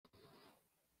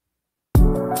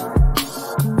Yo.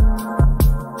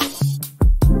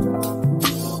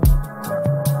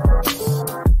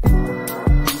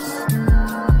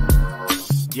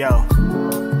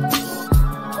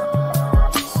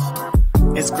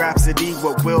 It's Grapsody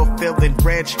with Will, Phil, and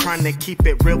Reg, trying to keep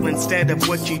it real instead of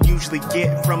what you usually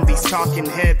get from these talking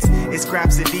heads. It's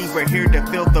Grapsody, we're here to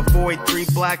fill the void. 3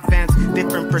 black fans,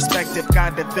 different perspective,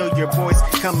 got to fill your voice.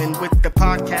 Coming with the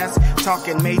podcast,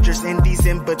 talking majors, indies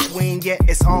in between. Yeah,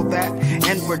 it's all that,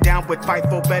 and we're down with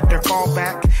Fightful, better fall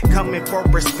back. Coming for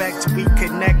respect, we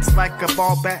connect like a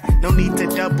ball bat. No need to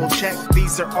double check,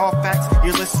 these are all facts.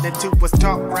 You're listening to us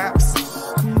talk raps.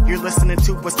 You're listening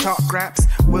to us talk raps.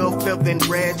 Will, Phil, and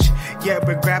Reg. Yeah,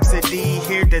 we're Grapsody,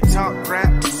 here to talk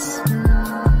raps.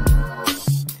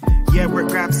 Yeah, we're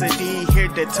Grapsody, here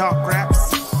to talk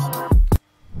raps.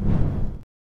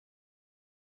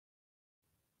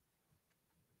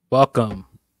 Welcome,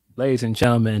 ladies and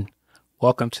gentlemen.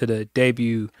 Welcome to the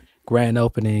debut grand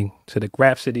opening to the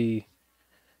Grapsody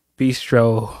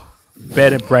Bistro,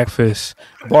 Bed and Breakfast,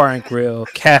 Bar and Grill,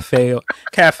 Cafe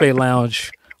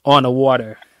Lounge on the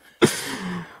water,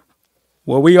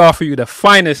 where we offer you the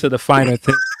finest of the finer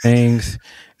things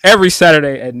every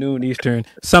Saturday at noon Eastern,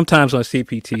 sometimes on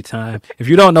CPT time. If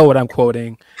you don't know what I'm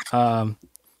quoting, I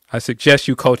suggest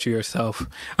you culture yourself.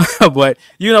 But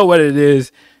you know what it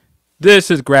is.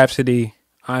 This is Grapsody.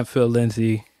 I'm Phil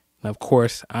Lindsey. And of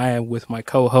course, I am with my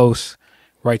co-host,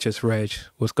 Righteous Reg.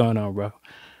 What's going on, bro?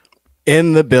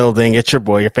 In the building, it's your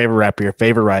boy, your favorite rapper, your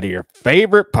favorite writer, your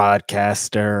favorite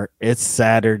podcaster. It's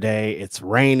Saturday. It's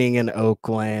raining in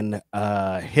Oakland.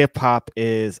 Hip hop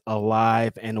is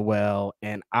alive and well,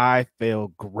 and I feel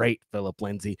great, Philip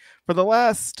Lindsey. For the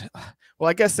last,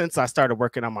 I guess since I started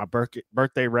working on my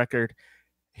birthday record,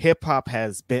 hip hop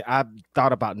has been. I've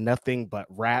thought about nothing but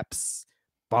raps,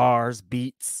 bars,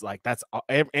 beats. Like that's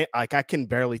like I can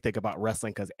barely think about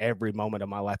wrestling because every moment of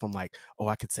my life I'm like, oh,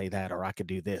 I could say that, or I could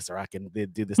do this, or I can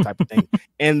do this type of thing.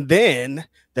 And then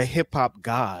the hip hop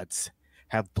gods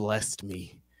have blessed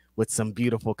me with some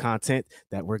beautiful content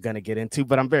that we're gonna get into.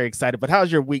 But I'm very excited. But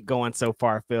how's your week going so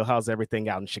far, Phil? How's everything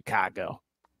out in Chicago?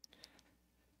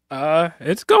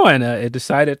 It's going. It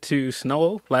decided to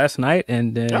snow last night,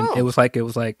 and then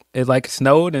it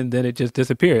snowed, and then it just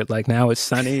disappeared. Like now it's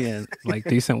sunny and like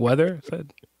decent weather. So,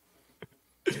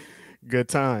 good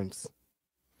times.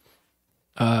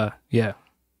 Yeah,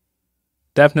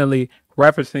 definitely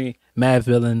referencing Mad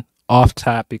Villain off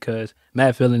top because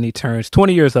Mad Villain, he turns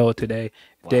 20 years old today.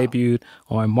 Wow. Debuted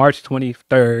on March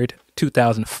 23rd,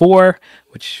 2004,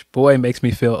 which boy makes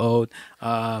me feel old.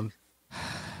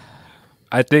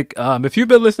 I think if you've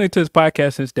been listening to this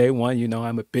podcast since day one, you know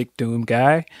I'm a big Doom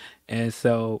guy. And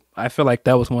so I feel like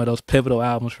that was one of those pivotal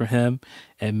albums for him.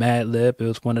 And Mad Lib, it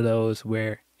was one of those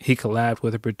where he collabed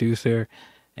with a producer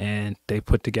and they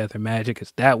put together magic.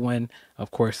 It's that one.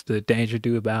 Of course, the Danger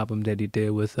Doob album that he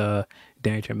did with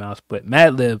Danger Mouse. But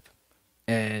Mad Lib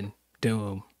and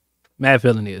Doom, Mad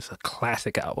Villainy is a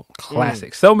classic album.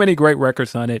 Classic. So many great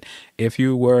records on it. If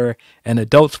you were an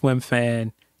Adult Swim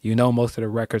fan, you know most of the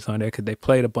records on there because they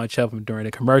played a bunch of them during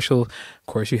the commercial. Of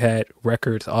course, you had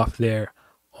records off there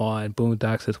on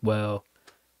Boondocks as well.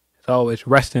 It's always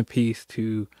rest in peace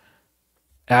to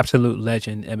absolute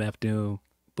legend MF Doom.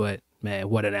 But, man,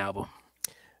 what an album.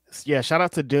 Yeah, shout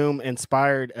out to Doom.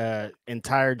 Inspired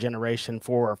entire generation,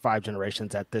 4 or 5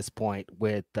 generations at this point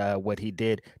with what he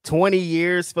did. 20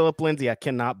 years, Philip Lindsey. I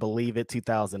cannot believe it.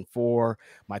 2004,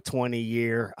 my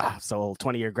 20-year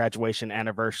graduation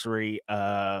anniversary.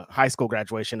 High school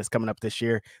graduation is coming up this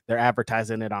year. They're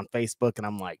advertising it on Facebook, and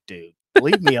I'm like, dude,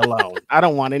 leave me alone. I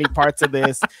don't want any parts of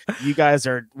this. You guys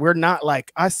we're not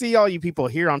like, I see all you people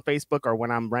here on Facebook, or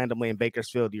when I'm randomly in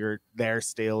Bakersfield, you're there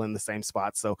still in the same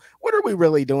spot. So what are we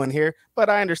really doing here? But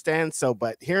I understand.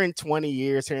 But here in 20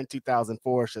 years, here in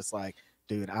 2004, it's just like,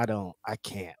 dude, I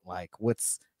can't. Like,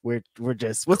 what's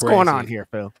going on here,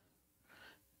 Phil?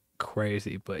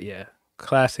 Crazy. But yeah,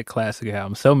 classic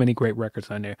album. So many great records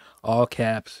on there. All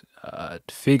Caps,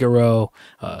 Figaro,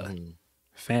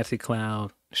 Fancy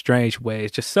Clown, Strange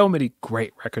Ways, just so many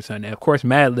great records on there. Of course,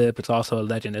 Mad Lib is also a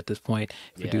legend at this point.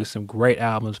 Produced some great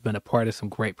albums, been a part of some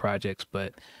great projects.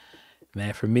 But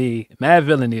man, for me, Mad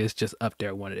Villainy is just up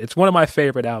there. It's one of my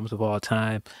favorite albums of all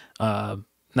time.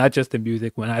 Not just the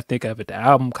music. When I think of it, the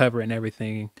album cover and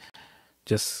everything,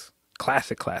 just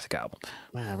classic album.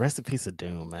 Man, rest in peace of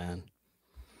Doom, man.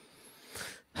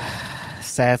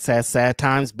 Sad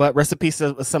times, but rest in peace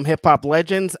of some hip hop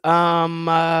legends. Where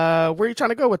are you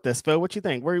trying to go with this, Phil? What you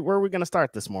think? Where are we going to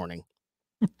start this morning?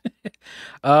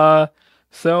 So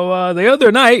the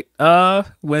other night,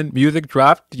 when music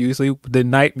dropped, usually the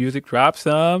night music drops,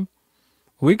 or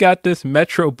we got this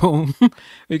Metro Boom,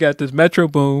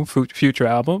 Future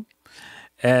album,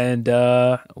 and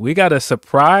we got a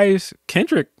surprise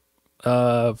Kendrick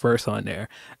verse on there.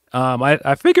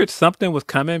 I figured something was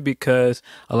coming because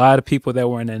a lot of people that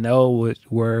were in the know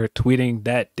were tweeting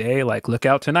that day, like, look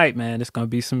out tonight, man. It's gonna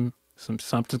be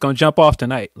something's gonna jump off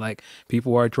tonight. Like,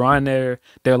 people are drawing their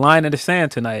line in the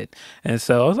sand tonight. And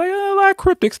so I was like, a lot of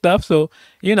cryptic stuff. So,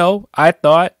 I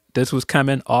thought this was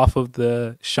coming off of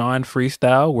the Sean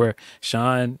freestyle, where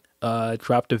Sean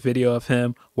dropped a video of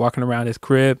him walking around his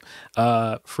crib,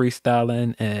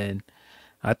 freestyling, and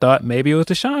I thought maybe it was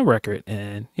the Sean record.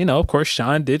 And, of course,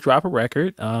 Sean did drop a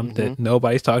record that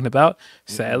nobody's talking about,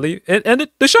 sadly. And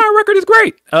the Sean record is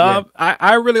great.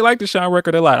 I really like the Sean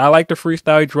record a lot. I like the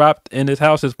freestyle he dropped in his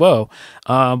house as well.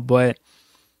 But,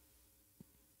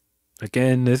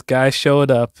 again, this guy showed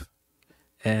up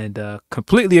and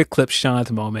completely eclipsed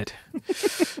Sean's moment.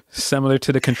 Similar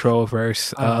to the Control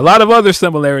verse. A lot of other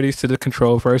similarities to the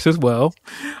Control verse as well.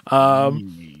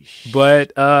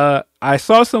 But I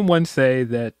saw someone say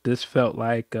that this felt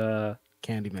like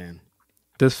Candyman.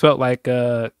 This felt like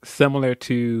similar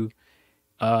to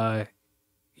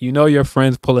your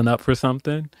friend's pulling up for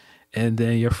something, and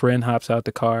then your friend hops out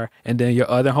the car, and then your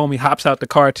other homie hops out the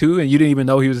car too, and you didn't even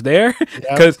know he was there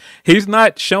because he's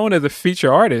not shown as a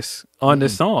feature artist on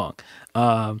this song.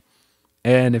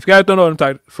 And if you guys don't know what I'm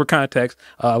talking, for context,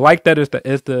 Like That is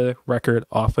the record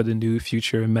off of the new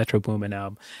Future and Metro Boomin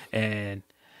album, and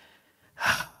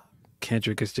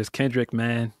Kendrick is just Kendrick,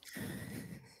 man.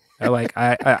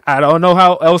 I don't know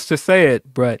how else to say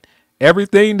it, but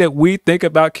everything that we think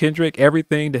about Kendrick,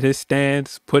 everything that his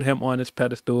stands put him on his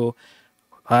pedestal,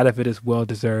 a lot of it is well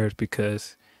deserved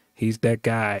because he's that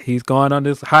guy. He's gone on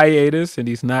this hiatus and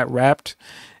he's not rapped.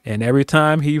 And every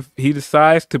time he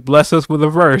decides to bless us with a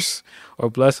verse or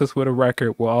bless us with a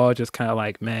record, we're all just kind of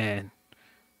like, man,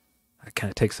 I kind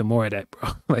of take some more of that, bro.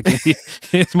 Like,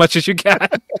 as much as you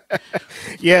got.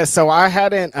 Yeah, so I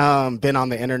hadn't been on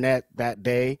the internet that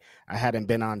day. I hadn't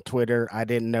been on Twitter. I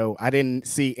didn't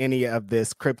see any of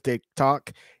this cryptic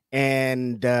talk.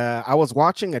 And I was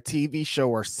watching a TV show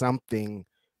or something.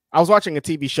 I was watching a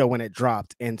TV show when it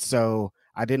dropped. And so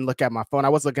I didn't look at my phone. I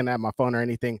wasn't looking at my phone or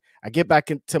anything. I get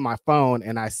back into my phone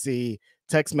and I see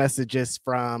text messages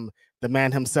from the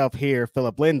man himself here,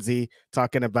 Philip Lindsey,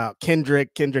 talking about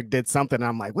Kendrick. Kendrick did something.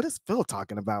 I'm like, what is Phil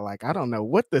talking about? Like, I don't know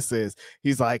what this is.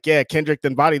 He's like, yeah, Kendrick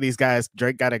didn't body these guys.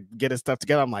 Drake got to get his stuff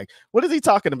together. I'm like, what is he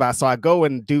talking about? So I go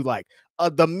and do like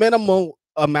the minimal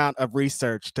amount of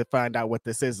research to find out what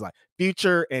this is. Like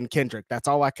Future and Kendrick. That's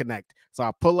all I connect. So I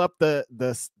pull up the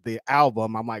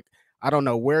album. I'm like, I don't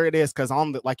know where it is because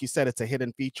on the, like you said, it's a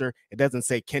hidden feature. It doesn't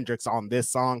say Kendrick's on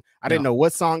this song. I didn't know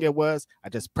what song it was. I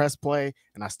just pressed play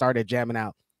and I started jamming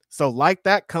out. So Like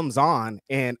That comes on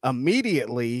and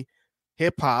immediately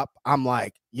hip hop. I'm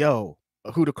like, yo,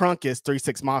 Who the Crunk is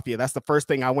 3-6 Mafia. That's the first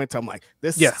thing I went to. I'm like,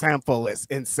 this sample is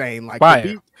insane. Like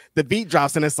the beat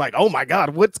drops and it's like, oh my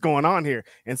God, what's going on here?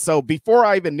 And so before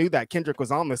I even knew that Kendrick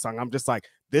was on this song, I'm just like,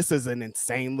 this is an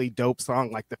insanely dope song.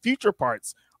 Like the future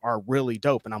parts are really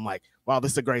dope. And I'm like, wow,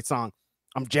 this is a great song.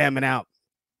 I'm jamming out.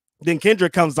 Then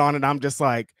Kendrick comes on and I'm just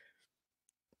like,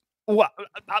 what?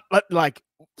 Like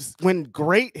when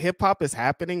great hip hop is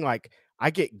happening, like I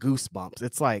get goosebumps.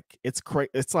 It's like,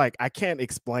 it's like, I can't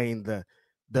explain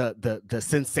the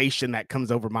sensation that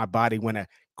comes over my body when a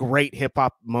great hip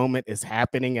hop moment is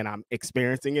happening and I'm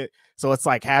experiencing it. So it's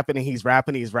like happening. He's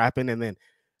rapping, and then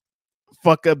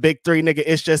fuck a big three, nigga.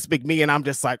 It's just big me. And I'm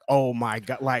just like, oh my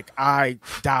God. Like I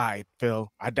died,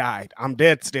 Phil. I died. I'm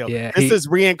dead still. Yeah, this is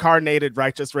reincarnated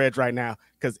Righteous Reg right now.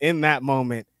 Cause in that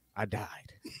moment I died.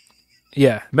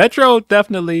 Yeah. Metro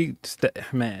definitely,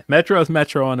 man, Metro's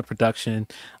Metro on the production.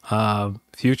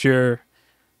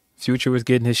 Future was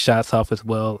getting his shots off as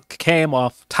well. Came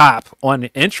off top on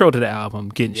the intro to the album,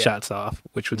 getting shots off,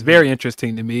 which was very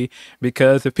interesting to me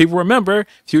because if people remember,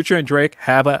 Future and Drake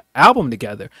have an album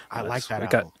together. I like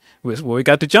that album. We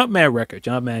got the Jumpman record.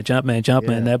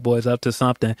 Jumpman. That boy's up to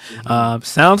something.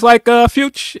 Sounds like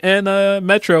Future and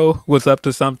Metro was up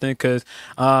to something because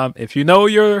if you know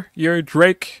your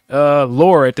Drake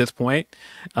lore at this point,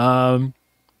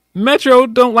 Metro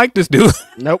don't like this dude.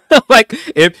 Nope. Like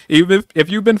if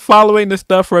you've been following this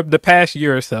stuff for the past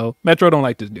year or so, Metro don't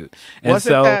like this dude. And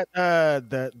wasn't that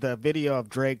the video of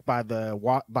Drake by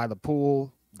the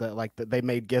pool? They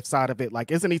made gifts out of it.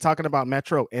 Like, isn't he talking about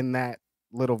Metro in that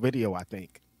little video? I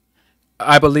think.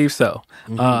 I believe so.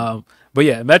 But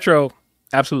yeah, Metro,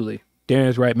 absolutely.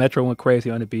 Darren's right. Metro went crazy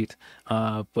on the beats.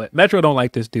 But Metro don't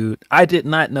like this dude. I did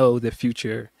not know that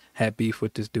Future had beef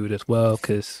with this dude as well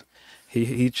because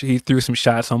He threw some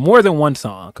shots on more than one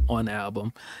song on the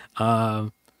album.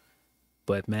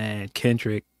 But man,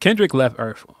 Kendrick left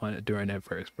Earth during that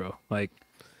verse, bro. Like,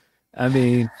 I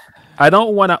mean, I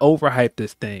don't want to overhype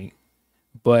this thing,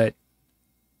 but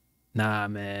nah,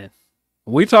 man.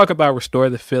 When we talk about restore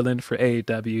the feeling for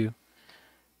AEW,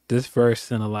 this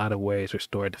verse in a lot of ways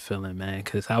restored the feeling, man.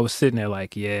 Because I was sitting there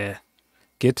like, yeah,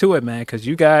 get to it, man. Because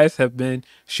you guys have been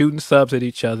shooting subs at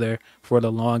each other for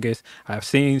the longest. I've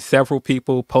seen several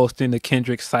people posting the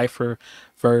Kendrick Cypher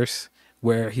verse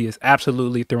where he is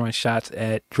absolutely throwing shots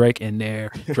at Drake in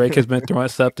there. Drake has been throwing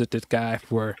subs at this guy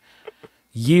for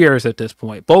years at this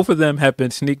point. Both of them have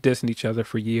been sneak dissing each other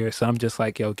for years. So I'm just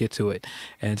like, yo, get to it.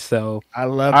 And so I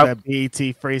love that BET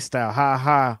freestyle. Ha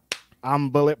ha.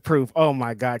 I'm bulletproof. Oh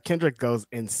my God. Kendrick goes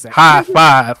insane. High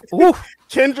five.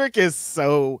 Kendrick is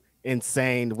so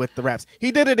insane with the raps.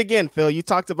 He did it again, Phil. You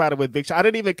talked about it with Big Sean. I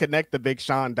didn't even connect the Big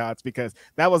Sean dots because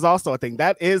that was also a thing.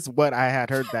 That is what I had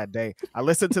heard that day. I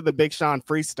listened to the Big Sean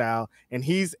freestyle, and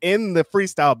he's in the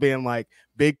freestyle being like,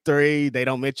 Big Three, they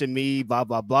don't mention me, blah,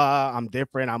 blah, blah. I'm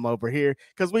different. I'm over here.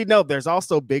 Because we know there's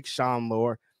also Big Sean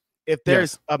lore. If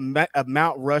there's a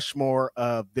Mount Rushmore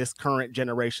of this current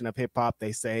generation of hip hop,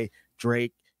 they say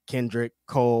Drake, Kendrick,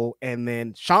 Cole, and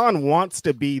then Sean wants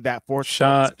to be that fourth.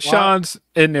 Sean's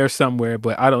in there somewhere,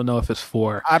 but I don't know if it's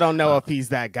 4. I don't know if he's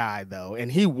that guy though,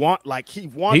 and he wants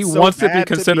to be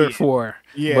considered 4.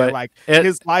 Yeah, but like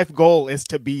his life goal is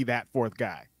to be that fourth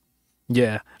guy.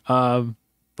 Yeah,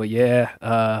 but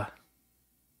yeah,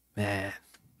 man,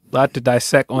 a lot to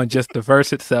dissect on just the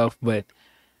verse itself. But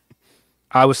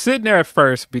I was sitting there at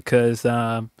first because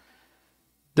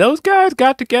those guys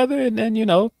got together, and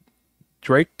then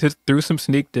Drake threw some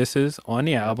sneak disses on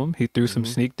the album. He threw some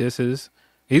sneak disses.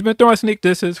 He's been throwing sneak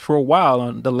disses for a while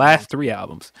on the last 3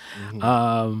 albums.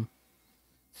 I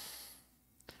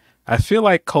feel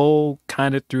like Cole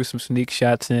kind of threw some sneak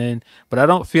shots in, but I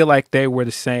don't feel like they were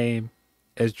the same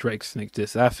as Drake's sneak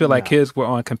disses. I feel like his were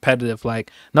on competitive.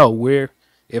 Like, no,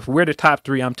 if we're the top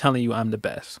 3, I'm telling you I'm the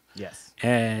best. Yes.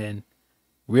 And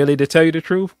really, to tell you the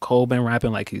truth, Cole been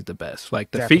rapping like he's the best.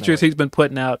 Like the features he's been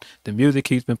putting out, the music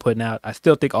he's been putting out. I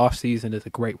still think Off Season is a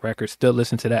great record. Still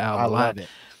listen to that album a lot.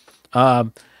 Love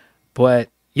it. But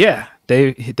yeah,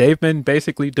 they've been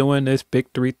basically doing this big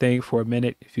 3 thing for a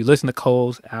minute. If you listen to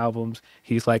Cole's albums,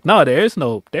 he's like, no, there's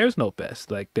no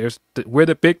best. Like we're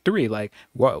the big 3. Like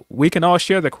we can all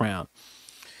share the crown.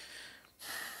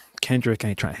 Kendrick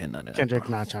ain't trying to hit none of that. Kendrick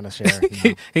not trying to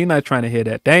share. He not trying to hear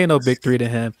that. There ain't no big 3 to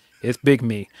him. It's Big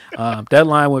Me. That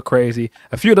line went crazy.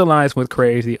 A few of the lines went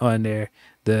crazy on there.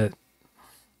 The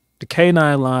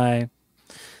K9 line.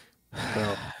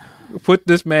 So, put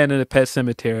this man in a pet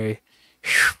cemetery.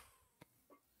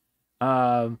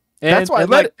 That's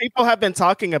why people have been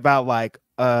talking about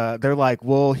they're like,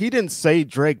 well, he didn't say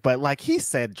Drake, but he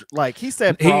said for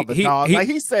all the dogs.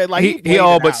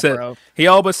 He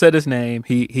all but said his name.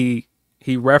 He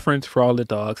referenced For All the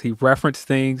Dogs. He referenced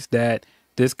things that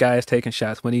this guy is taking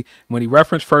shots. When he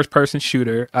referenced first person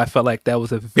shooter, I felt like that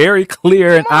was a very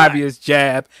clear and obvious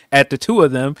jab at the two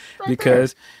of them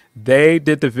because they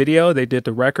did the video, they did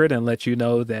the record, and let you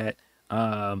know that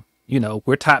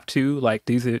we're top 2. Like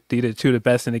these are 2 of the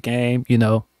best in the game.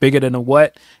 Bigger than a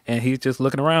what? And he's just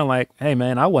looking around like, hey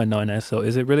man, I wasn't on that. So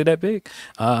is it really that big?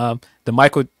 The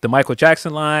Michael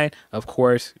Jackson line, of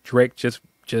course. Drake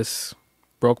just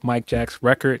broke Mike Jack's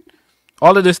record.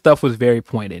 All of this stuff was very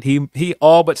pointed. He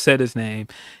all but said his name,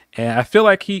 and I feel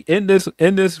like he in this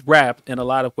rap in a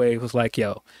lot of ways was like,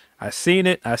 yo, I seen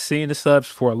the subs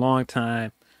for a long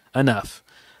time. Enough.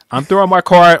 I'm throwing my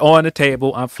card on the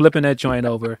table. I'm flipping that joint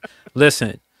over.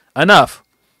 Listen, enough.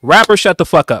 Rapper, shut the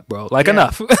fuck up, bro.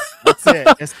 Enough. That's it.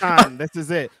 It's time. This is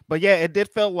it. But yeah, it did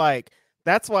feel like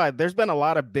that's why there's been a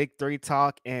lot of big 3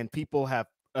 talk, and people have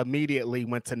immediately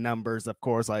went to numbers, of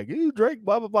course, like Drake,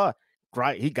 blah blah blah.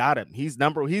 Right, he got him. He's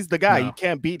the guy. No. You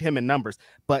can't beat him in numbers.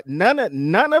 But none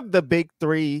of the big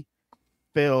 3,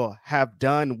 Phil, have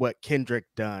done what Kendrick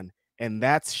done, and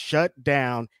that's shut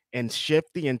down and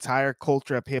shift the entire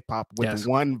culture of hip hop with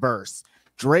one verse.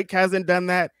 Drake hasn't done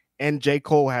that, and J.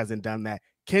 Cole hasn't done that.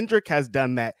 Kendrick has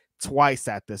done that twice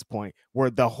at this point, where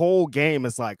the whole game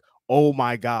is like, oh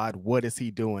my God, what is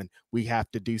he doing? We have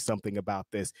to do something about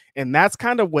this. And that's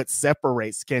kind of what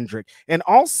separates Kendrick. And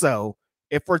also,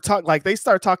 if we're talking, they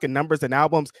start talking numbers and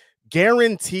albums,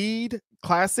 guaranteed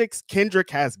classics, Kendrick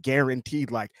has guaranteed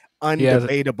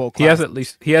undebatable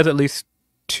classics. He has at least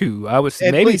 2. I would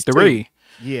say maybe 3. 2.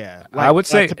 Yeah. I would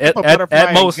say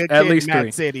at most at least Mad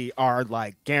 3. City are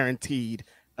guaranteed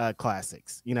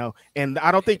classics, you know, and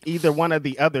I don't think either one of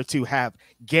the other two have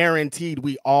guaranteed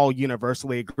we all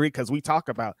universally agree, because we talk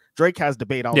about Drake has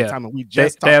debate all the time, and we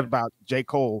just talked about J.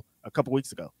 Cole a couple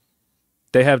weeks ago.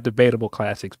 They have debatable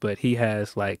classics, but he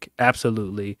has like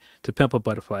absolutely To Pimp a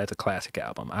Butterfly is a classic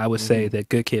album. I would say that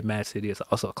Good Kid, Mad City is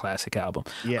also a classic album.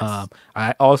 Yes.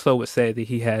 I also would say that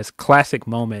he has classic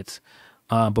moments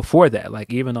before that,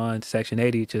 like even on Section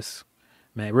 80, just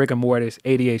man, Rigor Mortis,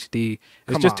 ADHD.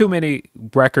 There's just too many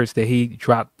records that he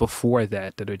dropped before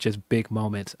that are just big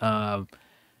moments. Yeah,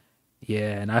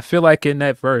 and I feel like in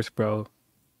that verse, bro,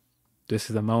 this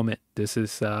is a moment. This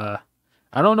is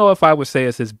I don't know if I would say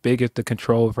it's as big as the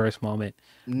Control verse moment,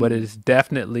 but it's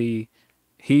definitely,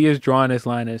 he is drawing this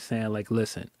line and saying like,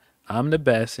 listen, I'm the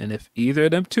best, and if either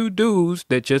of them two dudes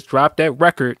that just dropped that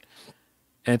record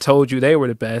and told you they were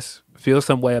the best feel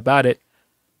some way about it,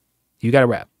 you got to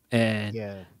rap.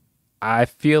 And I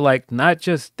feel like not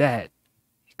just that,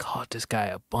 he called this guy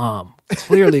a bum.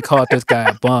 Clearly called this guy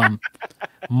a bum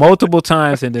multiple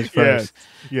times in this verse.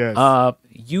 Yes.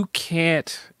 You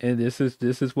can't, and this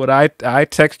is what I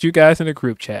text you guys in the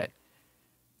group chat.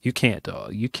 You can't,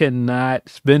 dog. You cannot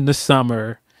spend the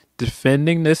summer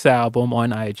defending this album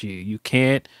on IG. You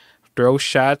can't throw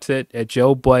shots at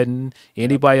Joe Budden,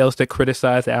 anybody else that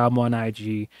criticized the album on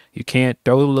IG. You can't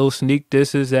throw little sneak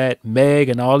disses at Meg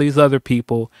and all these other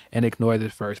people and ignore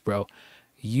this verse, bro.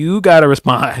 You gotta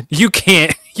respond. You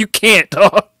can't,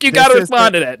 dog. You gotta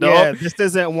respond to that, dog. Yeah, this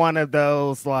isn't one of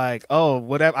those like, oh,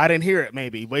 whatever. I didn't hear it.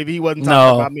 Maybe he wasn't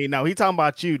talking about me. No, he talking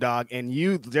about you, dog. And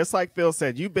you, just like Phil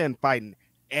said, you've been fighting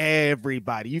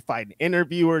everybody. You fighting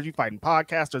interviewers, you fighting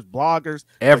podcasters, bloggers.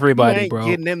 Everybody, you ain't bro.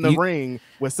 Getting in the ring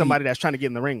with somebody that's trying to get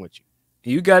in the ring with you.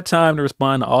 You got time to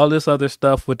respond to all this other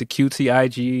stuff with the cutesy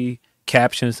IG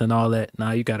captions and all that.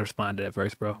 Now you got to respond to that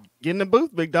verse, bro. Get in the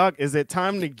booth, big dog. Is it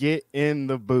time to get in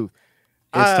the booth?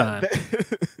 It's time.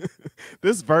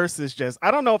 This verse is just,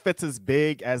 I don't know if it's as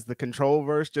big as the Control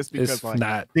verse, just because it's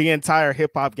not. The entire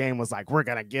hip hop game was like, we're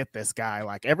gonna get this guy.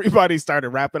 Like everybody started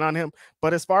rapping on him.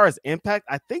 But as far as impact,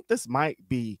 I think this might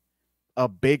be a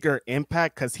bigger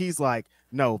impact, because he's like,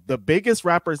 no, the biggest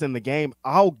rappers in the game,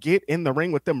 I'll get in the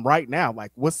ring with them right now.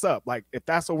 Like, what's up? Like, if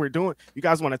that's what we're doing, you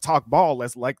guys want to talk ball,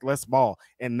 let's ball.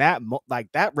 And that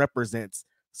that represents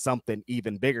something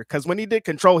even bigger, because when he did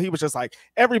Control, he was just like,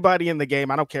 everybody in the game,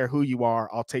 I don't care who you are,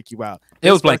 I'll take you out. It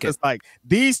was blanket. It's like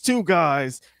these two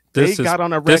guys, they got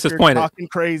on a record talking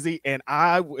crazy, and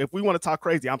if we want to talk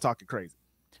crazy, I'm talking crazy.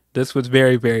 This was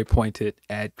very, very pointed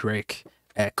at Drake,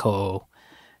 at Cole,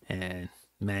 and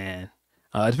man,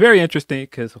 it's very interesting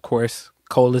because, of course,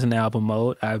 Cole is in album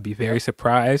mode. I'd be very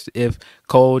surprised if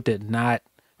Cole did not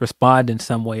respond in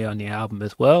some way on the album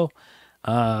as well.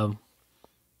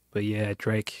 But yeah,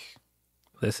 Drake,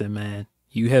 listen, man,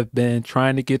 you have been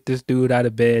trying to get this dude out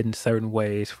of bed in certain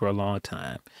ways for a long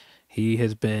time. He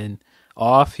has been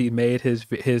off. He made his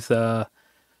very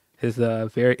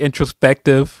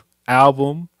introspective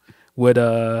album with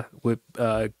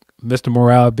Mr.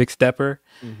 Morale, Big Stepper.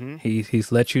 He's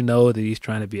let you know that he's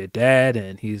trying to be a dad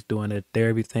and he's doing a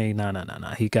therapy thing. No.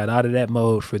 He got out of that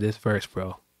mode for this verse,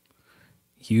 bro.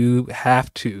 You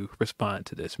have to respond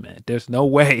to this, man. There's no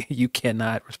way you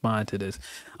cannot respond to this.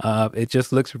 It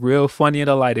just looks real funny in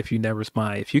the light if you never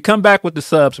respond. If you come back with the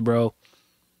subs, bro,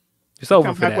 it's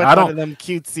over for that. I don't. One of them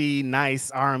cutesy, nice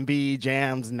R&B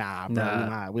jams. Nah,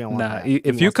 bro, we don't want that.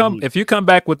 If you come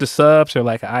back with the subs or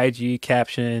like an IG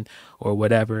caption or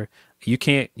whatever, you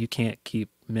can't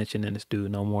keep mentioning this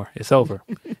dude no more. It's over.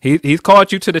 He's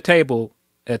called you to the table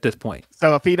at this point.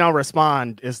 So if he don't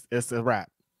respond, it's a wrap.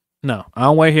 No, I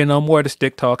don't want to hear no more of the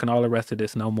stick talk and all the rest of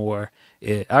this no more.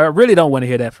 I really don't want to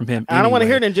hear that from him. I don't want to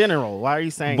hear it in general. Why are you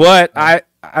saying that? But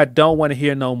I don't want to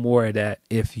hear no more of that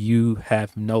if you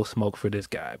have no smoke for this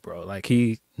guy, bro. Like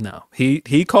he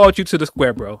called you to the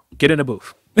square, bro. Get in the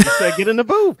booth. You said get in the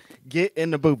booth. Get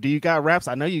in the booth. Do you got raps?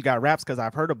 I know you got raps because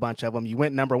I've heard a bunch of them. You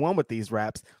went #1 with these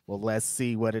raps. Well, let's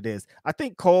see what it is. I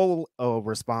think Cole will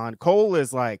respond. Cole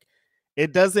is like,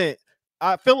 it doesn't.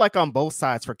 I feel like on both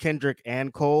sides for Kendrick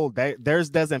and Cole,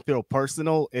 theirs doesn't feel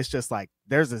personal. It's just like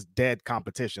there's this dead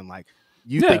competition. Like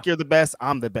you think you're the best,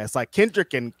 I'm the best. Like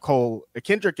Kendrick and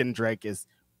Drake is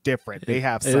different. They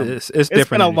have some. It's different.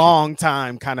 Been a long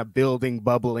time, kind of building,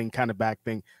 bubbling, kind of back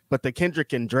thing. But the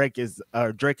Kendrick and Drake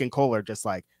Drake and Cole are just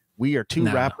like, we are two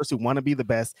rappers who want to be the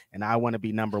best, and I want to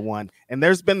be #1. And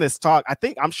there's been this talk.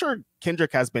 I'm sure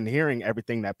Kendrick has been hearing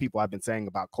everything that people have been saying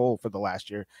about Cole for the last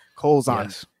year. Cole's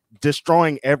on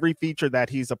destroying every feature that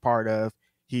he's a part of.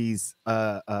 He's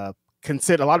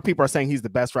consider, a lot of people are saying he's the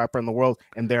best rapper in the world,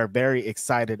 and they're very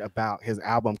excited about his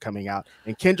album coming out.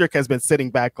 And Kendrick has been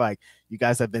sitting back like, you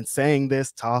guys have been saying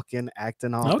this, talking,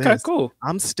 acting, all this. Okay, cool.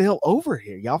 I'm still over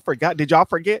here. Y'all forgot. Did y'all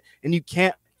forget? And you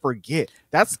can't forget.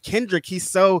 That's Kendrick. He's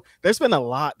so, there's been a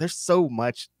lot. There's so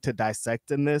much to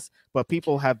dissect in this, but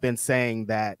people have been saying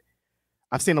that.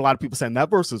 I've seen a lot of people saying that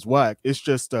verse is whack. It's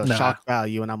just a shock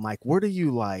value. And I'm like, what do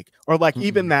you like? Or like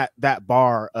even that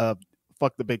bar of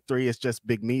fuck the big three, it's just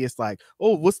big me. It's like,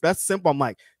 oh, that's simple. I'm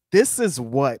like, this is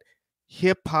what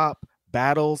hip hop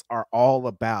battles are all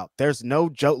about. There's no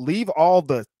joke. Leave all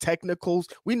the technicals.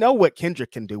 We know what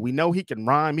Kendrick can do. We know he can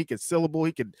rhyme, he can syllable,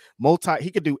 he can he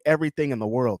could do everything in the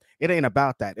world. It ain't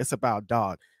about that. It's about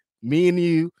dog. Me and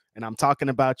you, and I'm talking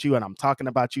about you, and I'm talking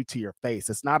about you to your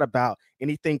face. It's not about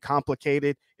anything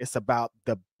complicated. It's about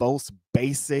the most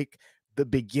basic, the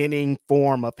beginning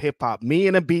form of hip hop. Me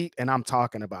and a beat, and I'm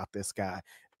talking about this guy.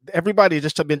 Everybody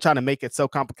just been trying to make it so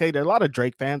complicated. A lot of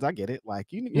Drake fans, I get it. Like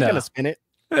you're gonna spin it.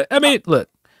 I mean, look,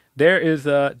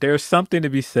 there's something to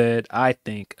be said, I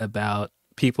think, about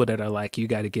people that are like, you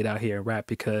got to get out here and rap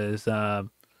because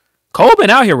Cole been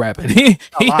out here rapping. He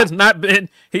has not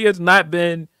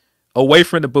been away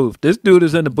from the booth. This dude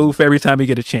is in the booth every time he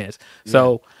get a chance. Yeah.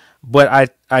 So,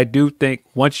 but I do think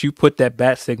once you put that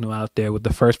bat signal out there with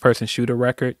the first person shooter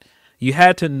record, you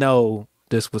had to know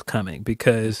this was coming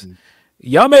because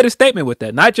y'all made a statement with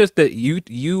that. Not just that you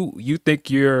think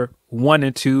you're 1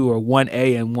 and 2 or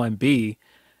 1A and 1B,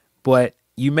 but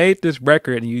you made this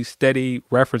record and you steady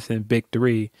referencing Big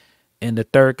Three, and the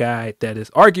third guy that is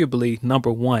arguably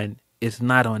number 1 is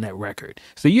not on that record.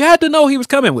 So you had to know he was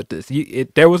coming with this.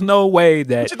 There was no way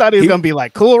that you thought he was going to be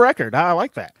like, cool record. I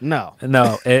like that. No.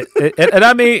 And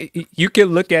I mean, you can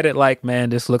look at it like,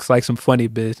 man, this looks like some funny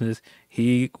business.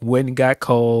 He went and got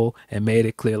Cole and made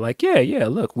it clear, like, yeah,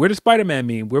 look, we're the Spider-Man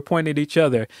meme. We're pointing at each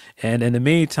other. And in the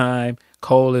meantime,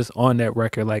 Cole is on that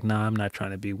record like, nah, I'm not trying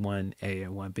to be 1A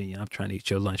or 1B. I'm trying to eat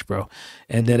your lunch, bro.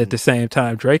 And then at the same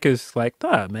time, Drake is like,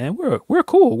 nah, man, we're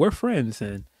cool. We're friends.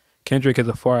 And Kendrick is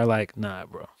a far like, nah,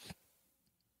 bro.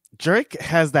 Drake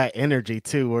has that energy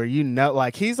too, where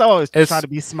like he's always trying to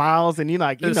be smiles, and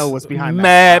know what's behind that.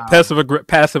 Mad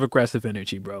passive aggressive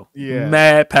energy, bro. Yeah,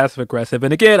 mad passive aggressive.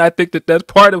 And again, I think that's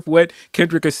part of what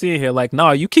Kendrick is seeing here. Like, no,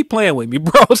 you keep playing with me,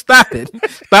 bro. Stop it.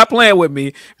 Stop playing with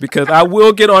me because I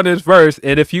will get on this verse,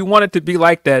 and if you want it to be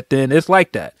like that, then it's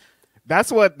like that.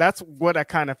 That's what I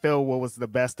kind of feel what was the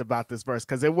best about this verse,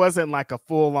 because it wasn't like a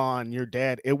full on you're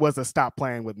dead. It was a stop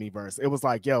playing with me verse. It was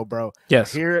like, yo, bro,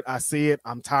 yes, I hear it, I see it,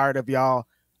 I'm tired of y'all.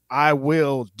 I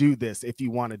will do this if you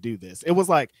want to do this. It was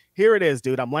like, here it is,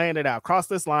 dude. I'm laying it out. Cross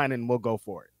this line and we'll go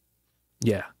for it.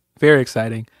 Yeah, very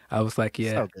exciting. I was like,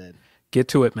 yeah, so good. Get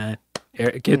to it, man.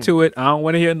 Get to it. I don't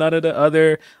want to hear none of the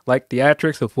other like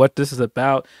theatrics of what this is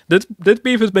about. This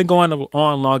beef has been going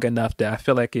on long enough that I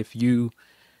feel like if you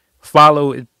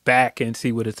follow it back and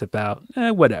see what it's about,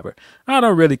 whatever. I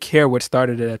don't really care what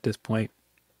started it at this point.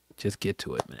 Just get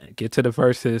to it, man. Get to the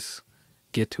verses.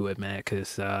 Get to it, man,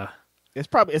 because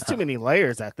it's too many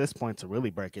layers at this point to really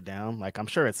break it down. Like, I'm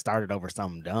sure it started over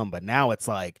something dumb, but now it's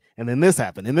like, and then this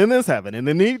happened, and then this happened, and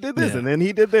then he did this, and then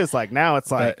he did this. Like, now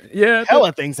it's like,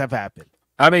 hella things have happened.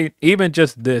 I mean, even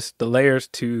just this, the layers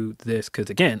to this, because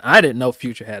again, I didn't know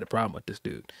Future had a problem with this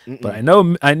dude, but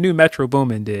I knew Metro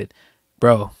Boomin did,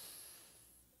 bro.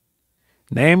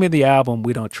 Name of the album,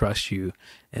 We Don't Trust You.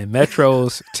 And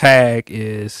Metro's tag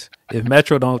is, if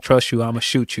Metro don't trust you, I'ma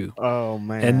shoot you. Oh,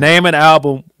 man. And name an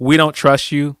album, We Don't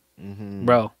Trust You.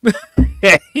 Bro.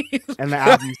 And the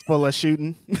album's full of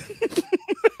shooting.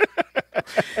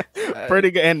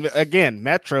 Pretty good. And again,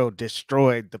 Metro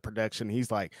destroyed the production.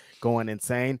 He's like going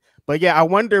insane. But yeah, I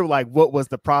wonder like what was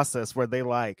the process where they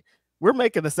like, we're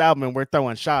making this album and we're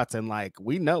throwing shots, and like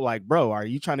we know, like, bro, are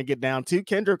you trying to get down to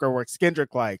Kendrick, or was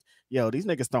Kendrick like, yo, these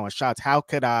niggas throwing shots? How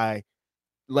could I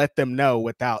let them know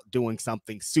without doing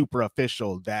something super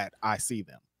official that I see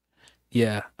them?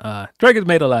 Yeah, Drake has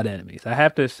made a lot of enemies. I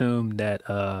have to assume that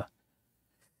I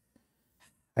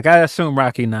gotta assume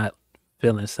Rocky not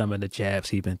feeling some of the jabs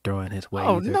he's been throwing his way.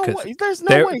 Oh, no way. There's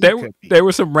no way. There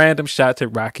were some random shots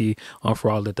at Rocky on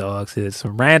For All the Dogs. There's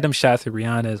some random shots at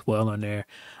Rihanna as well on there.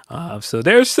 So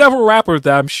there's several rappers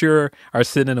that I'm sure are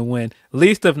sitting in the win.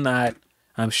 Least of not,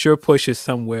 I'm sure Push is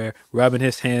somewhere rubbing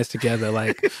his hands together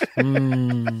like,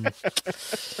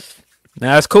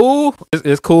 Now it's cool.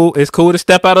 It's cool. It's cool to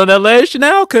step out on that ledge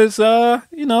now because,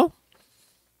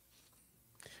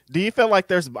 Do you feel like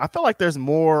I feel like there's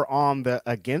more on the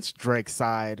against Drake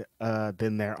side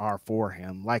than there are for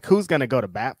him. Like, who's going to go to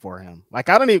bat for him? Like,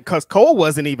 I don't even, because Cole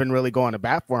wasn't even really going to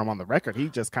bat for him on the record. He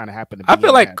just kind of happened to be. I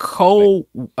feel like Cole,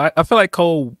 I feel like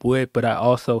Cole would, but I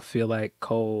also feel like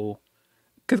Cole,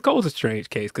 because Cole's a strange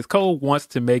case, because Cole wants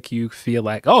to make you feel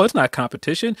like, oh, it's not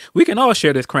competition. We can all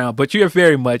share this crown. But you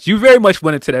very much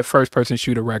went into that first person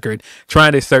shooter record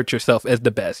trying to assert yourself as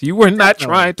the best. You were not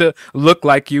trying to look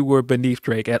like you were beneath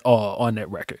Drake at all on that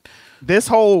record. This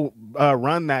whole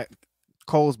run that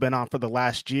Cole's been on for the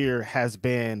last year has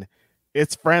been,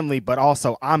 it's friendly, but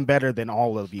also I'm better than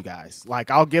all of you guys.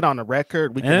 Like, I'll get on the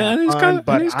record, we can have fun,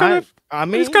 but I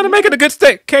mean, he's kind of making a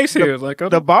good case here. Like,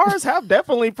 the bars have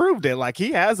definitely proved it. Like,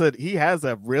 he has a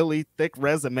really thick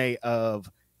resume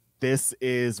of this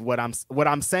is what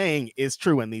I'm saying is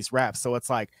true in these raps. So it's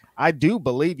like, I do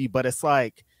believe you, but it's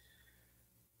like,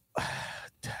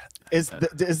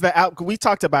 we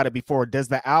talked about it before. Does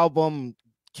the album,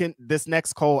 this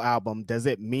next Cole album, does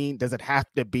it have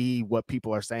to be what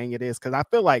people are saying it is? Because I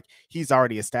feel like he's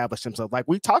already established himself. Like,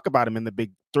 we talk about him in the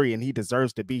big three and he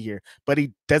deserves to be here, but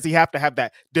does he have to have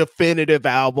that definitive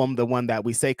album, the one that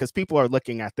we say? Because people are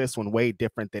looking at this one way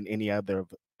different than any other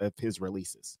of his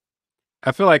releases.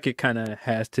 I feel like it kind of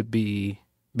has to be,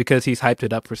 because he's hyped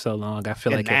it up for so long. I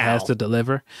feel like it has to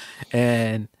deliver.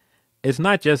 And it's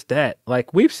not just that.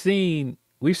 Like, we've seen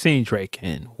Drake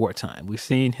in Wartime. We've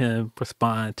seen him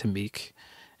respond to Meek,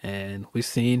 and we've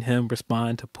seen him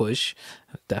respond to Push.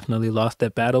 Definitely lost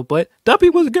that battle, but Duppy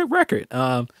was a good record.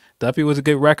 Duppy was a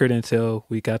good record until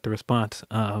we got the response.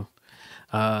 But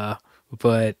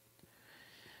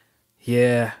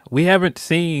yeah, we haven't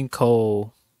seen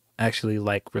Cole actually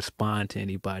like respond to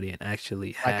anybody and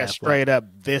actually have like a straight up,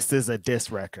 this is a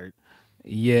diss record.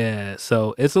 Yeah,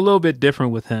 so it's a little bit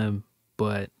different with him,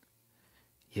 but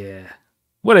yeah.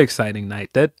 What an exciting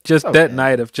night. That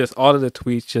night of just all of the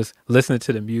tweets, just listening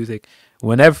to the music.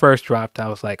 When that first dropped, I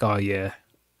was like, oh, yeah.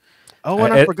 Oh,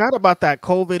 and I forgot about that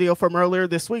Cole video from earlier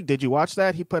this week. Did you watch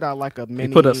that? He put out like a mini.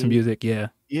 He put up some music, yeah.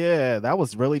 Yeah, that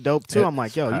was really dope too. I'm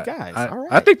like, yo, you guys, all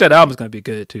right. I think that album's going to be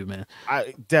good too, man.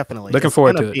 I definitely. Looking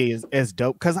forward to it. It's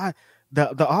dope because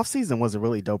the off season was a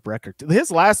really dope record. His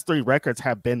last 3 records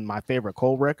have been my favorite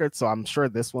Cole records, so I'm sure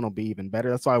this one will be even better.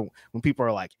 That's why when people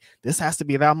are like, "This has to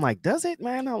be that," I'm like, "Does it,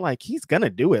 man?" I'm like, "He's gonna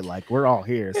do it." Like, we're all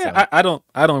here. Yeah, so.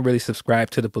 I don't really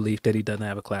subscribe to the belief that he doesn't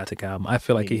have a classic album. I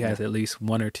feel like he has at least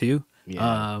 1 or 2.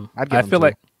 Yeah, I feel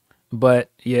like,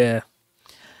 but yeah,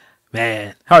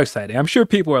 man, how exciting! I'm sure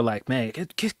people are like, "Man,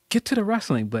 get to the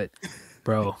wrestling," but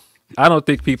bro. I don't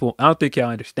think y'all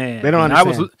understand. They don't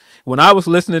understand. When I was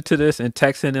listening to this and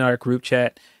texting in our group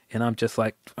chat, and I'm just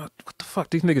like, what the fuck?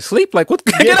 These niggas sleep? Like, what?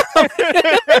 Yeah.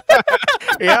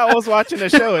 Yeah, I was watching the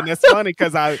show, and it's funny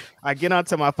because I get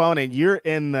onto my phone, and you're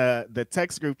in the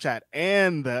text group chat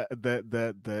and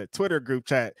the Twitter group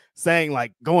chat saying,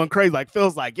 like, going crazy, like,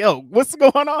 feels like, yo, what's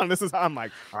going on? This is how I'm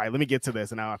like, all right, let me get to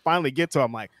this. And now I finally get to it,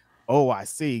 I'm like, oh, I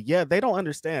see. Yeah, they don't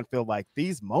understand, feel like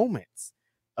these moments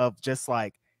of just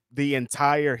like, the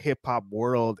entire hip hop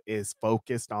world is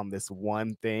focused on this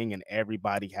one thing and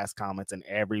everybody has comments and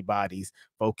everybody's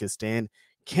focused in.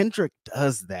 Kendrick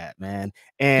does that, man.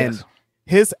 And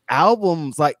his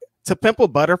albums, like To Pimp a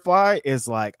Butterfly, is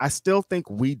like, I still think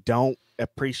we don't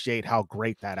appreciate how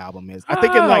great that album is. I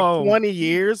think in like 20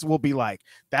 years we'll be like,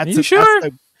 that's you sure?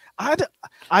 It's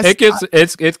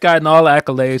gotten all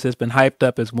accolades. It's been hyped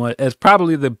up as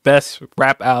probably the best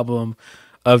rap album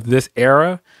of this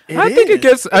era. I think it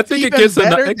gets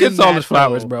all its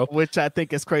flowers, bro. Which I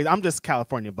think is crazy. I'm just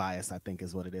California biased, I think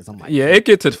is what it is. I'm like, yeah, it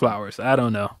gets its flowers. I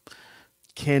don't know.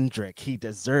 Kendrick, he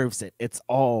deserves it. It's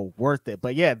all worth it.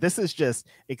 But yeah, this is just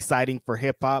exciting for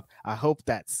hip hop. I hope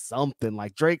that's something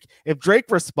like Drake. If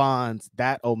Drake responds,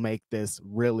 that'll make this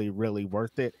really, really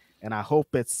worth it. And I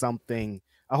hope it's something.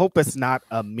 I hope it's not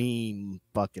a meme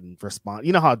fucking response.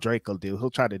 You know how Drake will do. He'll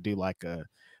try to do like the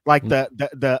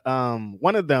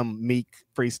one of them Meek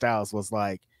freestyles was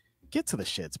like, get to the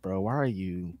shits, bro. Why are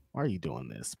you doing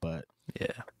this? But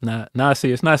yeah,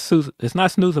 see, it's not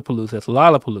Snoozapalooza, it's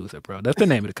Lollapalooza, bro. That's the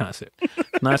name of the concert.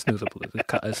 It's not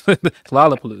Snoozapalooza, it's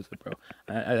Lollapalooza, bro.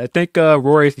 I think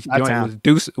Rory's joint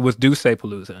was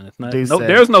Deuce-Palooza, and it's not.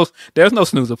 There's no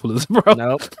Snoozapalooza, bro.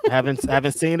 Nope,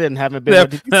 haven't seen it and haven't been. I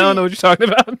don't know what you're talking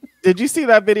about. Did you see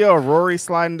that video of Rory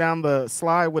sliding down the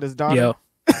slide with his daughter? Yo.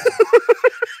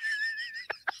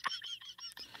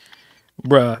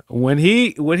 Bruh, when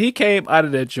he came out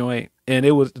of that joint, and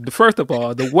it was, first of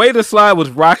all, the way the slide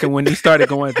was rocking when he started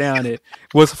going down it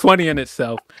was funny in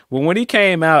itself. But when he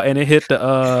came out and it hit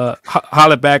the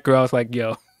holla back girl, I was like,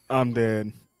 yo, I'm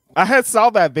dead. I had saw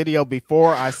that video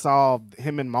before I saw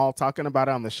him and Maul talking about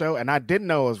it on the show, and I didn't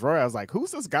know it was Roy. I was like,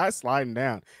 "Who's this guy sliding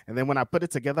down?" And then when I put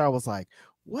it together, I was like,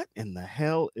 "What in the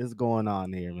hell is going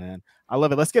on here, man?" I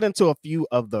love it. Let's get into a few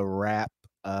of the rap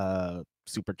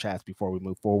super chats before we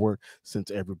move forward,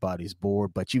 since everybody's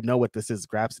bored. But you know what this is,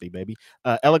 Grapsody, baby.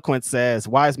 Eloquent says,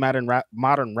 "Why is modern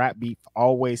rap beef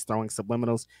always throwing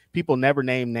subliminals? People never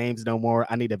name names no more.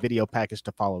 I need a video package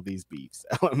to follow these beefs."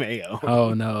 LMAO.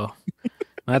 Oh no.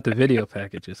 Not the video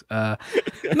packages.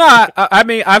 No, I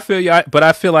mean, I feel you, but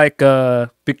I feel like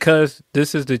because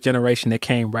this is the generation that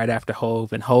came right after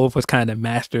Hove, and Hove was kind of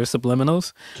master of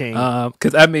subliminals. King.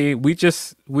 Because I mean, we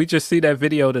just see that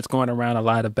video that's going around a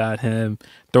lot about him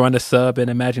throwing the sub and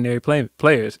imaginary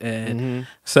players, and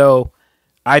so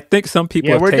I think some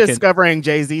people we're discovering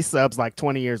Jay-Z subs like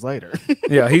 20 years later.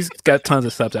 Yeah, he's got tons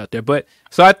of subs out there. But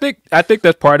so I think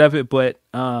that's part of it. But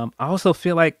I also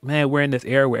feel like, man, we're in this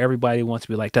era where everybody wants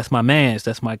to be like, that's my man's,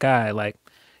 that's my guy. Like,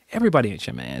 everybody ain't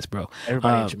your man's, bro.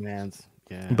 Everybody ain't your man's.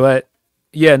 Yeah. But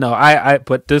yeah, no,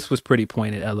 but this was pretty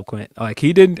pointed, eloquent. Like,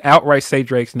 he didn't outright say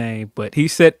Drake's name, but he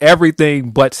said everything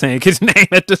but saying his name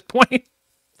at this point.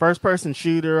 First person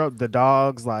shooter, the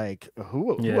dogs, like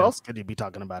who else could he be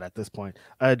talking about at this point?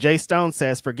 Jay Stone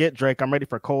says, "Forget Drake. I'm ready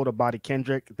for Cole to body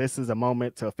Kendrick. This is a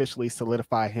moment to officially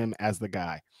solidify him as the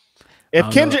guy." If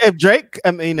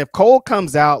Cole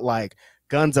comes out like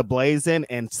guns a blazing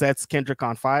and sets Kendrick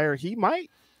on fire, he might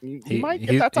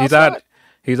get that top spot.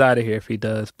 He's out of here if he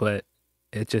does, but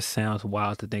it just sounds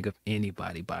wild to think of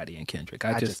anybody bodying Kendrick.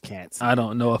 I just can't. I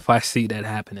don't know if I see that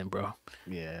happening, bro.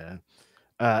 Yeah.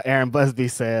 Aaron Busby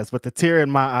says, "With a tear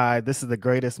in my eye, this is the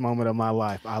greatest moment of my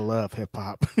life. I love hip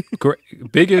hop."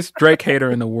 Biggest Drake hater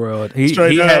in the world. He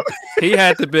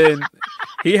had to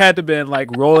been like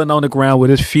rolling on the ground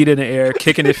with his feet in the air,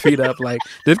 kicking his feet up. Like,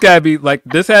 this had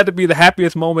to be the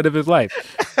happiest moment of his life.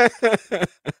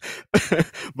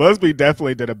 Busby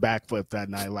definitely did a backflip that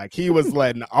night. Like, he was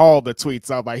letting all the tweets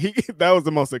out. Like, that was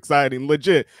the most exciting.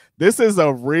 Legit. This is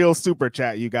a real super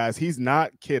chat, you guys. He's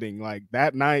not kidding. Like,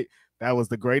 that night, that was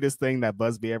the greatest thing that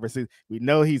Busby ever seen. We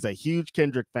know he's a huge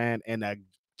Kendrick fan and a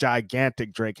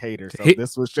gigantic Drake hater. So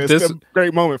this was just a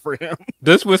great moment for him.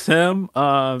 This was him.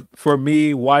 For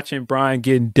me, watching Brian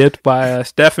getting dipped by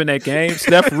Steph in that game.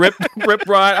 Steph ripped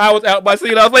Brian. I was out my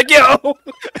seat. I was like, yo.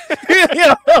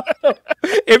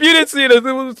 If you didn't see this,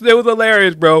 it was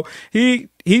hilarious, bro. He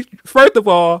first of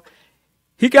all,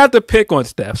 he got the pick on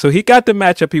Steph. So he got the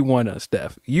matchup he won on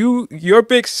Steph. Your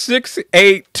big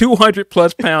 6'8",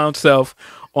 200+ pound self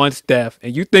on Steph,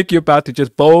 and you think you're about to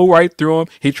just bowl right through him.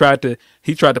 He tried to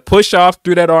push off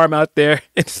through that arm out there,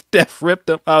 and Steph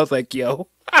ripped him. I was like, yo.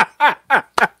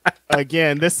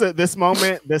 Again, this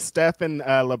moment, this Steph and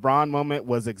LeBron moment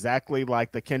was exactly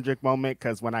like the Kendrick moment,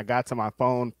 because when I got to my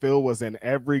phone, Phil was in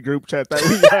every group chat that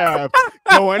we have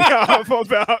going off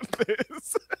about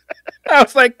this. I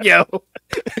was like, yo.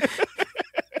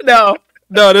 No,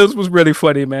 this was really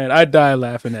funny, man. I died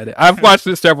laughing at it. I've watched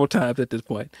it several times at this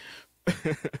point.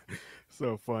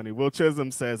 So funny. Will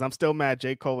Chisholm says, "I'm still mad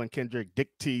J. Cole and Kendrick dick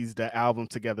teased the album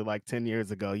together like 10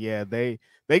 years ago." Yeah, they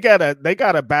got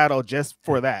a battle just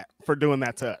for that, for doing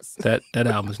that to us. That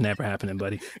album's never happening,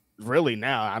 buddy. Really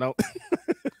now, I don't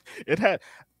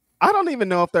I don't even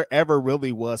know if there ever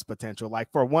really was potential.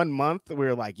 Like, for 1 month, we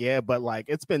were like, yeah, but like,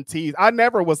 it's been teased. I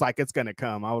never was like, it's gonna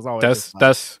come. I was always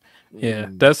that's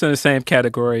in the same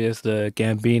category as the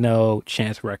Gambino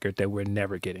Chance record that we're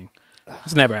never getting.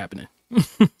 It's never happening.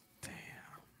 Damn.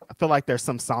 I feel like there's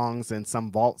some songs in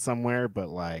some vault somewhere, but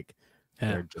like,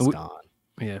 they're just gone.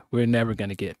 Yeah, we're never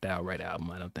gonna get the outright album,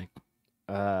 I don't think.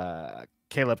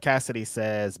 Caleb Cassidy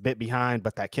says, "Bit behind,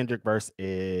 but that Kendrick verse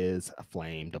is a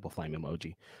flame." Double flame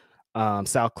emoji.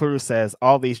 Sal Cruz says,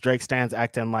 "All these Drake stands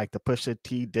acting like the Pusha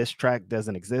T diss track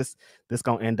doesn't exist. This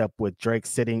gonna end up with Drake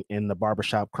sitting in the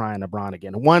barbershop crying LeBron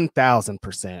again."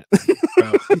 1000%.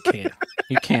 Bro,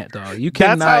 you can't, dog. You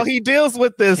cannot. That's how he deals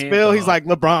with this, Phil. Dog. He's like,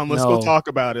 "LeBron, let's go talk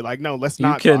about it." Like, no, let's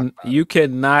not. You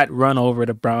cannot run over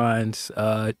to Bron's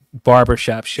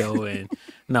barbershop show and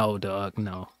no, dog,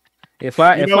 no. If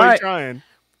I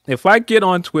get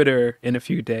on Twitter in a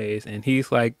few days and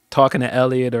he's like talking to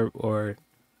Elliot or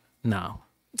no,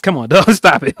 come on, don't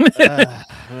stop it.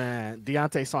 Man.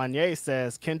 Deontay Soigné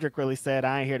says, "Kendrick really said,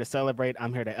 I ain't here to celebrate,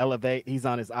 I'm here to elevate." He's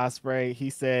on his Osprey. He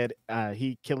said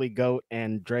he Killy Goat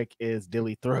and Drake is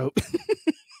Dilly Throat.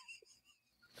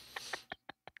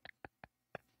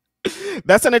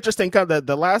 That's an interesting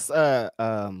the last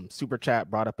super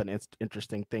chat brought up an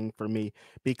interesting thing for me,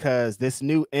 because this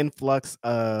new influx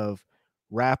of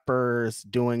rappers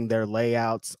doing their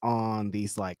layouts on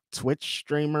these like Twitch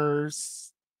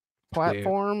streamers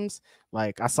platforms.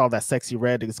 Like I saw that Sexy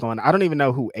Red is going. I don't even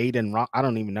know who Aiden Rock. I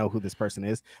don't even know who this person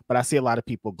is, but I see a lot of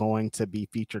people going to be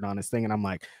featured on this thing, and I'm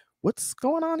like, what's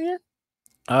going on here?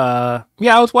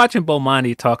 Yeah, I was watching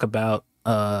Bomani talk about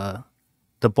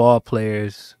the ball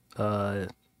players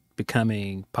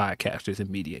becoming podcasters and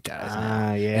media guys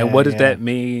now. Yeah, and what does that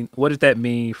mean? What does that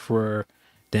mean for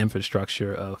the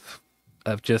infrastructure of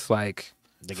just like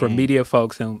for media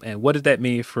folks, and what does that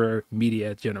mean for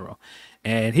media in general?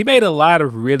 And he made a lot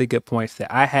of really good points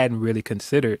that I hadn't really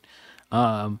considered.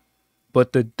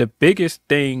 But the biggest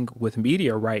thing with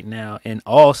media right now in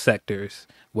all sectors,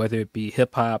 whether it be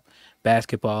hip hop,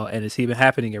 basketball, and it's even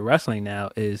happening in wrestling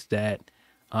now, is that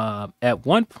at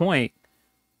one point,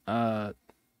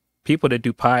 people that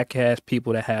do podcasts,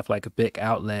 people that have like a big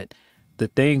outlet, the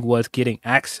thing was getting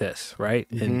access, right?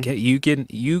 And you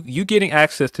getting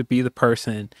access to be the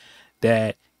person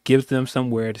that gives them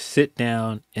somewhere to sit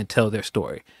down and tell their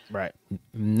story. Right.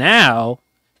 Now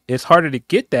it's harder to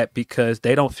get that because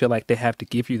they don't feel like they have to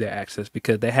give you their access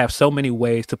because they have so many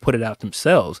ways to put it out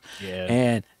themselves. Yeah.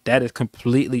 And that has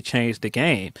completely changed the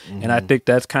game. And I think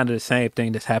that's kind of the same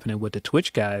thing that's happening with the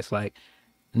Twitch guys. Like,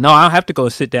 no, I don't have to go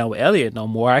sit down with Elliot no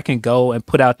more. I can go and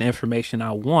put out the information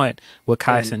I want with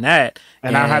Kai Cenat.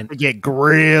 And I don't have to get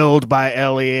grilled by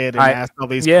Elliot and ask all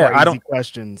these crazy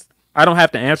questions. I don't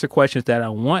have to answer questions that I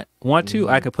want to.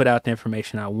 I can put out the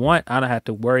information I want. I don't have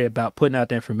to worry about putting out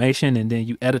the information and then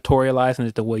you editorializing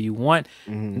it the way you want.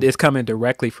 It's coming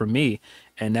directly from me.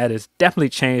 And that has definitely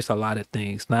changed a lot of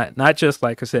things. Not just,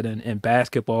 like I said, in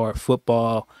basketball or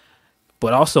football,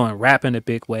 but also in rap in a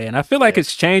big way. And I feel like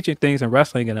it's changing things in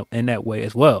wrestling in that way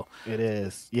as well. It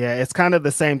is. Yeah, it's kind of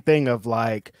the same thing of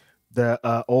like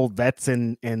the old vets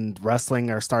in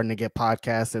wrestling are starting to get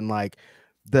podcasts, and like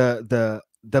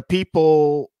the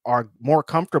people are more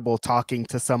comfortable talking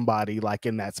to somebody like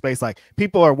in that space. Like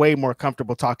people are way more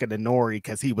comfortable talking to Nori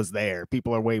because he was there.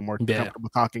 People are way more comfortable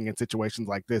talking in situations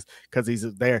like this because he's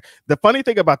there. The funny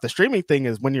thing about the streaming thing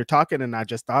is when you're talking, and I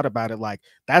just thought about it, like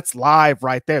that's live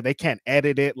right there. They can't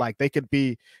edit it. Like they could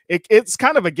be, it's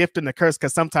kind of a gift and a curse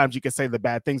because sometimes you can say the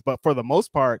bad things, but for the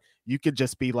most part, you could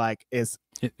just be like,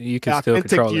 you can still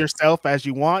control yourself as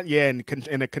you want. Yeah. And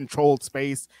in a controlled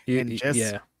space and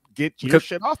just get your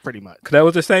shit off pretty much. That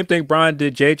was the same thing Brian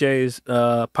did JJ's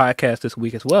podcast this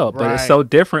week as well. But it's so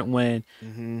different when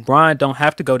Brian don't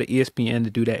have to go to ESPN to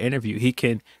do that interview. He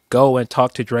can go and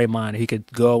talk to Draymond. He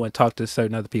could go and talk to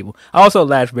certain other people. I also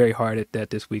laughed very hard at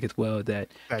that this week as well, that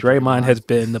Draymond has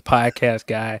been the podcast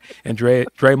guy, and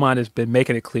Draymond has been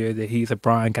making it clear that he's a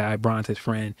Brian guy. Brian's his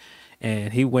friend,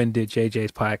 and he went and did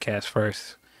JJ's podcast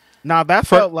first. Now that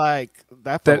felt like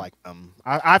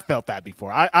I felt that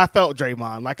before. I felt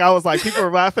Draymond. Like I was like, people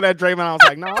were laughing at Draymond. I was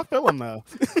like, no, I feel him though.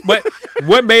 But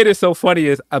what made it so funny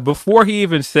is before he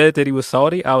even said that he was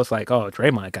salty, I was like, oh,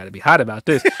 Draymond got to be hot about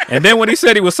this. And then when he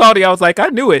said he was salty, I was like, I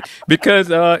knew it because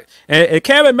and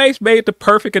Cam and Mace made the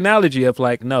perfect analogy of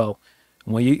like, no.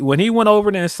 When he went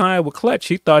over there and signed with Clutch,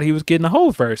 he thought he was getting the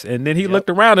whole verse. And then he looked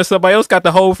around and somebody else got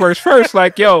the whole verse first.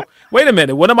 Like, yo, wait a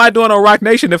minute. What am I doing on Rock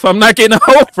Nation if I'm not getting the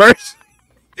whole verse?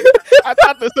 I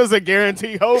thought this was a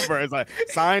guaranteed whole verse. Like,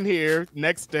 sign here,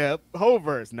 next step, whole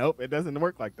verse. Nope, it doesn't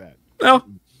work like that. No.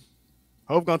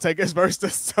 Hope gonna take his verse to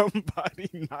somebody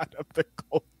not of the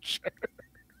culture.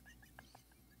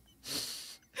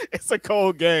 It's a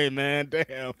cold game, man.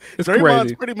 Damn. It's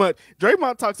Draymond's crazy.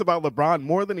 Draymond talks about LeBron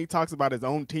more than he talks about his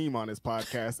own team on his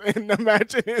podcast. And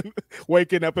imagine him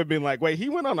waking up and being like, wait, he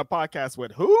went on a podcast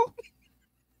with who?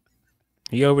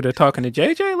 He over there talking to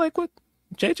JJ? Like, what?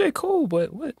 JJ cool,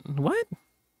 but what?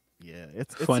 Yeah,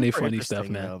 it's funny stuff,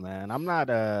 man. Though, man. I'm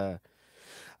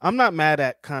not mad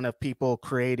at kind of people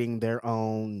creating their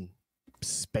own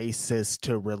spaces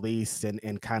to release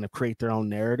and kind of create their own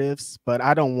narratives, but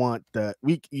I don't want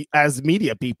we as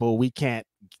media people,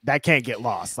 that can't get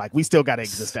lost. Like we still got to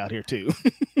exist out here too.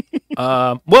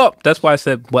 Well, that's why I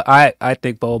said, but I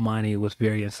think Bomani was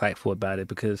very insightful about it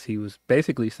because he was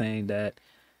basically saying that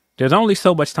there's only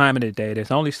so much time in the day.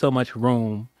 There's only so much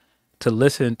room to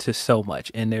listen to so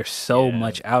much, and there's so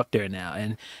much out there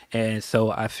now. And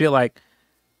so I feel like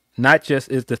not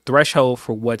just is the threshold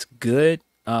for what's good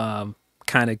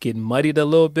kind of getting muddied a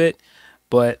little bit,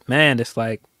 but man, it's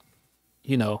like,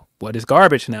 you know, what is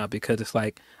garbage now? Because it's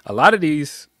like a lot of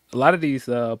these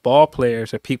ball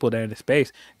players or people that are in the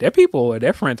space, their people or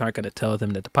their friends aren't going to tell them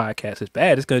that the podcast is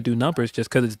bad. It's going to do numbers just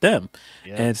because it's them.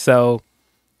 And so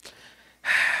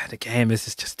the game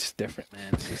is just different,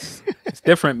 man. It's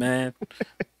different, man.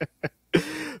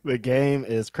 The game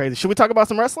is crazy. Should we talk about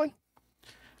some wrestling?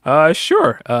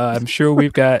 Sure. I'm sure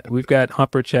we've got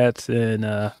HUMPERCHATS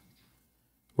and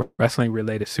wrestling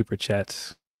related super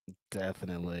chats.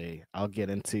 Definitely. I'll get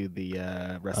into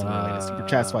the wrestling related super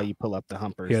chats while you pull up the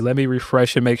humpers. Here, let me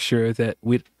refresh and make sure that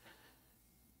let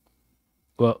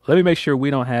me make sure we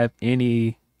don't have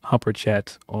any humper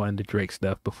chats on the Drake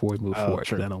stuff before we move forward.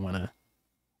 True. I don't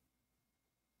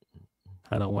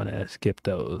want to skip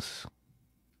those.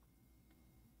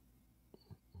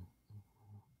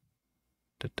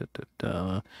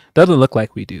 Doesn't look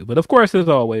like we do, but of course, as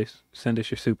always, send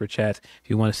us your super chats. If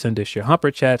you want to send us your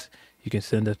humper chats, you can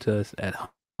send it to us at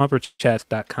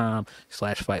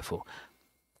humperchats.com/Fightful.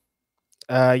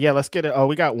 Yeah, let's get it. Oh,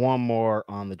 we got one more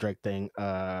on the Drake thing.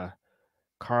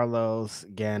 Carlos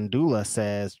Gandula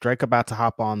says Drake about to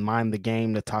hop on Mind the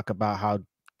Game to talk about how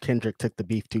Kendrick took the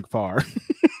beef too far.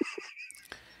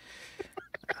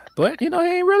 But he ain't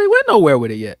really went nowhere with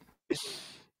it yet.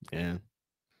 Yeah.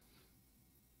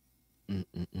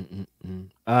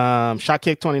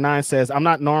 Shotkick29 says I'm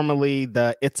not normally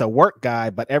the it's a work guy,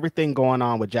 but everything going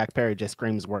on with Jack Perry just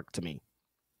screams work to me.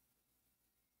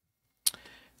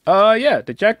 Yeah,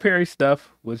 the Jack Perry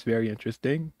stuff was very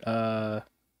interesting.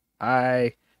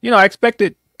 I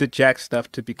expected the Jack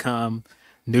stuff to become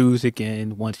news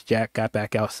again once Jack got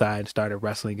back outside and started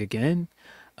wrestling again.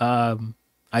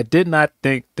 I did not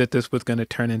think that this was going to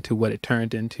turn into what it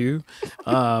turned into.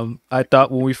 I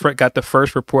thought when we got the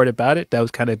first report about it, that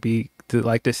was kind of be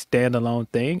like this standalone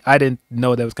thing. I didn't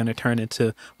know that was going to turn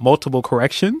into multiple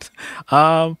corrections.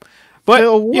 But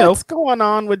Phil, what's going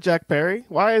on with Jack Perry?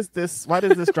 Why does this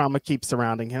drama keep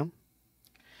surrounding him?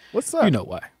 What's up? You know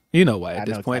why. At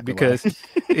this point, because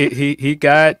he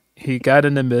got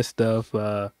in the midst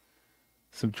of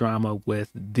some drama with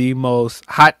the most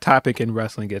hot topic in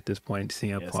wrestling at this point,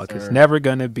 CM Punk. Sir. It's never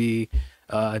going to be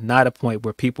not a point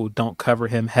where people don't cover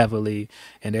him heavily,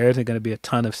 and there isn't going to be a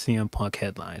ton of CM Punk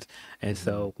headlines. And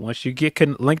so once you get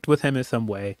linked with him in some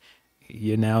way,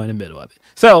 you're now in the middle of it.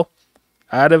 So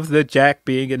out of the Jack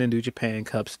being in the New Japan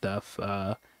Cup stuff,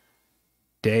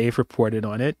 Dave reported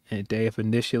on it, and Dave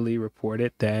initially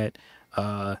reported that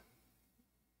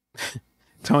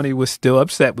Tony was still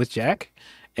upset with Jack,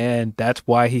 and that's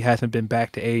why he hasn't been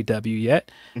back to AEW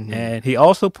yet. And he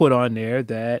also put on there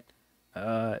that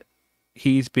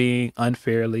he's being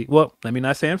unfairly, well, let me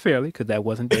not say unfairly, because that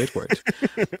wasn't Dave's words.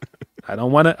 I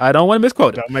don't want to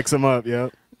misquote him. Don't mix him up, yeah.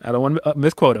 I don't want to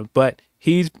misquote him, but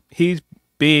he's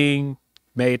being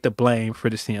made to blame for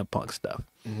the CM Punk stuff.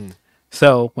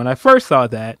 So when I first saw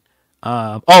that,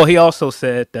 he also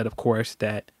said that, of course,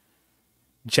 that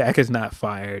Jack is not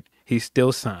fired. He's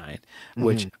still signed,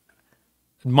 which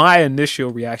my initial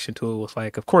reaction to it was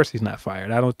like, of course he's not fired.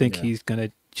 I don't think he's going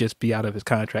to just be out of his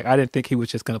contract. I didn't think he was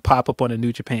just going to pop up on a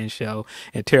New Japan show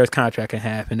and tear his contract in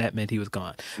half, and that meant he was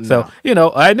gone. No. So,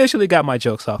 I initially got my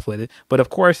jokes off with it. But of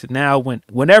course, now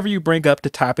whenever you bring up the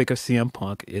topic of CM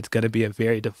Punk, it's going to be a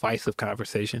very divisive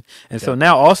conversation. And so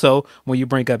now also, when you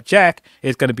bring up Jack,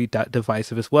 it's going to be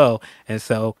divisive as well. And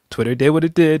so Twitter did what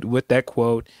it did with that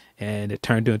quote, and it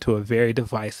turned into a very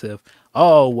divisive,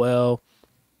 oh, well,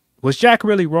 was Jack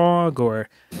really wrong, or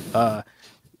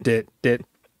did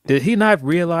he not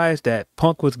realize that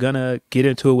Punk was gonna get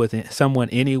into it with someone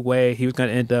anyway? He was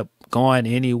gonna end up gone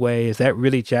anyway. Is that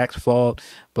really Jack's fault?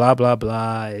 Blah blah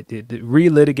blah.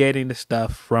 Relitigating the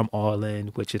stuff from All In,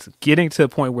 which is getting to the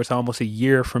point where it's almost a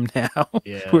year from now.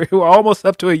 Yeah. We're almost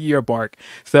up to a year mark.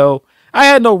 So I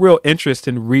had no real interest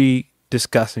in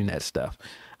rediscussing that stuff.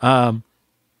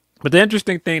 But the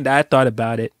interesting thing that I thought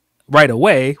about it right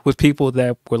away was people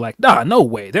that were like, nah, no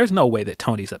way. There's no way that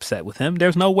Tony's upset with him.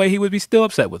 There's no way he would be still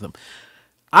upset with him.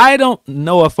 I don't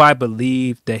know if I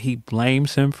believe that he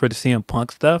blames him for the CM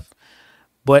Punk stuff,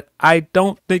 but I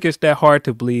don't think it's that hard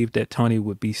to believe that Tony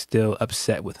would be still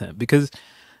upset with him, because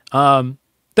that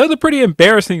was a pretty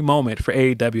embarrassing moment for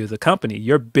AEW as a company.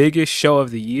 Your biggest show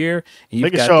of the year.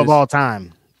 Biggest show of all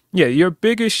time. Yeah, your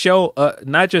biggest show,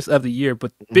 not just of the year,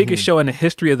 but biggest show in the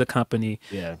history of the company.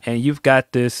 Yeah. And you've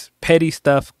got this petty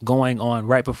stuff going on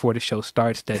right before the show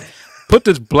starts that put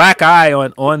this black eye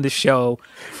on the show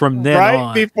from then on.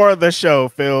 Right before the show,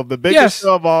 Phil, the biggest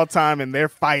show of all time, and they're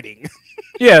fighting.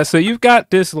 Yeah, so you've got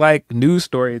this like news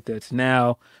story that's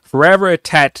now forever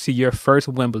attached to your first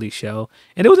Wembley show,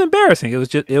 and it was embarrassing.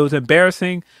 It was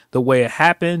embarrassing the way it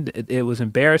happened. It was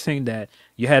embarrassing that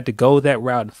you had to go that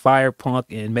route and fire Punk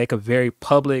and make a very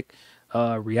public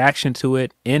reaction to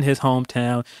it in his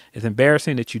hometown. It's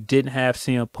embarrassing that you didn't have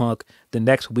CM Punk the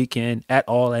next weekend at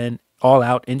All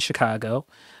Out in Chicago.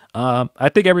 I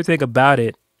think everything about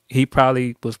it, he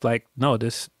probably was like, no,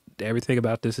 this everything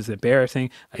about this is embarrassing.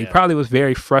 He probably was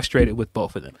very frustrated with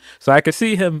both of them. So I could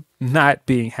see him not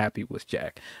being happy with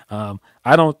Jack.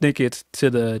 I don't think it's to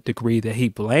the degree that he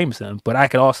blames him, but I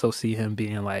could also see him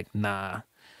being like, nah,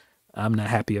 I'm not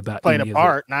happy about played any a of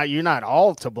part. it. Now you're not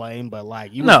all to blame, but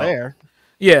like you were there.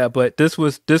 Yeah, but this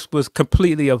was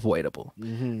completely avoidable.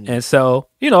 And so,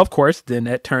 of course, then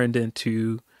that turned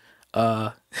into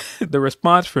the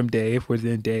response from Dave, where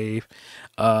then Dave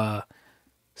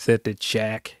said that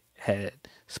Jack had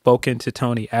spoken to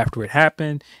Tony after it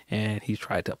happened, and he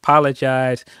tried to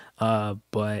apologize,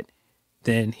 but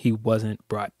then he wasn't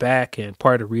brought back, and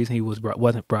part of the reason he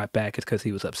wasn't brought back is because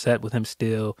he was upset with him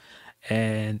still.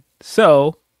 And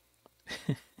so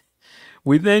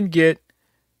we then get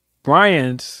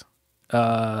Brian's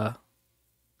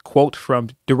quote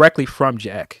directly from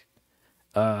Jack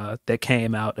that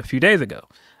came out a few days ago.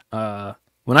 Well,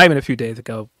 not even a few days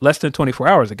ago, less than 24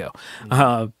 hours ago.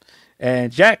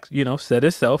 And Jack, said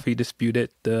himself, he disputed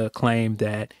the claim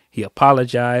that he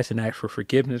apologized and asked for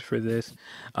forgiveness for this.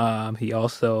 He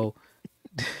also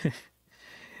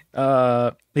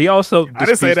I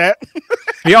didn't say that.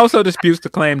 He also disputes the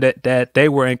claim that they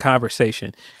were in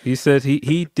conversation. He says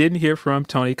he didn't hear from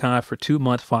Tony Khan for 2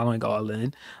 months following All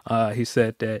In. He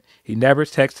said that he never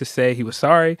texted to say he was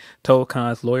sorry, told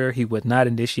Khan's lawyer he would not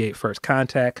initiate first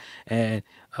contact, and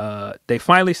they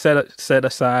finally set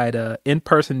aside an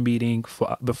in-person meeting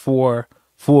before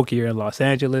Full Gear in Los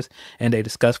Angeles, and they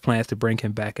discussed plans to bring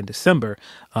him back in December.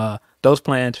 Those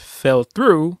plans fell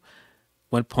through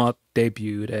when Punk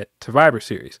debuted at Survivor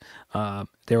Series.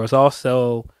 There was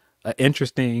also an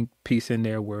interesting piece in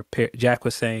there where Jack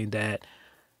was saying that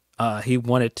he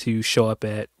wanted to show up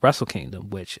at Wrestle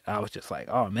Kingdom, which I was just like,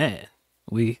 oh man,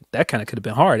 that kind of could have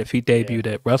been hard. If he debuted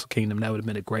at Wrestle Kingdom, that would have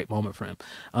been a great moment for him.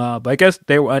 But I guess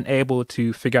they were unable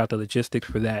to figure out the logistics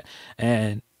for that,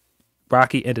 and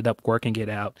Rocky ended up working it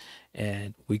out,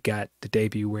 and we got the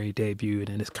debut where he debuted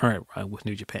in his current run with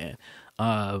New Japan.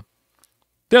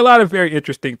 There are a lot of very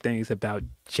interesting things about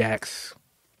Jack's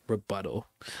rebuttal.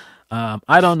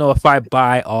 I don't know if I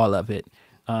buy all of it,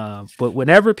 but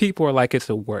whenever people are like, it's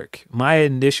a work, my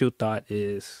initial thought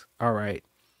is, all right,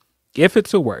 if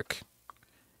it's a work,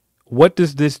 what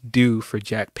does this do for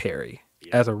Jack Perry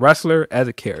as a wrestler, as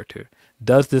a character?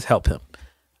 Does this help him?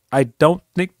 I don't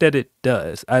think that it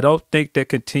does. I don't think that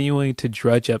continuing to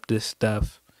drudge up this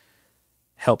stuff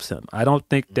helps him. I don't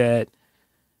think that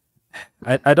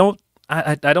I don't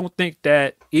think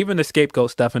that even the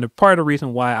scapegoat stuff, and part of the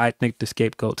reason why I think the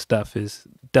scapegoat stuff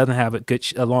doesn't have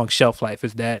a long shelf life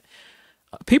is that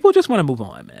people just want to move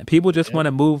on, man. People just want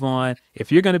to move on.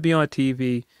 If you're going to be on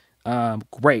TV,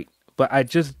 great. But I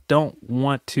just don't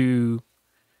want to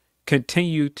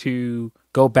continue to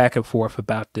go back and forth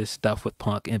about this stuff with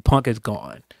Punk, and Punk is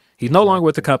gone. He's no longer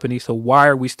with the company, so why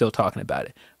are we still talking about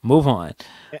it? Move on.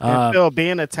 And still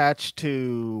being attached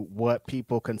to what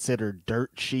people consider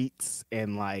dirt sheets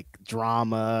and like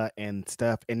drama and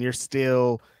stuff, and you're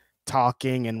still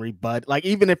talking and rebut. Like,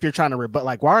 even if you're trying to rebut,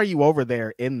 like, why are you over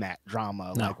there in that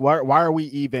drama? No. Like, why are we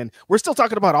even? We're still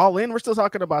talking about All In. We're still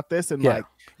talking about this, and like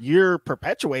you're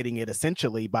perpetuating it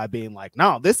essentially by being like,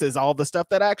 no, this is all the stuff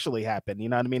that actually happened. You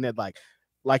know what I mean? It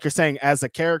like you're saying, as a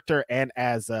character and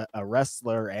as a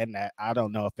wrestler, and I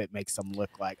don't know if it makes them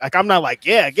look like I'm not like,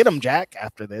 yeah, get him, Jack,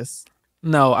 after this.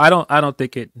 No, I don't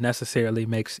think it necessarily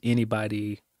makes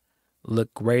anybody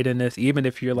look great in this. Even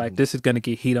if you're like, this is going to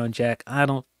get heat on Jack,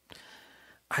 I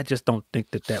just don't think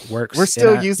that works. We're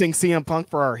still using CM Punk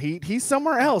for our heat. He's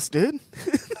somewhere else, dude.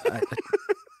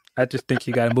 I just think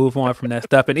you got to move on from that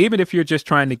stuff. And even if you're just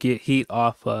trying to get heat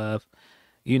off of,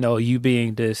 you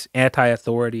being this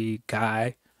anti-authority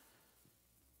guy,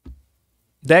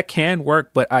 that can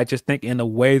work. But I just think in the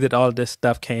way that all of this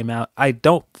stuff came out, I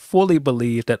don't fully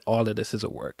believe that all of this is a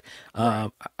work.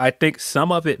 Right. I think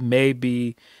some of it may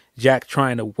be Jack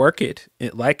trying to work it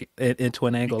into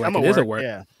an angle like it is a work.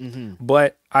 Yeah. Mm-hmm.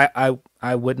 But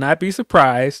I would not be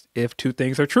surprised if two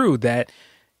things are true: that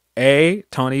A,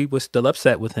 Tony was still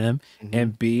upset with him,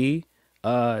 and B,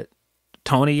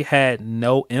 Tony had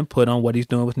no input on what he's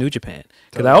doing with New Japan.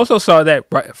 Because I also saw that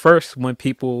right first when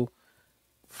people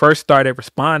first started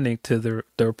responding to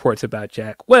the reports about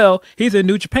Jack. Well, he's in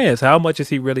New Japan, so how much is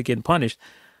he really getting punished?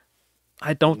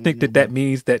 I don't think that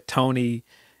means that Tony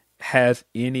has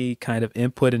any kind of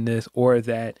input in this, or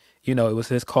that it was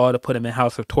his call to put him in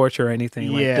House of Torture or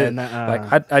anything like this.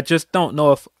 Like I just don't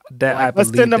know if that. Like, let's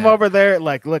send him over there.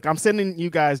 Like, look, I'm sending you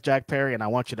guys Jack Perry, and I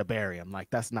want you to bury him. Like,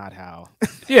 that's not how.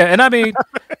 Yeah, and I mean,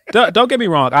 don't get me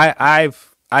wrong.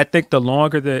 I think the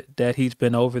longer that he's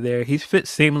been over there, he's fit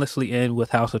seamlessly in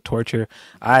with House of Torture.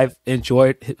 I've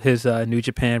enjoyed his New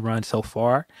Japan run so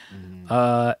far.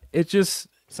 It just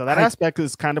So that aspect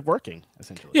is kind of working,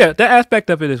 essentially. Yeah, that aspect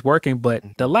of it is working, but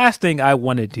the last thing I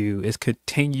want to do is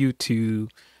continue to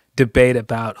debate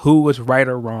about who was right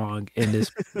or wrong in this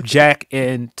Jack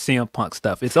and CM Punk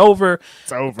stuff. It's over.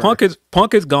 It's over.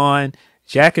 Punk is gone.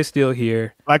 Jack is still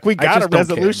here. Like we got a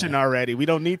resolution already. We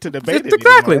don't need to debate it.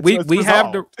 Exactly.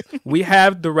 We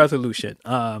have the resolution.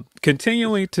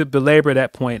 Continuing to belabor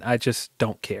that point, I just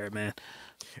don't care, man.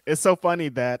 It's so funny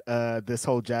that this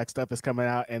whole Jack stuff is coming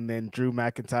out, and then Drew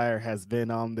McIntyre has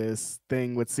been on this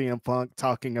thing with CM Punk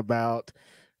talking about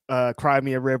Cry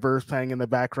Me a River playing in the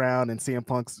background and CM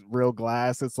Punk's Real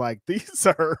Glass. It's like, these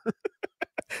are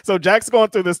so Jack's going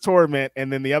through this torment,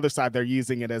 and then the other side, they're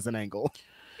using it as an angle.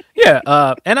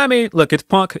 Yeah, and I mean, look, it's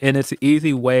Punk, and it's an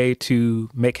easy way to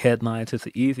make headlines. It's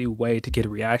an easy way to get a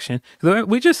reaction.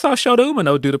 We just saw Shota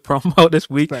Umino do the promo this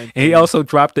week, and he also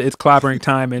dropped the "It's Clobbering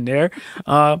Time" in there.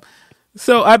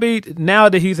 So I mean, now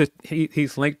that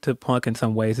he's linked to Punk in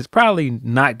some ways, it's probably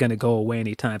not going to go away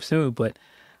anytime soon. But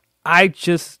I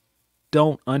just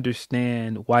don't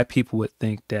understand why people would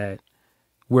think that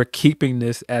we're keeping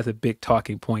this as a big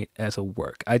talking point as a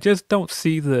work. I just don't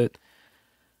see the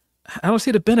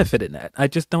benefit in that. I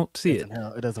just don't see it.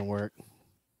 No, it doesn't work.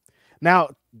 Now,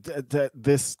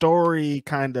 this story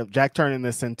kind of Jack turning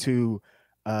this into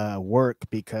work,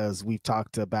 because we've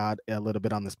talked about a little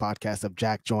bit on this podcast of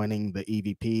Jack joining the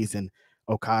EVPs and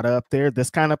Okada up there. This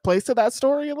kind of plays to that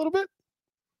story a little bit.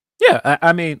 Yeah,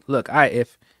 I mean, look,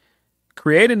 if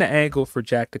creating the angle for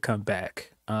Jack to come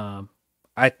back,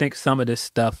 I think some of this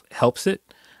stuff helps it.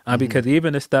 Because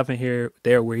even the stuff in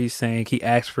there where he's saying he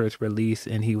asked for his release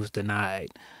and he was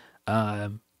denied. Yeah,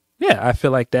 I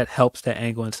feel like that helps the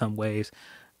angle in some ways.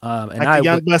 And like the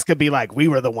Young Bucks could be like, we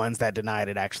were the ones that denied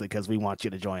it actually because we want you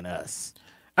to join us.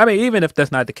 I mean, even if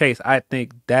that's not the case, I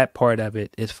think that part of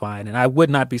it is fine. And I would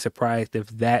not be surprised if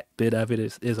that bit of it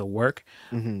is a work.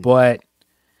 But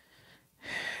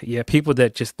yeah, people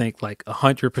that just think like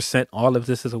 100% all of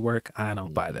this is a work, I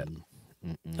don't buy that.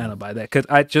 I don't buy that, because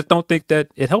I just don't think that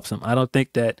it helps him. I don't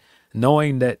think that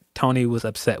knowing that Tony was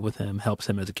upset with him helps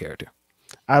him as a character.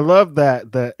 I love that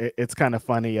it's kind of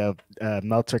funny of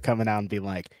Meltzer coming out and being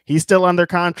like, he's still under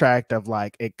contract, of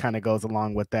like, it kind of goes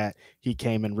along with that. He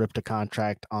came and ripped a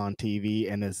contract on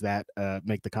TV, and is that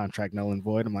make the contract null and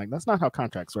void? I'm like, that's not how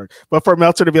contracts work. But for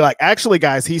Meltzer to be like, actually,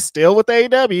 guys, he's still with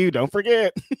AEW. Don't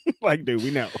forget. Like, dude,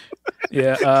 we know.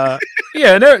 Yeah.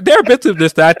 Yeah. There are bits of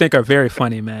this that I think are very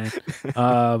funny, man.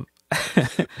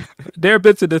 There are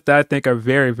bits of this that I think are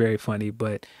very, very funny,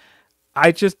 but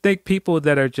I just think people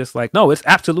that are just like, no, it's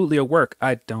absolutely a work.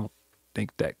 I don't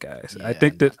think that, guys. Yeah, I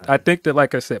think that,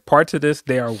 like I said, parts of this,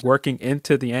 they are working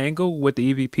into the angle with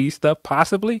the EVP stuff,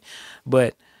 possibly,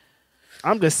 but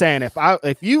I'm just saying,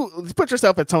 if you put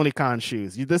yourself in Tony Khan's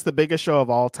shoes, this is the biggest show of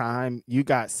all time. You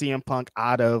got CM Punk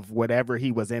out of whatever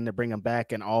he was in to bring him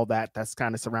back, and all that's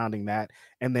kind of surrounding that.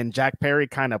 And then Jack Perry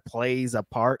kind of plays a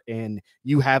part in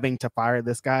you having to fire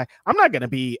this guy. I'm not going to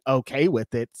be okay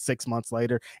with it 6 months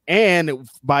later. And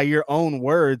by your own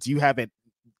words, you haven't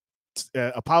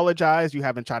apologize, you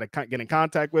haven't tried to get in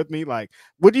contact with me. Like,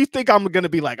 what do you think I'm gonna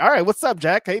be like? All right, what's up,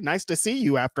 Jack? Hey, nice to see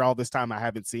you after all this time I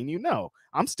haven't seen you. No,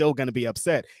 I'm still gonna be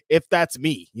upset if that's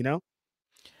me,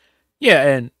 Yeah,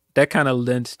 and that kind of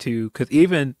lends to, because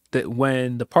even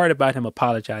when the part about him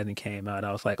apologizing came out,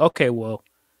 I was like, okay, well,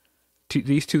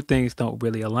 these two things don't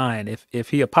really align. If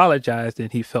he apologized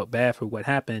and he felt bad for what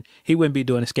happened, he wouldn't be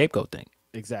doing a scapegoat thing.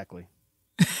 Exactly.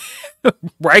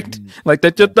 Right? Like,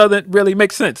 that just doesn't really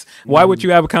make sense. Why would you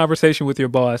have a conversation with your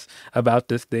boss about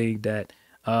this thing that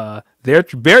they're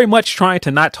very much trying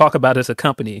to not talk about as a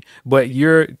company, but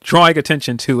you're drawing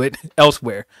attention to it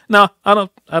elsewhere? No, I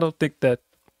don't think that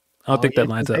that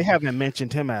lines up. They haven't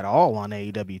mentioned him at all on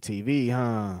AEW TV,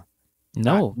 huh?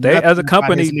 No, they as a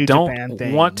company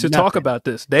don't want to talk about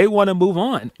this. They want to move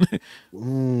on.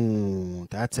 Ooh,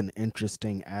 that's an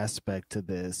interesting aspect to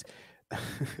this.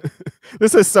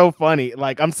 This is so funny.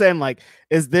 Like, I'm saying, like,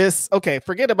 is this okay?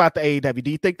 Forget about the AEW.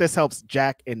 Do you think this helps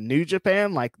Jack in New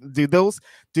Japan? Like, do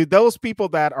those people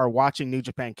that are watching New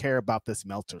Japan care about this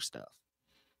Meltzer stuff?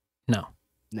 No,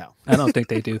 I don't think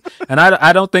they do, and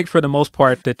I don't think for the most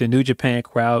part that the New Japan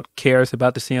crowd cares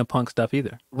about the CM Punk stuff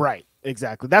either. Right.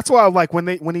 Exactly. That's why, like, when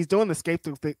he's doing the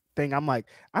scapegoat thing, I'm like,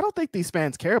 I don't think these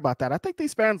fans care about that. I think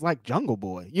these fans like Jungle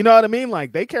Boy. You know what I mean?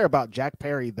 Like, they care about Jack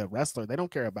Perry, the wrestler. They don't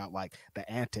care about like the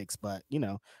antics. But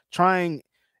trying,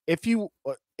 if you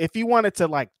wanted to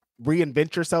like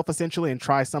reinvent yourself essentially and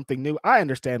try something new, I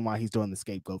understand why he's doing the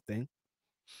scapegoat thing.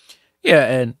 Yeah,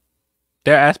 and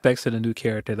there are aspects of the new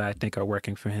character that I think are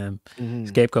working for him.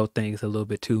 Scapegoat thing is a little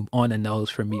bit too on the nose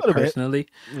for me A little bit. personally,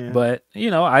 Yeah. but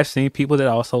I've seen people that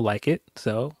also like it.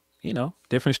 So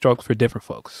different strokes for different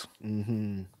folks.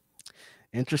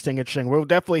 Interesting, interesting. We'll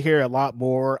definitely hear a lot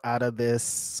more out of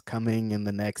this coming in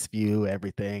the next few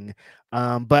everything.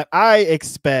 But I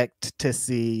expect to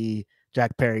see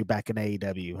Jack Perry back in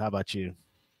AEW. How about you?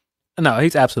 No,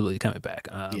 he's absolutely coming back.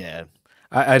 Yeah.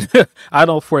 I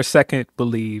don't for a second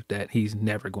believe that he's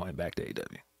never going back to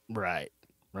AEW. Right.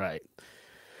 Right.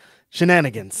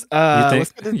 Shenanigans. You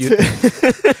Let's think get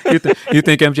into you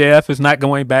think MJF is not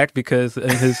going back because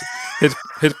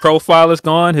his profile is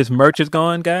gone, his merch is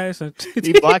gone, guys?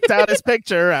 He blocked out his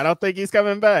picture. I don't think he's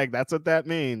coming back. That's what that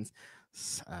means.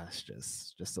 It's just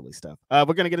silly stuff.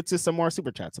 We're gonna get into some more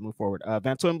super chats and move forward.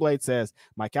 Van Twin Blade says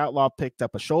Mike Outlaw picked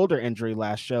up a shoulder injury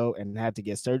last show and had to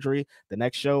get surgery. The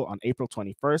next show on April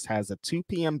 21st has a 2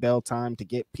 p.m. bell time to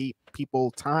get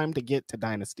people time to get to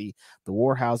Dynasty. The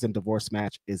Warhouse divorce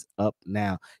match is up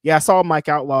now. Yeah, I saw Mike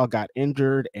Outlaw got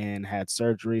injured and had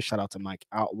surgery. Shout out to Mike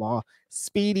Outlaw.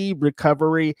 Speedy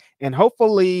recovery, and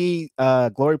hopefully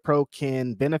Glory Pro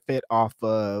can benefit off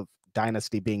of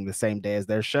Dynasty being the same day as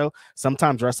their show.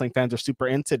 Sometimes wrestling fans are super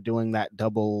into doing that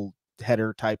double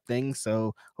header type thing,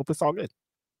 so hope it's all good.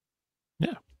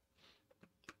 Yeah.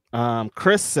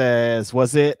 Chris says,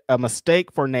 was it a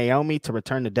mistake for Naomi to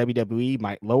return to WWE?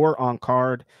 Might lower on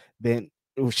card than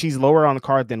she's lower on the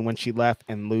card than when she left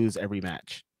and lose every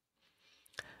match.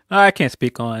 I can't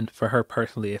speak on for her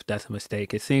personally if that's a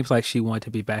mistake. It seems like she wanted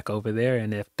to be back over there,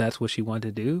 and if that's what she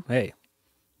wanted to do, hey,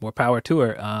 more power to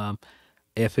her.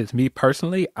 If it's me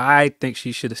personally, I think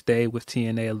she should have stayed with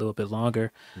TNA a little bit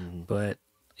longer. But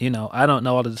I don't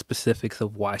know all of the specifics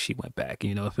of why she went back.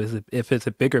 If it's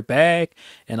a bigger bag,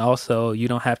 and also you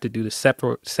don't have to do the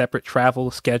separate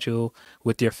travel schedule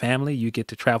with your family, you get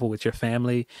to travel with your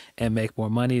family and make more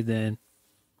money. Then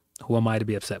who am I to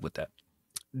be upset with that?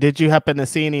 Did you happen to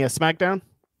see any of SmackDown?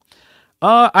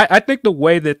 I think the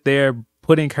way that they're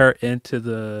putting her into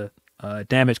the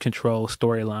damage control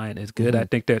storyline is good. I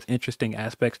think there's interesting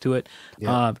aspects to it.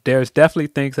 Yeah. There's definitely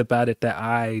things about it that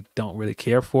I don't really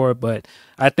care for, but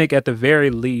I think at the very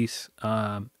least,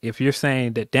 if you're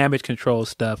saying that damage control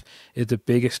stuff is the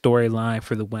biggest storyline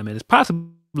for the women, it's possibly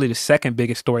the second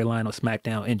biggest storyline on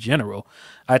SmackDown in general.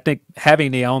 I think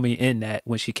having Naomi in that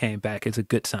when she came back is a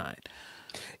good sign.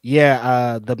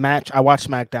 Yeah, the match, I watched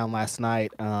SmackDown last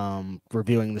night,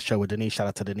 reviewing the show with Denise. Shout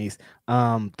out to Denise.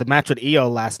 The match with Io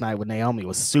last night with Naomi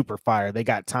was super fire. They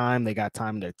got time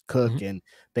to cook, and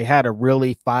they had a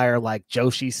really fire, like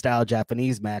Joshi style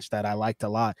Japanese match that I liked a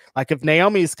lot. Like if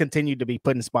Naomi's continued to be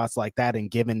put in spots like that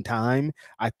and given time,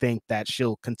 I think that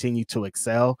she'll continue to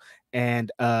excel.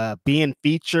 And being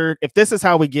featured, if this is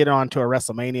how we get on to a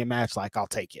WrestleMania match, like I'll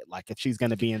take it. Like if she's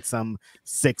going to be in some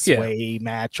six-way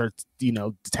match or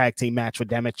tag team match with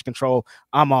damage control,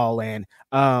 I'm all in.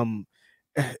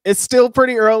 It's still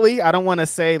pretty early. I don't want to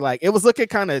say like it was looking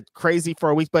kind of crazy for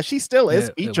a week, but she still is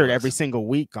featured every single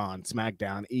week on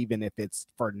SmackDown, even if it's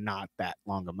for not that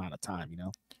long amount of time,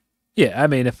 Yeah, I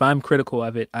mean, if I'm critical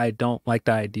of it, I don't like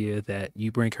the idea that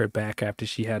you bring her back after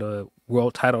she had a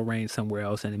world title reign somewhere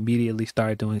else and immediately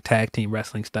started doing tag team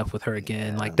wrestling stuff with her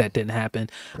again. Like that didn't happen.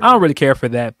 I don't really care for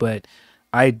that, but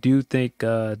I do think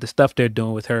the stuff they're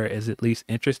doing with her is at least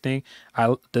interesting.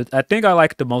 I think I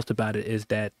like the most about it is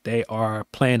that they are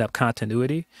playing up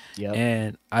continuity,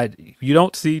 and you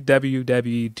don't see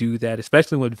WWE do that,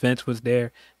 especially when Vince was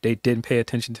there. They didn't pay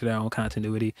attention to their own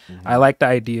continuity. I like the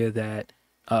idea that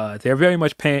they're very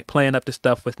much playing up the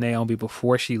stuff with Naomi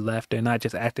before she left. They're not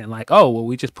just acting like, oh, well,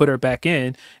 we just put her back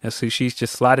in. And so she's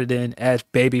just slotted in as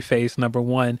babyface number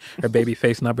 1 or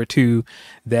babyface number 2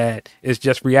 that is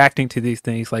just reacting to these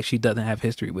things like she doesn't have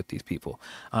history with these people.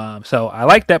 So I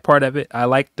like that part of it. I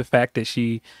like the fact that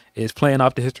she is playing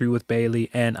off the history with Bayley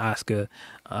and Asuka.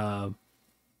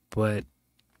 But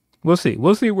we'll see.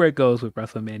 We'll see where it goes with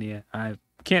WrestleMania. I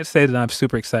can't say that I'm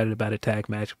super excited about a tag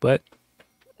match, but...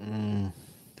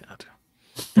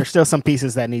 There's still some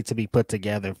pieces that need to be put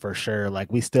together for sure.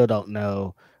 Like we still don't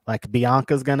know. Like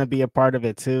Bianca's gonna be a part of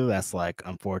it too. That's like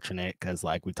unfortunate because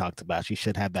like we talked about, she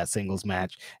should have that singles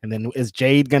match. And then is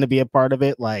Jade gonna be a part of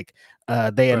it? Like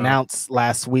they announced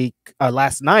last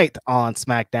night on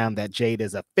SmackDown that Jade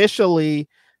is officially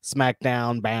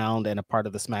SmackDown bound and a part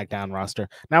of the SmackDown roster.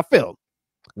 Now, Phil,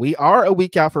 we are a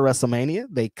week out for WrestleMania.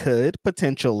 They could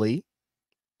potentially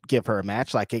give her a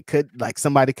match. Like it could, like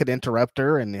somebody could interrupt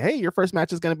her and hey, your first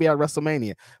match is going to be at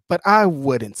WrestleMania, but I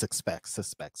wouldn't suspect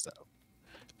so.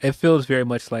 It feels very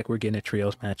much like we're getting a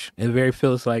trios match. It very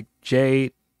feels like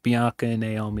Jade, Bianca and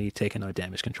Naomi taking on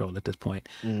Damage Control at this point.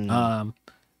 Mm.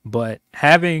 But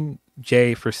having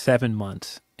Jay for 7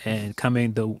 months and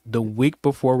coming the week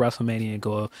before WrestleMania and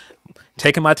go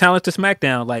taking my talents to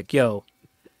SmackDown, like, yo,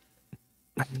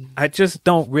 I just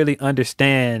don't really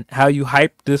understand how you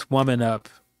hype this woman up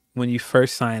when you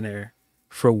first sign her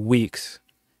for weeks.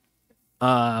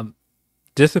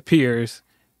 Disappears,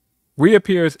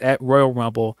 reappears at Royal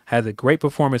Rumble, has a great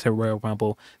performance at Royal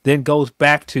Rumble, then goes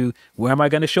back to where am I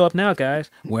going to show up now, guys?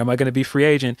 Where am I going to be free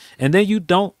agent? And then you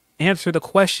don't answer the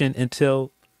question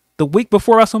until the week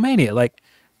before WrestleMania. Like,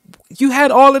 you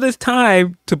had all of this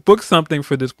time to book something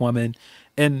for this woman,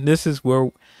 and this is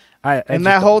where and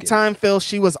that whole time, Phil,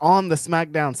 she was on the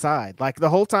SmackDown side. Like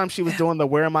the whole time she was doing the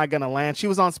where am I gonna land, she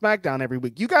was on SmackDown every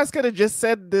week. You guys could have just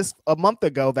said this a month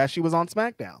ago that she was on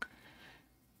SmackDown.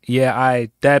 Yeah,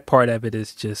 that part of it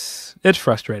is just, it's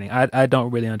frustrating. I don't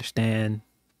really understand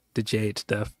the Jade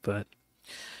stuff, but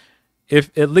if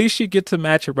at least she gets a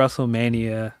match at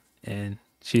WrestleMania and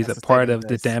she's a part of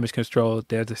the Damage Control,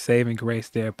 there's a saving grace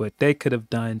there, but they could have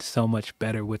done so much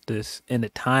better with this in the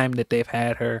time that they've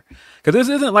had her. Because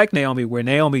this isn't like Naomi, where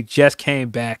Naomi just came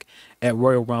back at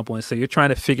Royal Rumble, and so you're trying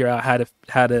to figure out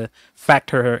how to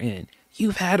factor her in.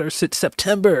 You've had her since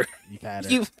September.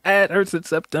 You've had her since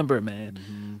September, man.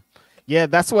 Mm-hmm. Yeah,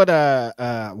 that's what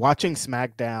watching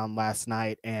SmackDown last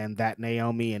night and that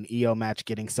Naomi and Io match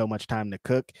getting so much time to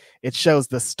cook, it shows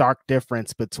the stark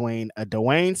difference between a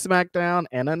Dwayne SmackDown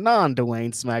and a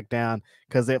non-Dwayne SmackDown,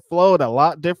 because it flowed a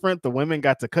lot different. The women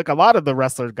got to cook. A lot of the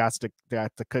wrestlers got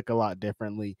to cook a lot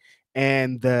differently.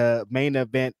 And the main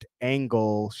event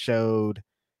angle showed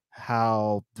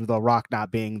how The Rock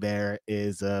not being there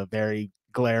is a very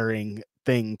glaring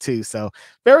thing too. So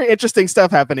very interesting stuff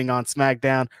happening on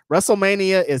SmackDown.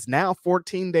 WrestleMania is now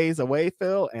 14 days away,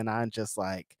 Phil, and I'm just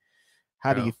like,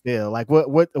 how do you feel? Like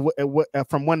what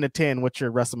from 1 to 10, what's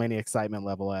your WrestleMania excitement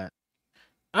level at?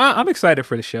 I'm excited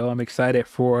for the show. I'm excited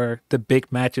for the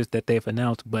big matches that they've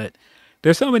announced, but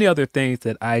there's so many other things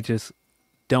that I just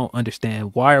don't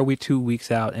understand. Why are we 2 weeks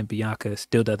out and Bianca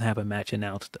still doesn't have a match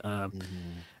announced?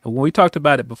 And when we talked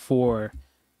about it before,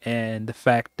 and the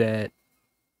fact that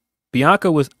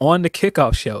Bianca was on the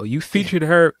kickoff show, you featured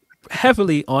her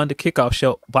heavily on the kickoff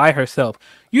show by herself.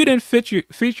 You didn't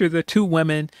feature the two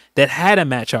women that had a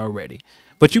match already,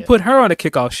 but you put her on the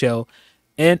kickoff show,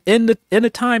 and in the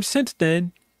time since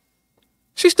then,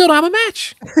 she still don't have a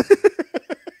match.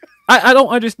 I don't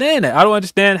understand that. I don't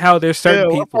understand how there's certain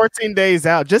people. 14 days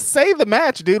out. Just say the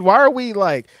match, dude. Why are we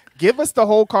like, give us the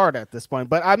whole card at this point?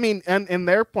 But I mean, and in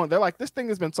their point, they're like, this thing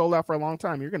has been sold out for a long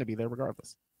time. You're going to be there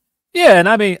regardless. Yeah, and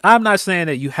I mean, I'm not saying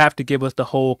that you have to give us the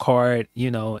whole card,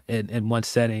 in one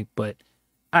setting, but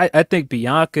I think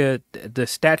Bianca, the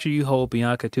stature you hold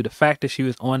Bianca to, the fact that she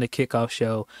was on the kickoff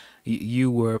show, you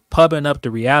were pubbing up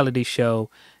the reality show,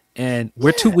 and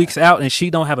we're 2 weeks out and she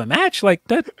don't have a match, like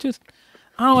that just,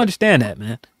 I don't understand that,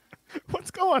 man.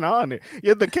 What's going on here?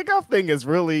 Yeah, the kickoff thing is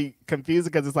really confusing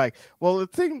because it's like, well,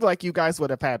 it seems like you guys would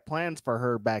have had plans for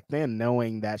her back then,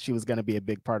 knowing that she was going to be a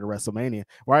big part of WrestleMania.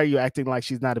 Why are you acting like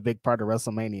she's not a big part of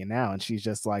WrestleMania now and she's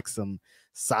just like some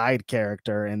side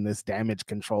character in this Damage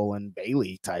Control and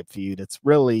Bayley type feud? It's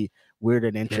really weird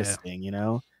and interesting,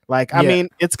 Like, I mean,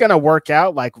 it's going to work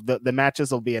out. Like the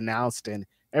matches will be announced and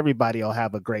everybody will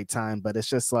have a great time, but it's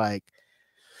just like,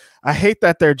 I hate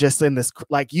that they're just in this,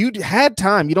 like, you had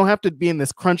time. You don't have to be in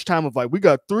this crunch time of like, we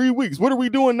got 3 weeks. What are we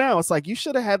doing now? It's like, you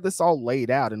should have had this all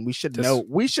laid out and we should know,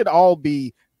 we should all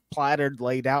be plattered,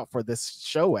 laid out for this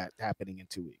show happening in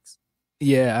 2 weeks.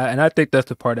 Yeah, and I think that's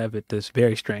the part of it that's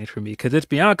very strange for me because it's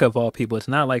Bianca of all people. It's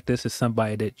not like this is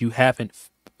somebody that you haven't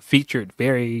featured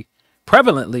very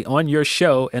prevalently on your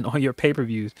show and on your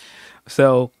pay-per-views.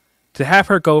 So to have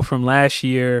her go from last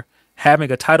year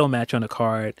having a title match on the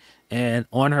card and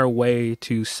on her way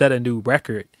to set a new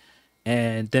record,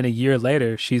 and then a year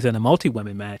later she's in a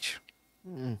multi-women match.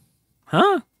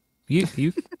 Huh? You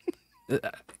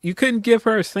you couldn't give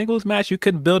her a singles match? You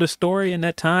couldn't build a story in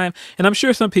that time? And I'm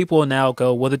sure some people will now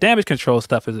go, well, the Damage Control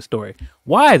stuff is a story.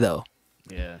 Why though?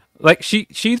 Yeah. Like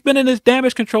she's been in this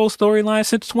Damage Control storyline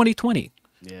since 2020.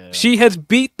 Yeah. She has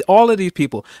beat all of these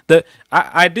people.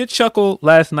 I did chuckle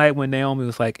last night when Naomi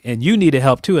was like, and you needed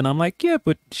help too. And I'm like, yeah,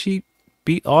 but she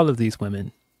beat all of these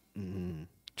women. Mm-hmm.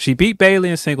 She beat Bayley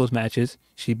in singles matches.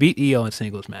 She beat Io in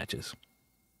singles matches.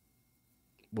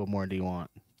 What more do you want?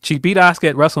 She beat Asuka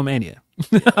at WrestleMania.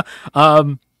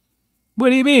 What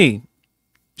do you mean?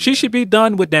 She should be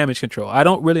done with Damage Control. I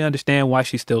don't really understand why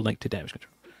she's still linked to Damage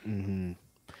Control. Mm-hmm.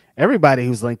 Everybody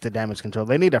who's linked to Damage Control,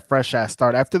 they need a fresh ass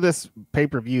start. After this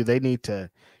pay-per-view, they need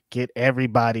to get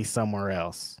everybody somewhere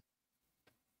else.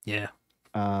 Yeah.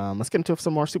 Let's get into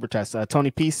some more super chats.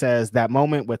 Tony P says that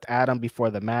moment with Adam before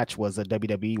the match was a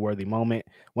WWE worthy moment.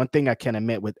 One thing I can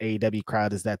admit with AEW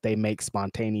crowd is that they make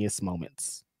spontaneous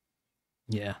moments.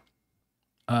 Yeah.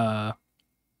 Yeah,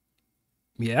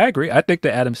 I agree. I think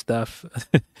the Adam stuff,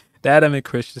 the Adam and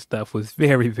Christian stuff was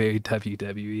very, very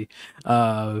WWE.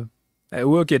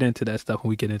 We'll get into that stuff when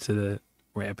we get into the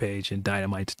Rampage and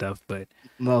Dynamite stuff, but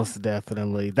most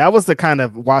definitely. That was the kind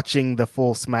of watching the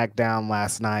full SmackDown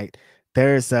last night.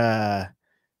 There's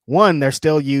one, they're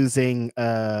still using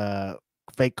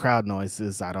fake crowd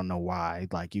noises. I don't know why.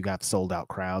 Like, you got sold out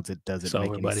crowds. It doesn't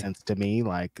make any sense to me.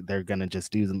 Like, they're gonna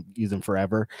just use them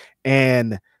forever.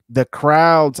 And the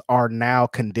crowds are now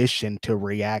conditioned to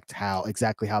react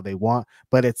exactly how they want,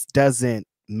 but it doesn't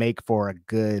make for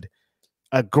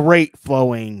a great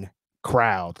flowing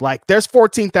crowd. Like, there's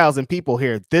 14,000 people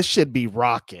here. This should be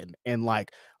rocking. And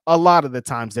like a lot of the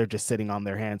times they're just sitting on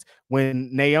their hands.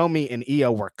 When Naomi and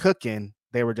Io were cooking,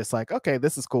 they were just like, okay,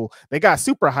 this is cool. They got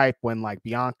super hype when like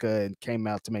Bianca came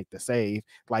out to make the save.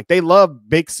 Like, they love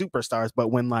big superstars, but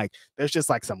when like there's just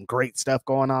like some great stuff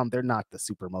going on, they're not the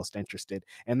super most interested.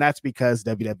 And that's because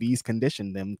WWE's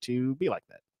conditioned them to be like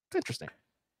that. It's interesting.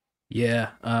 Yeah.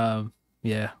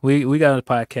 Yeah. We got a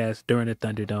podcast during the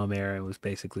Thunderdome era. It was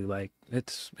basically like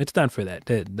it's done for that.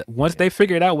 Once they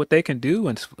figured out what they can do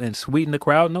and sweeten the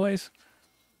crowd noise,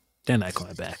 they're not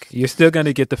going back. You're still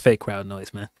gonna get the fake crowd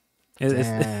noise, man.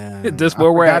 It's just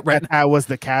where we're at right now. That was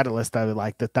the catalyst of it,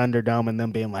 like the Thunderdome and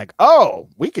them being like, oh,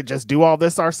 we could just do all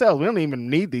this ourselves. We don't even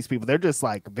need these people. They're just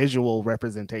like visual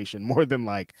representation more than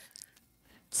like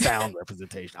sound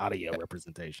representation, audio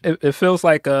representation. It feels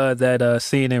like that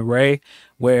scene in Ray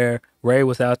where Ray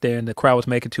was out there and the crowd was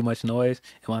making too much noise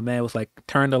and my man was like,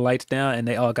 turn the lights down and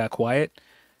they all got quiet.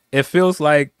 It feels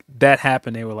like that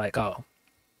happened. They were like, oh,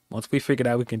 once we figured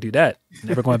out we can do that,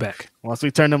 never going back. Once we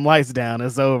turn them lights down,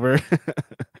 it's over.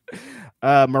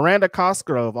 Miranda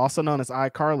Cosgrove, also known as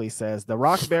iCarly, says The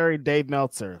Rock buried Dave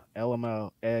Meltzer.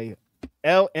 LMAO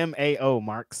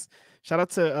marks. Shout out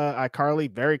to iCarly.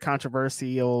 Very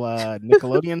controversial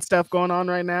Nickelodeon stuff going on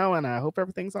right now, and I hope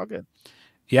everything's all good.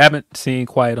 You haven't seen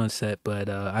Quiet on Set, but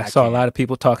I saw a lot of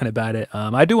people talking about it.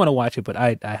 I do want to watch it, but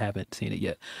I haven't seen it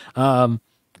yet.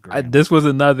 This was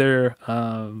another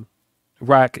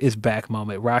Rock is back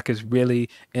moment. Rock is really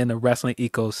in the wrestling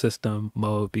ecosystem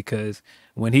mode because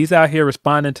when he's out here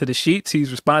responding to the sheets,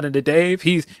 he's responding to Dave.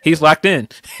 He's locked in.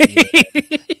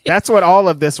 That's what all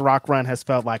of this Rock run has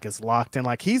felt like. Is locked in.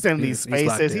 Like, he's in these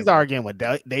spaces. He's arguing with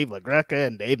Dave LaGreca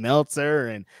and Dave Meltzer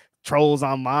and trolls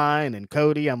online and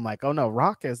Cody. I'm like, oh no,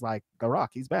 Rock is like the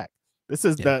Rock. He's back. This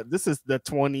is the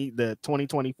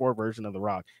 2024 version of the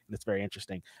Rock, and it's very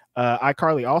interesting.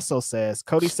 iCarly also says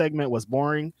Cody's segment was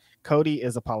boring. Cody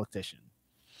is a politician.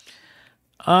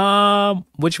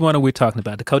 Which one are we talking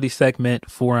about? The Cody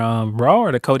segment for Raw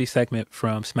or the Cody segment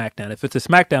from SmackDown? If it's a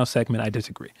SmackDown segment, I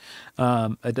disagree.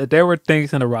 There were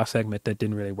things in the Raw segment that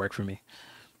didn't really work for me.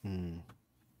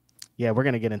 Yeah, we're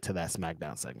gonna get into that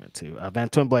SmackDown segment too. Van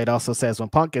Twinblade also says when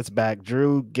Punk gets back,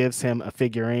 Drew gives him a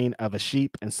figurine of a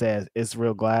sheep and says it's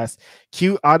real glass.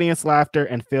 Cute audience laughter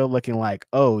and Phil looking like,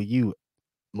 oh, you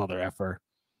mother effer.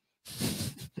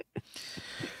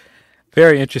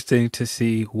 Very interesting to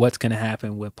see what's going to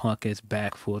happen when Punk is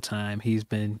back full time. He's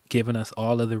been giving us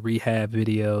all of the rehab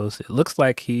videos. It looks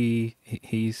like he's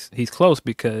close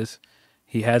because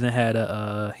he hasn't had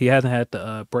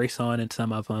the brace on in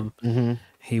some of them. Mm-hmm.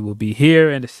 He will be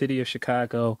here in the city of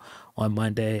Chicago on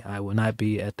Monday. I will not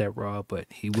be at that Raw, but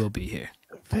he will be here.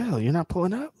 Phil, you're not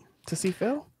pulling up to see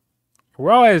Phil?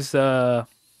 Raw is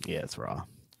it's Raw.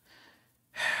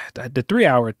 The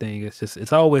 3-hour thing is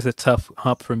it's always a tough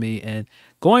hump for me, and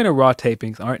going to Raw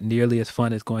tapings aren't nearly as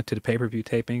fun as going to the pay-per-view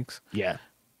tapings. Yeah.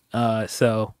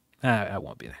 So I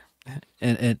won't be there.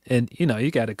 And you know,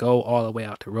 you got to go all the way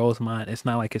out to Rosemont. It's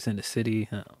not like it's in the city.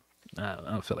 I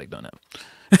don't feel like doing that.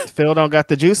 Phil don't got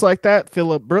the juice like that.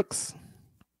 Phillip Brooks.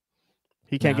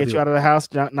 He can't get you out of the house,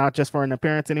 not just for an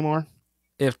appearance anymore.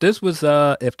 If this was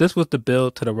the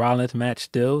build to the Rollins match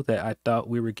still that I thought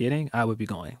we were getting, I would be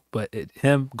going. But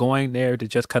him going there to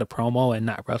just cut a promo and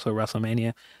not wrestle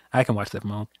WrestleMania, I can watch that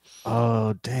from home.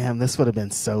 Oh damn, this would have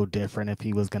been so different if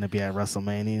he was going to be at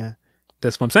WrestleMania.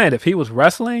 That's what I'm saying. If he was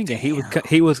wrestling and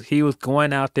he was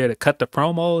going out there to cut the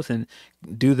promos and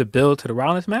do the build to the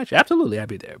Rollins match, absolutely I'd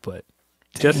be there. But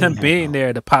just him being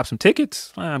there to pop some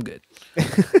tickets, I'm good.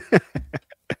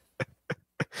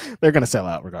 They're gonna sell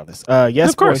out regardless.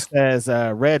 Yes, of course. Says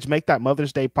Reg, make that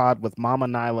Mother's Day pod with Mama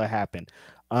Nyla happen.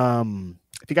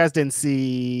 If you guys didn't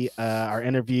see our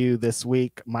interview this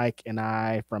week, Mike and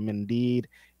I from Indeed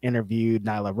interviewed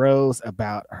Nyla Rose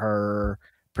about her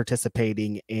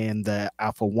participating in the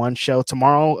Alpha One show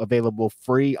tomorrow, available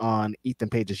free on Ethan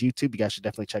Page's YouTube. You guys should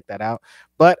definitely check that out.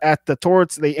 But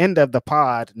towards the end of the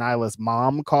pod, Nyla's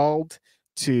mom called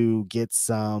to get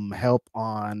some help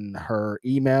on her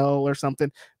email or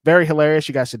something. Very hilarious.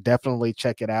 You guys should definitely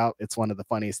check it out. It's one of the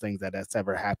funniest things that's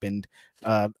ever happened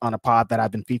on a pod that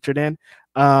I've been featured in.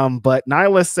 But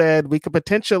Nyla said we could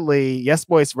potentially, Yes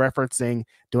Boys referencing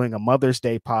doing a Mother's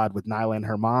Day pod with Nyla and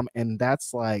her mom, and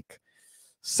that's like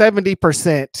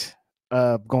 70%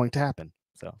 going to happen.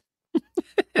 So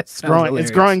it's growing.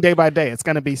 It's growing day by day. It's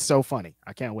going to be so funny.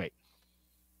 I can't wait.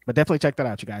 But definitely check that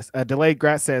out, you guys. Delayed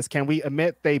Grat says, can we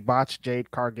admit they botched Jade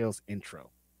Cargill's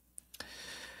intro?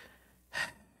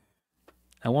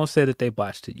 I won't say that they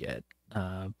botched it yet,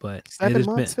 but 7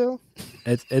 months, Phil?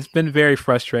 It's been very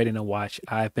frustrating to watch.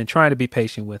 I've been trying to be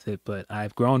patient with it, but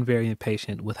I've grown very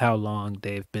impatient with how long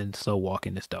they've been slow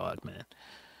walking this dog, man.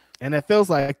 And it feels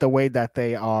like the way that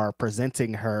they are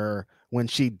presenting her when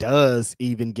she does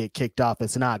even get kicked off,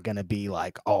 it's not going to be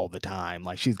like all the time.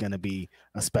 Like she's going to be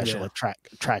a special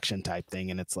attraction type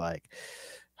thing. And it's like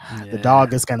the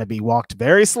dog is going to be walked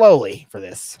very slowly for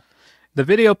this. The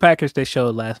video package they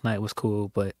showed last night was cool,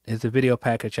 but it's a video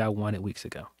package I wanted weeks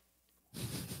ago.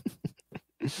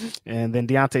 And then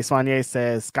Deontay Soigné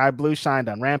says, Sky Blue shined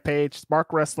on Rampage.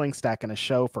 Spark Wrestling stacking a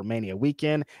show for Mania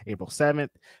weekend, April 7th.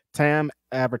 Tam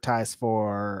advertised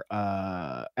for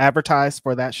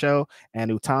that show,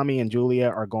 and Utami and Julia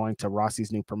are going to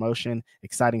Rossi's new promotion.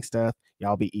 Exciting stuff.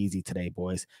 Y'all be easy today,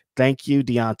 boys. Thank you,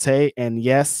 Deontay. And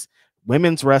yes,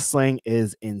 women's wrestling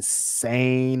is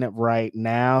insane right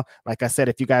now. Like I said,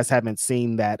 if you guys haven't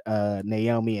seen that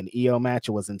Naomi and Io match,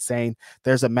 it was insane.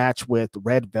 There's a match with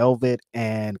Red Velvet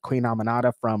and Queen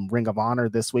Aminata from Ring of Honor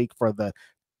this week for the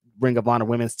Ring of Honor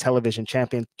Women's Television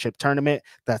Championship Tournament.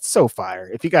 That's so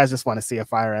fire. If you guys just want to see a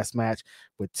fire-ass match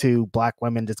with two black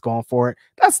women just going for it,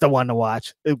 that's the one to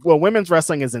watch. Well, women's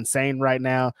wrestling is insane right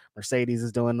now. Mercedes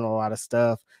is doing a lot of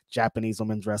stuff. Japanese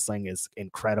women's wrestling is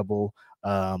incredible.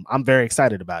 I'm very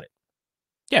excited about it.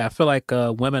 Yeah, I feel like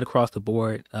women across the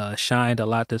board shined a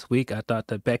lot this week. I thought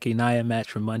the Becky Nia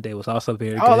match from Monday was also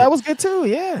very good. Oh, that was good too.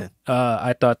 Yeah.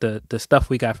 I thought the stuff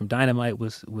we got from Dynamite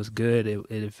was good. It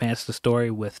advanced the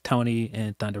story with Tony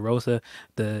and Thunder Rosa.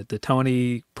 The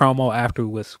Tony promo after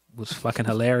was fucking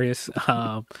hilarious.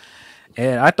 And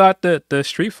I thought the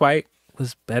street fight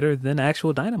was better than the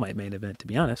actual Dynamite main event, to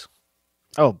be honest.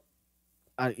 Oh,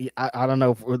 I don't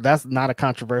know if that's not a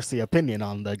controversy opinion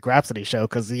on the Grapsody show,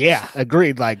 because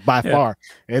agreed, like by far.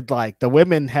 It like the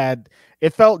women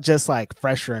it felt just like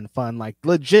fresher and fun, like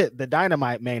legit. The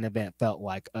Dynamite main event felt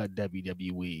like a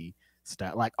WWE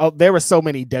style, like there were so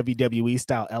many WWE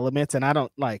style elements, and I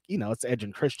don't like, it's Edge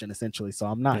and Christian essentially, so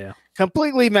I'm not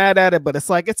completely mad at it, but it's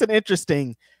like it's an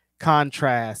interesting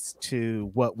contrast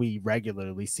to what we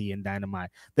regularly see in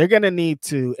Dynamite. They're gonna need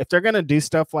to, if they're gonna do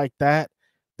stuff like that,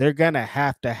 they're gonna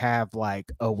have to have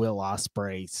like a Will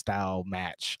Ospreay style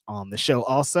match on the show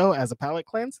also as a palate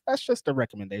cleanse. That's just a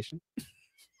recommendation.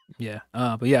 But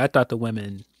I thought the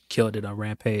women killed it on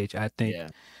Rampage. I think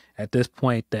at this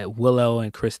point that Willow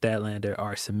and Chris Statlander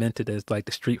are cemented as like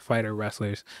the Street Fighter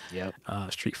wrestlers.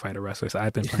 Street Fighter wrestlers.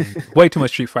 I've been playing way too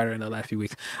much Street Fighter in the last few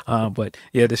weeks. But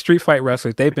the Street Fight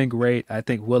wrestlers, they've been great. I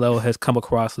think Willow has come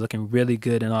across looking really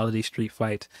good in all of these street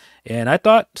fights. And I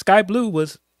thought Sky Blue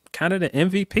was kind of the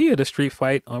MVP of the street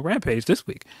fight on Rampage this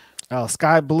week. Oh,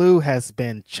 Sky Blue has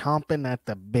been chomping at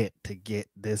the bit to get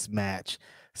this match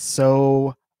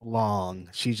so long.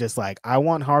 She's just like, I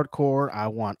want hardcore. I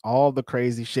want all the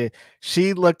crazy shit.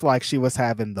 She looked like she was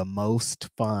having the most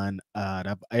fun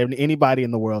of anybody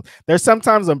in the world. There's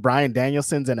sometimes when Bryan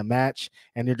Danielson's in a match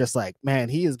and you're just like, man,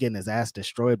 he is getting his ass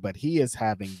destroyed, but he is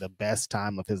having the best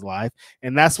time of his life.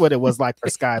 And that's what it was like for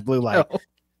Sky Blue. Like,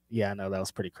 yeah, I know that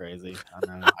was pretty crazy.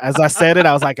 I know. As I said it,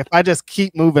 I was like, if I just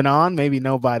keep moving on, maybe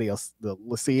nobody else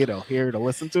will see it or hear it or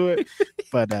listen to it.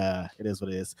 But it is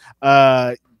what it is.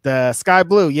 The Sky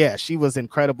Blue, she was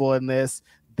incredible in this.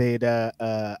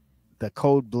 The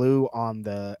code blue on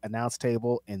the announce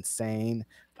table, insane.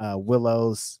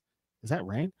 Willow's, is that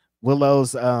Rain?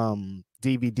 Willow's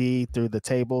DVD through the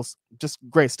tables, just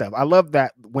great stuff. I love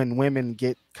that when women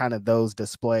get kind of those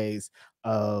displays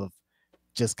of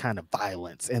just kind of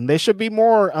violence, and there should be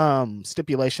more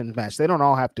stipulations match. They don't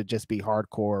all have to just be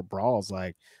hardcore brawls.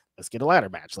 Like, let's get a ladder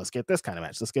match, let's get this kind of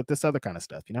match, let's get this other kind of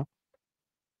stuff,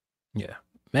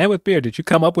 Man with Beard, did you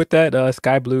come up with that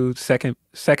Sky Blue second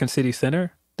city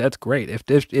center? That's great.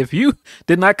 If you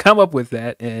did not come up with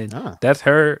that, and that's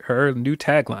her new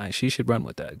tagline, she should run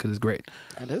with that because it's great.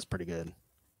 That is pretty good.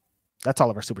 That's all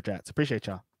of our super chats. Appreciate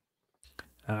y'all.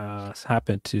 Let's hop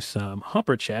into some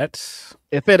humper chats.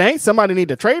 If it ain't, somebody need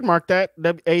to trademark that,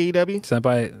 AEW.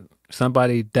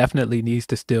 Somebody definitely needs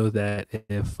to steal that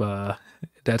if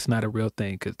that's not a real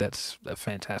thing, because that's a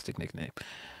fantastic nickname.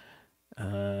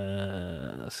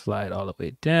 Slide all the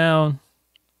way down.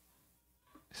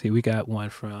 See, we got one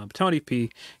from Tony P.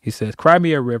 He says, "Cry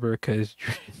me a river," because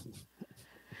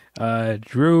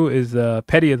Drew is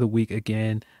petty of the week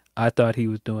again. I thought he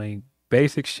was doing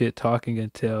basic shit talking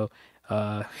until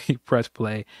he pressed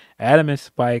play. Adam and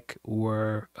Spike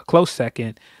were a close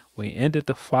second. We ended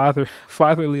the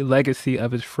fatherly legacy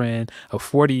of his friend of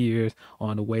 40 years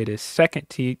on the way to his second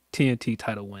TNT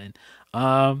title win.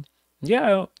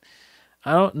 Yeah,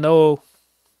 I don't know.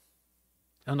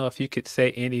 I don't know if you could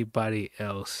say anybody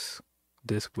else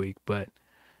this week, but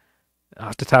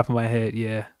off the top of my head,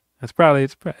 yeah, it's probably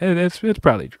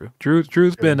Drew.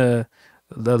 Drew's been the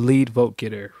lead vote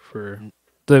getter for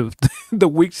the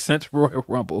week since Royal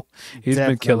Rumble. He's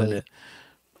been killing it.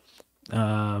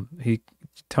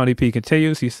 Tony P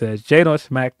continues. He says Jade on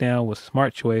SmackDown was a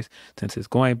smart choice since it's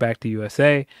going back to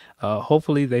USA.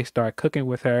 Hopefully they start cooking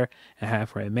with her and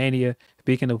have her at Mania.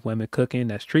 Speaking of women cooking,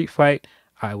 that street fight,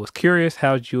 I was curious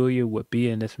how Julia would be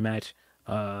in this match.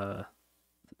 For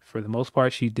the most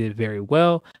part, she did very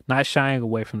well, not shying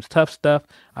away from tough stuff.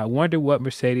 I wonder what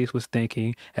Mercedes was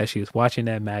thinking as she was watching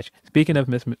that match. Speaking of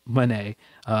Miss Monet,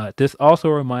 this also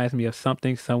reminds me of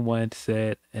something someone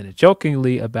said and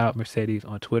jokingly about Mercedes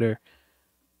on Twitter.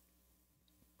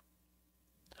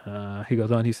 He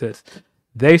goes on, he says,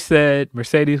 they said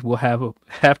Mercedes will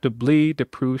have to bleed to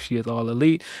prove she is all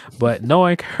elite, but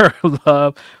knowing her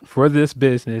love for this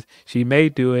business, she may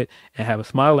do it and have a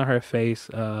smile on her face.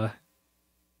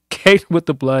 Caked with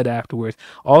the blood afterwards.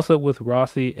 Also with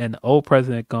Rossi and the old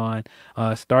president gone,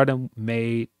 Stardom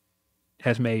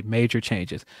has made major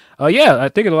changes. Yeah, I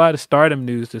think a lot of Stardom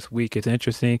news this week is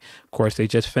interesting. Of course, they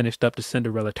just finished up the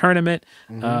Cinderella tournament.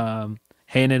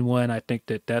 Heyman won. I think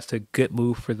that's a good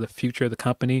move for the future of the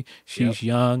company. She's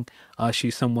young.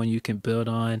 She's someone you can build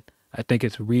on. I think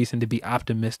it's reason to be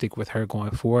optimistic with her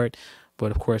going forward.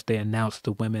 But of course, they announced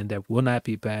the women that will not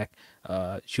be back: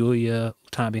 Julia,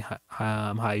 Utami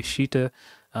Hayashita.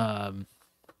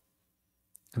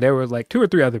 There were like 2 or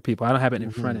 3 other people. I don't have it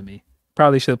in front of me.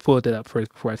 Probably should have pulled it up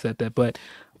first before I said that. But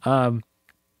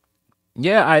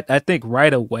yeah, I think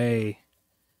right away,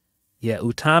 yeah,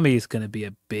 Utami is going to be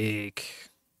a big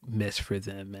miss for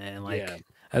them, man. Like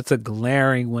that's a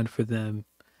glaring one for them.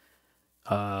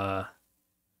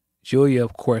 Julia,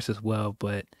 of course, as well,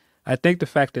 but I think the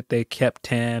fact that they kept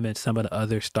Tam and some of the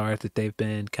other stars that they've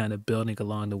been kind of building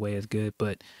along the way is good.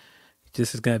 But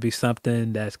this is going to be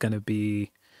something that's going to be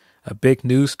a big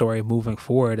news story moving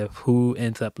forward of who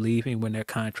ends up leaving when their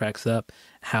contract's up,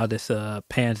 how this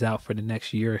pans out for the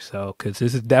next year or so. Because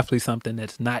this is definitely something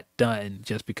that's not done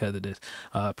just because of this.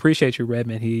 Appreciate you,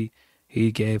 Redmond.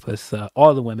 He gave us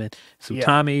all the women: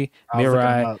 Tsutami,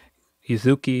 Mirai,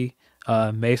 Yuzuki,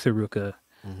 Mei Saruka.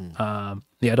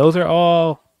 Yeah, those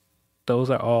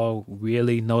are all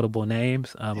really notable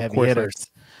names. Of course,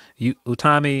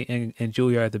 Utami and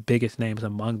Julia are the biggest names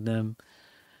among them.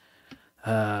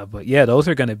 But yeah, those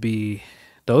are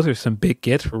some big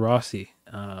gets for Rossi.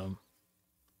 I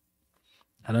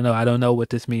don't know. I don't know what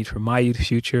this means for Mayu's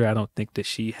future. I don't think that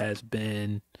she has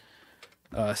been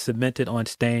cemented on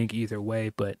staying either way.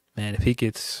 But man, if he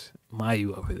gets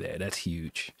Mayu over there, that's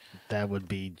huge. That would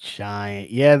be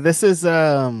giant. Yeah, this is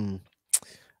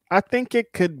I think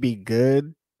it could be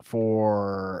good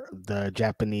for the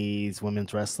Japanese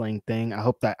women's wrestling thing.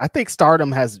 I think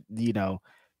Stardom has,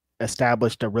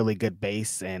 established a really good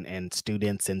base and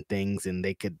students and things, and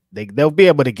they'll be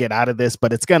able to get out of this,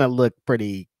 but it's gonna look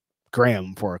pretty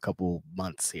grim for a couple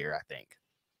months here, I think.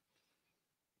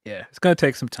 Yeah, it's gonna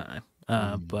take some time.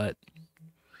 But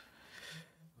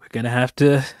we're gonna have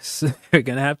to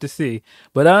see.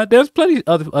 But there's plenty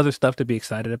of other stuff to be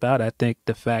excited about. I think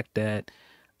the fact that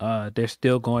they're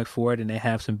still going forward and they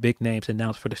have some big names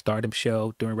announced for the Stardom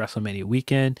show during WrestleMania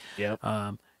weekend.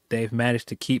 They've managed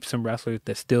to keep some wrestlers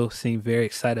that still seem very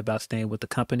excited about staying with the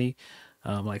company.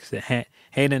 Like I said,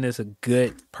 Hayden is a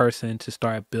good person to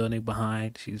start building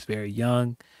behind. She's very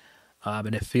young,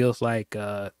 and it feels like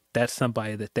that's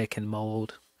somebody that they can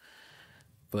mold.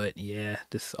 But yeah,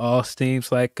 this all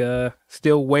seems like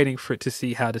still waiting to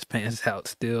see how this pans out.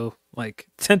 Still like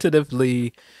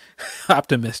tentatively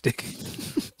optimistic.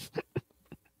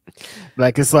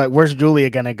 Like, it's like, where's Julia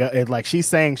gonna go? Like, she's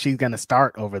saying she's gonna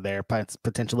start over there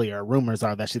potentially, or rumors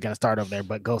are that she's gonna start over there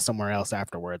but go somewhere else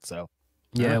afterwards. So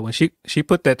yeah, when she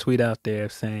put that tweet out there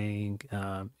saying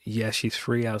yeah, she's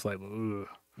free, I was like, ooh.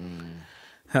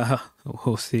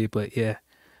 We'll see. But yeah,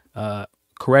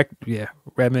 correct. Yeah,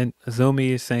 Redmond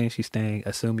Azumi is saying she's staying.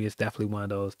 Azumi is definitely one of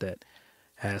those that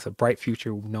has a bright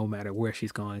future no matter where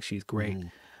she's going. She's great.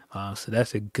 Mm-hmm. So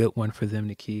that's a good one for them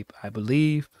to keep. I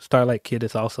believe Starlight Kid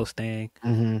is also staying.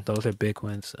 Mm-hmm. Those are big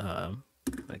ones.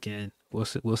 Again,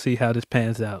 we'll see how this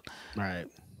pans out. Right.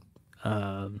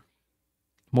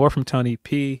 More from Tony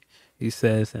P. He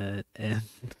says, and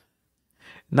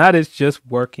not as just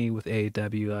working with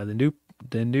AEW.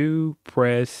 The new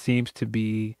press seems to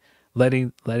be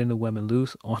letting the women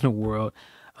loose on the world.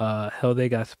 Hell, they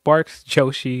got Sparks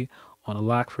Joshi on a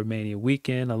lock for Mania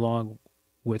weekend, along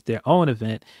with their own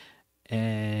event,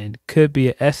 and could be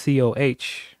a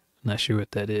SCOH. Not sure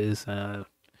what that is.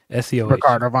 SCOH.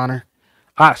 Card of Honor.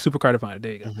 Supercard of Honor.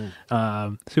 There you go.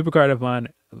 Mm-hmm. Supercard of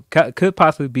Honor could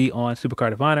possibly be on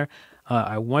Supercard of Honor.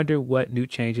 I wonder what new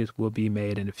changes will be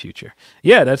made in the future.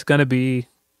 Yeah, that's going to be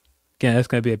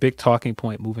a big talking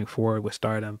point moving forward with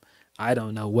Stardom. I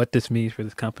don't know what this means for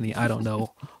this company. I don't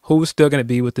know who's still going to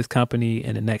be with this company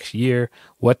in the next year,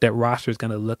 what that roster is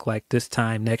going to look like this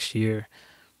time next year.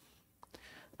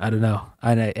 I don't know.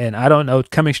 And I don't know,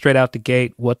 coming straight out the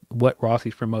gate, what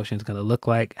Rossi's promotion is going to look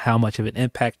like, how much of an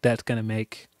impact that's going to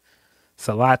make. It's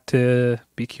a lot to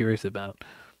be curious about.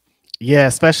 Yeah,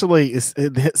 especially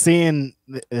seeing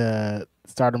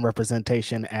Stardom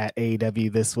representation at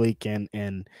AEW this week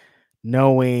and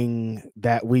knowing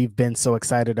that we've been so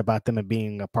excited about them and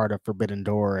being a part of Forbidden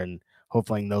Door, and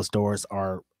hopefully those doors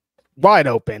are wide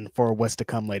open for what's to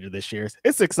come later this year.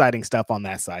 It's exciting stuff on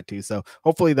that side too. So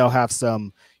hopefully they'll have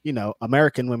some,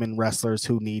 American women wrestlers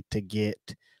who need to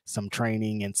get some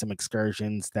training and some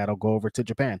excursions that'll go over to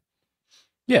Japan.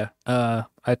 Yeah,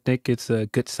 I think it's a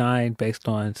good sign based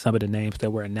on some of the names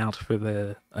that were announced for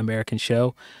the American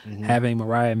show. Mm-hmm. Having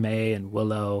Mariah May and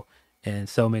Willow and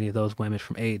so many of those women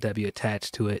from AEW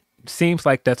attached to it seems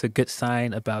like that's a good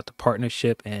sign about the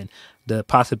partnership and the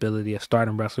possibility of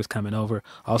Stardom wrestlers coming over.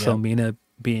 Also, Mina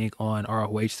being on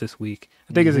ROH this week,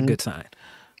 I think is a good sign.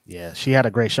 Yeah, she had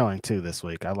a great showing too this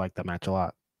week. I like that match a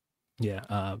lot.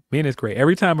 Yeah, Mina's great.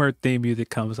 Every time her theme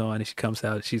music comes on and she comes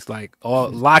out, she's like all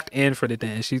locked in for the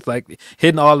dance. She's like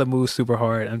hitting all the moves super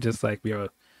hard. I'm just like, yo.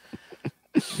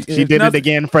 She did it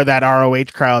again for that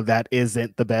ROH crowd that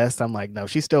isn't the best. I'm like, no,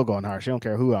 she's still going hard. She don't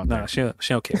care who out there. No, she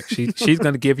don't care. She's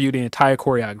going to give you the entire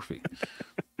choreography.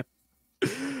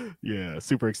 Yeah,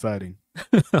 super exciting.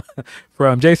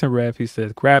 From Jason Rev, he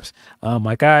says, Graps,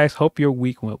 my guys, hope your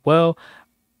week went well.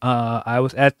 I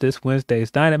was at this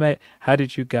Wednesday's Dynamite. How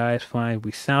did you guys find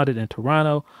we sounded in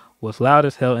Toronto? Was loud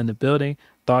as hell in the building.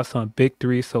 Thoughts on Big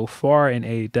Three so far in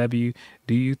AEW?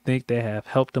 Do you think they have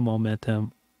helped the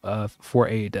momentum for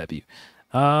AEW?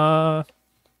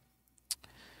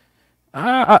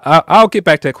 I'll get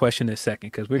back to that question in a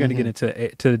second because we're going to get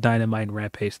into the Dynamite and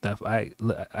Rampage stuff. I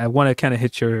want to kind of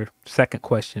hit your second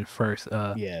question first.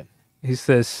 Yeah. He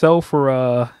says, so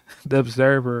for the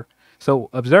Observer.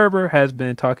 So Observer has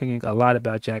been talking a lot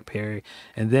about Jack Perry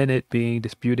and then it being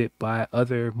disputed by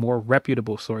other more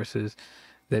reputable sources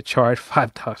that charge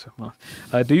 $5 a month.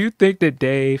 Do you think that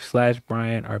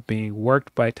Dave/Brian are being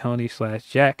worked by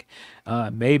Tony/Jack?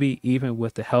 Maybe even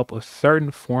with the help of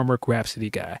certain former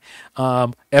Grapsody guy.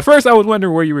 At first I was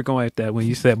wondering where you were going with that when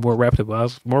you said more reputable. I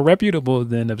was more reputable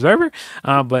than Observer.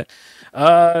 But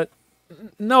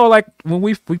no, like when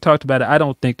we talked about it, I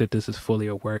don't think that this is fully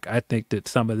a work. I think that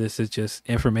some of this is just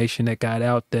information that got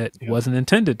out that wasn't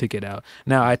intended to get out.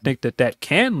 Now, I think that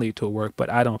can lead to a work, but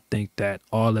I don't think that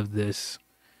all of this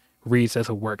reads as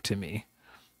a work to me.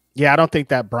 Yeah, I don't think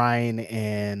that Brian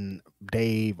and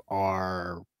Dave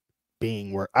are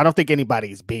being worked. I don't think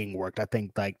anybody's being worked. I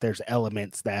think like there's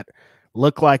elements that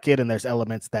look like it and there's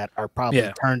elements that are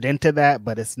probably turned into that,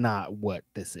 but it's not what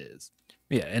this is.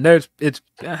 Yeah, and it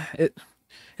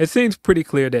seems pretty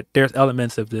clear that there's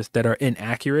elements of this that are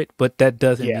inaccurate, but that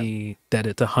doesn't mean that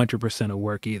it's 100% of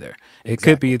work either. It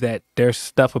could be that there's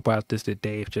stuff about this that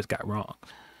Dave just got wrong.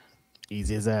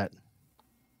 Easy as that.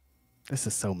 This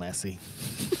is so messy.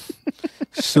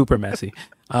 Super messy.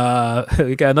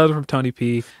 We got another from Tony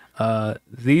P.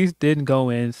 These didn't go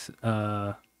in.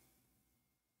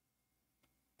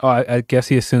 I guess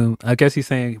he's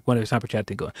saying one of his HUMPERCHATS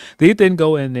didn't go in. These didn't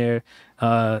go in there,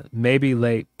 maybe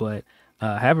late, but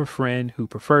I have a friend who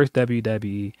prefers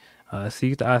WWE,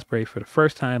 sees the Ospreay for the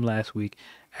first time last week.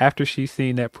 After she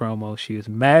seen that promo, she was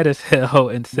mad as hell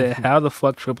and said, how the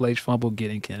fuck Triple H fumbled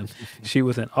getting him? She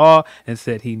was in awe and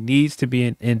said he needs to be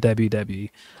in WWE.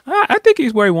 I think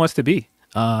he's where he wants to be.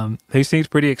 He seems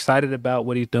pretty excited about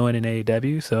what he's doing in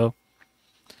AEW, so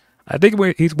I think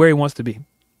he's where he wants to be.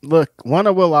 Look, one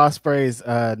of Will Ospreay's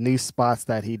new spots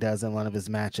that he does in one of his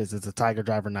matches is a Tiger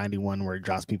Driver 91 where he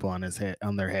drops people on his head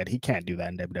on their head. He can't do that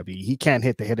in WWE. He can't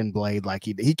hit the hidden blade like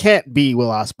he can't be Will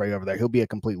Ospreay over there. He'll be a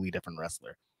completely different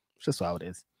wrestler. It's just how it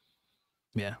is.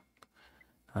 Yeah.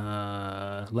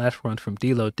 Last one from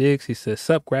D-Lo Diggs. He says,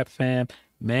 "Sup, Grap fam.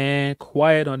 Man,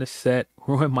 quiet on the set.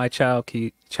 Ruined my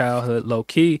childhood low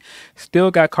key.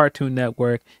 Still got Cartoon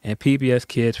Network and PBS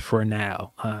Kids for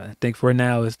now." I think for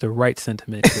now is the right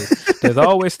sentiment. 'Cause there's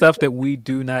always stuff that we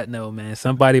do not know, man.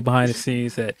 Somebody behind the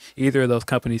scenes at either of those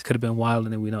companies could have been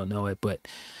wilding and we don't know it. But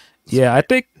yeah, I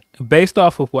think based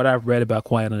off of what I've read about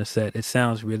Quiet on the Set, it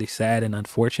sounds really sad and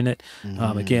unfortunate.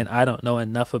 Again, I don't know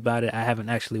enough about it. I haven't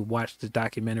actually watched the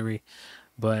documentary,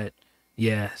 but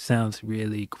yeah, sounds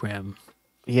really grim.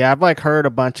 Yeah, I've like heard a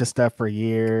bunch of stuff for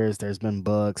years. There's been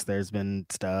books, there's been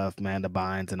stuff, Amanda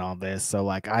Bynes and all this. So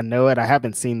like I know it. I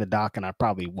haven't seen the doc and I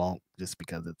probably won't just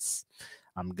because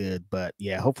I'm good. But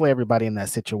yeah, hopefully everybody in that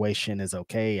situation is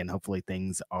okay and hopefully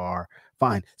things are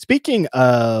fine. Speaking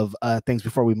of things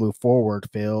before we move forward,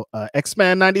 Phil,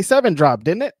 X-Men 97 dropped,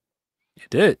 didn't it? It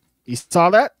did. You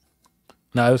saw that?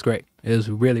 No, it was great. It was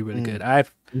really, really good.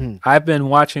 I've been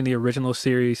watching the original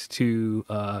series to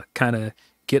kind of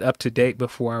get up to date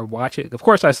before I watch it. Of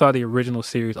course, I saw the original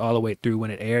series all the way through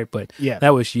when it aired, but yeah, that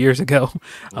was years ago.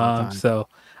 So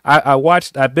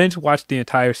I binge watched the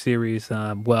entire series.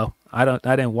 Well, I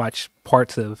didn't watch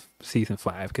parts of season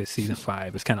 5 because season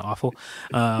 5 is kind of awful.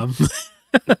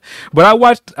 But I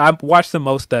watched the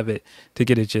most of it to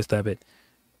get a gist of it.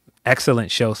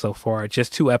 Excellent show so far.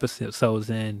 Just 2 episodes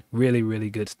in, really, really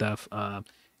good stuff.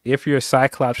 If you're a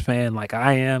Cyclops fan like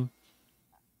I am,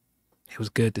 it was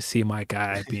good to see my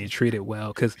guy being treated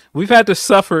well because we've had to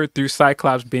suffer through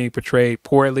Cyclops being portrayed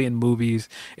poorly in movies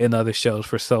and other shows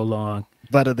for so long.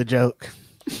 Butt of the joke.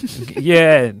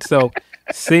 Yeah, so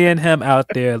seeing him out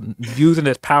there using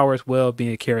his powers well,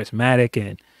 being charismatic,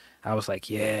 and I was like,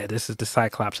 yeah, this is the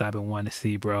Cyclops I've been wanting to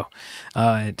see, bro.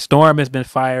 And Storm has been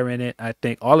firing it. I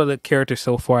think all of the characters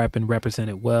so far have been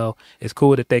represented well. It's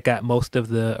cool that they got most of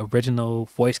the original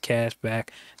voice cast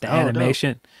back. The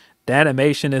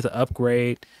animation is an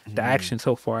upgrade. The action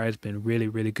so far has been really,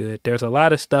 really good. There's a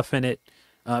lot of stuff in it.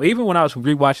 Even when I was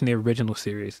rewatching the original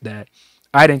series that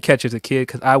I didn't catch as a kid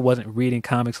because I wasn't reading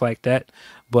comics like that.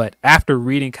 But after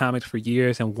reading comics for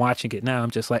years and watching it now,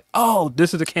 I'm just like, oh,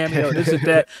 this is a cameo. This is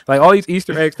that. Like all these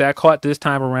Easter eggs that I caught this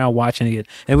time around watching it.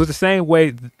 And it was the same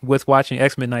way with watching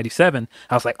X-Men 97.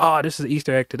 I was like, oh, this is an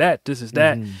Easter egg to that. This is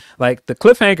that. Like the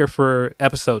cliffhanger for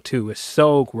episode 2 is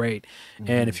so great.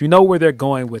 And if you know where they're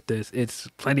going with this, it's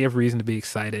plenty of reason to be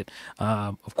excited.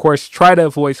 Of course, try to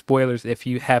avoid spoilers if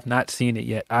you have not seen it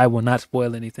yet. I will not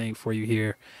spoil anything for you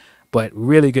here. But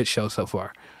really good show so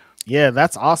far. Yeah,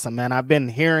 that's awesome, man. I've been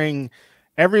hearing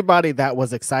everybody that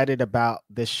was excited about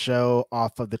this show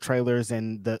off of the trailers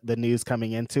and the news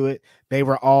coming into it. They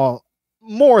were all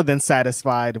more than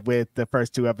satisfied with the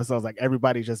first 2 episodes. Like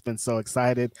everybody's just been so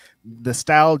excited.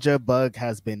 Nostalgia bug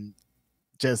has been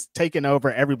just taking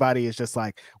over. Everybody is just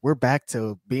like, we're back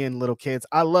to being little kids.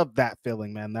 I love that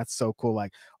feeling, man. That's so cool.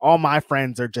 Like all my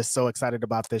friends are just so excited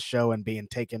about this show and being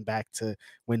taken back to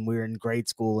when we were in grade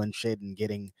school and shit and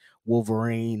getting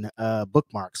Wolverine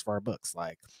bookmarks for our books.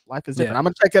 Like life is different. I'm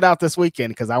gonna check it out this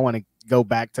weekend because I want to go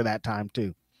back to that time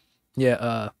too.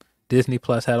 Yeah, Disney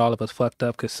Plus had all of us fucked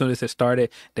up because as soon as it started,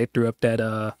 they threw up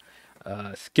that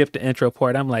skip the intro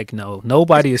part. I'm like, no,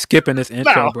 nobody is skipping this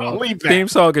intro, No, bro. leave that. Theme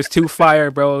song is too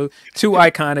fire, bro. Too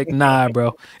iconic. Nah,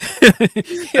 bro.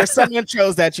 There's some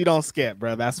intros that you don't skip,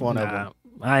 bro. That's one of them.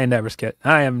 I am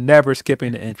never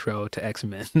skipping the intro to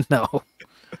X-Men. No.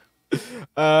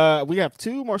 We have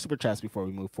 2 more super chats before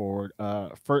we move forward.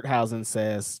 Ferthausen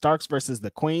says Starks versus the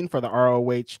Queen for the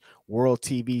ROH World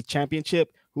TV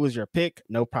Championship. Who is your pick?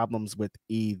 No problems with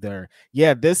either.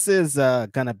 Yeah, this is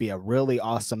gonna be a really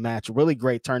awesome match, really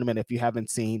great tournament. If you haven't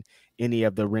seen any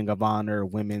of the Ring of Honor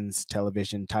women's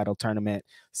television title tournament,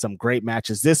 some great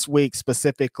matches this week,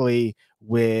 specifically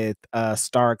with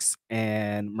Starks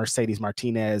and Mercedes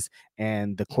Martinez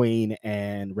and the Queen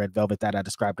and Red Velvet that I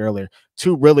described earlier.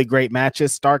 2 really great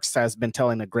matches. Starks has been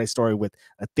telling a great story with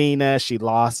Athena. She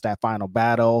lost that final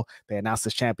battle. They announced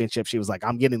this championship. She was like,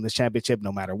 I'm getting this championship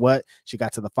no matter what. She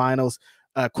got to the finals.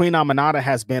 Queen Aminata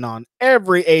has been on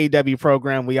every AEW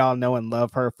program. We all know and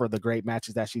love her for the great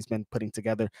matches that she's been putting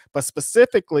together, but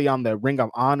specifically on the Ring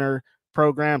of Honor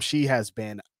program, she has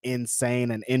been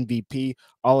insane and MVP.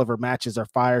 All of her matches are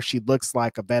fire. She looks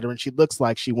like a veteran. She looks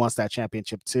like she wants that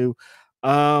championship too.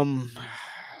 I'm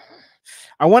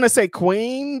I want to say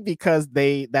Queen because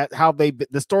the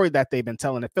story that they've been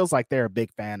telling, it feels like they're a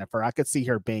big fan of her. I could see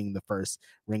her being the first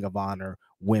Ring of Honor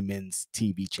women's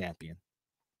TV champion.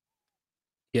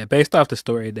 Yeah, based off the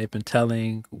story they've been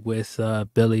telling with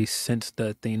Billy since the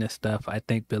Athena stuff, I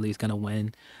think Billy's gonna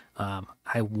win.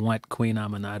 I want Queen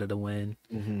Amanada to win,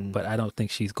 but I don't think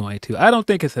she's going to. I don't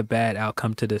think it's a bad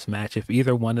outcome to this match if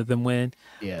either one of them win.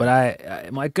 Yeah.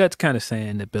 But my gut's kind of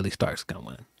saying that Billy Stark's gonna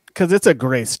win. Because it's a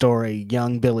great story.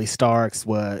 Young Billy Starks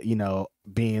was,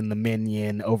 being the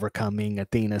minion, overcoming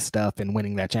Athena stuff and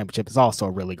winning that championship is also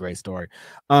a really great story.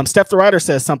 Steph the Writer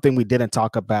says something we didn't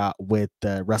talk about with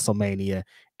WrestleMania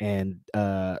and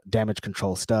Damage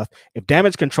Control stuff. If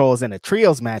Damage Control is in a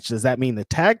trios match, does that mean the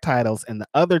tag titles and the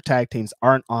other tag teams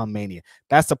aren't on Mania?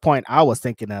 That's the point I was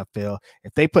thinking of, Phil.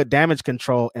 If they put Damage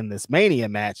Control in this Mania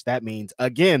match, that means,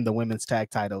 again, the women's tag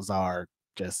titles are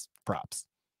just props.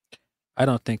 I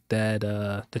don't think that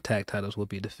the tag titles will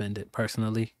be defended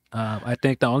personally. I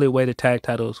think the only way the tag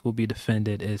titles will be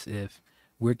defended is if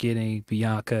we're getting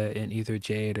Bianca and either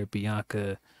Jade or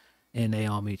Bianca and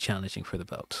Naomi challenging for the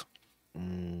belts.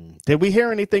 Did we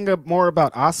hear anything more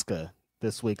about Asuka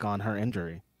this week on her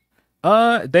injury?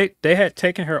 They had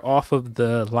taken her off of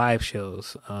the live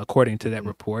shows, according to that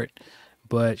report,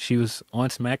 but she was on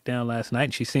SmackDown last night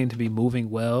and she seemed to be moving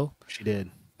well. She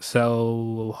did.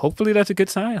 So hopefully that's a good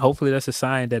sign. Hopefully that's a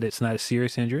sign that it's not a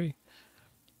serious injury.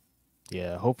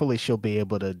 Yeah, hopefully she'll be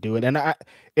able to do it. And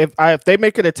if they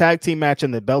make it a tag team match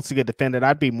and the belts to get defended,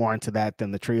 I'd be more into that than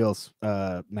the trios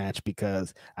match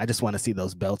because I just want to see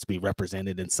those belts be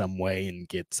represented in some way and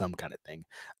get some kind of thing.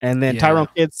 And then Tyrone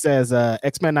Kidd says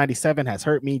X-Men 97 has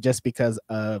hurt me just because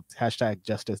of hashtag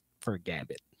justice for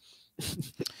Gambit.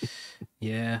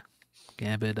 Yeah,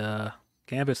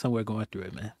 Gambit's somewhere going through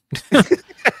it, man.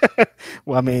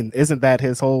 Well, I mean, isn't that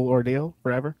his whole ordeal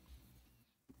forever?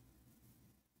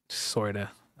 Sorta.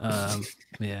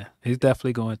 Yeah, he's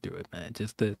definitely going through it, man.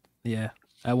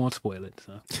 I won't spoil it.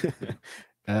 So,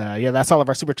 yeah, that's all of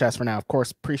our super chats for now. Of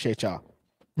course, appreciate y'all.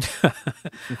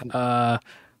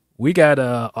 We got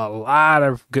a lot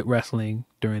of good wrestling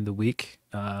during the week.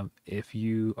 If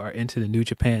you are into the New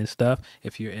Japan stuff,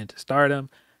 if you're into Stardom,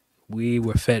 we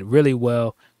were fed really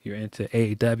well. If you're into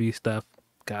AEW stuff,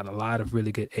 got a lot of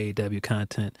really good AEW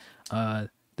content.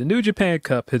 The New Japan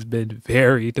Cup has been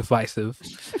very divisive,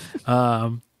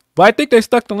 but I think they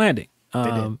stuck the landing.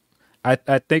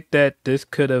 I think that this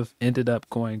could have ended up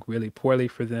going really poorly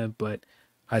for them, but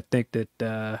I think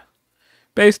that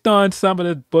based on some of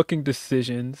the booking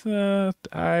decisions,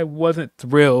 I wasn't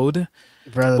thrilled.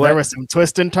 Brother, there were some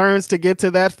twists and turns to get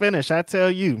to that finish, I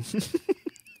tell you.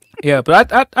 Yeah,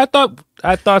 but I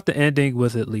thought the ending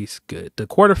was at least good. The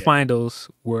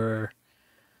quarterfinals were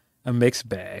a mixed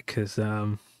bag because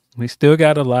we still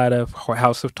got a lot of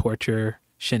House of Torture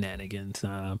shenanigans.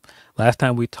 Last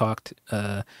time we talked,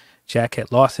 Jack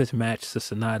had lost his match to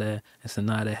Sonata, and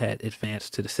Sonata had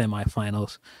advanced to the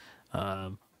semifinals.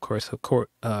 Of course,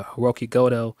 Hiroki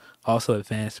Goto also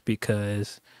advanced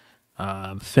because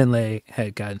Finlay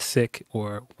had gotten sick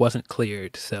or wasn't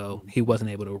cleared, so he wasn't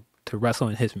able to wrestle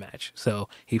in his match. So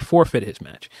he forfeited his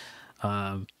match.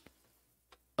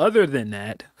 Other than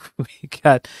that, we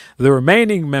got the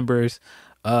remaining members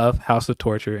of House of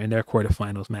Torture in their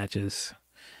quarterfinals matches.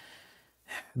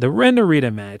 The Ren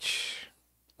Narita match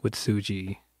with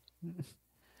Tsuji,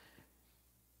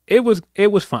 it was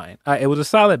fine. It was a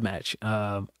solid match.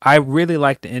 I really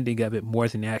liked the ending of it more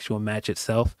than the actual match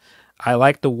itself. I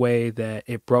liked the way that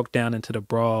it broke down into the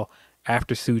brawl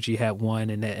after Tsuji had won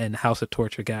and House of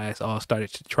Torture guys all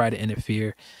started to try to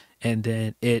interfere. And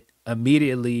then it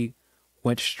immediately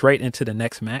went straight into the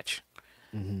next match.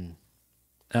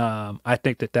 I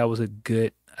think that was a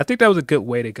good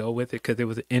way to go with it because it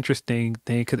was an interesting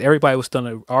thing because everybody was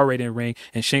still already in the ring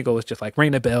and Shingo was just like,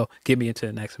 ring the bell, get me into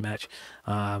the next match.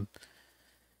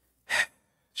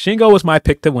 Shingo was my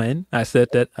pick to win. I said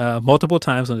that multiple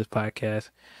times on this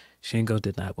podcast. Shingo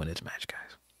did not win his match, guys.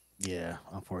 Yeah,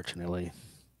 unfortunately.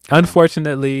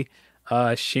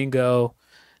 Shingo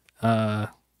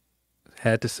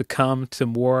had to succumb to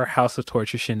more House of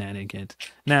Torture shenanigans.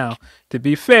 Now, to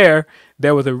be fair,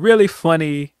 there was a really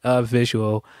funny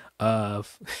visual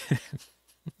of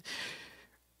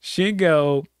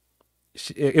Shingo.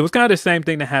 It was kind of the same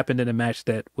thing that happened in the match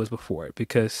that was before it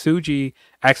because Tsuji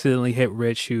accidentally hit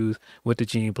Red Shoes with the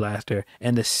Gene Blaster,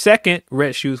 and the second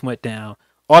Red Shoes went down,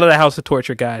 all of the House of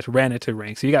Torture guys ran into the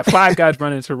ring. So you got 5 guys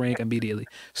running into the ring immediately.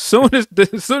 As soon as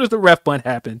the ref bump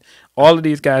happened, all of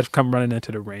these guys come running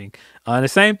into the ring. The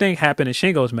same thing happened in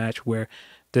Shingo's match where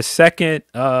the second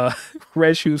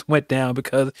Red Shoes went down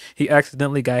because he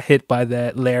accidentally got hit by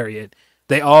that lariat.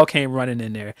 They all came running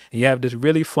in there. And you have this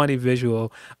really funny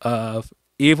visual of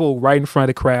Evil right in front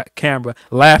of the camera,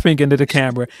 laughing into the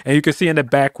camera, and you can see in the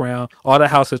background all the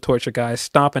House of Torture guys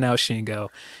stomping out Shingo.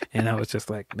 And I was just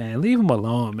like, man, leave him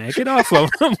alone, man. Get off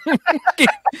of him.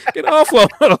 Get off of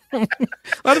him.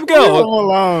 Let him go. Leave him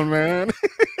alone, man.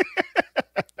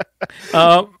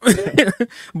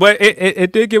 But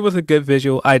it did give us a good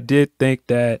visual. I did think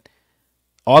that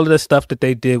all of the stuff that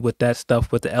they did with that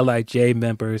stuff with the LIJ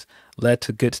members led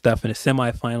to good stuff in the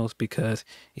semifinals, because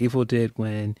Evil did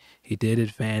win. He did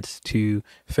advance to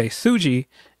face Tsuji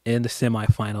in the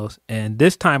semifinals. And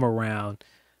this time around,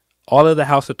 all of the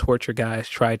House of Torture guys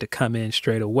tried to come in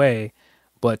straight away.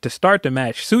 But to start the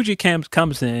match, Tsuji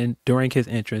comes in during his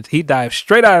entrance. He dives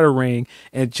straight out of the ring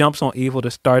and jumps on Evil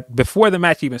to start before the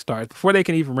match even starts, before they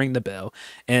can even ring the bell.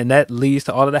 And that leads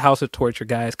to all of the House of Torture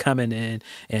guys coming in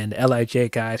and the LIJ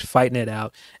guys fighting it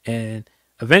out. And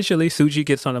eventually Tsuji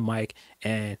gets on the mic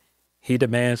and he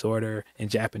demands order in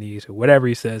Japanese or whatever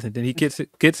he says. And then he gets it.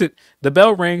 The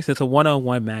bell rings. It's a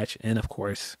one-on-one match. And of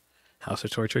course, House of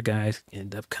Torture guys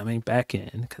end up coming back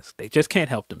in because they just can't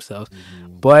help themselves.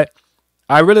 Mm-hmm. But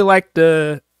I really like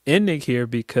the ending here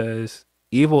because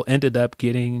Evil ended up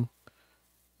getting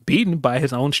beaten by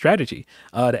his own strategy.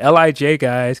 The LIJ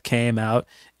guys came out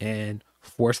and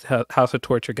forced House of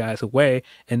Torture guys away,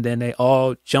 and then they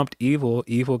all jumped Evil.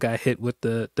 Evil got hit with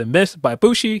the miss by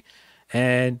Bushi,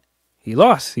 and he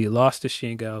lost. He lost to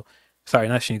Shingo. Sorry,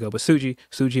 not Shingo, but Tsuji.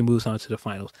 Tsuji moves on to the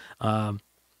finals. The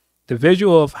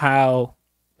visual of how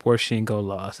poor Shingo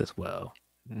lost as well.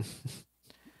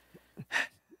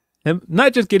 And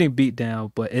not just getting beat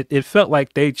down, but it felt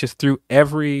like they just threw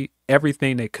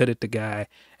everything they could at the guy.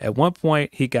 At one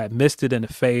point, he got misted in the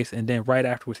face, and then right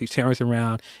afterwards, he turns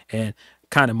around and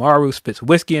Kanemaru spits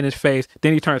whiskey in his face.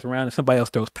 Then he turns around and somebody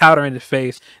else throws powder in his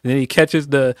face. And then he catches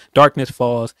the Darkness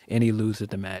Falls, and he loses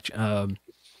the match.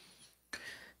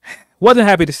 Wasn't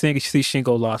happy to see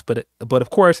Shingo lost, but of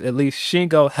course, at least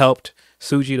Shingo helped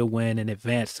Tsuji to win and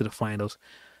advance to the finals.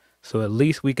 So at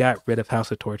least we got rid of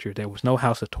House of Torture. There was no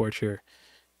House of Torture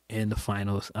in the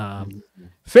finals.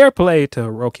 Fair play to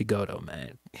Hiroki Goto,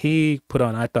 man. He put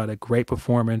on, I thought, a great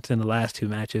performance in the last two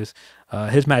matches.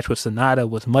 His match with Sonata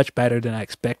was much better than I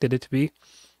expected it to be.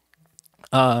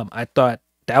 I thought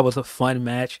that was a fun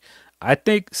match. I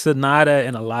think Sonata,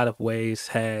 in a lot of ways,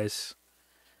 has,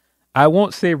 I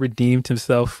won't say redeemed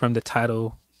himself from the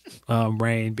title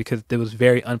reign, because it was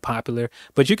very unpopular,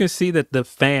 but you can see that the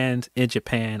fans in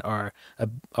Japan are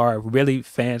really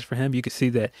fans for him. You can see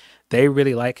that they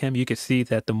really like him. You can see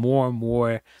that the more and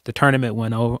more the tournament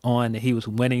went on, he was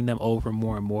winning them over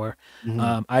more and more.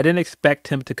 Mm-hmm. I didn't expect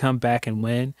him to come back and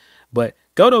win, but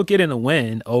Goto getting a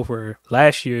win over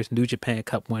last year's New Japan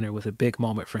Cup winner was a big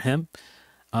moment for him.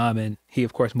 And he,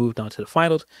 of course, moved on to the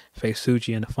finals, faced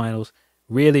Tsuji in the finals.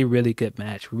 Really, really good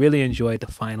match. Really enjoyed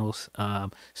the finals.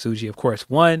 Tsuji, of course,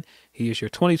 won. He is your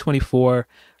 2024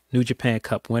 New Japan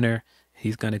Cup winner.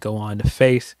 He's going to go on to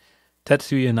face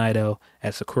Tetsuya Naito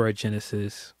at Sakura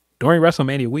Genesis during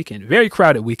WrestleMania weekend. Very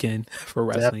crowded weekend for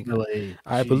wrestling. Definitely.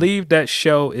 I believe that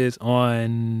show is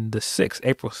on the 6th,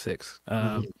 April 6th.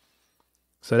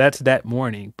 So that's that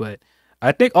morning. But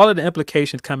I think all of the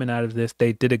implications coming out of this,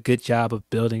 they did a good job of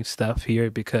building stuff here,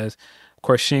 because of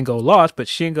course, Shingo lost, but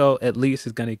Shingo at least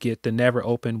is going to get the never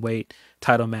open weight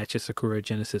title match at Sakura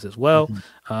Genesis as well.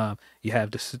 Mm-hmm. You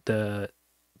have the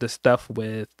stuff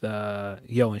with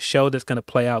Yo and Sho that's going to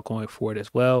play out going forward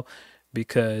as well,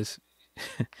 because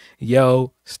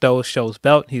Yo stole Sho's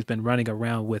belt. He's been running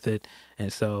around with it.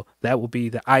 And so that will be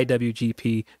the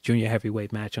IWGP Junior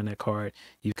Heavyweight match on that card.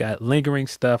 You've got lingering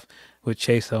stuff with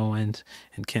Chase Owens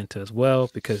and Kenta as well,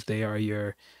 because they are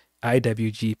your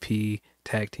IWGP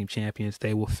Tag Team Champions.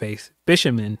 They will face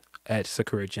Bishamon at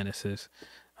Sakura Genesis.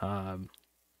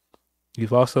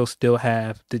 You've also still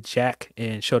have the Jack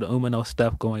and Shota Umino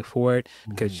stuff going forward,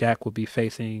 because Jack will be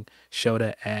facing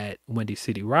Shota at Windy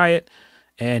City Riot,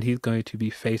 and he's going to be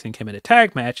facing him in a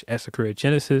tag match at Sakura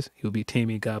Genesis. He'll be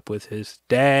teaming up with his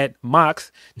dad,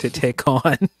 Mox, to take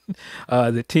on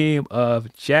the team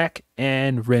of Jack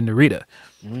and Ren Narita.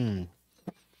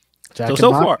 Jack and Mox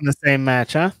far in the same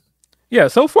match, huh? Yeah,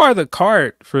 so far the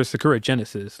card for Sakura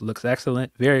Genesis looks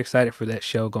excellent. Very excited for that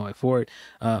show going forward.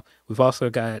 We've also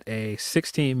got a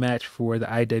 16 match for the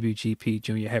IWGP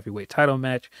Junior Heavyweight title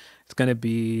match. It's going to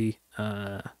be,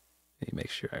 let me make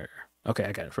sure. Okay,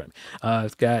 I got it in front of me.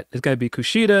 It's going to be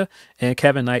Kushida and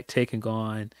Kevin Knight taking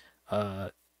on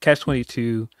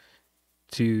Catch-22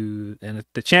 and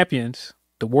the champions,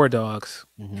 the War Dogs,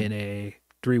 in a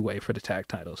 3-way for the tag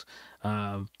titles.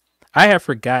 I have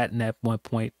forgotten at one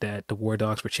point that the War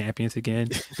Dogs were champions again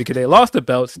because they lost the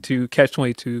belts to Catch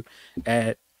 22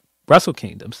 at Wrestle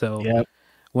Kingdom. So Yep.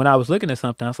 when I was looking at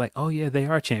something, I was like, oh, yeah, they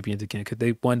are champions again because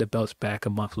they won the belts back a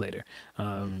month later.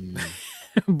 Mm,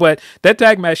 But that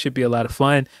tag match should be a lot of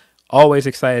fun. Always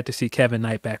excited to see Kevin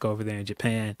Knight back over there in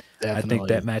Japan. I think that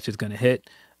definitely. match is going to hit.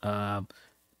 I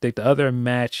think the other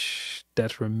match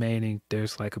that's remaining,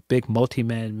 there's like a big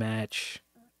multi-man match.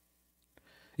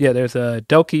 Yeah, there's a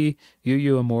Doki,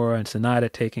 Yu Amura, and Sonata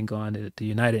taking on the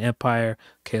United Empire,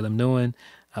 Caleb Newen,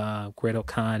 Great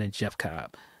Khan, and Jeff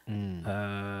Cobb.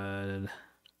 Mm.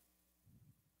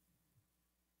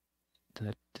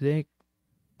 I think.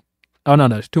 Oh no,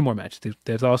 there's two more matches.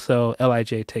 There's also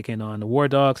Lij taking on the War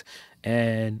Dogs,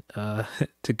 and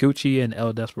Taguchi and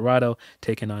El Desperado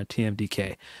taking on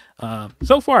TMDK.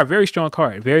 So far, a very strong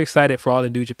card. Very excited for all the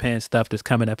New Japan stuff that's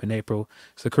coming up in April.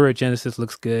 Sakura Genesis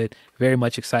looks good. Very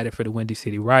much excited for the Windy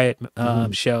City Riot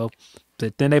show.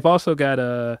 But then they've also got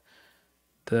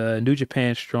the New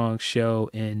Japan Strong show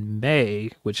in May,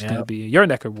 which is going to be in your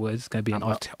neck of woods. It's going to be in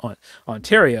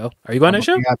Ontario. Are you going to that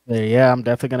show? Out there. Yeah, I'm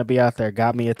definitely going to be out there.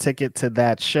 Got me a ticket to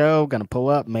that show. Going to pull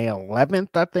up May 11th,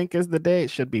 I think is the day. It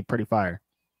should be pretty fire.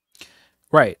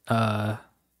 Right.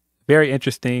 Very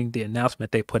interesting. The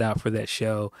announcement they put out for that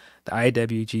show, the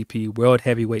IWGP World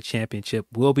Heavyweight Championship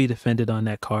will be defended on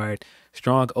that card.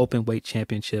 Strong Open Weight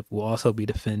Championship will also be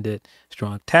defended.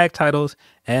 Strong Tag Titles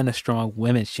and a Strong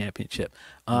Women's Championship.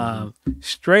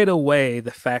 Straight away,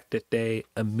 the fact that they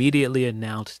immediately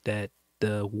announced that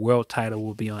the world title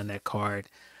will be on that card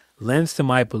lends to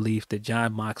my belief that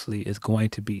Jon Moxley is going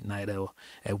to beat Naito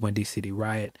at Windy City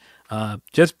Riot.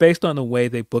 Just based on the way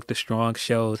they book the Strong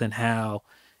shows and how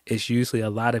it's usually a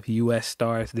lot of U.S.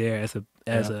 stars there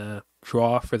as a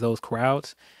draw for those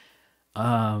crowds,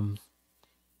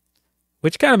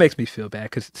 which kind of makes me feel bad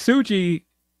because Tsuji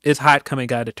is hot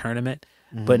coming out of the tournament,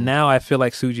 but now I feel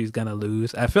like Tsuji's gonna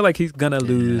lose. I feel like he's gonna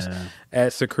lose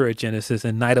at Sakura Genesis,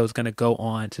 and Naito's gonna go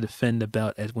on to defend the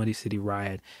belt at Windy City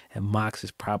Riot, and Mox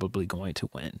is probably going to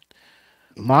win.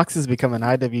 Mox is becoming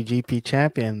IWGP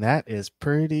champion. That is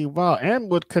pretty well,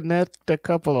 and would connect a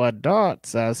couple of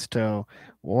dots as to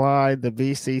why the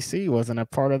BCC wasn't a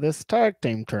part of this tag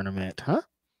team tournament, huh?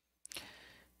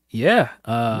 Yeah,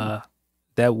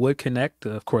 that would connect.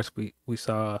 Of course, we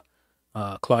saw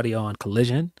Claudio on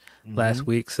Collision last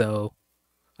week, so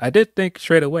I did think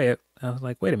straight away. I was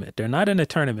like, wait a minute, they're not in a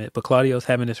tournament, but Claudio's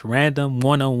having this random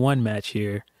one-on-one match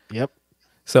here. Yep.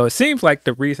 So it seems like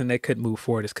the reason they couldn't move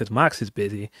forward is because Mox is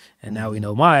busy, and now we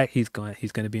know why. He's going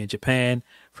to be in Japan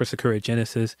for Sakura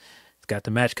Genesis. He's got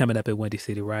the match coming up at Windy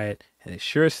City Riot, and it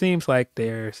sure seems like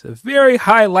there's a very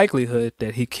high likelihood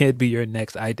that he could be your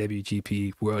next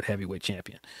IWGP World Heavyweight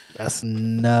Champion. That's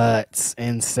nuts,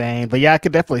 insane. But yeah, I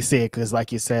could definitely see it because,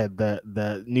 like you said,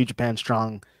 the New Japan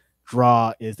Strong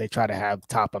draw is they try to have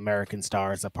top American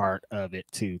stars a part of it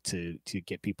to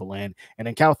get people in. And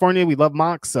in California, we love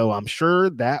Mox, so I'm sure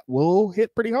that will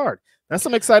hit pretty hard. That's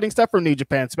some exciting stuff for New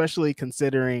Japan, especially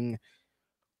considering,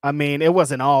 I mean, it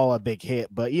wasn't all a big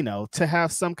hit, but you know, to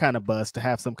have some kind of buzz, to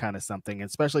have some kind of something,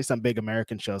 especially some big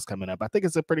American shows coming up, I think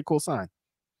it's a pretty cool sign.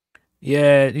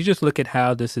 Yeah, you just look at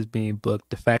how this is being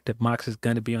booked. The fact that Mox is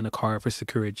going to be on the card for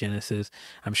Sakura Genesis.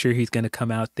 I'm sure he's going to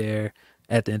come out there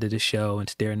at the end of the show and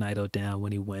stare Naito down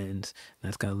when he wins.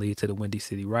 That's going to lead to the Windy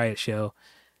City Riot show.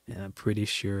 And I'm pretty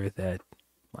sure that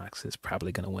Mox is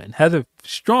probably going to win. Has a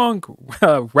strong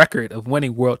record of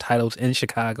winning world titles in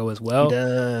Chicago as well. He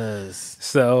does.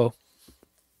 So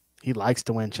he likes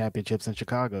to win championships in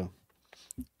Chicago.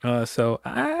 So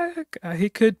he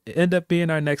could end up being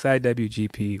our next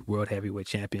IWGP World Heavyweight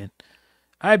Champion.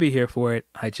 I'd be here for it.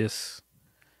 I just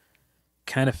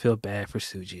kind of feel bad for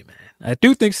Tsuji, man. I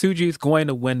do think Tsuji is going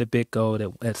to win the big gold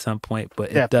at some point,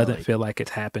 but it doesn't feel like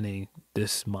it's happening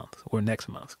this month or next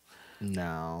month.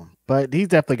 No, but he's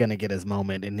definitely going to get his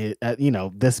moment, and you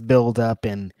know, this build up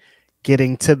and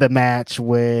getting to the match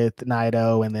with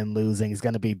Naito and then losing is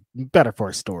going to be better for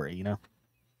a story, you know.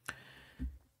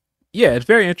 Yeah, it's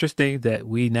very interesting that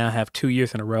we now have 2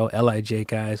 years in a row LIJ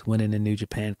guys winning the New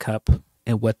Japan Cup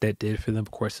and what that did for them.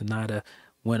 Of course, Sonata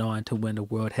went on to win the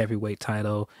World Heavyweight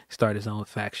title, start his own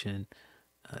faction.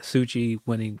 Tsuji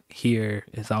winning here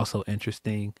is also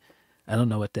interesting. I don't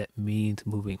know what that means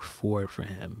moving forward for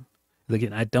him.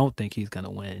 Again, I don't think he's going to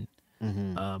win.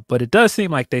 But it does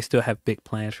seem like they still have big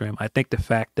plans for him. I think the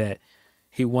fact that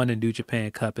he won the New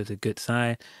Japan Cup is a good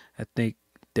sign. I think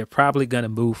they're probably going to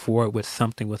move forward with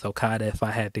something with Okada if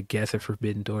I had to guess at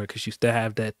Forbidden Door, because you still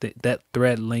have that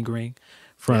thread lingering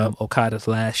from Okada's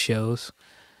last shows.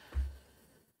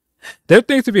 there are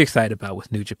things to be excited about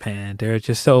with New Japan. There are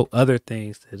just so other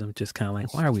things that I'm just kind of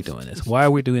like, why are we doing this? Why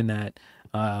are we doing that?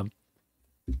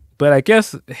 But I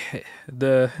guess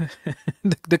the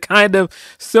the kind of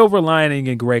silver lining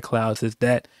in gray clouds is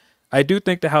that I do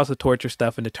think the House of Torture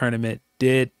stuff in the tournament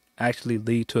did actually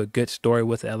lead to a good story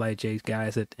with the LIJ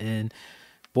guys at the end.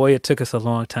 Boy, it took us a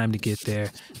long time to get there.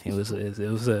 It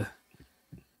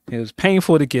was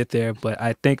painful to get there, but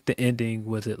I think the ending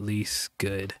was at least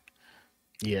good.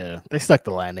 Yeah, they stuck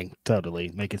the landing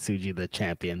totally, making Tsuji the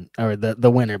champion or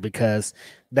the winner, because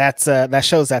that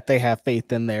shows that they have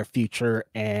faith in their future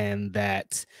and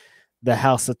that the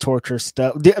House of Torture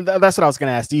stuff. That's what I was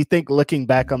going to ask. Do you think, looking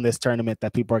back on this tournament,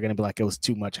 that people are going to be like, it was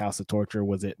too much House of Torture?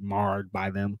 Was it marred by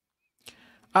them?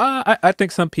 I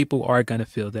think some people are going to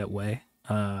feel that way,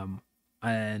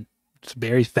 and it's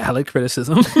very valid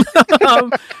criticism.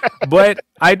 But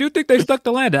I do think they stuck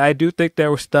the landing. I do think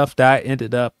there was stuff that I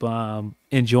ended up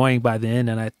enjoying by the end,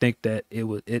 and I think that it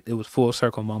was full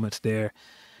circle moments there.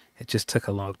 It just took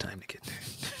a long time to get there.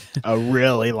 A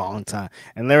really long time.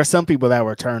 And there were some people that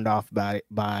were turned off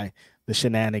by the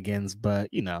shenanigans, but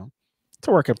it's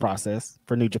a working process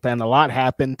for New Japan. A lot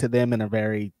happened to them in a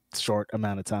very short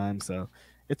amount of time, so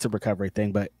it's a recovery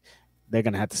thing, but they're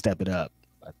gonna have to step it up,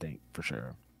 I think, for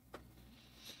sure.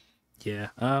 Yeah,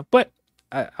 but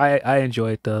I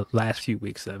enjoyed the last few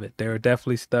weeks of it. There were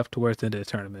definitely stuff towards the end of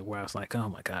the tournament where I was like, oh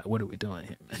my God, what are we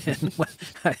doing here,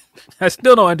 man? I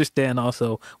still don't understand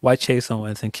also why Chase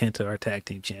Owens and Kenta are tag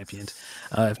team champions.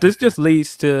 If this just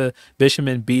leads to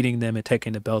Bishamon beating them and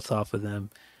taking the belts off of them,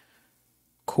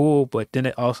 cool, but then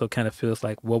it also kind of feels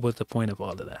like, what was the point of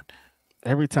all of that?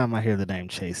 Every time I hear the name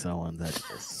Chase Owens, I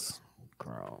just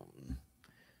groan.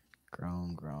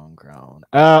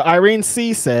 Irene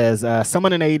C says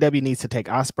someone in AEW needs to take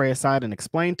Ospreay aside and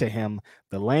explain to him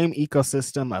the lame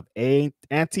ecosystem of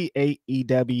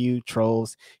anti-AEW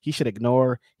trolls he should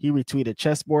ignore. He retweeted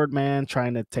Chessboard Man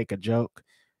trying to take a joke,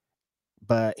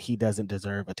 but he doesn't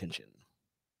deserve attention.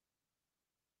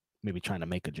 Maybe trying to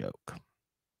make a joke.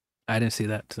 I didn't see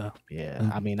that. So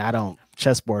yeah, I mean, I don't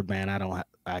Chessboard Man. I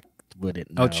wouldn't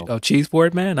know.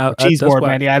 Cheeseboard Man. Cheeseboard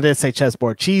Man. Yeah, I did say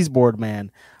Chessboard. Cheeseboard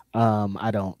Man.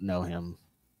 I don't know him.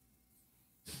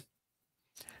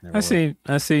 I seen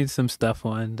some stuff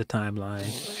on the timeline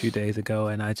a few days ago,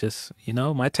 and I just,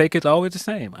 my take is always the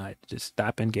same. I just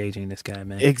stop engaging this guy,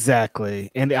 man. Exactly,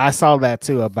 and I saw that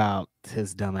too about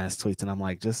his dumbass tweets, and I'm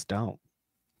like, just don't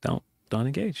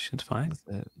engage. It's fine.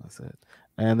 That's it.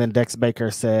 And then Dex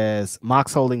Baker says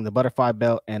Mox holding the butterfly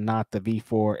belt and not the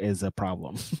V4 is a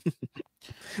problem.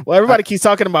 Well, everybody keeps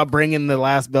talking about bringing the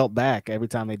last belt back every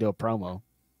time they do a promo.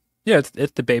 Yeah,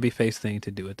 it's the babyface thing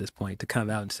to do at this point, to come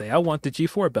out and say, I want the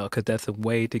G4 belt, because that's a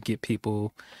way to get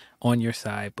people on your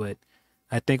side. But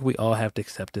I think we all have to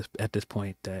accept this at this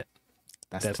point that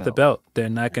that's the belt. They're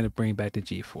not going to bring back the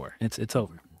G4. It's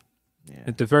over.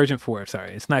 Yeah. The version 4,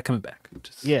 sorry, it's not coming back.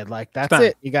 That's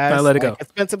it. You guys let it go.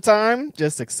 Spend some time.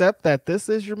 Just accept that this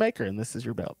is your maker and this is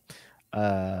your belt.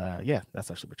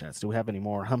 That's our super chats. Do we have any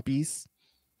more humpies?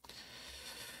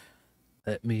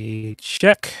 Let me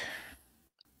check.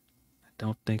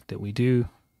 Don't think that we do.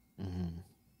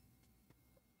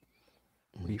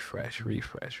 Refresh.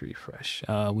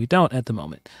 We don't at the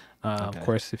moment. Okay. Of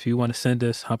course, if you want to send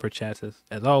us Humper Chats,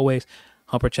 as always,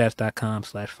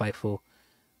 humperchats.com/Fightful.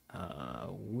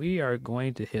 We are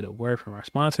going to hit a word from our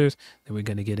sponsors. Then we're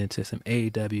going to get into some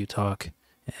AEW talk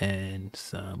and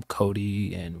some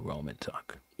Cody and Roman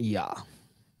talk. Yeah.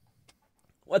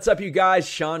 What's up, you guys?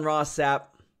 Sean Ross Sapp,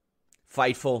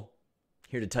 Fightful,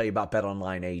 here to tell you about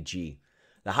BetOnline AG.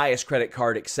 The highest credit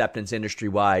card acceptance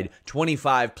industry-wide,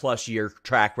 25-plus year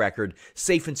track record,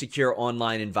 safe and secure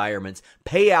online environments,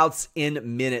 payouts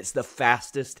in minutes, the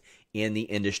fastest in the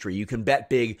industry. You can bet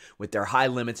big with their high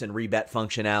limits and rebet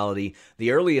functionality,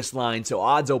 the earliest line, so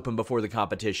odds open before the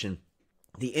competition,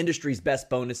 the industry's best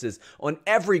bonuses on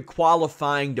every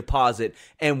qualifying deposit,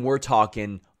 and we're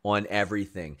talking on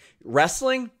everything.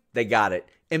 Wrestling, they got it.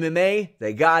 MMA,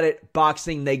 they got it.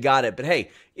 Boxing, they got it. But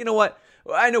hey, you know what?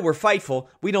 I know we're Fightful.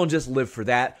 We don't just live for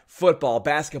that. Football,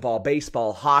 basketball,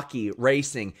 baseball, hockey,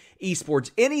 racing, esports,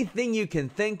 anything you can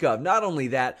think of. Not only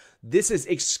that, this is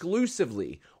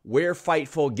exclusively where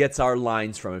Fightful gets our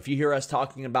lines from. If you hear us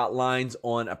talking about lines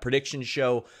on a prediction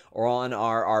show or on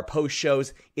our post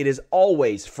shows, it is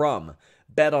always from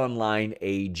BetOnline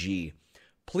AG.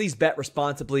 Please bet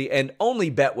responsibly and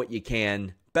only bet what you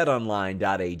can.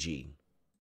 BetOnline.ag.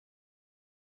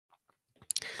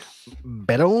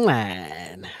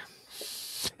 BetOnline.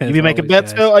 You be making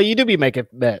bets, Phil? Oh, you do be making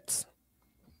bets.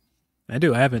 I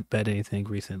do. I haven't bet anything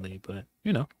recently, but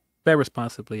bet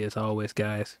responsibly as always,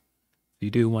 guys. If you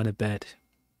do want to bet,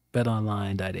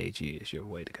 betonline.ag is your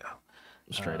way to go.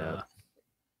 Straight up.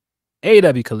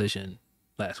 AEW Collision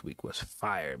last week was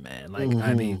fire, man. Like,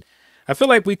 I mean, I feel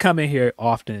like we come in here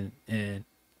often, and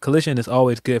Collision is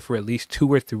always good for at least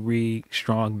 2 or 3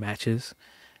 strong matches.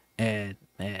 And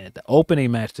man, the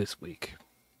opening match this week,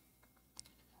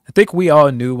 I think we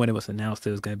all knew when it was announced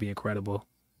it was going to be incredible.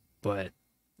 But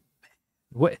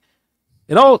what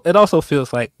it also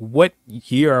feels like, what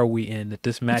year are we in that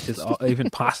this match is even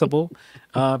possible?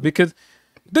 Because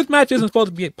this match isn't supposed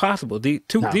to be possible. These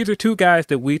are 2 guys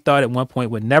that we thought at one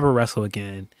point would never wrestle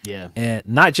again. Yeah. And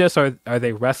not just are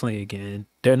they wrestling again,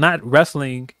 they're not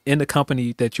wrestling in the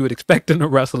company that you would expect them to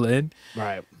wrestle in.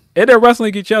 Right. And they're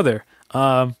wrestling each other.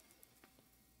 I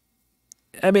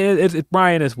mean, it's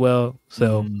Brian as well,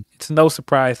 so it's no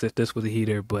surprise that this was a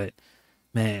heater. But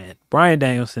man, Bryan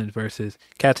Danielson versus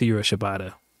Katsuyori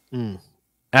Shibata,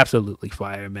 absolutely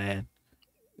fire, man.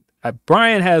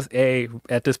 Brian has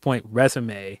at this point,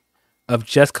 resume of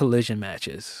just Collision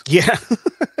matches. Yeah.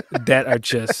 That are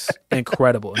just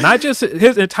incredible. Not just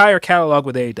his entire catalog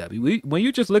with AEW. When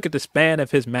you just look at the span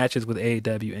of his matches with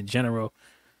AEW in general,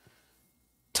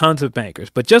 tons of bankers.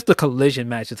 But just the Collision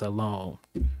matches alone,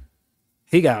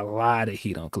 he got a lot of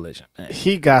heat on Collision, man.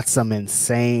 He got some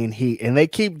insane heat. And they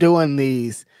keep doing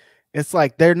these. It's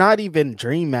like they're not even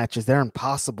dream matches. They're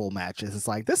impossible matches. It's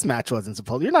like, this match wasn't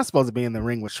supposed. You're not supposed to be in the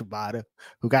ring with Shibata,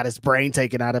 who got his brain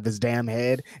taken out of his damn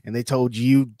head. And they told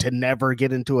you to never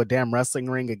get into a damn wrestling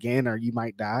ring again or you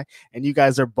might die. And you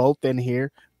guys are both in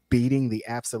here beating the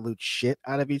absolute shit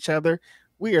out of each other.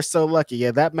 We are so lucky.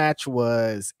 Yeah, that match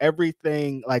was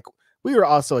everything. Like, we were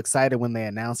also excited when they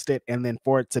announced it. And then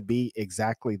for it to be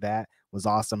exactly that was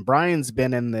awesome. Brian's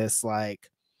been in this, like,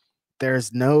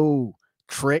 there's no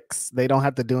tricks. They don't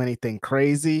have to do anything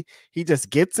crazy. He just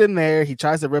gets in there. He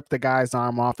tries to rip the guy's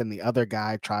arm off, and the other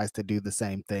guy tries to do the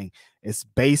same thing. It's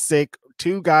basic.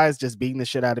 2 guys just beating the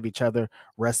shit out of each other,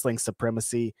 wrestling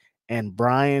supremacy. And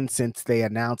Brian, since they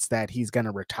announced that he's going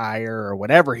to retire or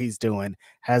whatever he's doing,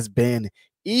 has been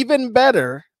even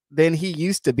better than he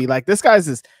used to be. Like, this guy's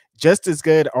is just as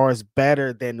good or as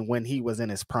better than when he was in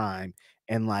his prime.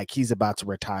 And like, he's about to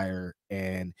retire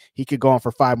and he could go on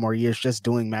for 5 more years just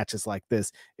doing matches like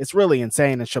this. It's really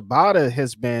insane. And Shibata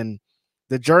has been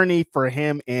the journey for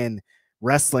him in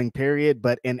wrestling, period,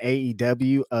 but in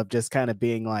AEW of just kind of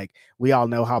being like, we all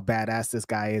know how badass this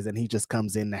guy is, and he just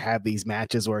comes in to have these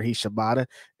matches where he's Shibata.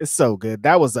 It's so good.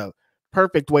 That was a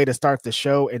perfect way to start the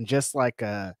show, and just like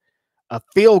a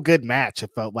feel-good match,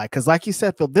 it felt like. Because like you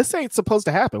said, Phil, this ain't supposed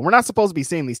to happen. We're not supposed to be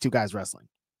seeing these 2 guys wrestling.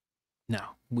 No,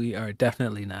 we are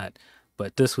definitely not.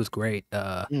 But this was great.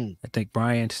 I think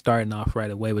Brian starting off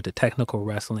right away with the technical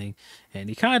wrestling, and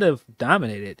he kind of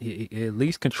dominated. He at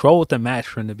least controlled the match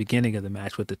from the beginning of the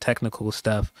match with the technical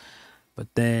stuff. But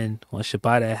then when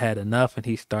Shibata had enough and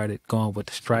he started going with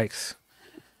the strikes,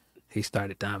 he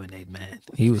started dominating, man.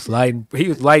 He was lighting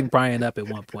Brian up at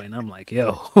one point, and I'm like,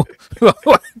 yo,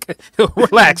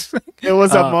 relax. It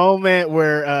was a moment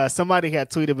where somebody had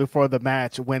tweeted before the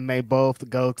match, when they both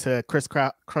go to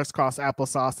crisscross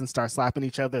applesauce and start slapping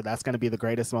each other, that's going to be the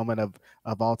greatest moment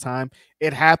of all time.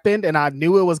 It happened, and I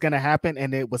knew it was going to happen,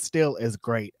 and it was still as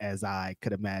great as I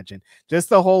could imagine. Just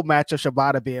the whole match of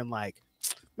Shibata being like,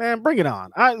 man, bring it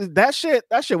on. That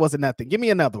shit wasn't nothing. Give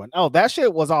me another one. Oh, that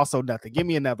shit was also nothing. Give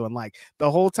me another one. Like, the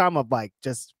whole time of like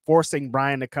just forcing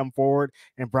Brian to come forward,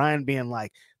 and Brian being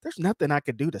like, there's nothing I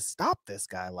could do to stop this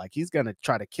guy. Like, he's going to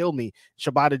try to kill me.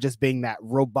 Shibata just being that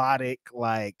robotic,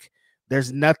 like,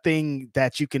 there's nothing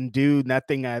that you can do,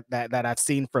 nothing that I've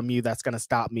seen from you that's going to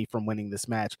stop me from winning this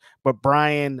match. But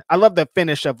Brian, I love the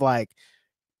finish of like,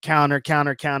 counter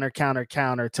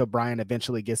till Brian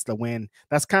eventually gets the win.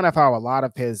 That's kind of how a lot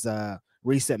of his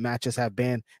recent matches have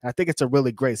been. And I think it's a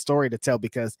really great story to tell,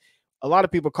 because a lot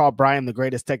of people call Brian the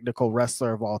greatest technical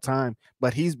wrestler of all time,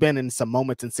 but he's been in some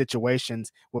moments and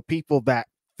situations with people that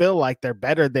feel like they're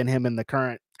better than him in the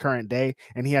current day,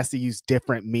 and he has to use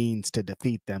different means to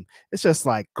defeat them. It's just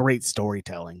like great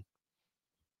storytelling.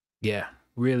 Yeah,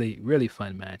 really, really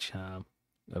fun match. A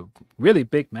really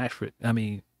big match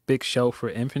big show for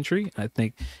Infantry. I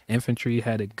think Infantry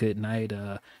had a good night.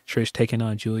 Trish taking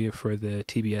on Julia for the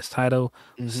TBS title.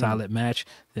 Solid match.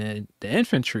 Then the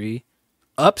Infantry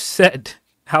upset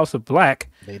House of Black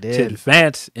to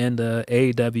advance in the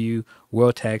AEW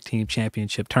World Tag Team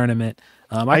Championship tournament.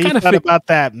 I kind of thought about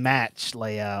that match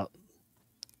layout.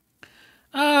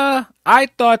 I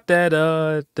thought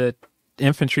that the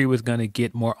Infantry was going to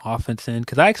get more offense in,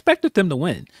 because I expected them to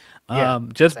win.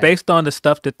 Just same. based on the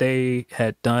stuff that they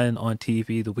had done on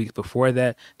TV the week before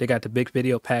that. They got the big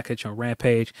video package on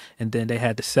Rampage, and then they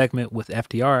had the segment with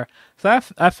FTR. So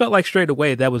I felt like straight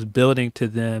away that was building to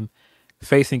them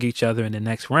facing each other in the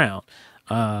next round.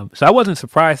 So I wasn't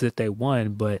surprised that they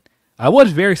won, but I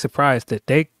was very surprised that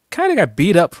they kind of got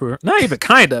beat up for, not even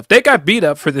kind of, they got beat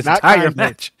up for this Not entire kind of.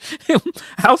 match.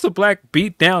 House of Black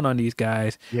beat down on these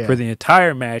guys for the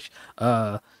entire match.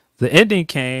 The ending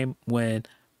came when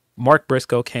Mark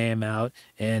Briscoe came out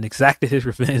and exacted his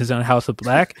revenge on House of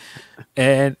Black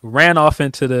and ran off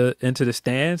into the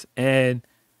stands, and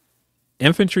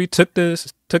Infantry took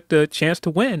the chance to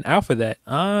win out for that.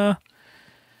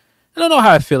 I don't know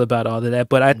how I feel about all of that,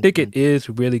 but I think it is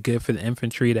really good for the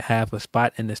Infantry to have a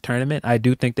spot in this tournament. I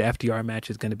do think the FTR match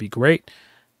is going to be great.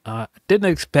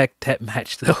 Didn't expect that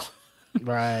match though.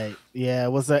 Right. Yeah,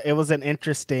 it was an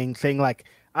interesting thing. Like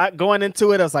going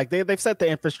into it, I was like, they've set the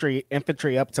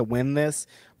infantry up to win this,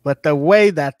 but the way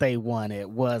that they won it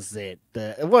wasn't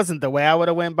the way I would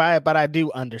have went by it. But I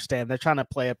do understand they're trying to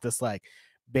play up this like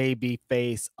baby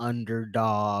face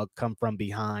underdog, come from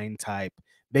behind type.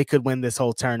 They could win this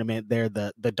whole tournament. They're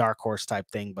the dark horse type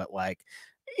thing, but like,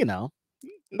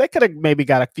 they could have maybe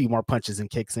got a few more punches and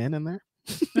kicks in there.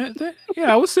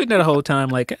 Yeah, I was sitting there the whole time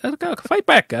like, fight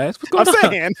back, guys. What's going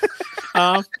on?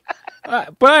 Saying.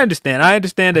 But I understand. I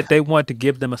understand that they want to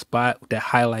give them a spot that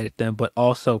highlighted them, but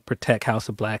also protect House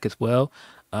of Black as well.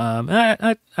 And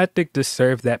I think this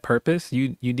served that purpose.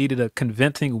 You needed a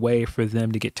convincing way for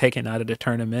them to get taken out of the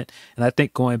tournament, and I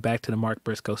think going back to the Mark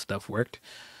Briscoe stuff worked.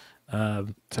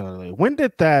 Totally. When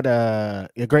did that a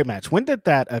great match? When did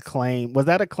that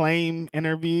Acclaim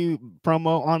interview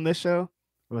promo on this show?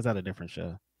 Or was that a different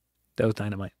show? That was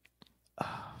Dynamite.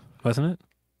 Wasn't it?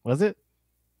 Was it?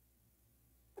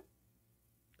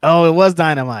 Oh, it was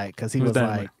Dynamite because he was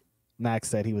Dynamite. Like Max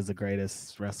said he was the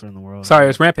greatest wrestler in the world. Sorry, it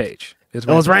was Rampage. It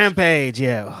was Rampage,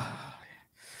 yeah.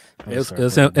 It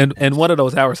was in one of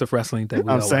those hours of wrestling that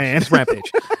we I'm saying. It's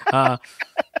Rampage.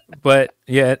 But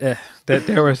yeah, that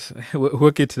there was.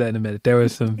 We'll get to that in a minute. There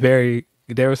was some very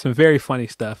funny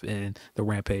stuff in the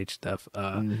Rampage stuff.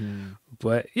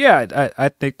 But yeah, I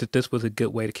think that this was a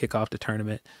good way to kick off the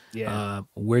tournament. Yeah,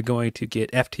 we're going to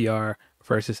get FTR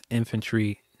versus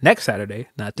Infantry next Saturday,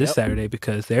 not this Saturday,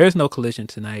 because there is no collision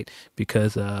tonight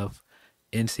because of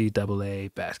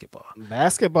NCAA basketball.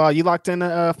 Basketball, you locked in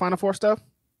the Final Four stuff?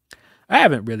 I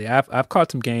haven't really. I've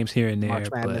caught some games here and there, March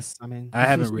Madness, but I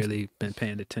haven't really been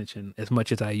paying attention as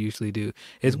much as I usually do.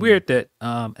 It's weird that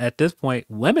at this point,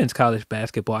 women's college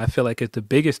basketball, I feel like it's the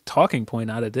biggest talking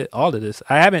point out of all of this.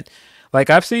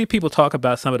 I've seen people talk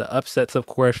about some of the upsets, of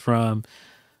course, from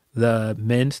the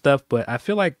men's stuff, but I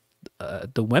feel like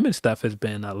the women's stuff has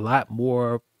been a lot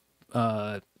more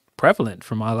prevalent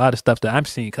from a lot of stuff that I'm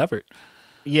seeing covered.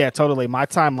 Yeah, totally. My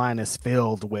timeline is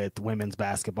filled with women's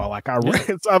basketball. Like I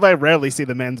rarely see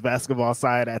the men's basketball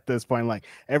side at this point. Like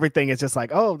everything is just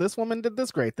like, oh, this woman did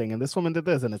this great thing and this woman did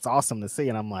this, and it's awesome to see.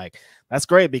 And I'm like, that's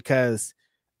great because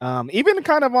even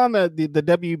kind of on the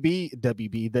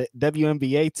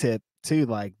WNBA tip too,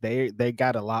 like they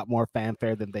got a lot more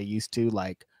fanfare than they used to.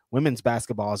 Like women's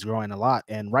basketball is growing a lot,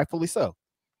 and rightfully so.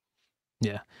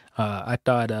 Yeah. I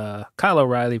thought Kyle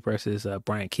O'Reilly versus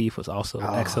Brian Keefe was also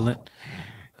excellent.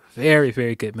 Very,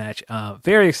 very good match.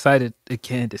 Very excited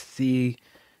again to see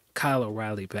Kyle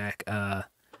O'Reilly back. I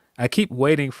keep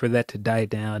waiting for that to die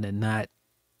down and not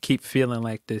keep feeling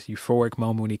like this euphoric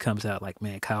moment when he comes out like,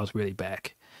 man, Kyle's really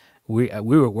back. We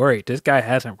were worried. This guy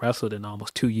hasn't wrestled in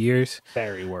almost 2 years.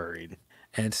 Very worried.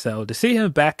 And so to see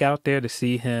him back out there, to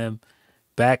see him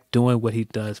back doing what he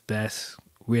does best,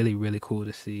 really, really cool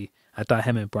to see. I thought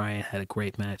him and Brian had a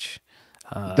great match.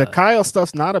 The Kyle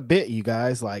stuff's not a bit, you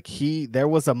guys. Like there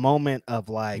was a moment of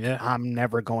like, I'm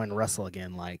never going to wrestle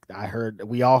again. Like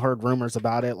we all heard rumors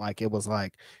about it. Like it was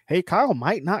like, hey, Kyle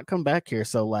might not come back here.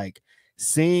 So like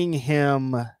seeing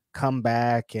him come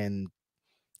back and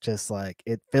just like,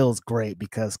 it feels great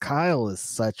because Kyle is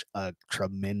such a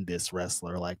tremendous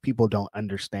wrestler. Like people don't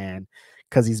understand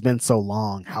because he's been so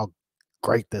long how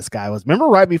great this guy was. Remember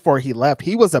right before he left,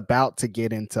 he was about to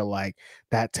get into like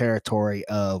that territory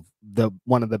of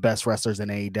one of the best wrestlers in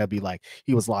AEW. Like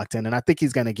he was locked in, and I think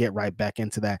he's going to get right back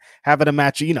into that. Having a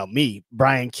match, me,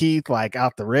 Brian Keith, like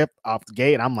out the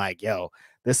gate, I'm like, yo,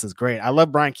 this is great. I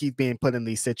love Brian Keith being put in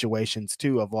these situations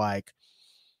too of like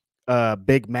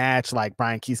big match, like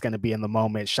Brian Keith's going to be in the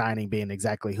moment, shining, being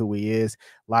exactly who he is.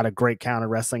 A lot of great counter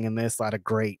wrestling in this, a lot of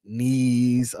great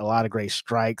knees, a lot of great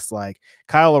strikes. Like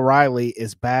Kyle O'Reilly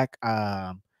is back.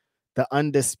 The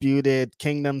Undisputed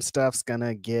Kingdom stuff's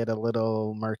gonna get a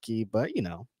little murky, but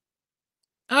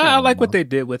I like what they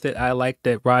did with it. I like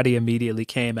that Roddy immediately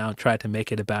came out and tried to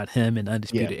make it about him in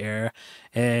Undisputed Era.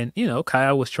 And,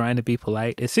 Kyle was trying to be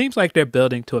polite. It seems like they're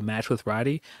building to a match with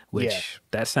Roddy, which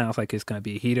that sounds like it's going to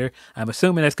be a heater. I'm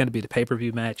assuming that's going to be the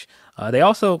pay-per-view match. They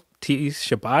also teased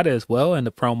Shibata as well in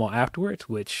the promo afterwards,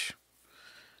 which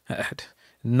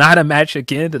not a match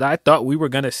again that I thought we were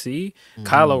going to see.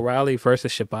 Kyle O'Reilly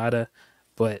versus Shibata.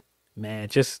 But, man,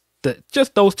 just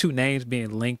those two names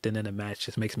being linked and in a match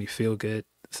just makes me feel good.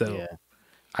 So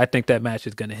I think that match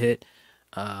is going to hit.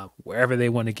 Wherever they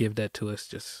want to give that to us,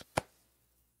 just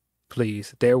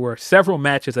please. There were several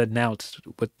matches announced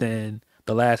within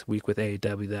the last week with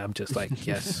AEW that I'm just like,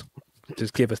 yes,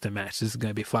 just give us the match. This is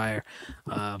going to be fire.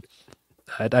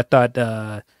 I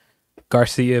thought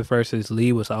Garcia versus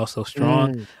Lee was also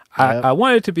strong. I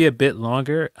wanted it to be a bit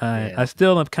longer. I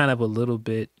still am kind of a little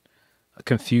bit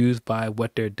confused by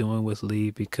what they're doing with Lee,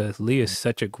 because Lee is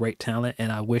such a great talent,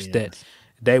 and I wish that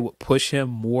they would push him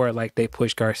more like they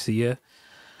push Garcia.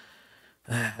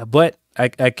 But I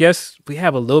guess we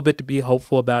have a little bit to be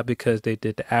hopeful about, because they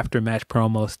did the after-match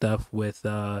promo stuff with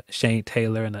Shane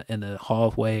Taylor in the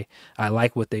hallway. I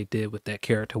like what they did with that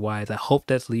character-wise. I hope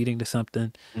that's leading to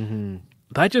something.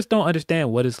 But I just don't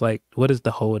understand what is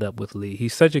the hold-up with Lee.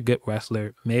 He's such a good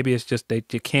wrestler. Maybe it's just they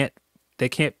can't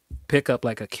pick up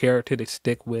like a character to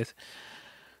stick with.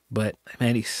 But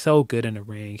man, he's so good in the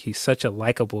ring. He's such a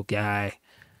likable guy.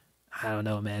 I don't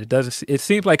know, man. It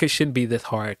seems like it shouldn't be this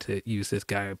hard to use this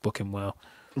guy or book him well.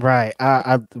 Right.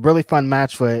 A really fun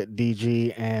match with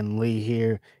DG and Lee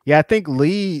here. Yeah, I think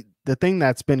Lee, the thing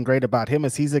that's been great about him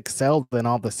is he's excelled in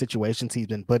all the situations he's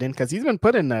been put in, because he's been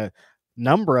put in a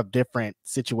number of different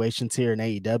situations here in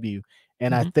AEW.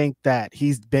 And I think that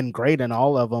he's been great in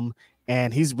all of them.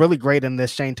 And he's really great in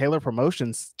this Shane Taylor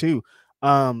Promotions too.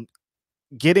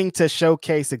 Getting to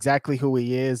showcase exactly who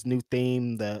he is, new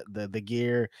theme, the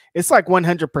gear. It's like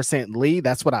 100% Lee.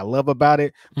 That's what I love about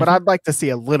it. But I'd like to see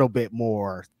a little bit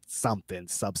more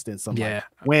substance, some like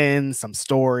wins, some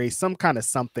story, some kind of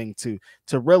something to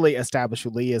really establish who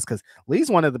Lee is, because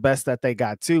Lee's one of the best that they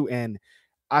got too. And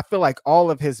I feel like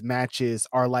all of his matches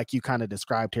are like you kind of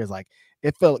described here. Is like,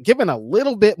 it felt given a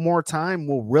little bit more time,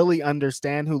 we'll really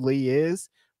understand who Lee is,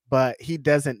 but he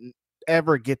doesn't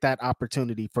ever get that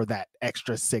opportunity for that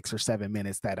extra 6 or 7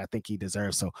 minutes that I think he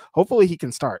deserves. So hopefully he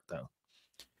can start though.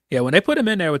 Yeah, when they put him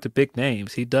in there with the big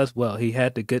names, he does well. He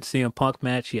had the good CM Punk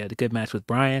match. He had a good match with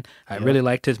Bryan. I really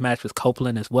liked his match with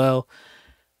Copeland as well.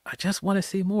 I just want to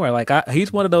see more. Like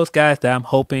he's one of those guys that I'm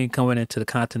hoping coming into the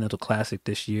Continental Classic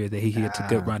this year that he gets a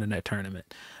good run in that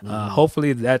tournament.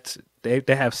 Hopefully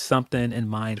they have something in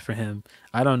mind for him.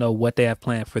 I don't know what they have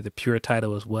planned for the Pure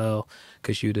title as well,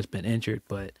 because Yuta's been injured,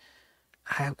 but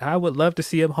I would love to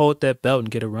see him hold that belt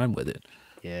and get a run with it.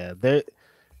 Yeah,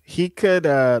 he could.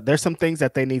 There's some things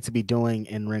that they need to be doing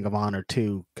in Ring of Honor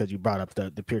too, because you brought up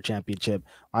the Pure Championship.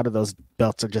 A lot of those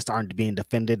belts aren't being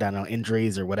defended. I don't know,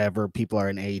 injuries or whatever. People are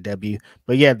in AEW,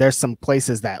 but yeah, there's some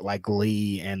places that like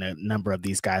Lee and a number of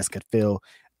these guys could fill.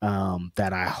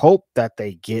 That I hope that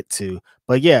they get to.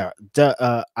 But yeah,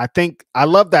 I think I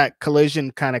love that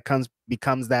Collision kind of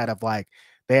becomes that of like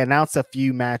they announce a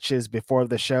few matches before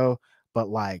the show, but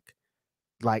like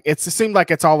it seemed like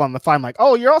it's all on the fly. I'm like,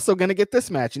 oh, you're also going to get this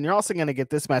match and you're also going to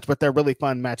get this match, but they're really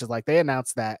fun matches. Like they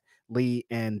announced that Lee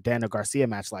and Daniel Garcia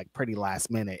match like pretty last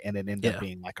minute, and it ended up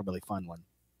being like a really fun one.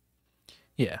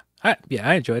 Yeah. I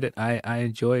enjoyed it. I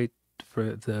enjoyed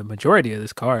for the majority of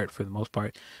this card for the most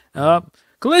part.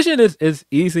 Collision is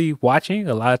easy watching.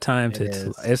 A lot of times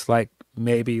it's like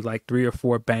maybe like 3 or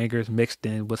 4 bangers mixed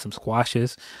in with some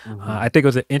squashes. I think it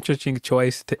was an interesting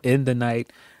choice to end the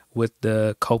night with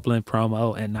the Copeland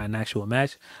promo and not an actual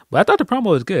match. But I thought the promo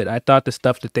was good. I thought the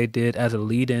stuff that they did as a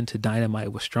lead into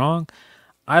Dynamite was strong.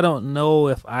 I don't know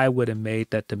if I would have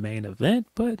made that the main event,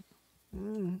 but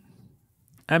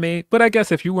I mean, but I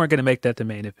guess if you weren't going to make that the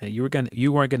main event, you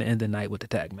weren't going to end the night with the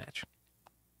tag match.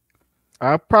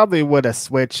 I probably would have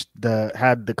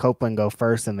had the Copeland go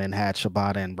first and then had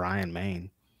Shibata and Bryan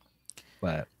main.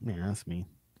 But yeah, that's me.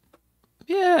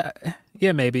 Yeah,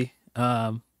 maybe.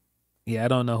 Yeah, I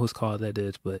don't know whose call that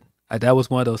is, but that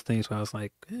was one of those things where I was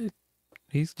like,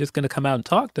 he's just going to come out and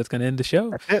talk. That's going to end the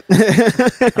show.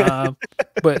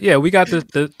 But yeah, we got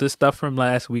the stuff from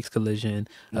last week's Collision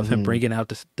of him bringing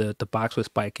out the box with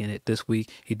Spike in it. This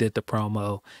week he did the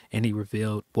promo and he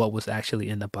revealed what was actually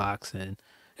in the box, and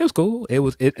it was cool.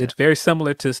 It's very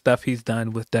similar to stuff he's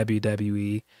done with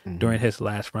WWE during his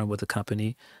last run with the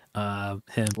company.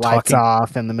 Him lights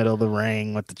off in the middle of the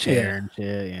ring with the chair and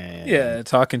shit. Yeah,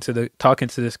 talking to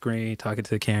the screen, talking to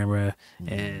the camera,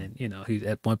 and he's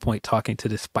at one point talking to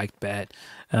the spiked bat.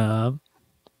 It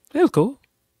was cool.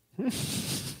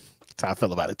 That's how I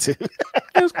feel about it too.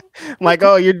 I'm like,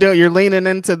 oh, you're leaning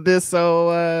into this,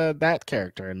 so that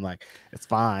character, and like it's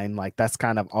fine. Like that's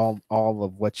kind of all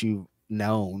of what you've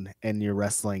known in your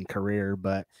wrestling career,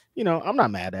 but I'm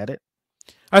not mad at it.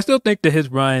 I still think that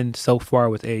his run so far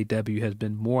with AEW has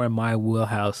been more in my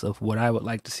wheelhouse of what I would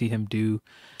like to see him do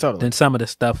than some of the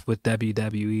stuff with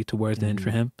WWE towards the end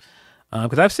for him.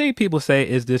 Because I've seen people say,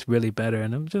 "Is this really better?"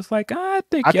 And I'm just like, I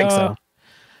think so.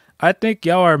 I think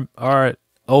y'all are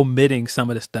omitting some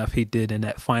of the stuff he did in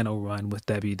that final run with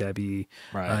WWE.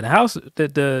 Right.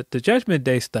 The Judgment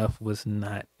Day stuff was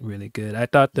not really good. I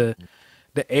thought the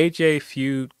AJ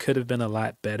feud could have been a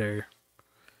lot better.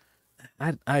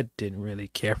 I didn't really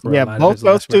care for a lot both of his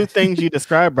those two things you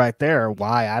described right there are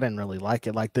why I didn't really like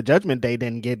it. Like the Judgment Day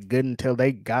didn't get good until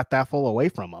they got that full away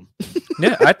from him.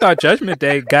 Yeah, I thought Judgment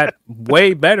Day got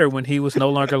way better when he was no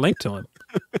longer linked to him.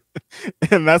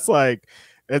 And that's like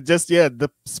it just the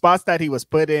spots that he was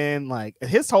put in, like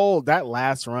his whole that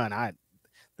last run,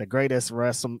 the greatest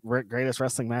wrestling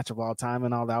match of all time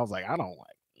and all that. I was like, I don't like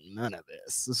none of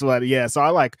this. So I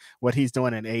like what he's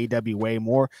doing in AEW way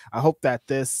more. I hope that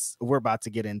we're about to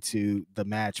get into the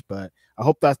match, but I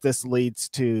hope that this leads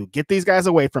to get these guys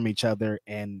away from each other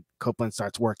and Copeland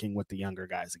starts working with the younger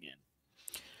guys again.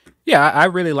 Yeah, I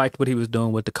really liked what he was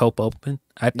doing with the Cope Open.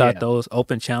 I thought those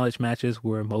open challenge matches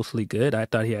were mostly good. I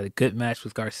thought he had a good match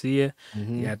with Garcia.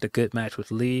 He had the good match with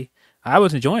Lee. I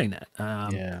was enjoying that.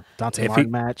 Dante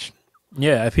Martin match.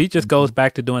 Yeah, if he just goes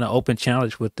back to doing an open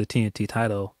challenge with the TNT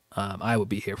title, I would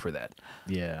be here for that.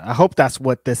 Yeah, I hope that's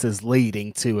what this is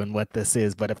leading to and what this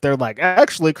is. But if they're like,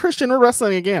 actually, Christian, we're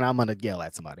wrestling again, I'm going to yell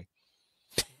at somebody.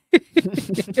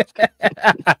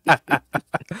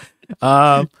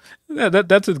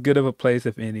 That's as good of a place,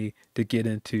 if any, to get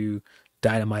into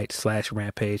Dynamite /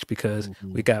 Rampage because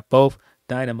we got both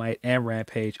Dynamite and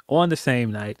Rampage on the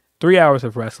same night. 3 hours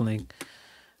of wrestling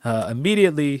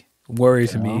immediately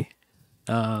worries me.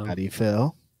 How do you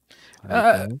feel?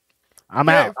 I'm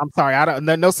out. I'm sorry. I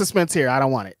don't. No suspense here. I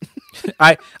don't want it.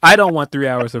 I don't want 3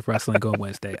 hours of wrestling on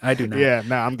Wednesday. I do not. Yeah,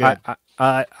 no, I'm good.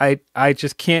 I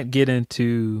just can't get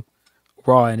into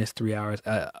Raw in its 3 hours.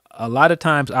 A lot of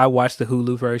times I watch the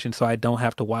Hulu version, so I don't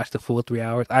have to watch the full 3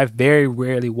 hours. I very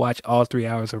rarely watch all 3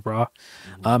 hours of Raw,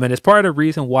 and it's part of the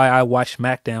reason why I watch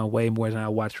SmackDown way more than I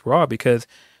watch Raw because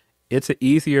it's an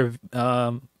easier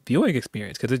viewing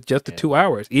experience because it's just the 2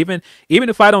 hours. Even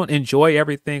if I don't enjoy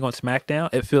everything on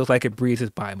SmackDown, it feels like it breezes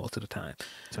by most of the time.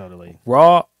 Totally.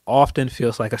 Raw often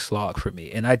feels like a slog for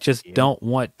me, and I just don't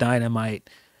want Dynamite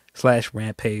 /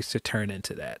 Rampage to turn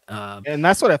into that. And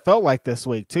that's what it felt like this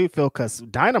week too, Phil, because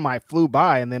Dynamite flew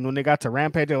by, and then when they got to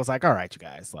Rampage, it was like, all right, you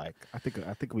guys, like I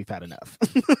think we've had enough.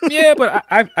 Yeah, but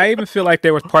I even feel like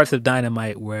there was parts of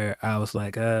Dynamite where I was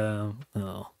like, oh,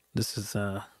 this is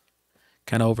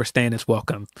kind of overstaying its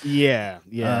welcome. Yeah.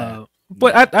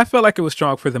 But I felt like it was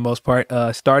strong for the most part.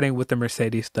 Starting with the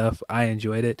Mercedes stuff, I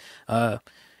enjoyed it.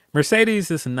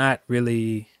 Mercedes is not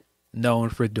really known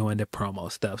for doing the promo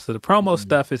stuff. So the promo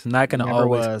stuff is not going to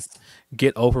always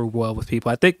get over well with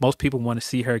people. I think most people want to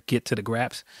see her get to the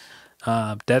graps.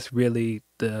 That's really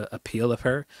the appeal of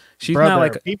her. She's not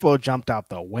like people jumped out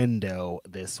the window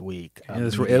this week. It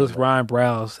was Ryan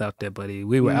Browse out there, buddy.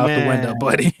 We were out the window,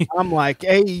 buddy. I'm like,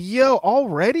 hey, yo,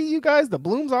 already, you guys, the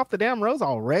bloom's off the damn rose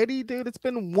already, dude. It's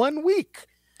been 1 week.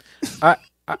 I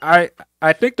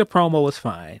think the promo was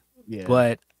fine,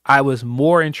 but I was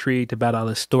more intrigued about all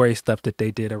the story stuff that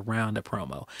they did around the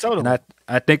promo. Totally. And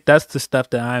I think that's the stuff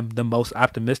that I'm the most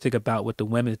optimistic about with the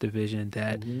women's division,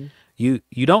 that you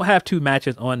don't have 2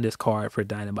 matches on this card for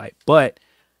Dynamite, but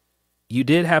you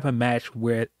did have a match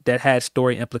that had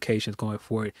story implications going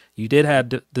forward. You did have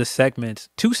the segments,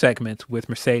 2 segments with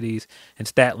Mercedes and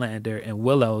Statlander and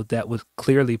Willow that was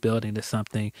clearly building to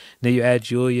something. Then you add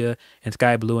Julia and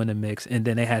Sky Blue in the mix, and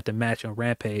then they had the match on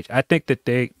Rampage. I think that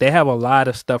they have a lot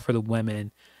of stuff for the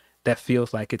women that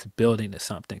feels like it's building to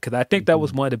something. Because I think that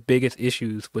was one of the biggest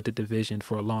issues with the division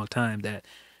for a long time, that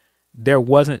there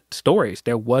wasn't stories.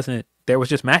 There was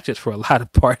just matches for a lot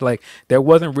of part. Like there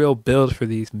wasn't real build for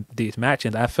these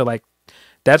matches. I feel like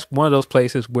that's one of those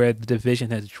places where the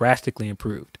division has drastically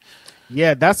improved.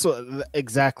 Yeah, that's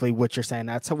exactly what you're saying.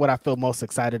 That's what I feel most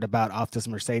excited about off this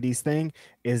Mercedes thing,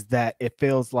 is that it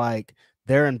feels like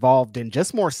they're involved in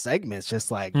just more segments, just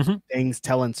like things,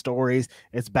 telling stories.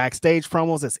 It's backstage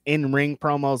promos, it's in-ring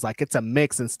promos. Like it's a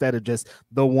mix instead of just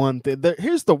the one thing.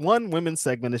 Here's the one women's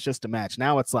segment. It's just a match.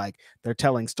 Now it's like they're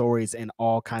telling stories and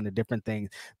all kind of different things.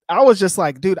 I was just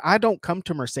like, dude, I don't come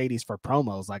to Mercedes for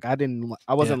promos. Like I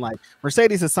wasn't like,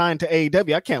 Mercedes is signed to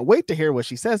AEW. I can't wait to hear what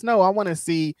she says. No, I want to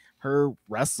see her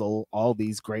wrestle all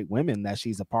these great women that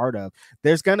she's a part of.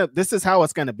 This is how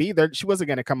it's gonna be. She wasn't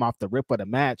gonna come off the rip with a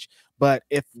match, but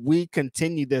if we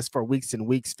continue this for weeks and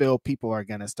weeks, Phil, people are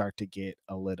gonna start to get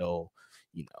a little,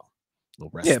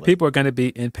 yeah, people are going to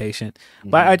be impatient,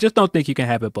 but I just don't think you can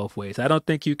have it both ways. I don't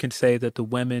think you can say that the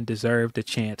women deserve the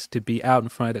chance to be out in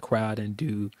front of the crowd and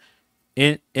do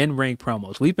in-ring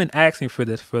promos. We've been asking for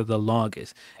this for the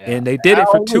longest, and they did it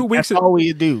for 2 weeks. That's all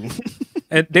we do.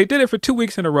 And they did it for 2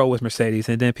 weeks in a row with Mercedes,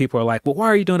 and then people are like, well, why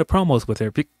are you doing the promos with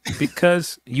her?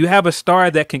 Because you have a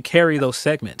star that can carry those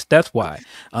segments. That's why.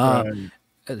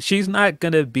 She's not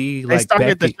going to be like They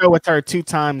started the show with her 2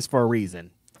 times for a reason.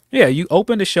 Yeah, you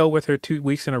open the show with her 2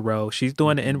 weeks in a row. She's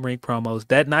doing the in-ring promos.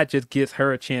 That not just gives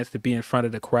her a chance to be in front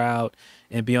of the crowd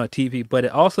and be on TV, but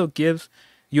it also gives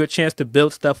you a chance to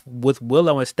build stuff with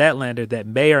Willow and Statlander that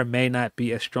may or may not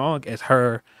be as strong as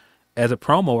her as a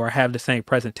promo or have the same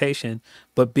presentation,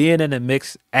 but being in the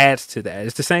mix adds to that.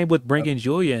 It's the same with bringing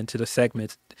Julia into the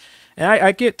segments. And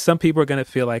I get some people are going to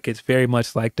feel like it's very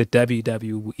much like the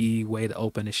WWE way to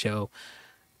open the show,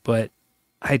 but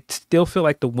I still feel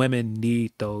like the women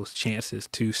need those chances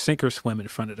to sink or swim in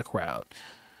front of the crowd.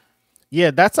 Yeah,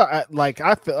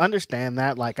 understand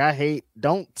that. Like,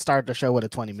 don't start the show with a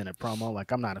 20-minute promo.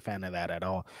 Like, I'm not a fan of that at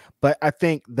all. But I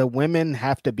think the women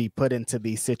have to be put into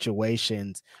these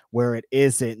situations where it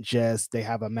isn't just they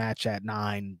have a match at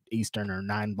 9 Eastern or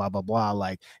 9 blah, blah, blah.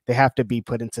 Like, they have to be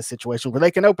put into situations where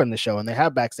they can open the show and they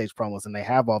have backstage promos and they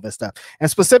have all this stuff. And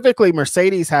specifically,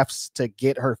 Mercedes has to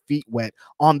get her feet wet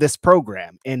on this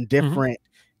program in different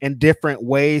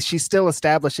ways. She's still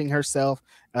establishing herself.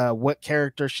 What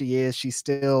character she is. She's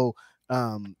still,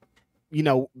 the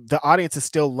audience is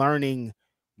still learning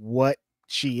what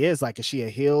she is. Like, is she a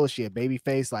heel? Is she a baby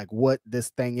face? Like, what this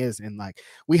thing is. And like,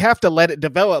 we have to let it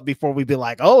develop before we be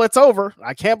like, oh, it's over.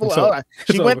 I can't believe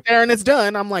she went there and it's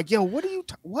done. I'm like, yo, what are you,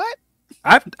 what?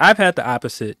 I've had the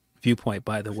opposite viewpoint,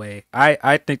 by the way.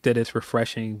 I think that it's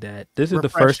refreshing that this is the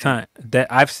first time that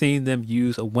I've seen them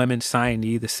use a women's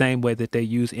signee the same way that they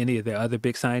use any of their other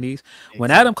big signees. Exactly.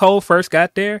 When Adam Cole first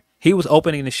got there, he was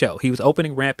opening the show. He was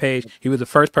opening Rampage. He was the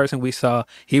first person we saw.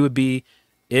 He would be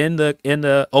in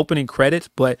the opening credits,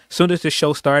 but as soon as the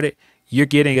show started, you're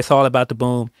getting It's All About the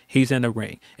Boom. He's in the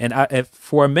ring. And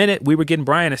for a minute, we were getting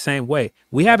Brian the same way.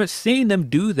 We haven't seen them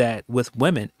do that with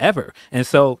women ever. And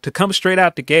so to come straight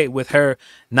out the gate with her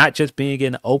not just being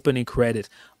in the opening credits,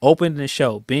 opening the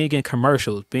show, being in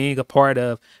commercials, being a part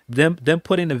of them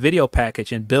putting the video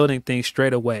package and building things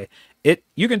straight away,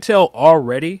 you can tell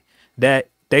already that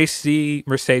they see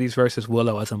Mercedes versus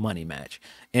Willow as a money match.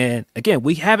 And again,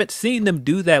 we haven't seen them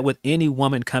do that with any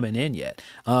woman coming in yet.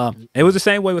 It was the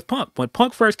same way with Punk. When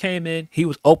Punk first came in, he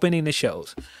was opening the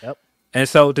shows. Yep. And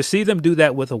so to see them do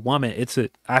that with a woman,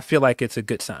 I feel like it's a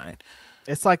good sign.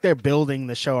 It's like they're building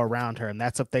the show around her, and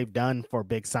that's what they've done for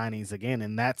big signings again.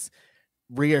 And that's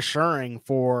reassuring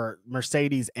for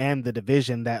Mercedes and the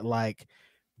division that, like,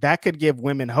 that could give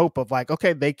women hope of like,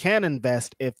 okay, they can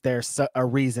invest if there's a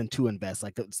reason to invest.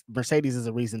 Like, Mercedes is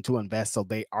a reason to invest, so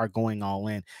they are going all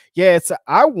in. Yeah,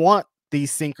 I want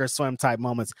these sink or swim type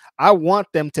moments. I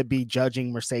want them to be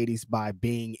judging Mercedes by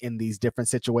being in these different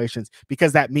situations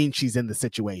because that means she's in the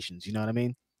situations. You know what I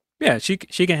mean? Yeah, she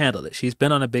can handle it. She's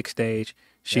been on a big stage.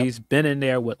 She's been in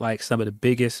there with like some of the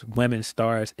biggest women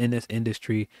stars in this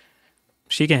industry.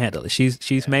 She can handle it.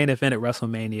 She's main event at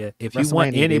WrestleMania. If you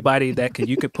want anybody that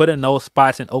you could put in those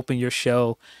spots and open your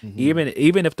show, even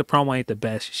if the promo ain't the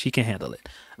best, she can handle it.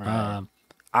 Right.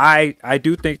 I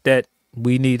do think that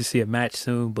we need to see a match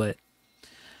soon, but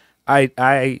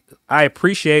I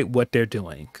appreciate what they're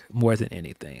doing more than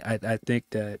anything. I think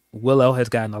that Willow has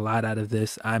gotten a lot out of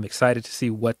this. I'm excited to see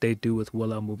what they do with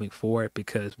Willow moving forward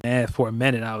because, man, for a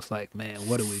minute I was like, man,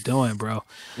 what are we doing, bro?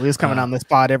 We was coming on this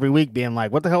pod every week being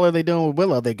like, what the hell are they doing with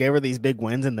Willow? They gave her these big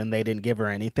wins and then they didn't give her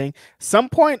anything. Some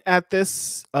point at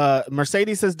this,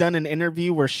 Mercedes has done an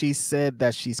interview where she said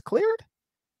that she's cleared.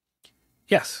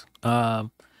 Yes. Yeah,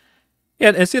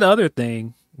 and see the other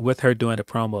thing with her doing the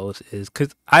promos is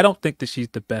because I don't think that she's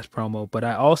the best promo, but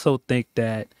I also think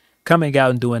that coming out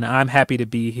and doing I'm happy to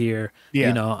be here,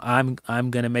 I'm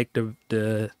gonna make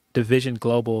the division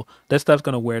global, that stuff's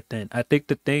gonna wear thin. I think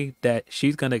the thing that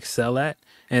she's gonna excel at,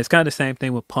 and it's kind of the same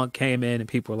thing when Punk came in and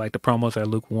people were like the promos are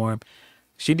lukewarm.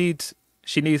 She needs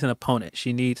an opponent.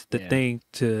 She needs the thing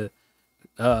to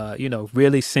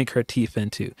really sink her teeth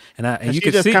into. And you she's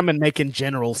can just see coming making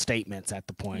general statements at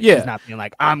the point. Yeah. She's not being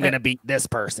like, I'm gonna beat this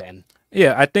person.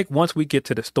 Yeah, I think once we get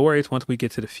to the stories, once we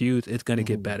get to the feuds, it's going to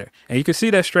get better. And you can see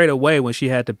that straight away when she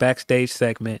had the backstage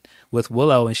segment with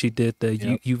Willow and she did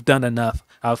the you've done enough.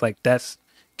 I was like,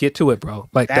 get to it, bro.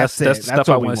 Like that's the stuff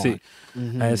I want to see.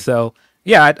 And so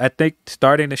yeah, I think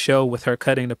starting the show with her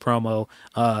cutting the promo,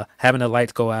 having the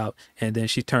lights go out, and then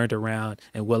she turned around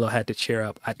and Willow had to cheer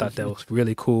up. I thought that was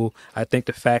really cool. I think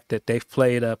the fact that they've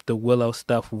played up the Willow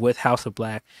stuff with House of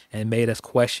Black and made us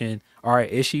question, all right,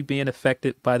 is she being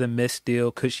affected by the mist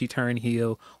still? Could she turn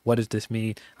heel? What does this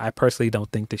mean? I personally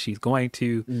don't think that she's going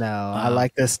to. No, I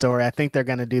like this story. I think they're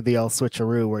going to do the old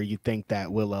switcheroo where you think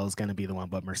that Willow's going to be the one,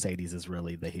 but Mercedes is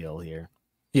really the heel here.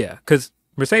 Yeah, because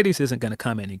Mercedes isn't going to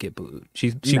come in and get booed.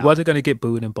 She wasn't going to get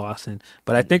booed in Boston,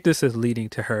 but I think this is leading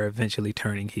to her eventually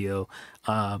turning heel.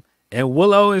 And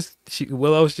Willow's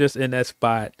just in that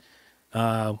spot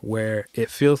where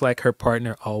it feels like her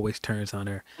partner always turns on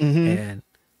her, and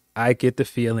I get the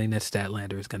feeling that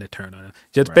Statlander is going to turn on her.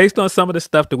 Just based on some of the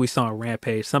stuff that we saw on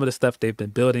Rampage, some of the stuff they've been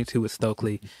building to with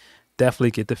Stokely,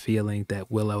 definitely get the feeling that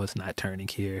Willow is not turning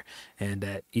here and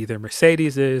that either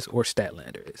Mercedes is or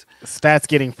Statlander is. Stat's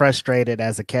getting frustrated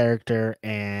as a character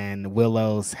and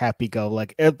Willow's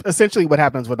happy-go-lucky. Essentially what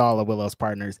happens with all of Willow's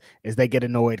partners is they get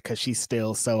annoyed because she's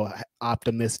still so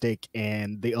optimistic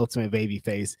and the ultimate baby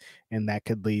face, and that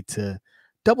could lead to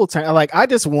double turn. Like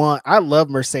I love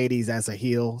Mercedes as a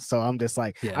heel, so I'm just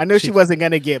like, I know she wasn't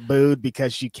gonna get booed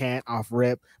because she can't off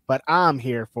rip, but I'm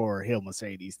here for heel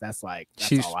Mercedes. That's all I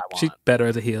want. She's better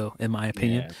as a heel, in my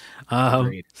opinion.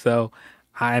 So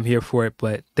I'm here for it.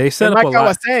 But they set up a lot. I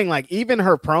was saying, like even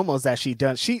her promos that she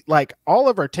does, she like all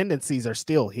of her tendencies are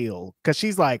still heel because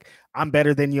she's like, I'm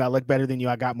better than you, I look better than you,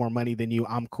 I got more money than you,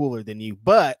 I'm cooler than you,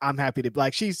 but I'm happy to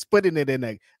like she's putting it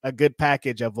in a good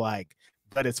package of like,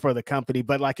 but it's for the company.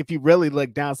 But like, if you really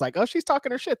look down, it's like, oh, she's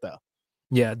talking her shit though.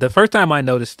 Yeah. The first time I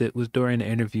noticed it was during the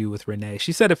interview with Renee.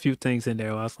 She said a few things in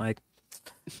there. I was like,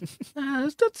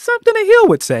 that's something a heel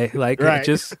would say. Like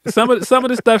just some of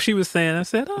the stuff she was saying. I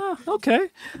said, oh, okay.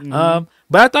 But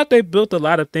I thought they built a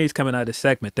lot of things coming out of the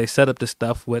segment. They set up the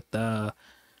stuff with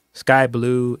Sky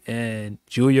Blue and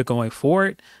Julia going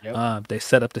forward. Yep. They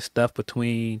set up the stuff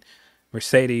between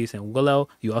Mercedes and Willow.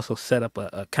 You also set up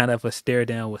a kind of a stare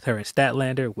down with her and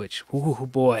Statlander, which, oh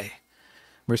boy,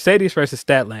 Mercedes versus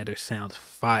Statlander sounds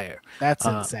fire. That's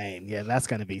insane. Yeah, that's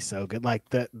gonna be so good. Like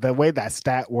the way that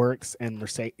Stat works and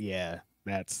Mercedes, yeah,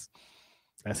 that's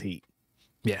heat.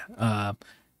 Yeah.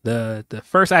 The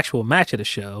first actual match of the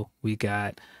show, we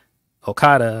got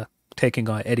Okada taking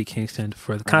on Eddie Kingston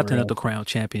for the Continental Crown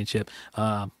Championship.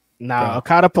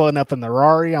 Okada pulling up in the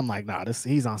Ferrari. I'm like,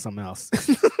 he's on something else.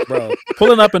 Bro,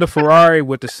 pulling up in the Ferrari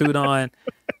with the suit on.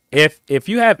 If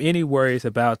you have any worries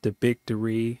about the big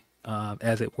three,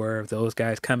 as it were, of those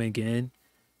guys coming in,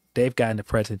 they've gotten the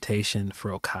presentation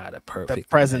for Okada perfect. The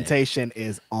presentation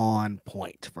is on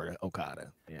point for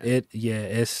Okada. Yeah.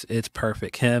 It's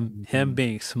perfect. Him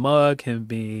being smug,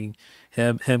 him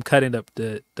cutting up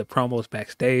the promos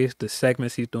backstage, the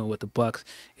segments he's doing with the Bucks,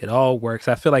 it all works.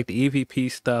 I feel like the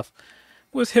EVP stuff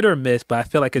was hit or miss, but I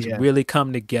feel like it's really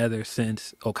come together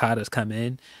since Okada's come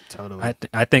in. Totally.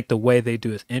 I think the way they do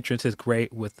his entrance is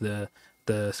great with the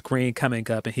screen coming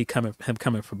up and him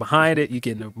coming from behind it. You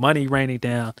getting the money raining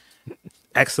down.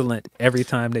 Excellent every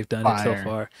time they've done it so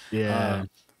far. Yeah.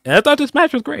 And I thought this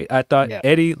match was great. I thought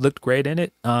Eddie looked great in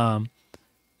it. I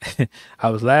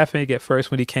was laughing at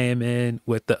first when he came in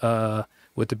with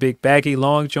the big baggy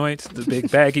long joints, the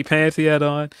big baggy pants he had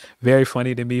on. Very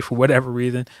funny to me for whatever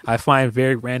reason. I find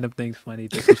very random things funny.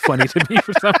 This was funny to me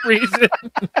for some reason.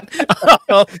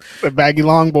 The baggy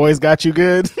long boys got you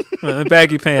good. The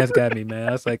baggy pants got me, man.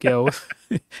 I was like, yo,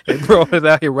 bro is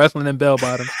out here wrestling in bell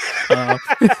bottoms.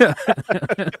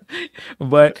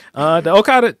 But the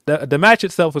Okada, the match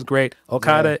itself was great.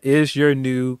 Okada is your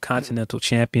new Continental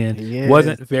Champion.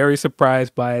 Wasn't very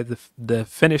surprised by the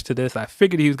finish to this. I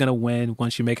figured he was going to win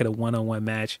once you make it a one-on-one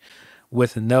match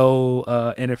with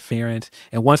no interference.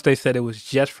 And once they said it was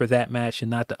just for that match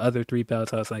and not the other three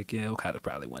belts, I was like, yeah, Okada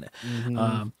probably won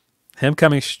it. Him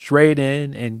coming straight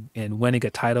in and winning a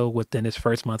title within his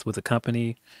first month with the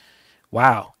company.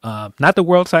 Wow. Not the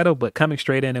world title, but coming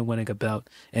straight in and winning a belt.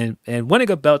 And winning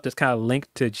a belt that's kind of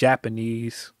linked to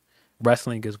Japanese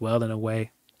wrestling as well in a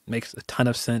way. Makes a ton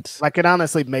of sense. Like it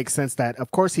honestly makes sense that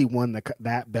of course he won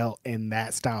that belt in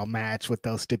that style match with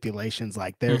those stipulations.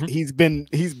 Like there, he's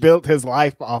built his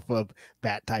life off of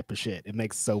that type of shit. It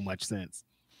makes so much sense.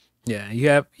 Yeah, you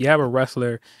have a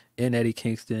wrestler in Eddie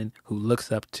Kingston who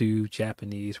looks up to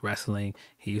Japanese wrestling.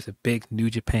 He's a big New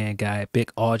Japan guy,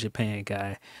 big All Japan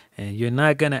guy, and you're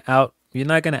not gonna out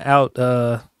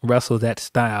wrestle that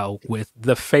style with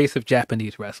the face of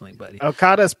Japanese wrestling, buddy.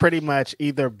 Okada's pretty much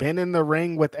either been in the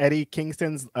ring with Eddie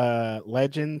Kingston's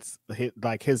legends,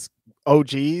 like his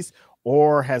OGs,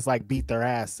 or has like beat their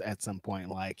ass at some point.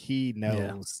 Like he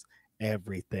knows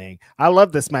everything. I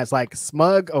love this match. Like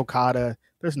smug Okada,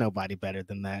 there's nobody better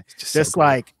than that. Just so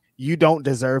like you don't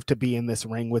deserve to be in this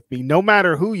ring with me, no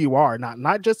matter who you are.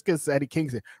 Not just because Eddie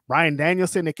Kingston, Bryan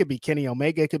Danielson, it could be Kenny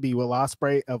Omega, it could be Will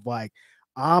Ospreay. Of like,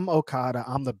 I'm Okada.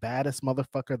 I'm the baddest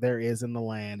motherfucker there is in the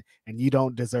land, and you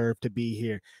don't deserve to be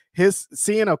here.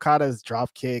 Seeing Okada's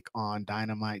drop kick on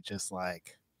Dynamite just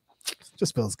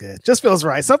feels good. Just feels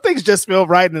right. Some things just feel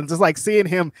right, and just like seeing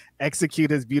him execute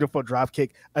his beautiful drop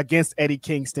kick against Eddie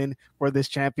Kingston for this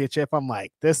championship, I'm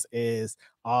like, this is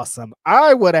awesome.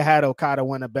 I would have had Okada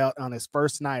win a belt on his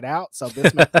first night out, so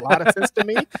this makes a lot of sense to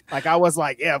me. Like I was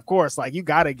like, yeah, of course. Like you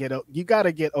gotta get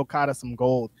Okada some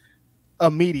gold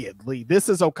immediately. This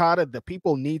is Okada. The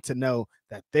people need to know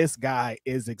that this guy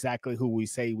is exactly who we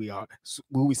say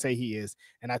he is.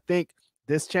 And I think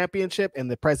this championship and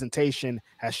the presentation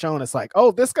has shown us like,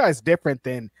 oh, this guy's different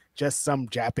than just some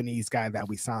Japanese guy that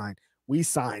we signed. We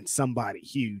signed somebody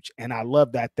huge. And I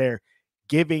love that they're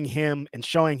giving him and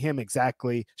showing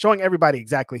everybody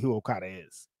exactly who Okada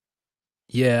is.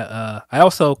 Yeah, I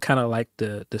also kind of like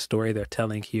the story they're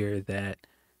telling here that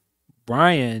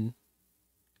Bryan,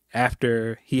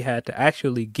 after he had to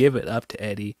actually give it up to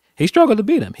Eddie, he struggled to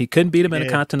beat him. He couldn't beat him in a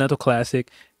Continental Classic,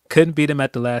 couldn't beat him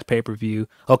at the last pay-per-view.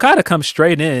 Okada comes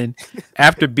straight in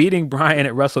after beating Bryan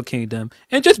at Wrestle Kingdom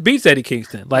and just beats Eddie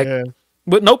Kingston,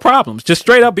 with no problems, just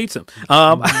straight up beats him.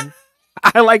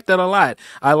 I like that a lot.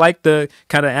 I like the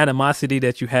kind of animosity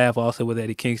that you have also with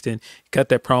Eddie Kingston. Cut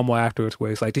that promo afterwards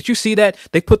where it's like, did you see that?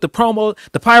 They put the pyro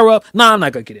up. No, I'm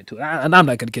not going to get into it. I'm not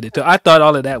going to get into it. I thought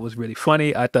all of that was really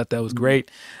funny. I thought that was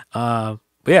great. But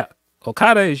yeah,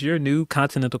 Okada is your new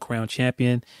Continental Crown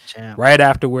champion. Right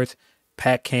afterwards,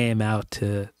 Pac came out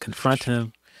to confront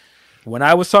him. When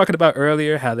I was talking about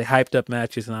earlier how they hyped up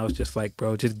matches, and I was just like,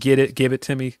 bro, just get it, give it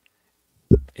to me.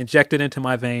 Inject it into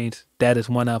my veins. That is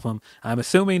one of them. I'm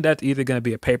assuming that's either going to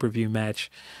be a pay-per-view match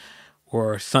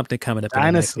or something coming up in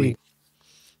the next week.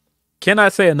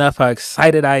 Cannot say enough how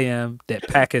excited I am that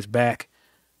Pac is back.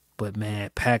 But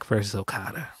man, Pac versus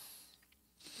Okada.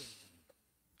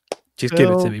 Just give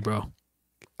it to me, bro.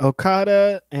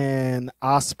 Okada and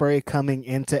Ospreay coming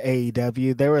into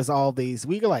AEW. There was all these.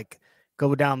 We like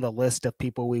go down the list of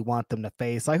people we want them to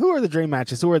face. Like, who are the dream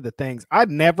matches? Who are the things?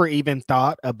 I'd never even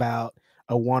thought about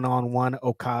a one-on-one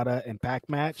Okada and Pac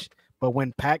match, but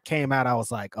when Pac came out, I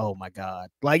was like, oh my god,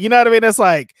 like, you know what I mean? It's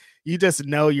like you just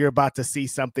know you're about to see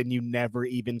something you never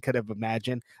even could have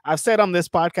imagined. I've said on this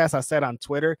podcast, I said on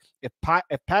Twitter, if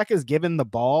Pac is given the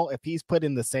ball, if he's put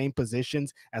in the same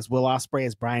positions as Will Ospreay,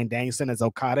 as Bryan Danielson, as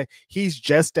Okada, he's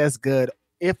just as good,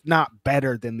 if not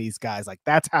better than these guys. Like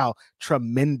that's how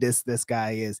tremendous this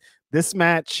guy is. This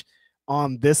match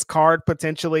on this card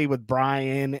potentially with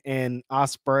Bryan and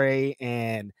Ospreay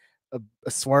and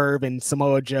a Swerve and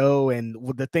Samoa Joe and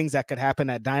with the things that could happen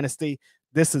at Dynasty,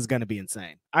 this is going to be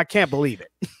insane. I can't believe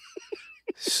it.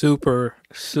 Super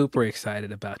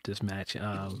excited about this match.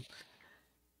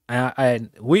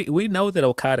 We know that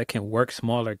Okada can work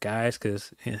smaller guys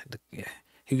because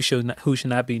who should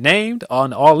not be named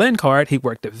on the All In card. He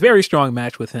worked a very strong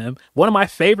match with him. One of my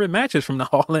favorite matches from the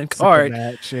All In card.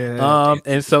 Match, yeah.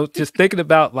 And so just thinking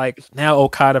about like now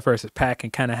Okada versus Pac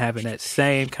and kind of having that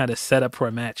same kind of setup for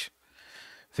a match.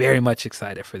 Very much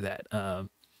excited for that.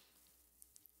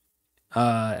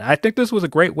 I think this was a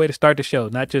great way to start the show,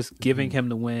 not just giving him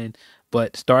the win,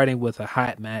 but starting with a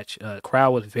hot match.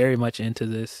 Crowd was very much into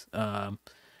this.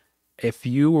 If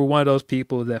you were one of those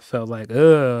people that felt like,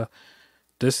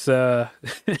 this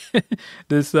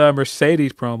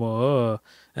Mercedes promo,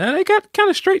 and they got kind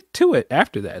of straight to it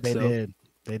after that. They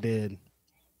did.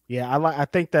 Yeah, I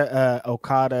think that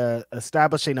Okada,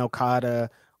 establishing Okada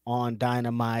on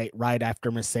Dynamite right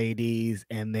after Mercedes,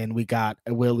 and then we got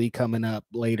Willie coming up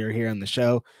later here in the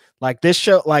show. Like this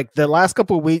show, like the last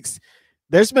couple of weeks,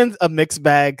 there's been a mixed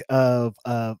bag of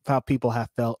how people have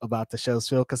felt about the show's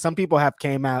feel, because some people have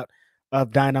came out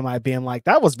of Dynamite being like,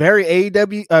 that was very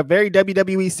AEW, very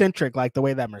WWE centric, like the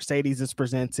way that Mercedes is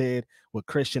presented, what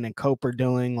Christian and Cope are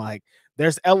doing. Like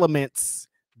there's elements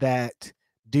that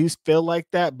do feel like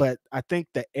that, but I think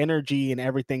the energy and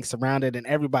everything surrounded and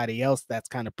everybody else that's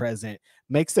kind of present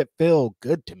makes it feel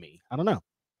good to me. I don't know.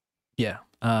 Yeah.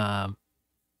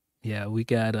 Yeah, we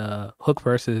got Hook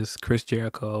versus Chris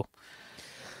Jericho.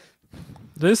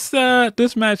 This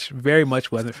match very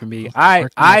much wasn't for me. I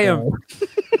am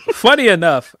funny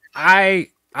enough, I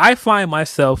find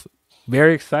myself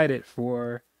very excited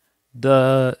for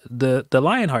the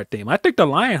Lionheart theme. I think the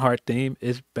Lionheart theme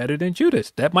is better than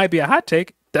Judas. That might be a hot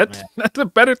take. That's a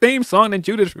better theme song than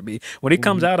Judas for me. When he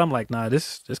comes out, I'm like, nah,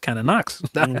 this kind of knocks.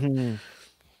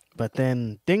 But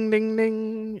then ding ding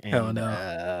ding. And, hell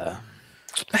no.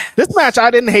 This match, I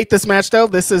didn't hate this match though.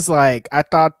 This is like, I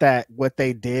thought that what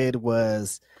they did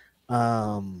was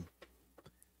an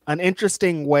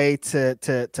interesting way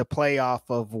to play off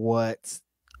of what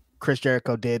Chris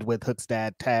Jericho did with Hook's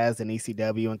dad Taz and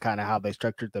ECW and kind of how they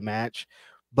structured the match.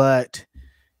 But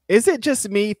is it just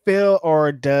me, Phil,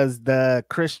 or does the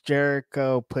Chris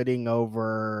Jericho putting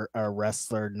over a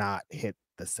wrestler not hit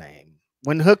the same?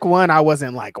 When Hook won, I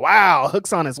wasn't like, wow,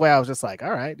 Hook's on his way. I was just like,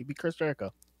 all right, he beat Chris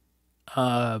Jericho.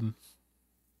 I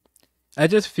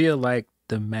just feel like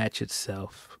the match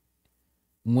itself,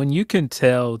 when you can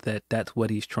tell that that's what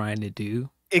he's trying to do,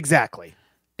 exactly,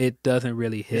 it doesn't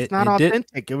really hit. It's not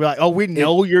authentic. You're like, oh, we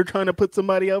know you're trying to put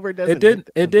somebody over. It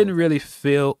didn't really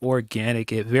feel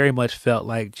organic. It very much felt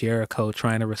like Jericho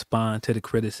trying to respond to the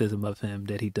criticism of him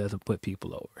that he doesn't put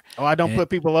people over. Oh, I don't put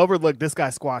people over. Look, this guy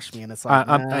squashed me, and it's like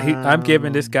I'm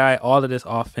giving this guy all of this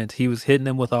offense. He was hitting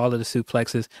him with all of the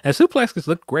suplexes, and suplexes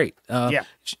looked great. Yeah,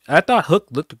 I thought Hook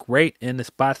looked great in the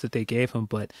spots that they gave him,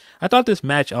 but I thought this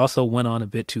match also went on a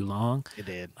bit too long. It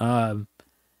did. And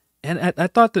I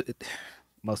thought that.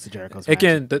 Most of Jericho's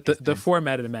again, the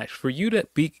format of the match, for you to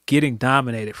be getting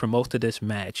dominated for most of this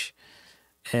match,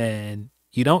 and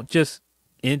you don't just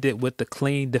end it with the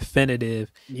clean,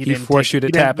 definitive. He forced you to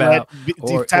tap out,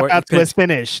 or tap out to his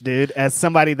finish, dude. As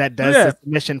somebody that does the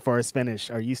submission for his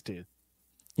finish, are used to.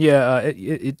 Yeah,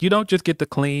 you don't just get the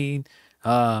clean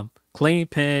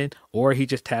pin, or he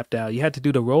just tapped out. You had to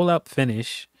do the roll up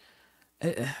finish.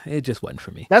 It just wasn't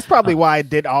for me. That's probably why it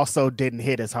didn't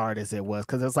hit as hard as it was,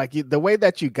 because it's like the way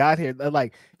that you got here,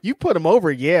 like you put him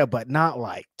over, but not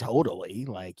like totally.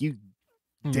 Like you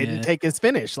didn't take his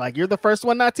finish. Like you're the first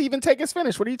one not to even take his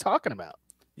finish. What are you talking about?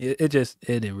 It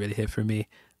didn't really hit for me.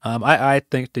 I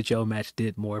think the Joe match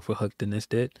did more for Hook than this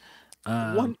did.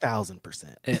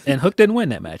 1000%. And Hook didn't win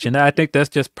that match, and I think that's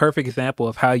just perfect example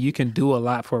of how you can do a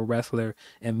lot for a wrestler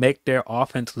and make their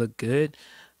offense look good.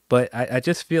 But I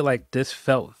just feel like this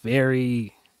felt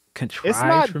very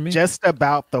contrived for me. It's not just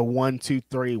about the 1, 2,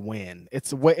 3 win.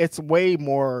 It's way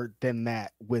more than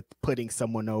that with putting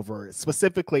someone over,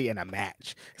 specifically in a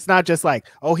match. It's not just like,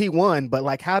 oh, he won, but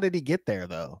like, how did he get there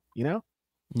though? You know?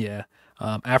 Yeah.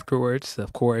 Afterwards,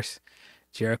 of course,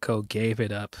 Jericho gave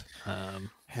it up.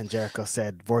 And Jericho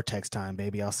said, "Vortex time,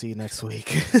 baby. I'll see you next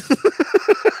week."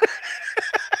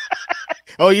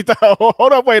 Oh, you thought?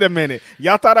 Hold up, wait a minute.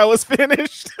 Y'all thought I was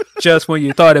finished? Just when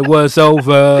you thought it was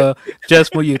over.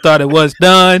 Just when you thought it was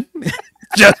done.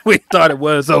 Just when you thought it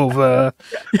was over.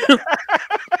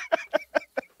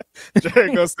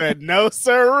 Jericho said, "No,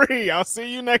 sirree. I'll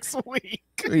see you next week."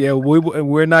 Yeah,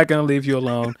 we're not gonna leave you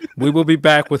alone. We will be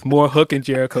back with more Hook and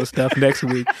Jericho stuff next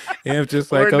week. And I'm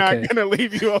just like, we're okay, not gonna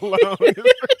leave you alone.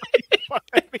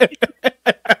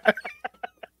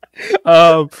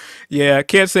 Yeah, I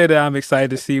can't say that I'm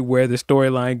excited to see where the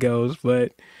storyline goes,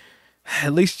 but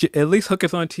at least Hook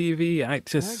is on TV. I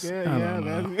don't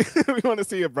know. We want to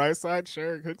see a bright side.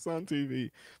 Sure, Hook's on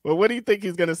TV. But what do you think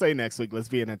he's gonna say next week? Let's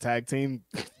be in a tag team.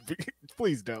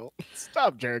 Please don't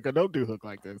stop, Jericho. Don't do Hook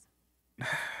like this.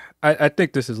 I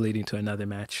think this is leading to another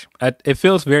match. It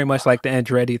feels very much like the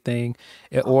Andretti thing,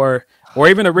 or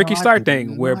even a Ricky Stark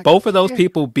thing, where both of those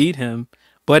people beat him,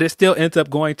 but it still ends up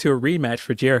going to a rematch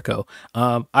for Jericho.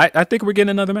 I think we're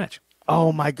getting another match.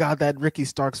 Oh my God, that Ricky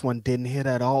Starks one didn't hit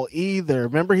at all either.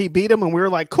 Remember, he beat him, and we were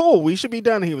like, "Cool, we should be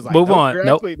done." And he was like, "Move on."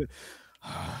 Nope. Why?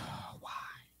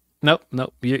 Nope.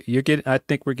 You're getting. I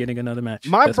think we're getting another match.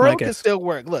 My bro can still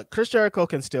work. Look, Chris Jericho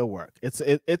can still work.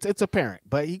 It's apparent,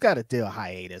 but you got to do a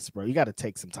hiatus, bro. You got to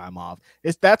take some time off.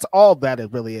 That's all that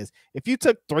it really is. If you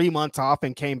took 3 months off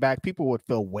and came back, people would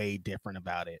feel way different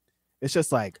about it. It's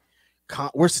just like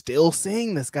we're still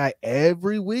seeing this guy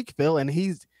every week, Phil, and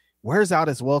he's wears out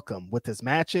his welcome with his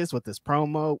matches, with his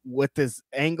promo, with his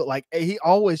angle. Like he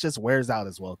always just wears out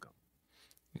his welcome.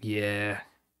 Yeah.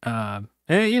 And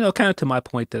kind of to my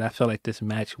point that I felt like this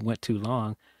match went too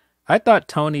long. I thought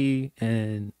Tony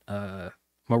and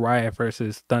Mariah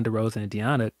versus Thunder Rosa and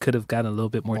Deanna could have gotten a little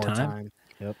bit more time.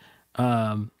 Yep.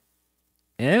 And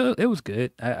it was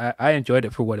good. I enjoyed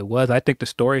it for what it was. I think the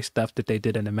story stuff that they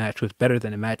did in the match was better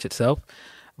than the match itself.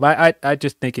 But I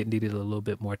just think it needed a little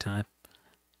bit more time.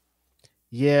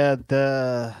 Yeah,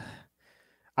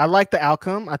 I like the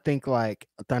outcome. I think like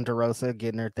Thunder Rosa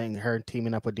getting her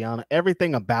teaming up with Deonna,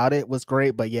 everything about it was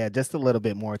great. But yeah, just a little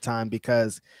bit more time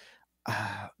because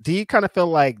do you kind of feel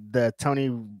like the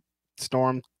Tony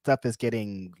Storm stuff is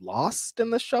getting lost in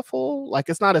the shuffle? Like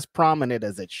it's not as prominent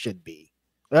as it should be.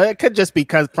 It could just be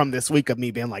because from this week of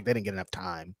me being like they didn't get enough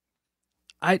time.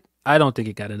 I don't think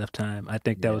it got enough time. I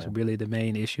think that was really the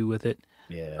main issue with it.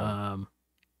 Yeah.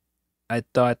 I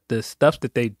thought the stuff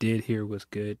that they did here was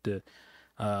good. The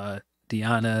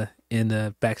Deonna in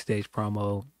the backstage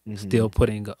promo still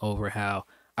putting over how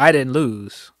I didn't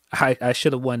lose. I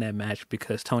should have won that match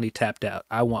because Tony tapped out.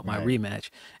 I want my rematch.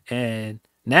 And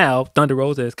now Thunder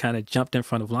Rosa has kind of jumped in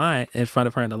front of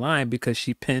her in the line because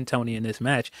she pinned Tony in this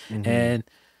match. And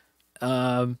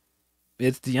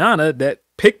it's Deonna that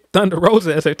picked Thunder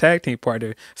Rosa as her tag team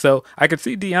partner. So I could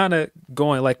see Deonna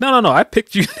going like, no, I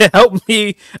picked you to help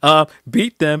me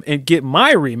beat them and get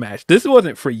my rematch. This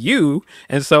wasn't for you.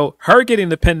 And so her getting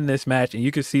the pin in this match, and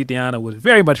you could see Deonna was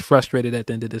very much frustrated at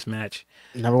the end of this match.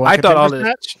 I thought all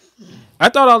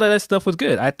of that stuff was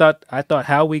good. I thought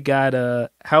how we got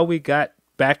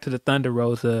back to the Thunder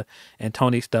Rosa and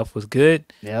Tony stuff was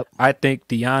good. Yep. I think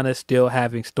Deonna still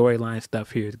having storyline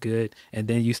stuff here is good. And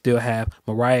then you still have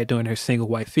Mariah doing her single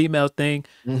white female thing.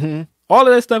 All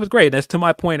of that stuff is great. That's to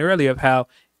my point earlier of how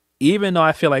even though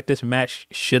I feel like this match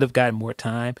should have gotten more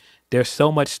time, there's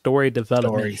so much story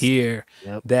development here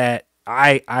that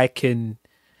I can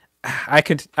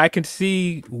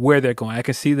see where they're going. I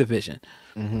can see the vision.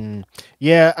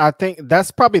 Yeah, I think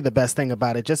that's probably the best thing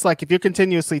about it. Just like if you're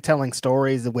continuously telling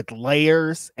stories with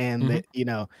layers, and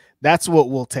that's what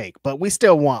we'll take. But we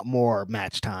still want more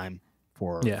match time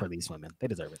for these women. They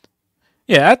deserve it.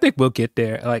 Yeah, I think we'll get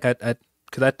there. Like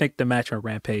because I think the match on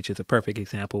Rampage is a perfect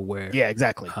example where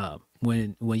exactly.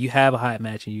 When you have a hot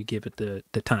match and you give it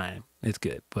the time, it's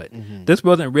good. But this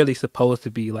wasn't really supposed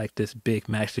to be like this big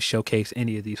match to showcase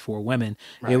any of these four women.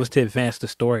 It was to advance the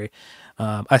story.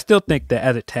 I still think that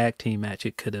as a tag team match,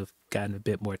 it could have gotten a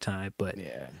bit more time. But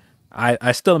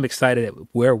I still am excited at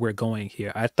where we're going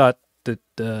here. I thought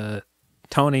the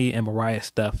Tony and Mariah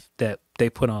stuff that they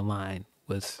put online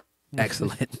was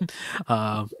excellent.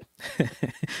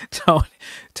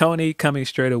 Tony coming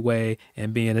straight away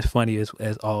and being as funny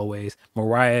as always.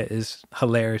 Mariah is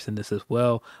hilarious in this as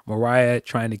well. Mariah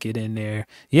trying to get in there.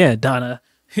 Yeah, Donna,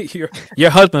 your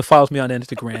husband follows me on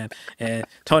Instagram, and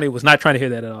Tony was not trying to hear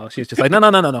that at all. She was just like,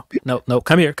 no,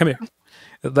 come here.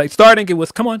 Like starting it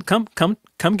was, come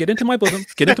get into my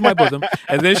bosom,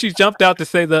 and then she jumped out to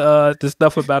say the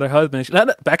stuff about her husband. She,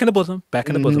 back in the bosom.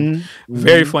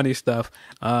 Very funny stuff.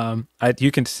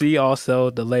 You can see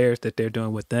also the layers that they're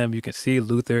doing with them. You can see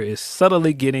Luther is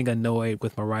subtly getting annoyed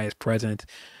with Mariah's presence.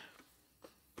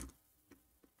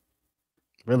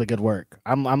 Really good work.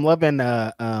 I'm loving.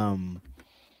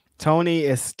 Tony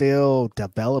is still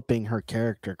developing her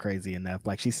character crazy enough.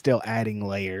 Like she's still adding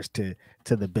layers to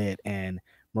the bit, and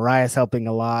Mariah's helping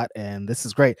a lot, and this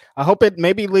is great. I hope it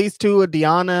maybe leads to a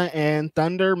Deonna and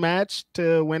Thunder match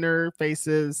to winner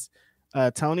faces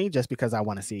Tony, just because I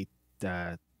want to see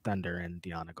Thunder and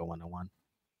Deonna go 1-on-1.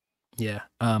 Yeah,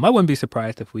 I wouldn't be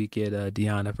surprised if we get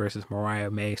Deonna versus Mariah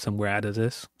May somewhere out of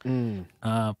this.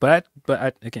 But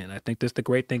I think that's the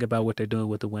great thing about what they're doing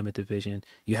with the women's division.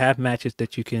 You have matches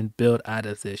that you can build out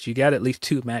of this. You got at least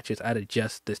 2 matches out of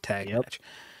just this tag match.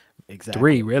 Exactly.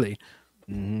 3 really.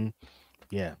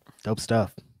 Yeah, dope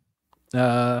stuff.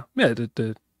 The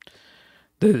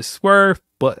Swerve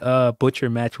Butcher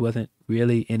match wasn't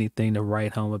really anything to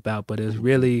write home about, but it was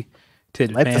really to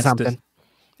advance something.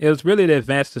 It was really to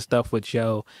advance the stuff with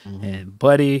Joe and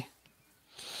Buddy.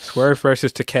 Swerve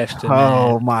versus Takeshita.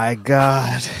 Oh my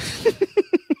God.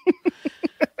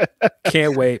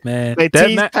 Can't wait, man. They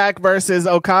teased Pac versus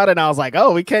Okada, and I was like,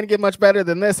 oh, we can't get much better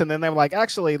than this. And then they were like,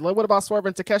 actually, what about Swerve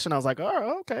and Takeshita? And I was like,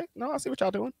 oh, okay. No, I see what y'all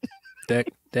doing.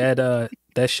 That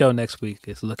show next week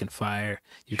is looking fire.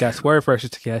 You got Swerve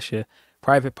versus Takeshita.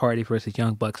 Private Party versus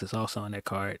Young Bucks is also on that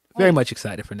card. Very much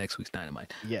excited for next week's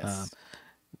Dynamite. Yes.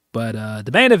 But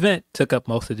the main event took up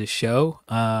most of the show.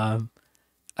 I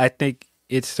think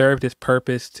it served its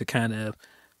purpose to kind of,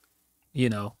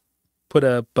 put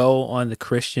a bow on the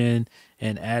Christian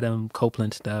and Adam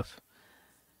Copeland stuff.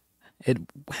 I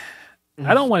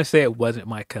don't want to say it wasn't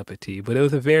my cup of tea, but it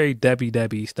was a very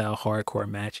WWE style hardcore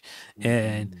match.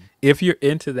 And if you're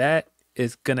into that,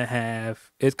 it's gonna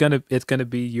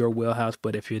be your wheelhouse.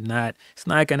 But if you're not, it's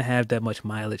not gonna have that much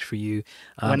mileage for you.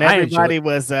 When everybody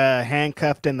was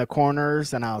handcuffed in the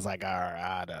corners, and I was like, all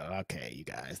right, okay, you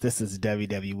guys, this is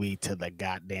WWE to the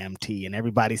goddamn T, and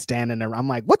everybody's standing there. I'm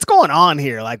like, what's going on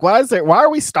here? Like, why are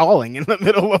we stalling in the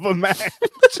middle of a match?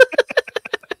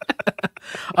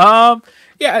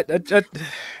 Yeah,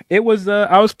 it was.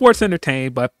 I was sports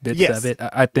entertained by bits Yes. of it.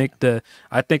 I think the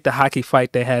hockey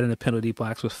fight they had in the penalty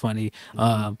box was funny.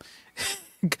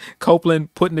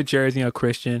 Copeland putting the jersey on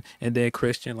Christian, and then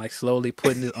Christian like slowly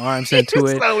putting his arms into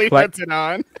it, Slowly like puts it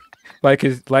on. like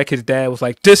his dad was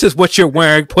like, "This is what you're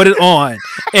wearing. Put it on."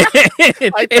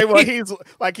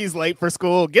 He's late for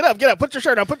school. Get up, put your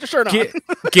shirt on,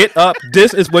 Get up.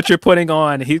 This is what you're putting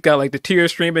on. And he's got like the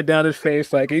tears streaming down his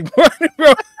face, like he's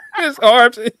his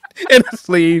arms in the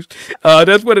sleeves.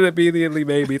 That's what it immediately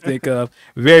made me think of.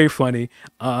 Very funny.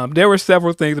 There were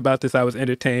several things about this I was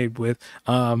entertained with.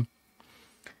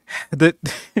 The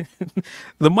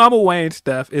the Mama Wayne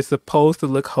stuff is supposed to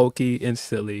look hokey and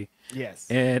silly. Yes.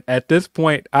 And at this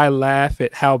point, I laugh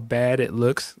at how bad it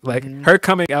looks. Like her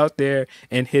coming out there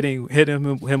and hitting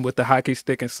him with the hockey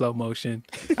stick in slow motion.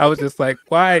 I was just like,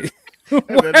 why?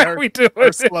 Why are we doing her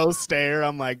this? slow stare?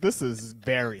 I'm like, this is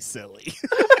very silly.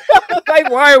 Like,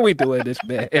 why are we doing this,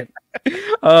 man?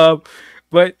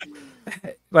 But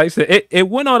like I said, it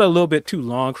went on a little bit too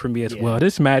long for me as well.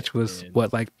 This match was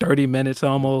like 30 minutes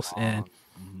almost,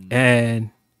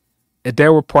 and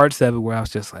there were parts of it where I was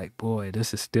just like, boy,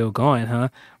 this is still going, huh?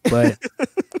 But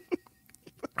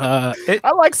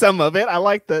I like some of it. I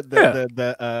like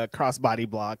the crossbody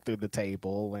block through the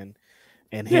table and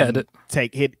him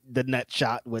hit the net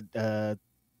shot with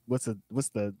what's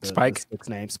the Spike? The stick's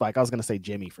name? Spike. I was gonna say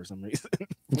Jimmy for some reason.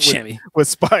 Jimmy with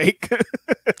Spike.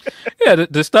 Yeah,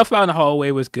 the stuff out in the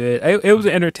hallway was good. It was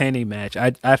an entertaining match.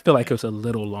 I feel like it was a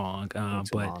little long, a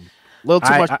little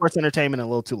too much sports entertainment, and a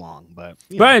little too long, but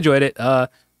I enjoyed it.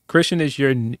 Christian is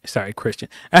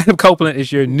Adam Copeland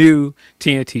is your new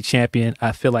TNT champion.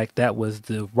 I feel like that was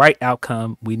the right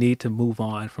outcome. We need to move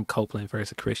on from Copeland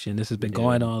versus Christian. This has been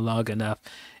going on long enough,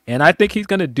 and I think he's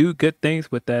gonna do good things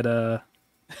with that.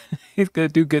 He's gonna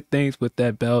do good things with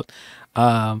that belt.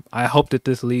 I hope that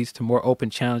this leads to more open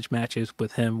challenge matches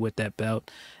with him with that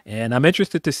belt, and I'm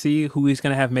interested to see who he's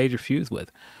gonna have major feuds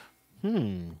with.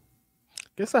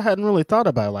 Guess I hadn't really thought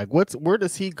about it. Like, where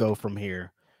does he go from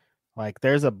here? Like,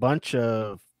 there's a bunch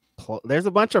of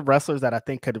wrestlers that I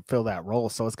think could fill that role,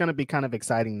 so it's gonna be kind of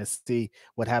exciting to see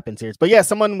what happens here. But yeah,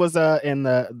 someone was in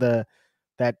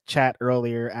that chat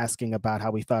earlier asking about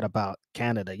how we thought about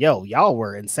Canada. Yo, y'all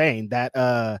were insane. That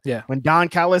when Don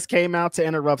Callis came out to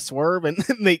interrupt Swerve and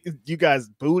you guys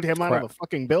booed him out of the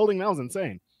fucking building, that was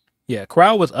insane. Yeah,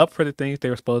 crowd was up for the things they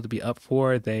were supposed to be up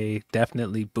for. They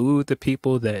definitely booed the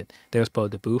people that they were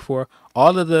supposed to boo for.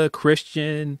 All of the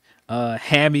Christian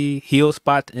hammy heel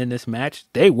spots in this match,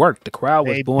 they worked. The crowd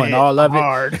was booing all of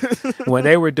it. When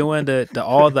they were doing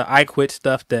all the I quit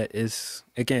stuff that is,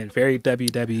 again, very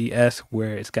WWE-esque,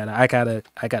 where it's I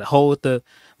gotta hold the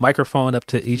microphone up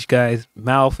to each guy's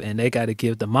mouth and they gotta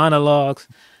give the monologues.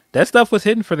 That stuff was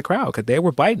hidden for the crowd because they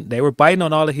were biting. They were biting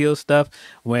on all the heel stuff.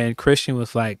 When Christian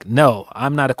was like, "No,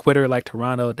 I'm not a quitter like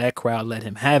Toronto," that crowd let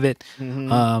him have it.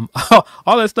 All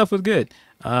that stuff was good.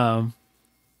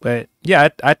 But yeah,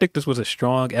 I think this was a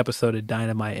strong episode of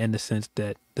Dynamite in the sense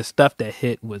that the stuff that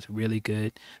hit was really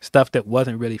good. Stuff that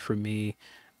wasn't really for me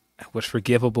was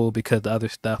forgivable because the other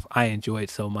stuff I enjoyed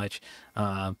so much.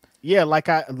 Yeah, like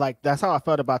that's how I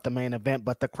felt about the main event,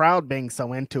 but the crowd being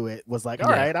so into it was like, all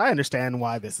right, I understand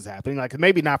why this is happening. Like,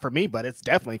 maybe not for me, but it's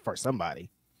definitely for somebody.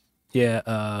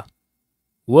 Yeah,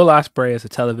 Will Ospreay is a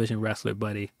television wrestler,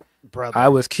 buddy. Brother. I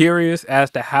was curious as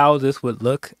to how this would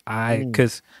look.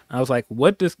 Because I was like,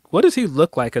 what does he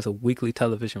look like as a weekly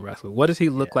television wrestler? What does he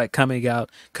look like coming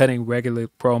out, cutting regular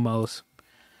promos?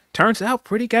 Turns out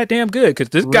pretty goddamn good because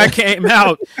this guy came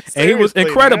out and he was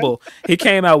incredible. Man. He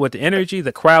came out with the energy.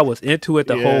 The crowd was into it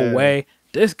the whole way.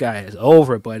 This guy is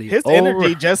over, buddy. His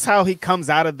energy, just how he comes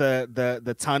out of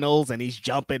the tunnels and he's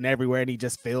jumping everywhere and he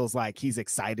just feels like he's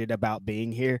excited about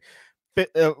being here.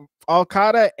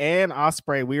 Okada and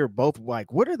Ospreay, we were both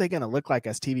like, what are they going to look like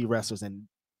as TV wrestlers? And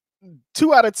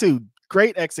 2 out of 2,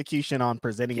 great execution on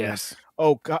presenting them.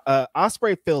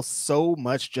 Ospreay feels so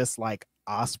much just like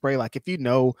Ospreay. Like, if you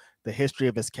know the history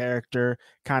of his character,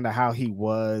 kind of how he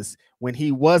was when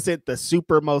he wasn't the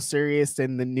super most serious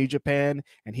in the New Japan,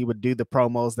 and he would do the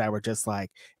promos that were just like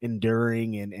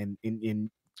enduring and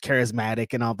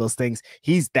charismatic and all those things.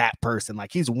 He's that person.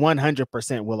 Like, he's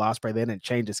 100% Will Ospreay. They didn't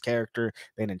change his character.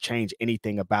 They didn't change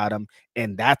anything about him,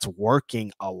 and that's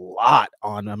working a lot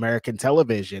on American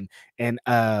television. And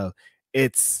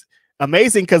it's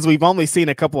amazing because we've only seen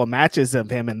a couple of matches of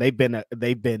him, and they've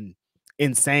been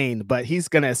insane, but he's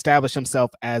going to establish himself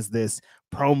as this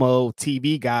promo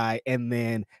TV guy and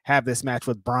then have this match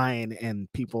with Bryan, and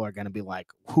people are going to be like,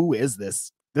 who is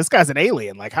this? This guy's an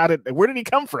alien. Like, where did he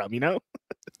come from? You know?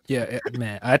 Yeah,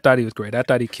 man, I thought he was great. I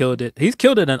thought he killed it. He's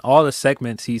killed it in all the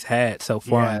segments he's had so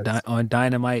far on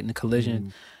Dynamite and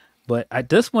Collision. But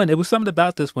this one, it was something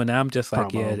about this one. I'm just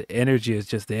like, yeah, the energy is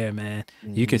just there, man.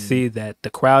 You can see that the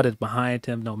crowd is behind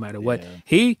him no matter what.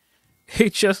 He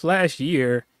just last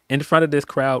year in front of this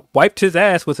crowd wiped his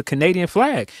ass with a Canadian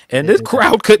flag, and this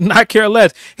crowd could not care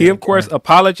less. He of course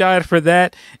apologized for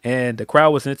that, and the crowd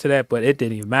was into that, but it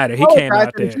didn't even matter. He came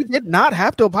out there. He did not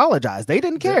have to apologize. They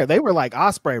didn't care. They were like,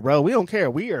 Ospreay, bro, we don't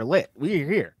care. We are lit. We are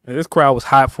here. And this crowd was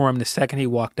hot for him the second he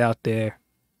walked out there.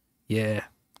 Yeah,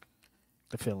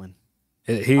 the feeling.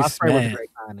 He's man.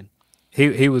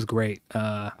 He was great.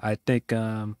 I think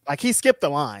like he skipped the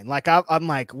line. Like I'm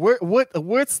like,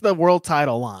 what's the world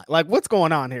title line? Like what's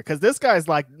going on here? Because this guy's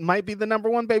like might be the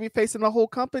 #1 baby face in the whole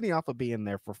company off of being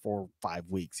there for 4 or 5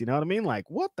 weeks. You know what I mean? Like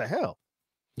what the hell?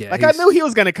 Yeah, like I knew he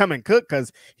was gonna come and cook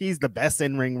because he's the best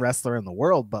in-ring wrestler in the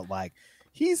world, but like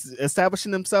he's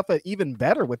establishing himself even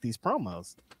better with these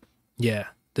promos. Yeah,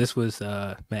 this was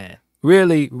man.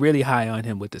 Really, really high on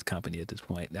him with this company at this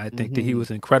point. I think that he was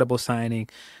an incredible signing,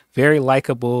 very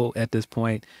likable at this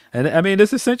point. And I mean,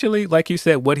 it's essentially, like you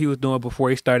said, what he was doing before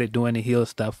he started doing the heel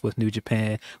stuff with New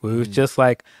Japan, where he was just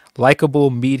like likable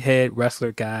meathead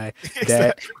wrestler guy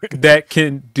that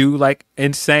can do like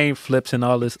insane flips and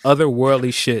all this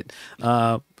otherworldly shit.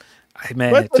 Man,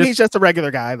 but he's just a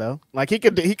regular guy though. Like he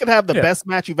could have the best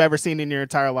match you've ever seen in your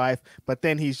entire life, but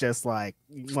then he's just like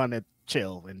you want to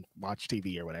chill and watch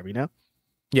TV or whatever, you know?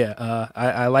 Yeah,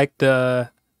 I like the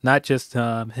not just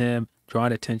him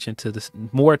drawing attention to this,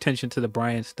 more attention to the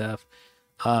Bryan stuff,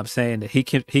 saying that he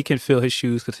can fill his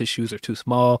shoes because his shoes are too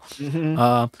small,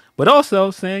 but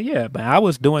also saying, yeah, man, I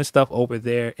was doing stuff over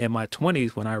there in my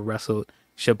 20s when I wrestled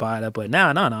Shibata, but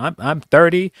now, no, I'm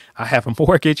 30. I have a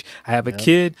mortgage. I have a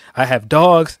kid. I have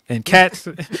dogs and cats.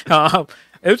 It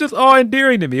was just all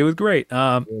endearing to me. It was great.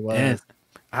 And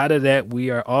out of that, we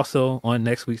are also on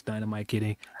next week's Dynamite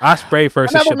getting Ospreay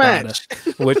versus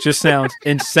Shibata, which just sounds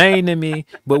insane to me.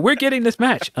 But we're getting this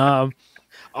match on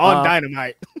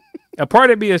Dynamite. A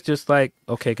part of me is just like,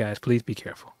 okay, guys, please be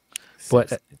careful.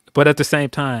 But at the same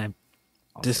time,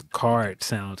 this card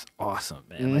sounds awesome,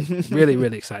 man. Like really,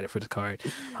 really excited for the card.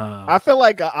 I feel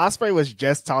like Ospreay was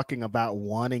just talking about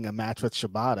wanting a match with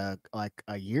Shibata like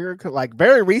a year ago, like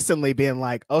very recently, being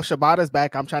like, "Oh, Shibata's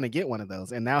back. I'm trying to get one of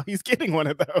those," and now he's getting one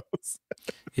of those.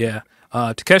 Yeah.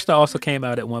 Takeshita also came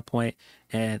out at one point,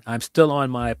 and I'm still on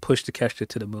my push Takeshita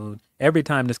to the moon. Every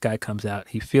time this guy comes out,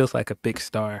 he feels like a big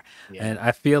star, and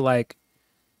I feel like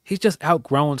he's just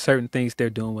outgrown certain things they're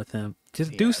doing with him.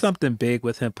 Just do something big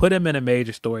with him. Put him in a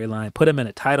major storyline. Put him in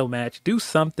a title match. Do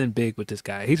something big with this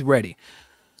guy. He's ready.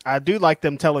 I do like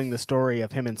them telling the story of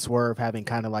him and Swerve having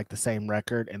kind of like the same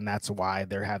record, and that's why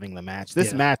they're having the match.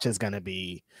 This match is going to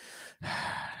be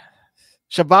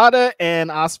Shibata and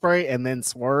Ospreay, and then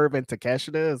Swerve and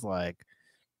Takeshita is like,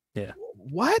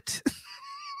 what?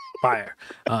 Fire.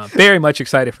 Very much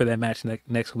excited for that match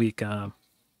next week.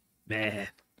 Man.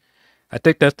 I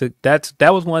think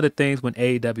that was one of the things when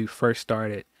AEW first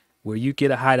started, where you get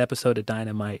a hot episode of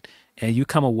Dynamite and you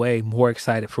come away more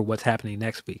excited for what's happening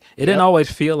next week. It didn't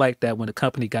always feel like that when the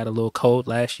company got a little cold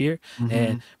last year.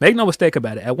 And make no mistake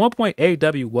about it, at one point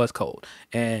AEW was cold,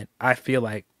 and I feel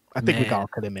like I think we all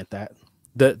could admit that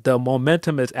the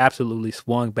momentum is absolutely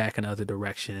swung back in other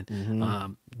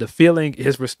direction. The feeling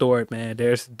is restored, man.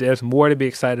 There's more to be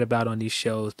excited about on these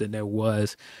shows than there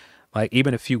was like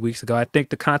even a few weeks ago. I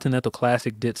think the Continental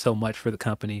Classic did so much for the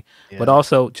company, but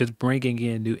also just bringing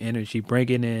in new energy,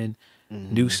 bringing in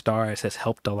new stars has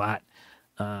helped a lot.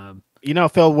 You know,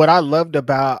 Phil, what I loved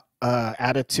about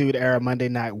Attitude Era Monday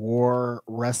Night War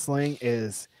wrestling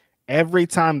is every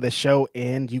time the show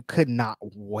ended, you could not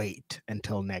wait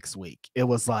until next week. It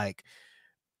was like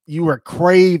you were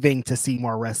craving to see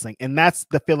more wrestling, and that's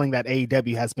the feeling that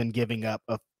AEW has been giving up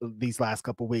of these last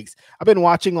couple weeks. I've been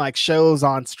watching like shows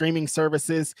on streaming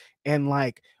services, and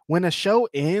like when a show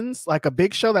ends, like a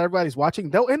big show that everybody's watching,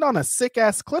 they'll end on a sick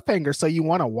ass cliffhanger, so you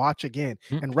want to watch again.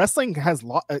 And wrestling has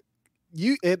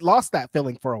it lost that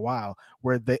feeling for a while,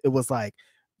 where it was like,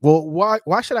 well,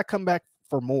 why should I come back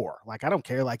for more? Like I don't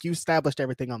care. Like you established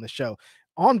everything on the show.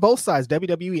 On both sides,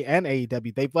 WWE and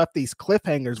AEW, they've left these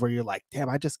cliffhangers where you're like, damn,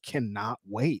 I just cannot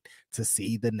wait to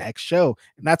see the next show.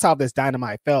 And that's how this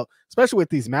Dynamite felt, especially with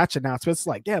these match announcements. It's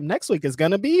like, damn, next week is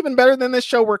going to be even better than this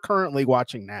show we're currently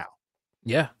watching now.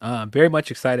 Yeah, very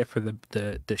much excited for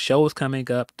the shows coming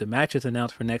up, the matches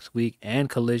announced for next week, and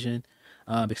Collision.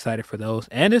 Excited for those.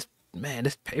 And this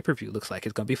pay-per-view looks like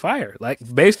it's going to be fire. Like,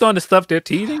 based on the stuff they're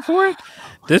teasing for it,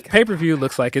 this pay-per-view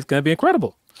looks like it's going to be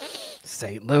incredible.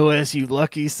 St. Louis, you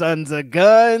lucky sons of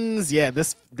guns. Yeah,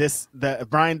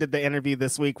 Brian did the interview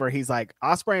this week where he's like,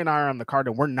 Ospreay and I are on the card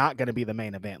and we're not going to be the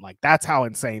main event. Like, that's how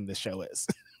insane this show is.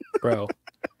 Bro,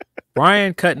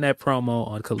 Brian cutting that promo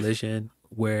on Collision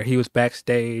where he was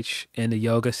backstage in the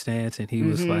yoga stance and he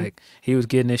was like, he was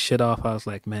getting his shit off. I was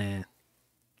like, man,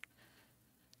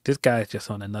 this guy's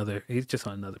just on another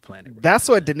planet. Bro. That's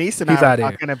what Denise and I were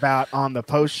talking about on the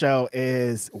post show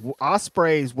is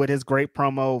Ospreay's with his great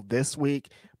promo this week,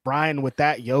 Brian with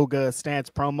that yoga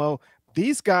stance promo.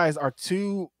 These guys are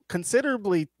two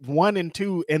considerably 1 and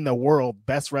 2 in the world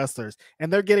best wrestlers,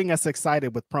 and they're getting us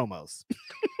excited with promos.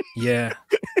 Yeah.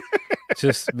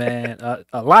 Just, man,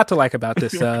 a lot to like about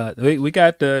this. We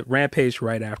got the Rampage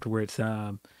right afterwards.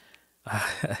 There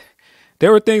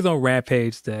were things on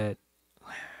Rampage that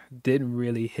didn't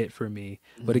really hit for me,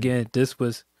 but again, this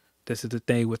is the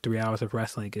thing with 3 hours of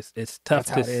wrestling. It's tough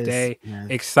to stay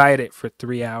excited for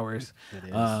 3 hours,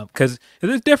 because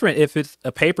it's different if it's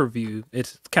a pay-per-view.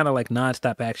 It's kind of like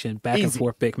nonstop action, back and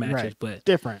forth, big matches, but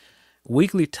different.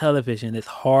 Weekly television, it's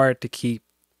hard to keep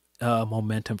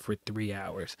momentum for 3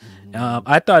 hours.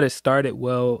 I thought it started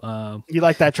well. You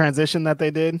like that transition that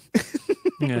they did?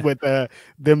 With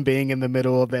them being in the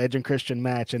middle of the Edge and Christian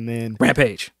match, and then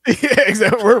Rampage. Yeah,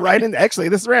 exactly. We're right in. Actually,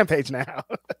 this is Rampage now.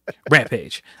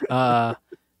 Rampage. Man,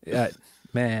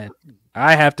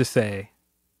 I have to say,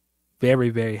 very,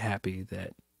 very happy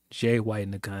that Jay White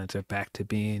and the Guns are back to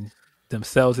being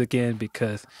themselves again.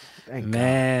 Because,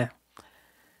 that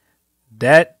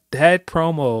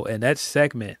promo and that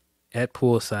segment at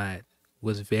poolside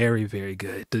was very, very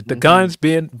good. The Guns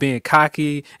being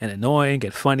cocky and annoying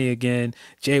and funny again.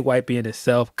 Jay White being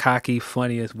himself, cocky,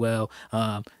 funny as well.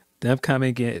 Them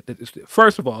coming in.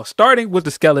 First of all, starting with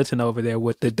the skeleton over there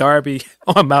with the Darby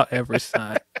on Mount Everest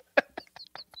sign.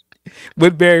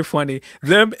 But very funny.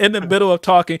 Them in the middle of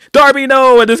talking, Darby,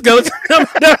 no, and the skeleton.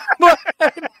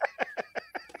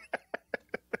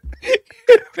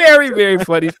 Very, very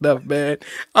funny stuff, man.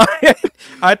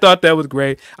 I thought that was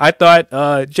great. I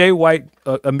thought Jay White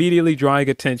immediately drawing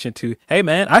attention to, hey,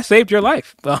 man, I saved your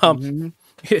life.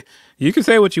 You can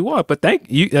say what you want, but thank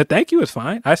you is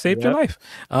fine. I saved your life.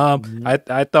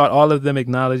 I thought all of them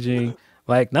acknowledging,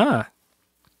 like, nah,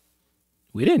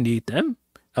 we didn't need them.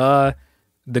 The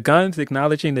Guns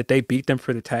acknowledging that they beat them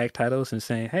for the tag titles and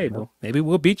saying, hey, well, maybe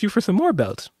we'll beat you for some more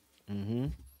belts.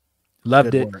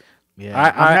 Loved it. Work.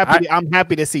 Yeah, I'm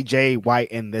happy to see Jay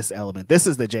White in this element. This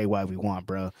is the Jay White we want,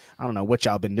 bro. I don't know what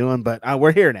y'all been doing, but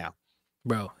we're here now,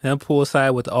 bro. Him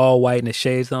poolside with all white and the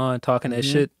shades on, talking that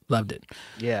shit. Loved it.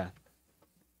 Yeah,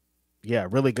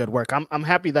 really good work. I'm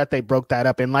happy that they broke that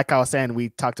up. And like I was saying, we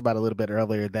talked about a little bit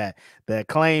earlier that the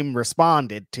Acclaim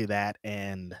responded to that.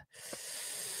 And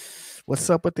what's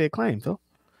up with the Acclaim, Phil?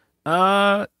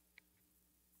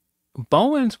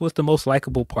 Bowens was the most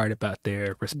likable part about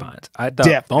their response. I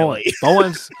thought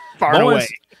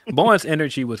Bowens'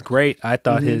 energy was great. I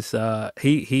thought his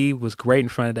he was great in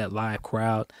front of that live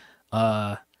crowd.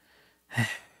 The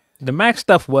Max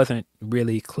stuff wasn't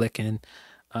really clicking.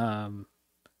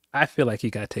 I feel like you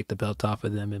got to take the belt off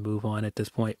of them and move on at this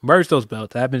point. Merge those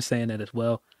belts. I've been saying that as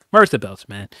well. Merge the belts,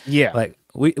 man. Yeah, like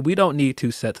we don't need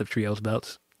 2 sets of trios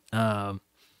belts.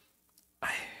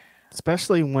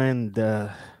 Especially when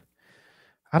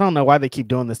I don't know why they keep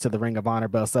doing this to the Ring of Honor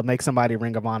belts. They'll make somebody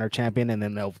Ring of Honor champion, and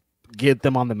then they'll get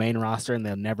them on the main roster, and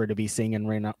they'll never to be seen in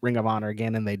Ring of Honor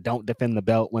again, and they don't defend the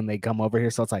belt when they come over here.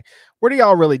 So it's like, what are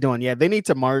y'all really doing? Yeah, they need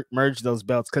to merge those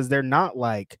belts because they're not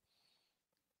like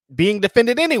being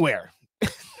defended anywhere.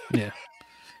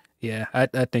 Yeah.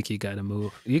 I think you got to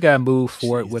move. You got to move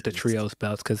forward with the trios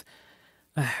belts because,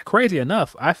 crazy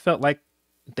enough, I felt like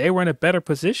they were in a better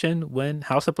position when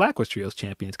House of Black was trios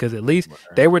champions because at least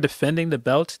they were defending the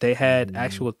belts. They had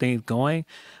actual things going,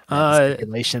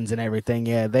 stipulations and everything.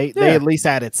 Yeah, they at least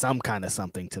added some kind of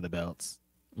something to the belts.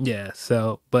 Yeah.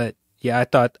 So, but yeah, I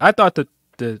thought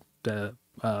the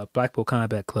Blackpool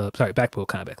Combat Club,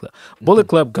 Bullet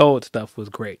Club Gold stuff was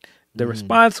great. The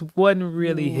response wasn't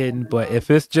really hidden, but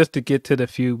if it's just to get to the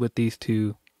feud with these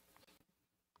two,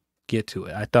 get to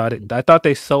it. I thought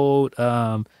they sold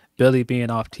Billy being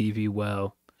off TV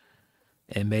well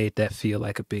and made that feel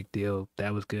like a big deal.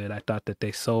 That was good. I thought that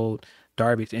they sold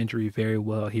Darby's injury very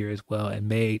well here as well and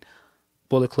made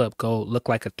Bullet Club Gold look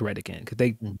like a threat again because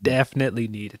they definitely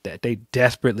needed that. They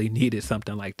desperately needed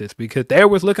something like this because they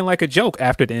was looking like a joke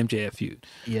after the MJF feud.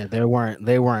 Yeah, they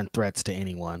weren't threats to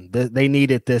anyone. They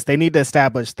needed this. They need to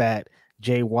establish that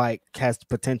Jay White has the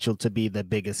potential to be the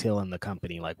biggest heel in the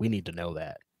company. Like, we need to know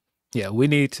that. Yeah, we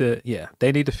need to. Yeah,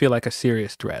 they need to feel like a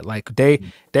serious threat. Like they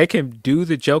can do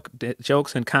the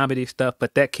jokes and comedy stuff,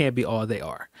 but that can't be all they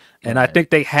are. And I think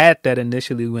they had that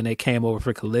initially when they came over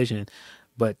for Collision,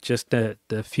 but just the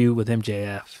feud with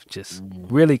MJF just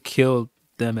really killed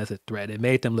them as a threat. It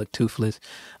made them look toothless.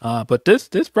 But this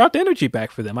brought the energy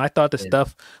back for them. I thought the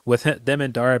stuff with them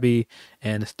and Darby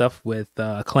and the stuff with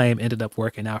Acclaim ended up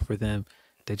working out for them.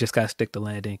 They just got to stick the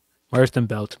landing, merge them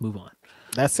belts, move on.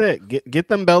 That's it. Get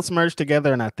them belts merged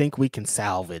together, and I think we can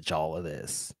salvage all of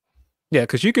this. Yeah,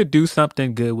 because you could do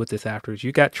something good with this afterwards.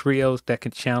 You got trios that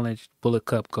can challenge Bullet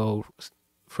Club Gold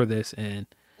for this, and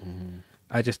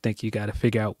I just think you got to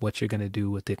figure out what you're going to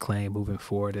do with the Acclaim moving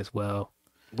forward as well.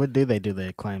 What do they do? The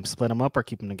Acclaim split them up or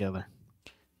keep them together?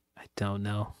 I don't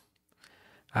know.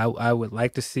 I would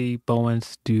like to see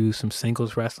Bowens do some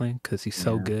singles wrestling because he's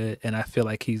so good, and I feel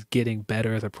like he's getting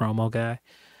better as a promo guy.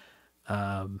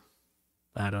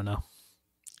 I don't know.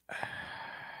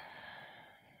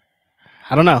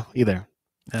 I don't know either.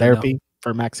 Therapy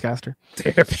for Max Caster.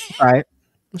 Therapy. Try it.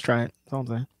 Let's try it. That's all I'm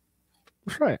saying.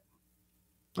 Let's try it.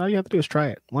 All you have to do is try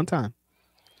it one time.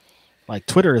 Like,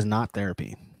 Twitter is not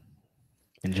therapy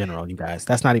in general, you guys.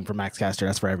 That's not even for Max Caster.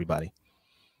 That's for everybody.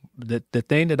 The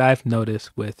thing that I've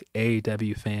noticed with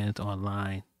AEW fans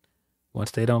online,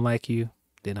 once they don't like you,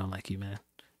 they don't like you, man.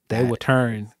 They will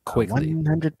turn quickly.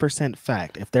 100%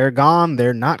 fact. If they're gone,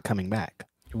 they're not coming back.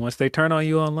 Once they turn on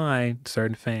you online,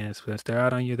 certain fans, once they're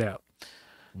out on you, they're out.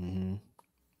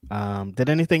 Did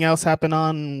anything else happen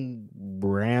on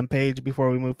Rampage before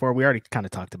we move forward? We already kind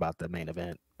of talked about the main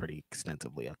event pretty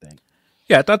extensively, I think.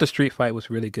 Yeah, I thought the street fight was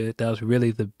really good. That was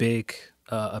really the big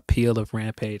appeal of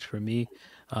Rampage for me.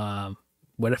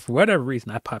 For whatever reason,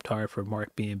 I popped hard for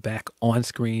Mark being back on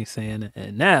screen saying,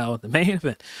 and now the main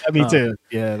event. Me too.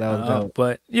 Yeah, that was dope.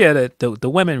 But yeah, the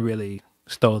women really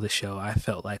stole the show, I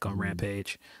felt like, on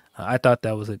Rampage. I thought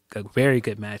that was a very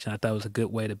good match, and I thought it was a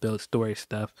good way to build story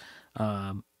stuff.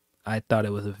 I thought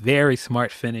it was a very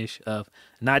smart finish of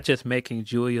not just making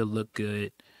Julia look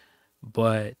good,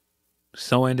 but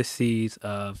sowing the seeds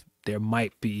of there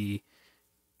might be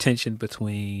tension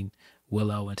between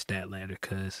Willow and Statlander,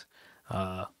 because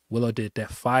Willow did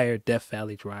that fire Death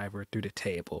Valley driver through the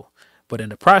table. But in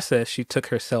the process, she took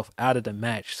herself out of the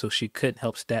match so she couldn't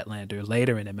help Statlander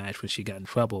later in the match when she got in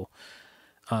trouble.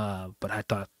 But I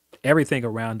thought everything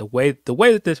around the way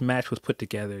that this match was put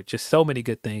together, just so many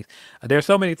good things. There's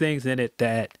so many things in it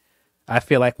that I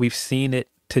feel like we've seen it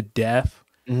to death,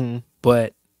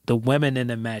 but the women in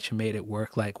the match made it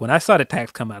work. Like when I saw the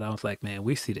tags come out, I was like, man,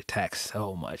 we see the tags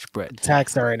so much. But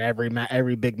tags are in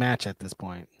every big match at this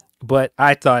point. But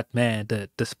I thought, man,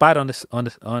 the spot on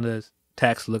the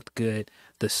tags looked good.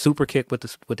 The super kick with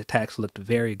the tags looked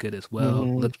very good as well.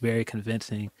 Looked very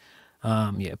convincing.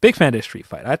 Yeah, big fan of the street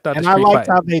fight. I thought, and I liked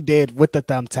how they did with the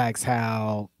thumbtacks,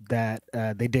 how that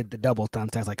they did the double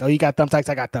thumbtacks. Like, oh, you got thumbtacks,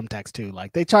 I got thumbtacks too.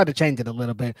 Like they tried to change it a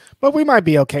little bit, but we might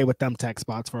be okay with thumbtack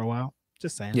spots for a while.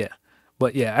 Just saying. Yeah.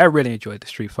 But yeah, I really enjoyed the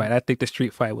street fight. I think the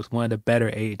street fight was one of the better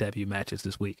AEW matches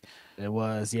this week. It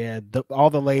was, yeah.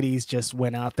 All the ladies just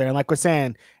went out there. And like we're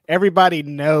saying, everybody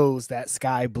knows that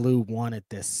Sky Blue wanted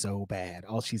this so bad.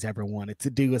 All she's ever wanted to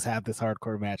do is have this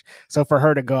hardcore match. So for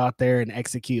her to go out there and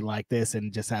execute like this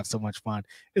and just have so much fun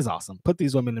is awesome. Put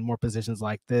these women in more positions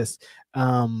like this.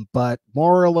 But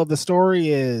moral of the story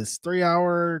is 3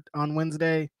 hour on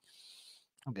Wednesday.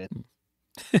 I'm good.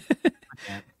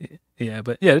 Yeah,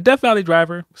 but yeah, the Death Valley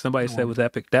driver, somebody said was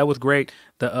epic. That was great.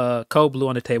 The Cold Blue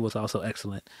on the table was also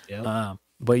excellent. Yep.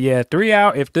 But yeah, 3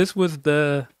 hour. If this was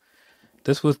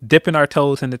dipping our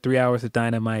toes into 3 hours of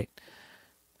Dynamite,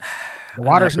 the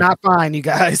water's not fine, you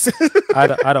guys.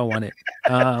 I don't want it.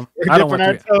 I don't want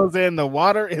our toes in. The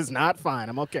water is not fine.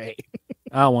 I'm okay.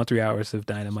 I don't want 3 hours of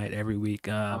Dynamite every week.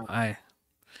 I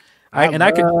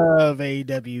love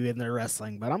AEW in their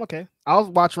wrestling, but I'm okay.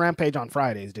 I'll watch Rampage on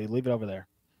Fridays, dude. Leave it over there.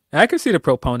 I can see the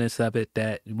proponents of it,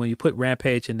 that when you put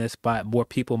Rampage in this spot, more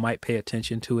people might pay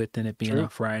attention to it than it being on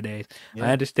Fridays. Yeah.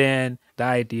 I understand the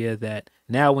idea that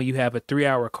now when you have a 3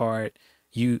 hour card,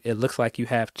 it looks like you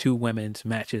have two women's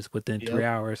matches within 3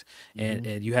 hours,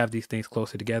 and you have these things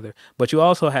closer together. But you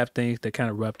also have things that kind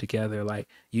of rub together. Like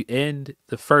you end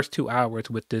the first 2 hours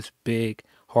with this big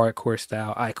hardcore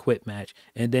style I Quit match,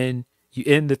 and then you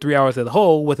end the 3 hours as a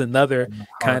whole with another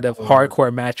kind of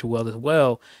hardcore match as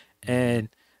well. And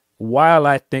while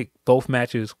I think both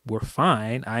matches were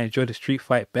fine, I enjoyed the street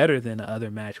fight better than the other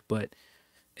match, but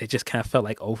it just kind of felt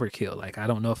like overkill. Like, I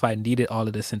don't know if I needed all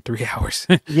of this in 3 hours.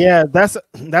 Yeah, that's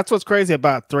what's crazy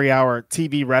about 3 hour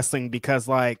TV wrestling, because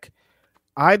like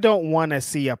I don't want to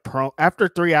see a pro after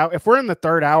 3 hours. If we're in the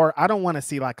third hour, I don't want to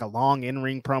see like a long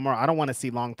in-ring promo. I don't want to see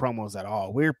long promos at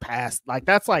all. We're past like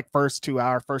that's like first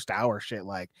hour shit.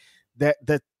 Like that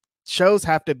the shows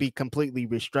have to be completely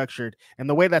restructured. And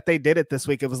the way that they did it this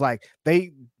week, it was like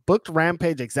they booked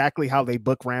Rampage exactly how they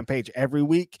book Rampage every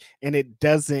week, and it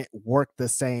doesn't work the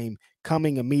same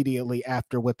coming immediately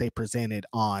after what they presented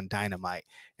on Dynamite.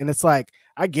 And it's like,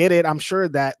 I get it. I'm sure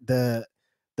that the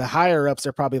higher ups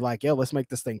are probably like, yo, let's make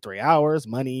this thing 3 hours,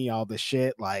 money, all this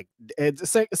shit. Like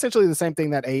it's essentially the same thing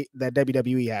that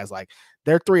WWE has. Like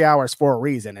they're 3 hours for a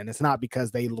reason, and it's not because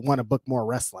they want to book more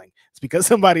wrestling. It's because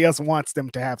somebody else wants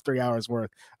them to have 3 hours worth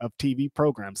of TV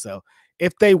programs. So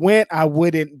if they went,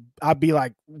 I'd be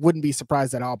like, wouldn't be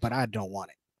surprised at all, but I don't want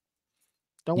it.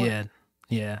 Don't want it.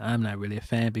 Yeah, I'm not really a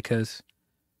fan because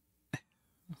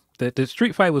the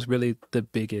street fight was really the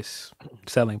biggest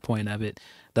selling point of it.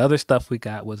 The other stuff we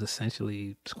got was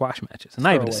essentially squash matches.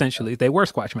 Not even essentially, they were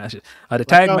squash matches. The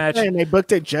tag match. And they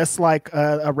booked it just like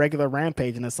a regular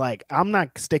Rampage. And it's like, I'm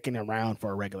not sticking around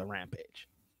for a regular Rampage.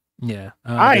 Yeah.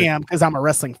 I am because I'm a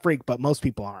wrestling freak, but most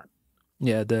people aren't.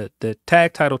 Yeah, the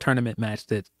tag title tournament match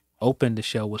that opened the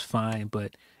show was fine,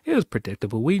 but it was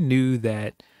predictable. We knew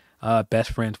that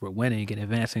best friends were winning and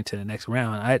advancing to the next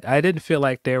round. I didn't feel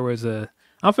like there was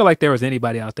I don't feel like there was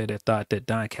anybody out there that thought that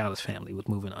Don Callis' family was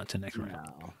moving on to the next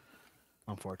round. No,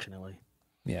 unfortunately.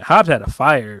 Yeah, Hobbs had a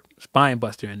fire spine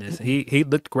buster in this. He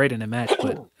looked great in the match,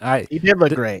 but he did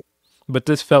look great. But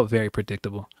this felt very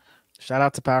predictable. Shout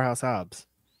out to Powerhouse Hobbs.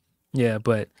 Yeah,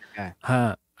 but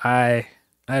I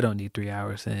don't need 3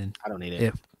 hours, and I don't need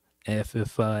it.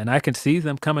 If and I can see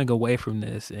them coming away from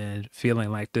this and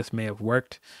feeling like this may have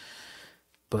worked,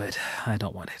 but I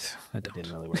don't want it. I don't. It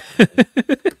didn't really work.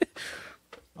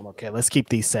 I'm okay. Let's keep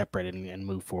these separate and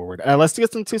move forward. Let's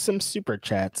get into some super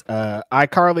chats.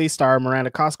 iCarly star Miranda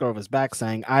Cosgrove is back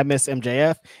saying, I miss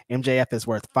MJF. MJF is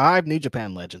worth 5 New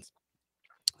Japan legends.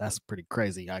 That's pretty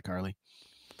crazy, iCarly.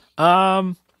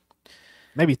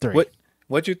 Maybe 3.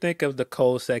 What'd you think of the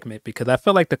Cole segment? Because I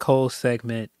feel like the Cole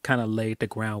segment kind of laid the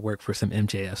groundwork for some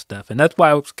MJF stuff. And that's why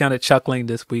I was kind of chuckling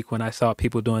this week when I saw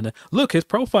people doing look, his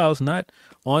profile's not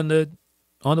on the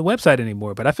website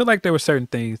anymore. But I feel like there were certain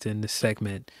things in this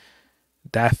segment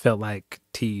that I felt like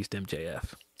teased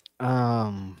MJF.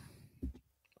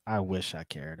 I wish I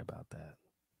cared about that.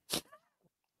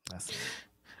 That's it.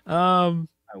 I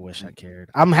wish I cared.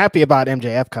 I'm happy about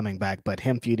MJF coming back, but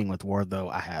him feuding with Ward, though,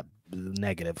 I have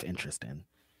negative interest in.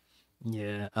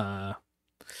 Yeah.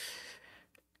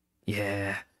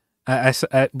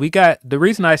 We got the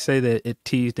reason I say that it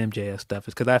teased MJF stuff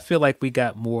is because I feel like we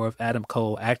got more of Adam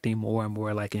Cole acting more and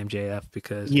more like MJF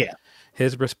because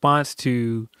his response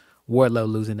to Wardlow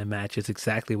losing the match is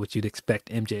exactly what you'd expect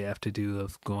MJF to do,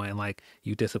 of going like,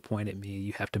 you disappointed me,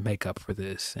 you have to make up for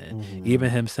this. And even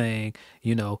him saying,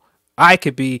 you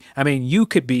could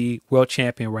be world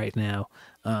champion right now.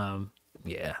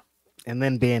 And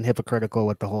then being hypocritical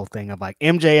with the whole thing of like,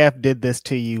 MJF did this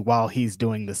to you while he's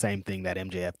doing the same thing that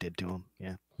MJF did to him.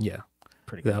 Yeah.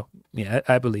 Pretty good. So,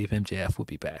 I believe MJF will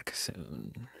be back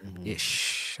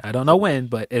soon-ish. I don't know when,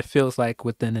 but it feels like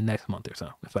within the next month or so.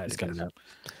 If I had to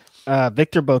guess.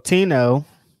 Victor Botino,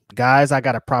 guys, I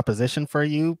got a proposition for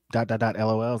you. ...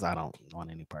 LOLs. I don't want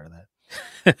any part of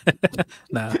that.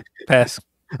 Nah, pass.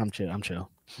 I'm chill.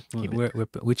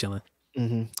 We're chilling.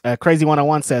 Crazy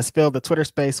 101 says, Phil, the Twitter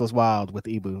space was wild with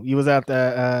Ibu. You was at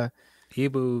the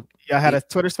Ibu. Y'all had a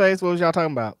Twitter space. What was y'all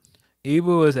talking about?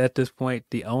 Ibu is at this point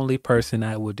the only person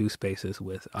I will do spaces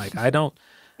with. Like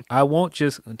I won't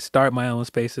just start my own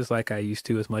spaces like I used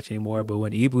to as much anymore. But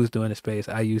when Ibu's doing a space,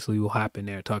 I usually will hop in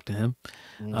there and talk to him.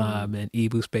 And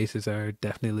Ibu spaces are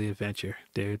definitely an adventure.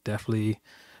 They're definitely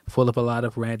full of a lot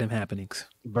of random happenings.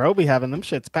 Bro, be having them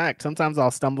shits packed. Sometimes I'll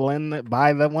stumble in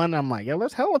by the one. I'm like, yo,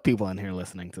 there's hella people in here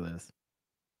listening to this.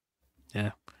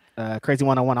 Yeah. Crazy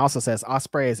 101 also says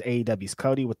Ospreay is AEW's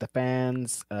Cody with the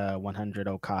fans. 100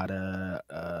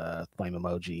 Okada, flame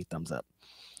emoji, thumbs up.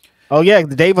 Oh yeah,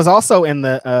 Dave was also in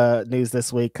the news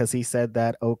this week because he said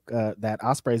that that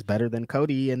Ospreay is better than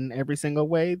Cody in every single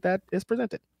way that is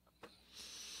presented.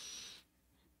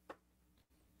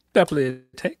 Definitely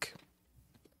a take.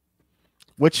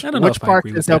 Which part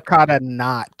is Okada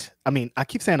not? I mean, I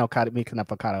keep saying Okada, mixing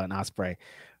up Okada and Ospreay.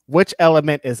 Which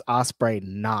element is Ospreay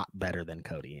not better than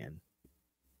Cody in?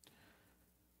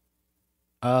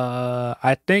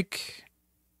 I think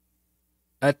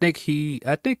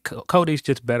Cody's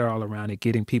just better all around at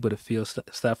getting people to feel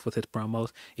stuff with his promos.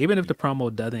 Even if the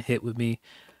promo doesn't hit with me,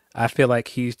 I feel like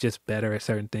he's just better at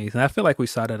certain things. And I feel like we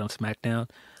saw that on SmackDown.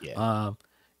 Yeah.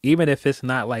 Even if it's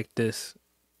not like this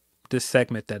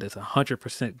segment that is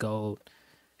 100% gold,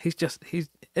 it's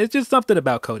just something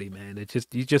about Cody, man.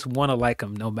 You just want to like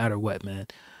him no matter what, man.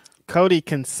 Cody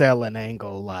can sell an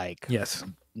angle like yes,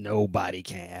 nobody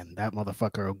can. That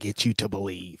motherfucker will get you to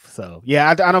believe. So yeah,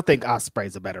 I don't think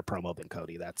Ospreay's a better promo than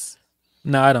Cody.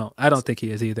 No, I don't think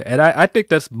he is either. And I think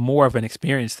that's more of an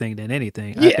experience thing than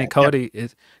anything. Yeah, I think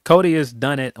Cody has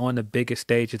done it on the biggest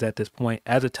stages at this point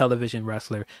as a television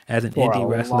wrestler, as an indie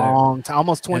wrestler. Long time,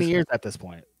 almost 20 years at this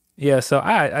point. Yeah, so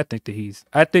I think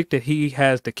that he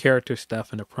has the character stuff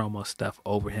and the promo stuff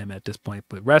over him at this point.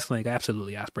 But wrestling,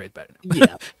 absolutely, Ospreay is better.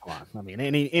 Yeah, come on. I mean,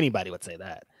 anybody would say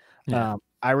that. Yeah.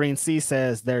 Irene C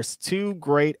says there's 2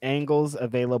 great angles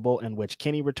available in which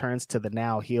Kenny returns to the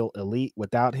now heel Elite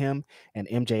without him, and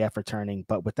MJF returning,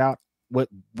 but with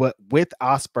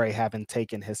Ospreay having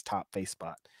taken his top face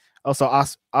spot. Also,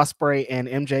 Ospreay and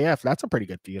MJF, that's a pretty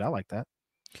good feud. I like that.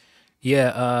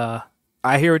 Yeah,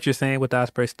 I hear what you're saying with the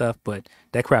Ospreay stuff, but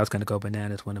that crowd's gonna go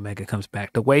bananas when Omega comes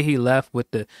back. The way he left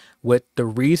with the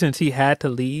reasons he had to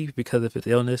leave because of his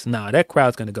illness, that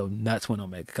crowd's gonna go nuts when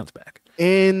Omega comes back.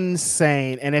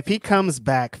 Insane. And if he comes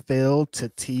back, Phil, to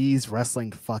tease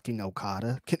wrestling fucking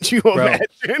Okada, can you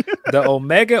imagine? The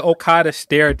Omega Okada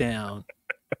stare down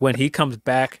when he comes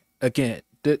back again.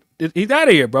 He's out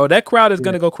of here, bro. That crowd is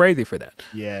gonna go crazy for that.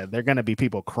 Yeah, they're gonna be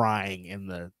people crying in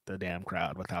the damn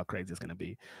crowd with how crazy it's gonna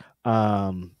be.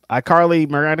 iCarly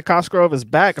Miranda Cosgrove is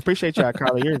back. Appreciate you,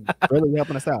 iCarly. You're really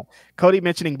helping us out. Cody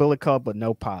mentioning Bullet Club, but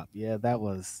no pop. Yeah, that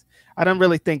was. I don't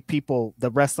really think the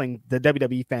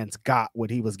WWE fans got what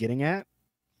he was getting at,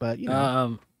 but you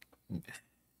know,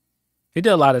 he did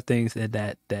a lot of things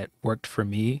that worked for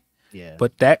me. Yeah,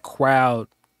 but that crowd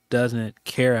doesn't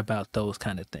care about those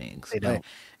kind of things. They don't. Like,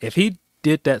 if he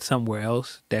did that somewhere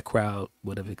else, that crowd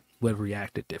would have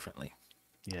reacted differently.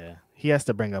 Yeah, he has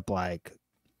to bring up like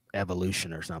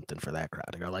Evolution or something for that crowd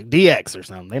to go, like DX or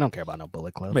something. They don't care about no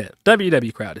Bullet Club. Yeah,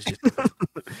 WWE crowd is just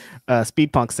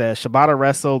Speed Punk says Shibata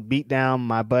wrestled, beat down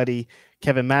my buddy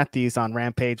Kevin Matthews on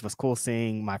Rampage. Was cool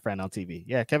seeing my friend on TV.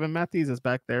 Yeah, Kevin Matthews is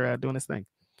back there doing his thing.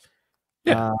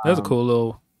 Yeah, that was a cool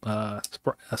little a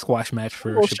squash match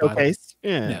for Shibata. Showcase.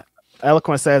 Yeah.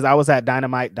 Eloquent says I was at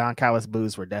Dynamite. Don Callis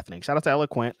boos were deafening. Shout out to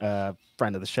Eloquent,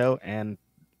 friend of the show, and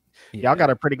y'all got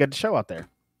a pretty good show out there.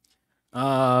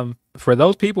 For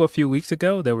those people a few weeks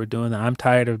ago that were doing the I'm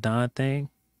tired of Don thing,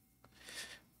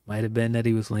 might have been that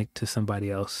he was linked to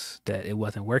somebody else that it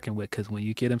wasn't working with, because when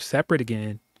you get him separate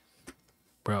again,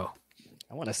 bro,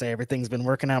 I want to say everything's been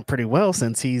working out pretty well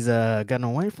since he's gotten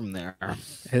away from there.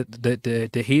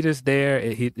 The heat is there.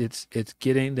 It's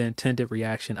getting the intended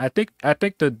reaction. I think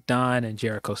the Don and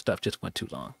Jericho stuff just went too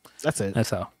long. That's it.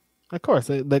 That's all. Of course,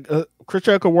 the Chris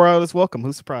Jericho world is welcome.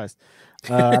 Who's surprised?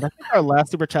 I think our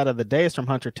last super chat of the day is from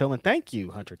Hunter Tillman. Thank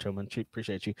you, Hunter Tillman.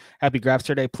 Appreciate you. Happy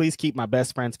Grapsody Day. Please keep my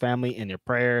best friend's family in your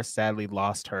prayers. Sadly,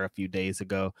 lost her a few days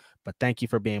ago, but thank you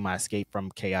for being my escape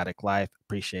from chaotic life.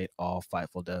 Appreciate all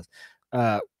Fightful does.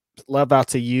 Love out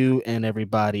to you and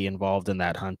everybody involved in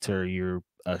that, Hunter. You're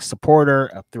a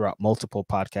supporter throughout multiple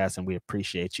podcasts, and we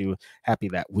appreciate you. Happy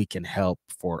that we can help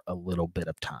for a little bit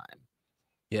of time.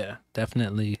 Yeah,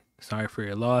 definitely. Sorry for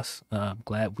your loss.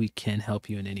 Glad we can help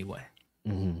you in any way.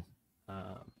 Mm-hmm.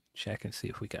 Check and see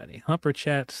if we got any Humper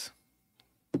chats.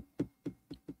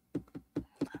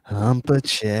 Humper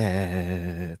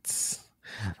chats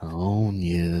on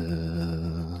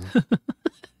you.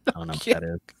 I don't know what that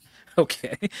is.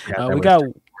 Okay.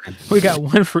 We got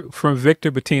one from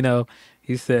Victor Bettino.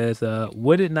 He says,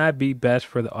 would it not be best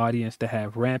for the audience to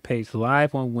have Rampage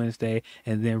live on Wednesday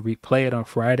and then replay it on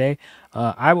Friday?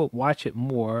 I would watch it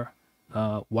more.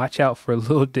 Watch out for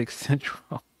Little Dick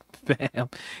Syndrome. Fam.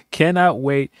 Cannot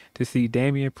wait to see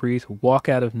Damian Priest walk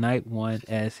out of night one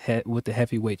with the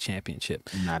heavyweight championship.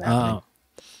 Not happening.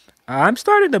 I'm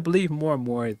starting to believe more and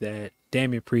more that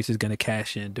Damian Priest is going to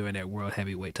cash in during that world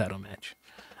heavyweight title match.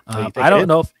 I don't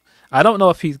know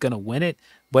if he's going to win it,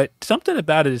 but something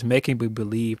about it is making me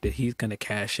believe that he's going to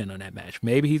cash in on that match.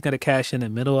 Maybe he's going to cash in the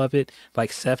middle of it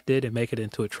like Seth did and make it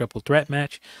into a triple threat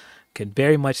match. Can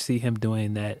very much see him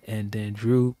doing that, and then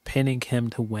Drew pinning him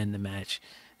to win the match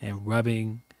and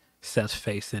rubbing Seth's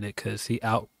face in it because he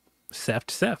out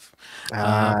Seth. Okay,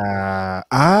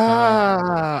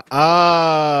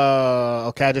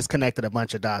 I just connected a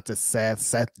bunch of dots to Seth.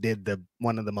 Seth did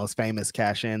one of the most famous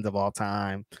cash-ins of all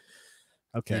time.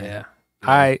 Okay. Yeah.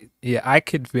 I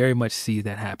could very much see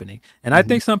that happening. And I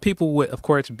think some people would, of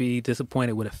course, be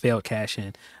disappointed with a failed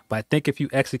cash-in. But I think if you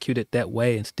execute it that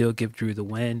way and still give Drew the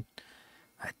win,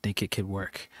 I think it could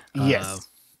work. Yes.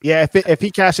 Yeah, if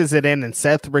he cashes it in and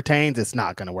Seth retains, it's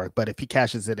not going to work. But if he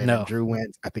cashes it in and Drew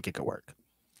wins, I think it could work.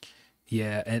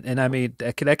 Yeah, and I mean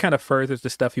that kind of furthers the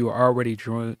stuff you were already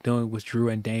doing with Drew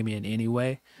and Damian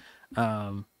anyway.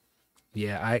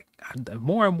 Yeah,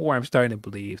 more and more I'm starting to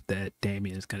believe that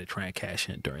Damian is going to try and cash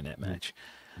in during that match.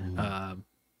 But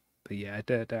yeah,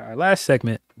 our last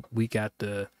segment we got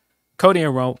the Cody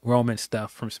and Roman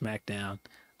stuff from SmackDown.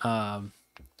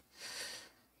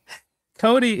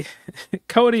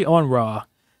 Cody on Raw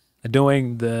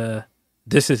doing the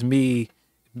 "This is me"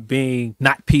 being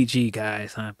not PG,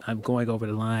 guys. I'm going over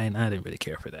the line. I didn't really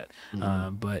care for that,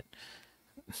 but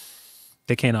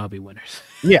they can't all be winners.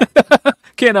 Yeah,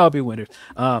 can't all be winners.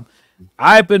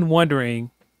 I've been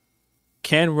wondering,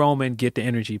 can Roman get the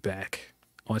energy back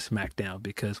on SmackDown?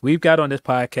 Because we've got on this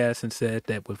podcast and said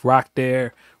that with Rock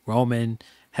there, Roman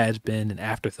has been an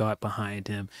afterthought behind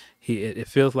him. It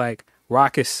feels like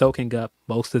Rock is soaking up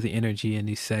most of the energy in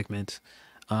these segments.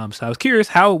 So I was curious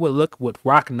how it would look with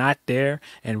Rock not there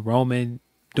and Roman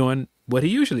doing what he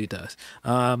usually does.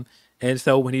 And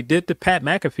so when he did the Pat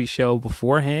McAfee show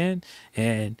beforehand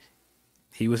and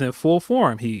he was in full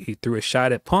form, he threw a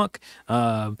shot at Punk.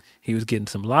 He was getting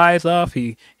some lies off.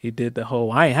 He did the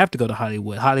whole, I ain't have to go to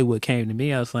Hollywood. Hollywood came to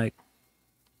me. I was like,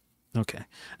 okay.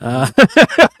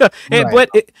 Right.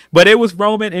 But it was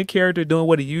Roman in character doing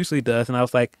what he usually does. And I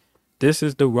was like, this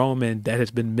is the Roman that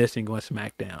has been missing on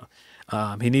SmackDown.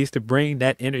 He needs to bring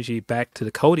that energy back to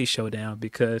the Cody showdown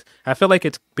because I feel like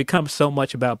it's become so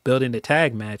much about building the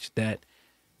tag match that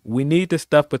we need the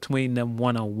stuff between them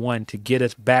one-on-one to get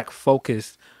us back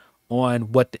focused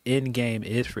on what the end game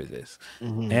is for this.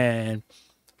 And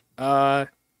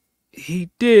he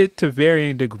did to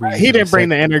varying degrees. He didn't bring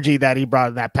the energy that he brought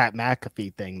in that Pat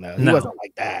McAfee thing, though. He wasn't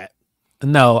like that.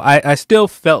 No, I still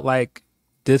felt like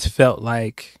this felt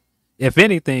like, if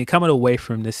anything, coming away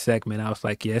from this segment, I was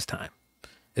like, yeah, it's time.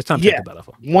 It's time to take the belt off.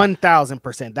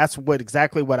 1,000%. That's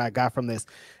exactly what I got from this.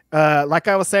 Like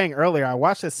I was saying earlier, I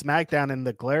watched this SmackDown, and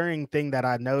the glaring thing that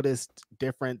I noticed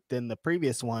different than the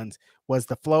previous ones was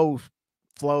the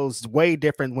flows way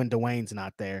different when Dwayne's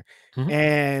not there.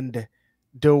 And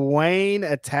Dwayne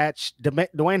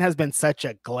has been such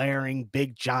a glaring,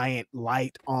 big, giant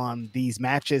light on these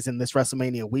matches in this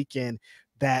WrestleMania weekend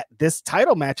that this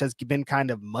title match has been kind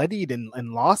of muddied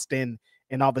and lost in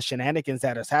all the shenanigans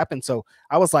that has happened. So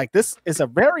I was like, this is a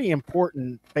very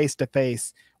important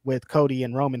face-to-face with Cody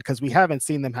and Roman because we haven't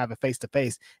seen them have a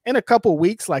face-to-face in a couple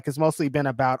weeks. Like, it's mostly been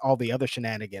about all the other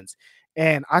shenanigans.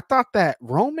 And I thought that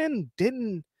Roman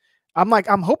didn't, I'm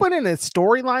hoping in his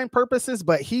storyline purposes,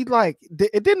 but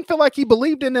it didn't feel like he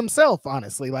believed in himself,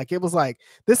 honestly. Like, it was like,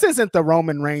 this isn't the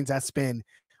Roman Reigns that's been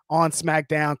on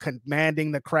SmackDown,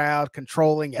 commanding the crowd,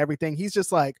 controlling everything. He's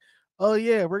just like, oh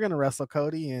yeah, we're going to wrestle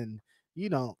Cody and you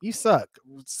suck.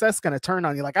 Seth's going to turn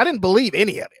on you. Like, I didn't believe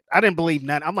any of it. I didn't believe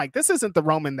none. I'm like, this isn't the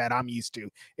Roman that I'm used to.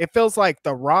 It feels like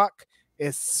The Rock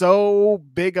is so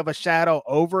big of a shadow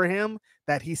over him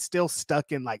that he's still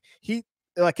stuck in in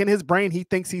his brain, he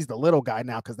thinks he's the little guy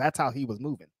now because that's how he was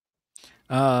moving.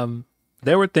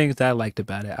 There were things that I liked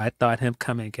about it. I thought him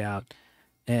coming out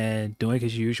and doing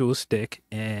his usual stick,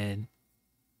 and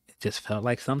it just felt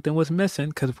like something was missing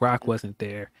because Rock wasn't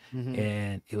there,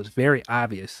 and it was very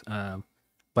obvious.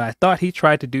 But I thought he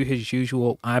tried to do his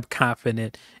usual, I'm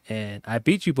confident, and I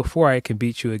beat you before I can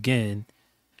beat you again,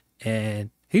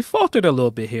 and he faltered a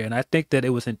little bit here, and I think that it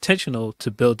was intentional to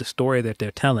build the story that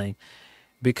they're telling,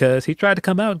 because he tried to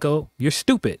come out and go, you're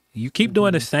stupid. You keep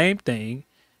doing the same thing.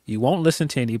 You won't listen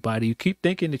to anybody. You keep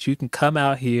thinking that you can come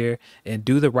out here and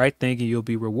do the right thing and you'll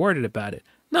be rewarded about it.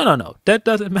 No. That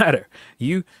doesn't matter.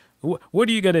 What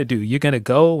are you going to do? You're going to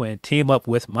go and team up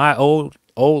with my old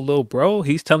little bro?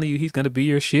 He's telling you he's going to be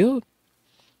your Shield?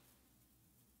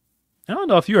 I don't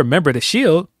know if you remember the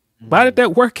Shield. Why did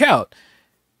that work out?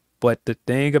 But the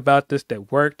thing about this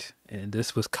that worked, and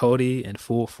this was Cody in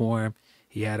full form,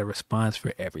 he had a response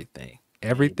for everything.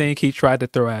 Everything he tried to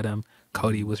throw at him,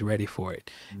 Cody was ready for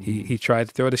it. He tried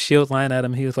to throw the Shield line at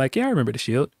him. He was like, yeah, I remember the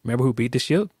Shield. Remember who beat the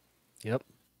Shield? Yep.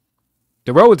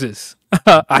 The Roses.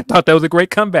 I thought that was a great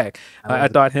comeback. I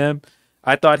thought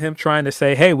him trying to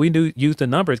say, hey, we use the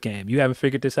numbers game. You haven't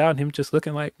figured this out. And him just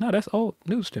looking like, no, that's old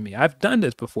news to me. I've done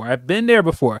this before. I've been there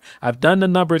before. I've done the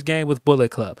numbers game with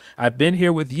Bullet Club. I've been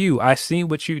here with you. I've seen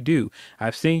what you do.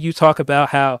 I've seen you talk about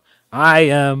how I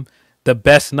am the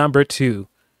best number 2.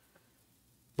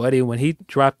 Buddy, when he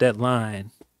dropped that line,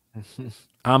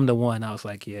 I'm the one, I was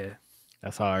like, yeah.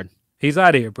 That's hard. He's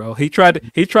out of here, bro. He tried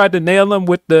to nail him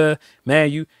with the,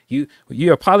 man,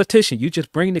 you're a politician. You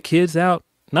just bring the kids out.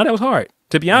 No, that was hard.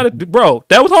 To be honest, bro,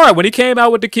 that was hard. When he came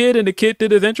out with the kid and the kid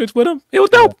did his entrance with him, it was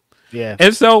dope. Yeah.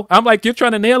 And so I'm like, you're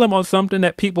trying to nail him on something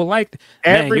that people liked.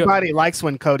 Everybody likes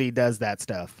when Cody does that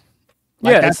stuff.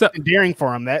 Like, Yeah, that's so endearing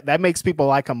for him. That makes people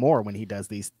like him more when he does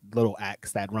these little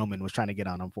acts that Roman was trying to get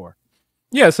on him for.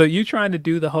 yeah, so you trying to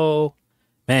do the whole,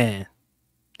 man,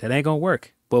 that ain't gonna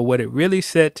work. But what it really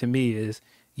said to me is,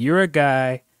 you're a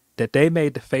guy that they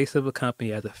made the face of a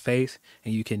company as a face,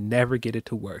 and you can never get it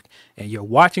to work. And you're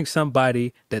watching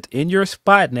somebody that's in your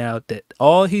spot now that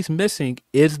all he's missing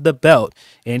is the belt,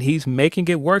 and he's making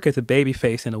it work as a baby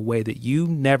face in a way that you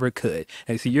never could.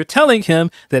 And so you're telling him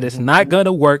that it's not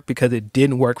gonna work because it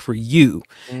didn't work for you.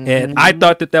 And I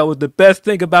thought that that was the best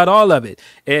thing about all of it.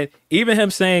 And even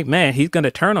him saying, man, he's gonna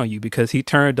turn on you because he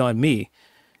turned on me.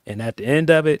 And at the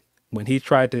end of it, when he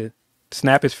tried to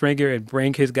snap his finger and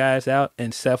bring his guys out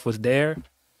and Seth was there,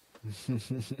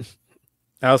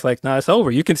 I was like, nah, it's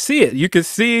over. You can see it. You can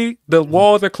see the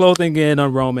walls are closing in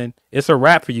on Roman. It's a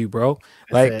wrap for you, bro.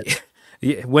 Like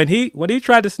when he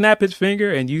tried to snap his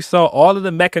finger and you saw all of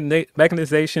the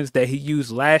mechanizations that he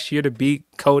used last year to beat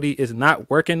Cody is not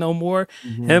working no more.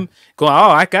 Him going, oh,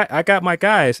 I got my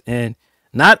guys. And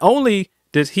not only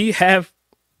does he have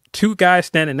two guys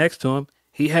standing next to him,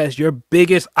 he has your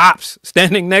biggest ops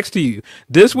standing next to you.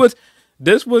 This was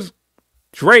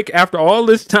Drake after all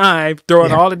this time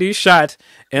throwing all of these shots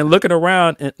and looking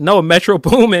around, and no, Metro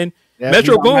Boomin.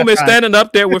 Metro Boom is standing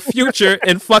up there with Future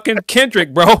and fucking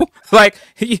Kendrick, bro. Like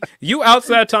you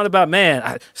outside talking about,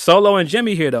 man, Solo and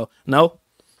Jimmy here though. No.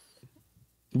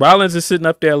 Rollins is sitting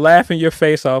up there laughing your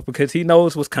face off because he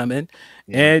knows what's coming.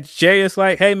 And Jay is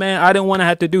like, hey man, I didn't want to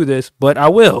have to do this, but I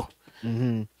will.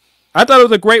 I thought it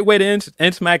was a great way to end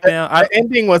SmackDown. The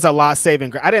ending was a lot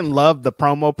saving. I didn't love the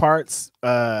promo parts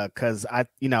because I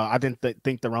didn't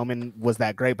think the Roman was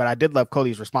that great, but I did love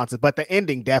Cody's responses. But the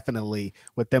ending definitely,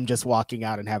 with them just walking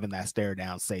out and having that stare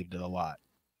down, saved it a lot.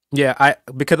 Yeah,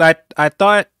 because I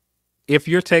thought if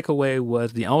your takeaway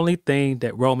was the only thing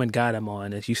that Roman got him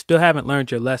on is you still haven't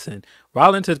learned your lesson.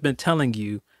 Rollins has been telling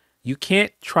you, you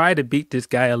can't try to beat this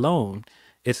guy alone.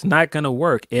 It's not going to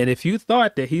work. And if you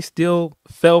thought that he still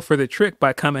fell for the trick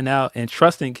by coming out and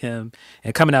trusting him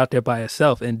and coming out there by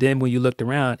himself, and then when you looked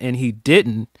around and he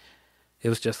didn't, it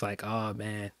was just like, oh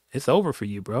man, it's over for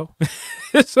you, bro.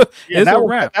 it's a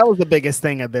wrap. That was the biggest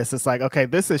thing of this. It's like, okay,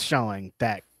 this is showing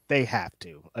that they have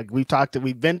to. Like we've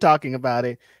been talking about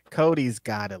it. Cody's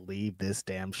got to leave this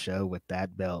damn show with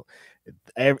that belt.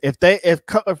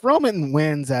 If Roman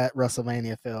wins at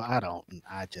WrestleMania, Phil,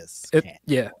 I just can't.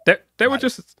 Yeah, there were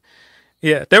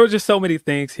just so many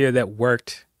things here that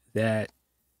worked. That,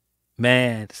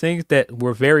 man, things that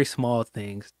were very small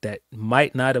things that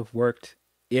might not have worked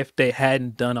if they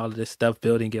hadn't done all of this stuff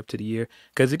building up to the year.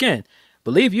 Because again,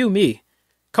 believe you me,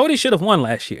 Cody should have won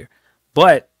last year.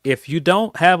 But if you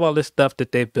don't have all this stuff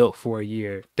that they've built for a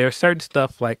year, there's certain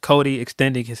stuff like Cody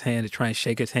extending his hand to try and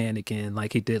shake his hand again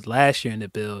like he did last year in the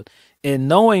build, and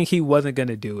knowing he wasn't going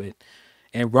to do it,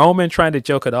 and Roman trying to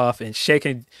joke it off and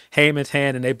shaking Heyman's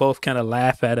hand, and they both kind of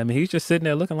laugh at him, and he's just sitting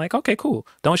there looking like, okay, cool,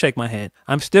 don't shake my hand.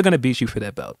 I'm still going to beat you for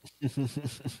that belt.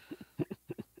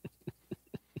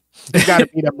 They got to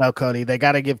beat up though, Cody. They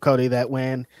got to give Cody that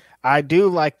win. I do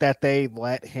like that they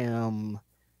let him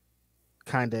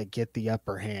kind of get the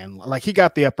upper hand. Like he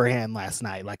got the upper hand last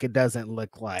night. Like it doesn't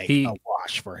look like a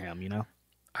wash for him, you know?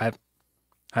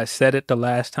 I said it the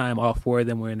last time all four of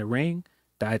them were in the ring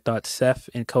that I thought Seth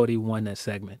and Cody won that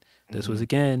segment. This was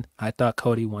again, I thought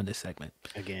Cody won this segment.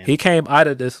 Again. He came out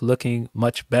of this looking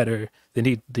much better than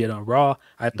he did on Raw.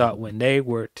 I thought when they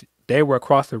were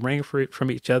across the ring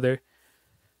from each other,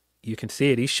 you can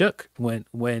see it. He shook.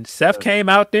 When Seth came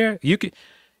out there, you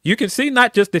can see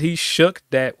not just that he shook,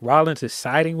 that Rollins is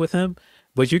siding with him,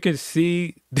 but you can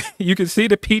see the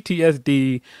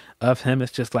PTSD of him.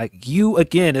 It's just like, you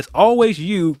again. It's always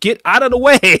you. Get out of the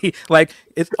way. Like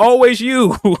it's always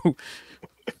you.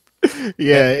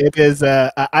 Yeah, it is.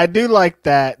 I do like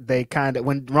that they kind of,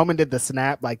 when Roman did the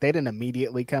snap, like they didn't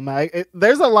immediately come out.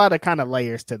 There's a lot of kind of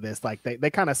layers to this. Like they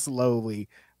kind of slowly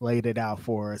laid it out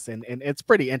for us, and it's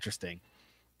pretty interesting.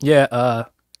 Yeah.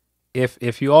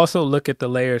 If you also look at the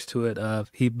layers to it,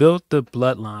 he built the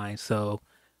bloodline, so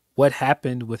what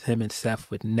happened with him and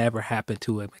Seth would never happen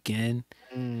to him again.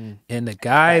 And the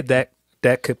guy that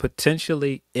could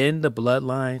potentially end the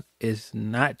bloodline is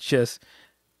not just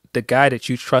the guy that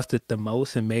you trusted the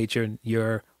most and made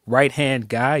your right hand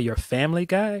guy, your family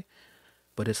guy,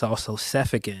 but it's also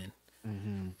Seth again.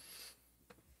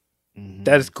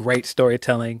 That is great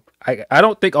storytelling. I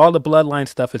don't think all the bloodline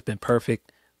stuff has been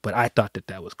perfect, but I thought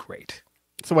that was great.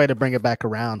 It's a way to bring it back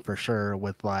around for sure.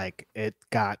 With like, it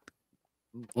got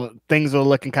things were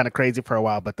looking kind of crazy for a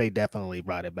while, but they definitely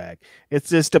brought it back. It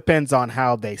just depends on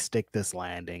how they stick this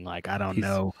landing. Like, I don't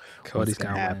know Cody's what's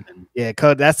gonna gonna happen. win. Yeah,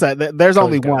 Cody. There's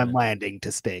only Cody's gonna one win. landing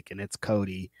to stick, and it's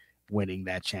Cody winning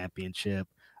that championship.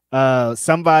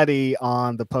 Somebody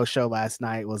on the post show last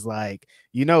night was like,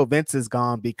 Vince is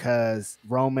gone because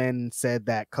Roman said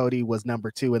that Cody was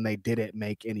number 2, and they didn't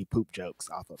make any poop jokes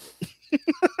off of it.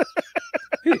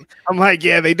 I'm like,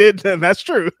 yeah, they did. That's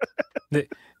true. They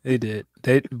did.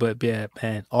 But yeah,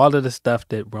 man, all of the stuff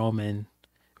that Roman,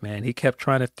 man, he kept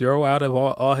trying to throw out of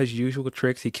all his usual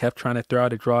tricks. He kept trying to throw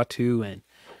out a draw 2, and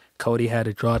Cody had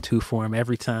a draw 2 for him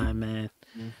every time, man.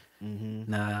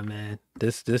 Mm-hmm. Nah, man,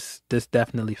 this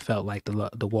definitely felt like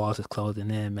the walls is closing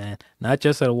in, man. Not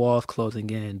just the walls closing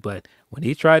in, but when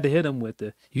he tried to hit him with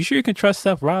you sure you can trust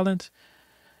Seth Rollins?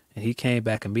 And he came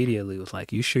back immediately, was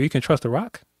like, you sure you can trust The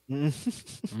Rock? I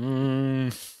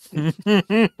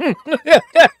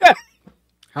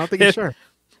don't think he's sure.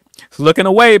 It's looking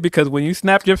away because when you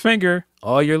snapped your finger,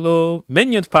 all your little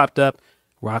minions popped up.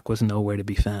 Rock was nowhere to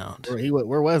be found.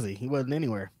 Where was he? He wasn't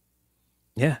anywhere.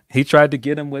 Yeah, he tried to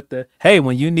get him with hey,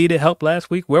 when you needed help last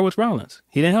week, where was Rollins?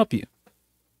 He didn't help you.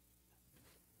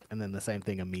 And then the same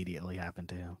thing immediately happened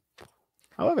to him.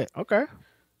 I love it. Okay.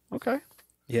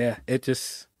 Yeah, it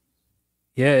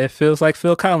feels like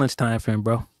Phil Collins time for him,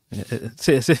 bro.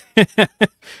 The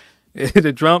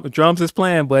drums is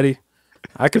playing, buddy.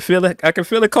 I can feel it. I can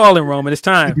feel it calling, Roman. It's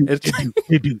time.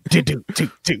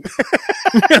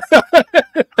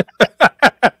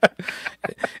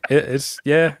 It's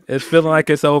feeling like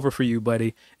it's over for you,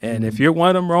 buddy. And if you're one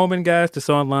of them Roman guys that's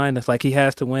online that's like he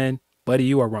has to win, buddy,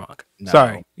 you are wrong. No.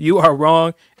 Sorry, you are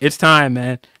wrong. It's time,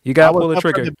 man. You got to pull the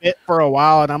trigger. For a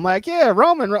while, and I'm like, yeah,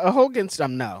 Hogan's.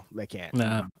 No, they can't.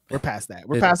 No, we're past that.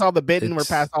 We're past all the bidding. We're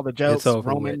past all the jokes.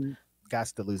 Roman got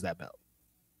to lose that belt.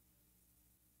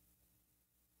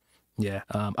 Yeah,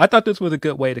 I thought this was a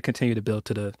good way to continue to build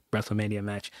to the WrestleMania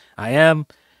match. I am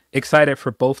excited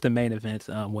for both the main events.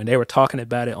 When they were talking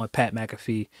about it on Pat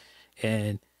McAfee,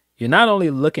 and you're not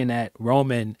only looking at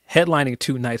Roman headlining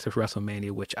 2 nights of WrestleMania,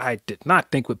 which I did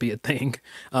not think would be a thing,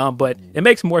 but it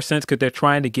makes more sense because they're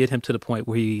trying to get him to the point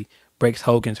where he breaks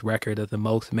Hogan's record of the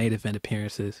most main event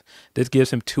appearances. This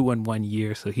gives him 2 in 1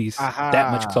 year, so he's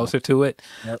that much closer to it.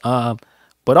 Yep.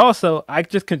 But also, I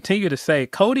just continue to say,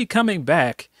 Cody coming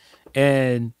back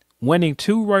and winning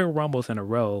 2 Royal Rumbles in a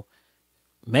row,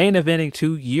 main eventing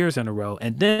 2 years in a row,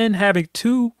 and then having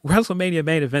 2 WrestleMania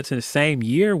main events in the same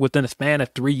year within a span of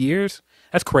 3 years.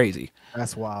 That's crazy.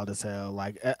 That's wild as hell.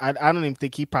 Like, I don't even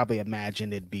think he probably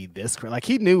imagined it'd be this. Like,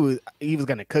 he knew he was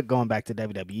going to cook going back to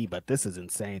WWE, but this is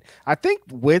insane. I think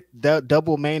with the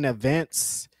double main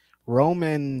events,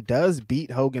 Roman does beat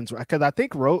Hogan's, because I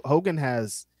think Hogan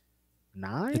has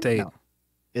 9. It's 8. No,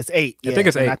 it's 8. I think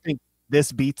it's 8. I think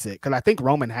this beats it because I think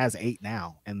Roman has 8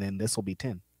 now, and then this will be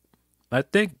 10. I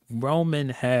think Roman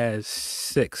has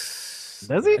 6.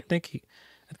 Does he? I think he's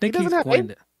going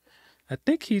to. I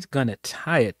think he's gonna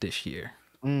tie it this year.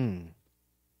 It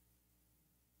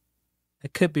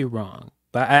could be wrong,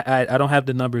 but I don't have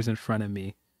the numbers in front of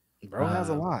me. Bro has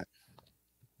a lot,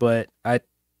 but I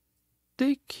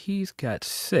think he's got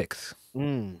 6.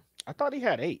 I thought he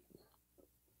had 8.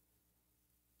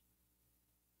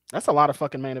 That's a lot of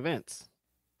fucking main events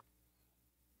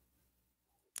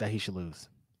that he should lose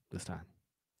this time.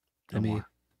 Let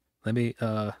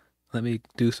me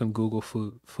do some Google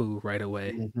food right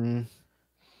away.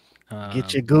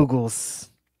 Get your Googles.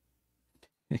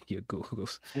 Your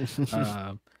Googles.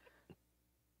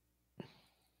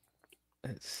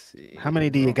 Let's see. How many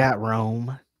do you got,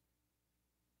 Rome?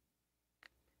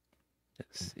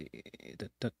 Let's see.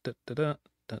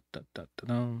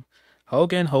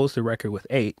 Hogan holds the record with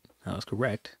 8. That was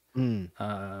correct.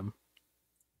 Triple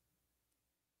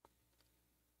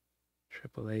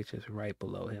H is right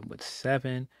below him with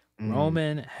 7.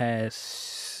 Roman has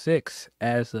 6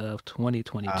 as of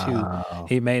 2022.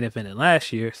 He main evented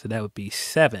last year, so that would be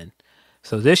 7.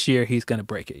 So this year he's gonna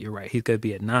break it. You're right. He's gonna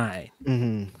be at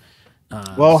 9.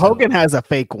 Well, Hogan has a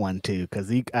fake one too,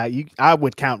 because I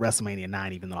would count WrestleMania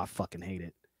 9, even though I fucking hate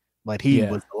it. But he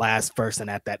was the last person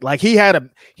at that. Like, he had a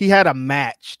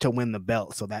match to win the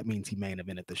belt, so that means he main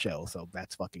evented the show. So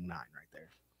that's fucking 9 right there.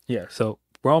 Yeah. So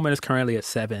Roman is currently at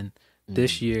 7.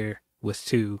 This year was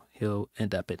 2. He'll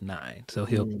end up at 9. So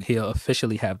he'll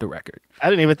officially have the record. I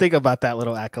didn't even think about that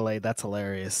little accolade. That's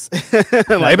hilarious.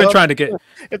 I've been trying to get.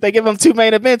 If they give him 2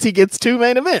 main events, he gets 2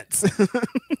 main events.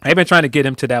 I've been trying to get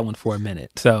him to that one for a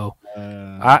minute. So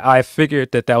I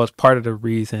figured that was part of the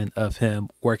reason of him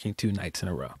working 2 nights in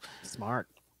a row. Smart.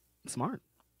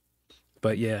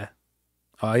 But yeah,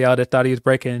 All y'all that thought he was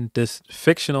breaking this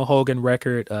fictional Hogan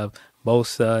record of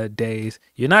most days,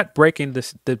 you're not breaking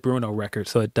the Bruno record,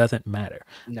 so it doesn't matter.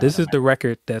 No, This no is the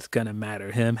record that's going to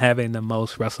matter. Him having the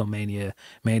most WrestleMania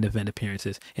main event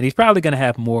appearances. And he's probably going to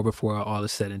have more before all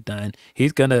is said and done.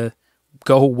 He's going to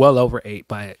go well over 8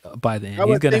 by the end.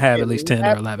 He's going to have at least 10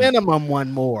 or 11. Minimum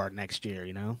one more next year,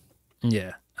 you know?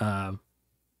 Yeah.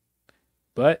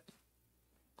 But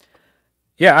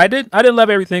yeah, I didn't love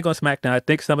everything on SmackDown. I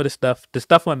think some of the stuff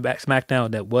on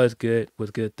SmackDown that was good.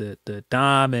 The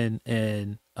Dom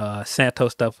and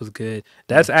Santos stuff was good.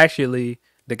 That's actually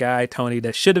the guy, Tony,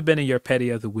 that should have been in your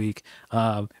petty of the week.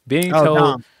 Being told,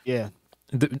 Dom. Yeah.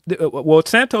 Well,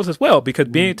 Santos as well, because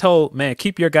being told, man,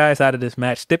 keep your guys out of this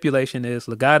match. Stipulation is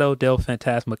Legado del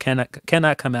Fantasma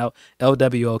cannot come out.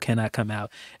 LWO cannot come out.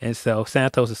 And so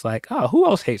Santos is like, oh, who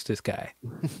else hates this guy?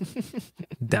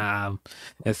 Dom.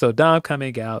 And so Dom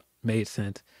coming out made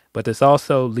sense. But this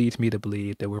also leads me to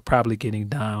believe that we're probably getting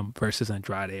Dom versus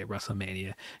Andrade at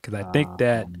WrestleMania. Because I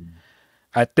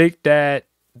think that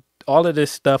all of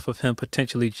this stuff of him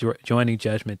potentially joining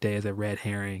Judgment Day is a red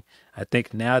herring. I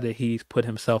think now that he's put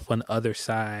himself on the other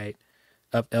side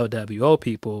of LWO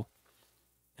people,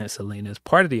 and Selena is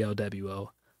part of the LWO,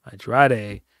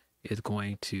 Andrade is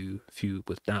going to feud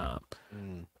with Dom.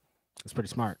 It's pretty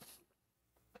smart.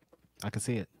 I can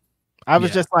see it. I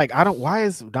was just like, why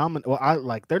is Dom?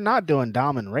 They're not doing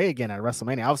Dom and Ray again at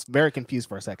WrestleMania. I was very confused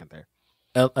for a second there.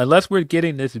 Unless we're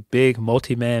getting this big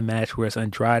multi-man match where it's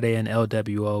Andrade and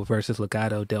LWO versus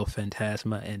Legado del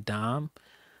Fantasma and Dom,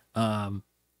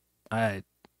 I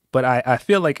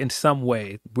feel like in some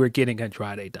way we're getting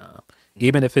Andrade Dom,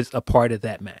 even if it's a part of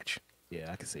that match. Yeah,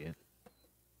 I can see it.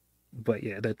 But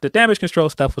yeah, the damage control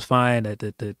stuff was fine.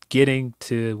 The getting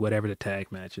to whatever the tag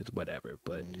match is, whatever.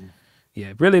 But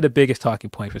yeah, really the biggest talking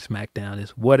point for SmackDown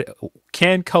is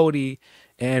can Cody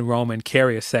and Roman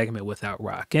carry a segment without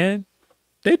Rock? And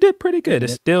they did pretty good.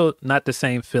 It's still not the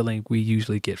same feeling we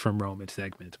usually get from Roman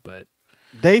segments, but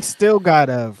they still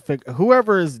gotta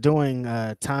whoever is doing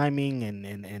timing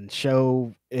and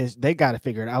show they gotta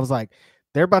figure it. I was like,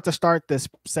 they're about to start this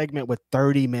segment with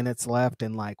 30 minutes left,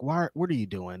 and like, what are you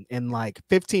doing? And like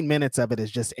 15 minutes of it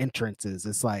is just entrances.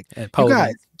 It's like, you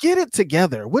guys, get it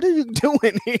together. What are you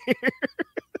doing here?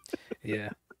 Yeah,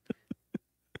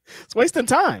 it's wasting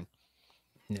time.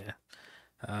 Yeah.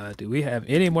 Do we have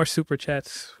any more super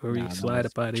chats where we slide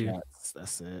up out of here?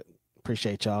 That's it.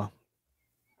 Appreciate y'all.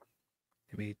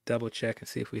 Let me double check and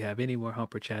see if we have any more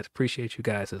Humper chats. Appreciate you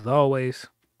guys as always.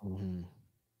 I'm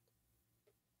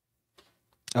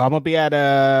gonna be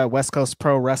at West Coast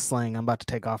Pro Wrestling. I'm about to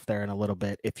take off there in a little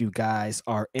bit. If you guys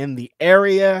are in the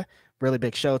area, really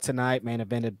big show tonight. Main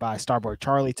evented by Starboy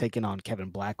Charlie taking on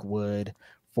Kevin Blackwood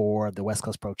for the West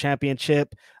Coast Pro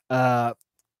Championship.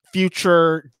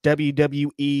 Future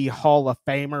WWE Hall of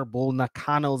Famer Bull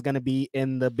Nakano is going to be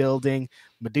in the building.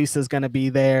 Medusa is going to be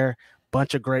there.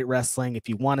 Bunch of great wrestling. If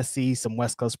you want to see some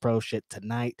West Coast Pro shit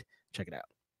tonight, check it out.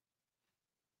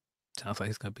 Sounds like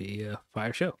it's going to be a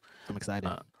fire show. I'm excited.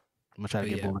 I'm going to try to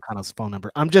get Bull Nakano's phone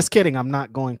number. I'm just kidding. I'm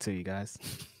not going to, you guys.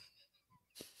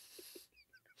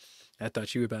 I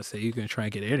thought you were about to say you're going to try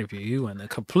and get an interview. You in a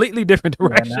completely different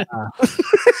direction.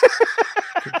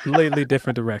 Completely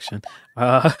different direction.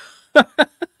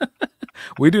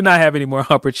 We do not have any more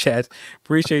Humper chats.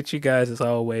 Appreciate you guys as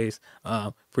always.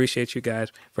 Appreciate you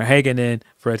guys for hanging in,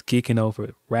 for us geeking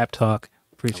over Rap Talk.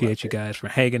 Appreciate you guys for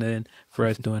hanging in, for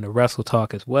us doing the Wrestle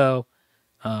Talk as well.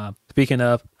 Speaking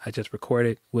of, I just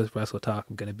recorded with Wrestle Talk.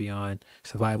 I'm going to be on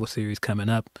Survival Series coming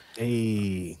up.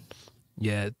 Hey.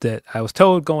 Yeah, that I was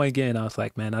told going in, I was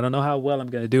like, man, I don't know how well I'm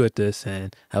going to do at this.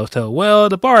 And I was told, well,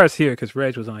 the bar is here because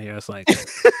Reg was on here. I was like,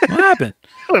 what happened?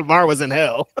 The bar was in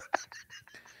hell.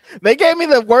 They gave me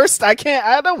the worst. I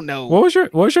don't know. What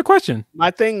was your question? My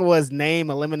thing was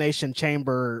name Elimination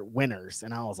Chamber winners.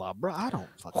 And I was like, bro, I don't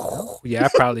fucking know. Yeah, I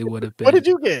probably would have been. What did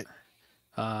you get?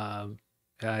 I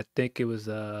think it was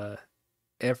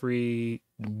every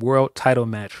world title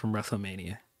match from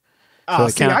WrestleMania. Oh,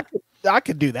 so I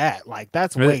could do that. Like,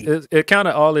 that's way. It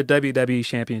counted all the WWE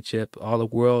Championship, all the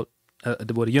world,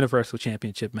 the Universal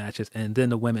Championship matches, and then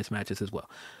the women's matches as well.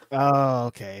 Oh,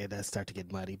 okay. That start to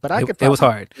get muddy. But it was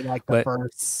hard. Like the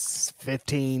first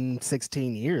 15,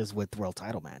 16 years with world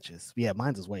title matches. Yeah,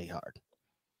 mine was way hard.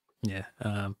 Yeah.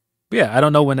 Yeah, I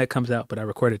don't know when that comes out, but I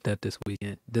recorded that this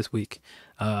week.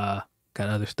 Got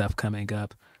other stuff coming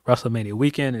up. WrestleMania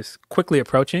weekend is quickly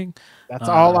approaching. That's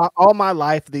all my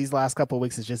life these last couple of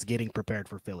weeks is just getting prepared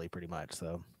for Philly pretty much.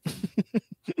 So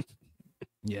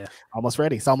yeah, almost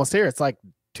ready. It's almost here. It's like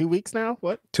 2 weeks now.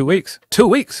 What? 2 weeks. 2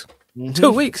 weeks. Mm-hmm.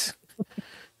 2 weeks.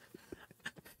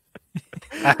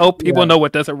 I hope people know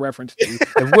what that's a reference to.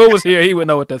 If Will was here, he would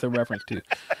know what that's a reference to.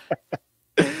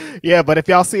 Yeah, but if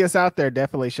y'all see us out there,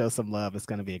 definitely show some love. It's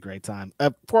going to be a great time.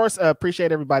 Of course,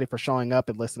 appreciate everybody for showing up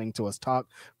and listening to us talk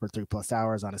for 3+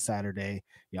 hours on a Saturday.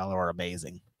 Y'all are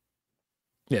amazing.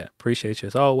 Yeah, appreciate you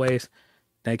as always.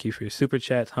 Thank you for your super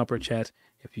chats, humper chats.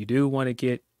 If you do want to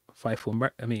get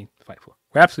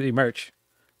Grapsody merch,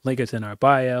 link is in our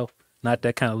bio. Not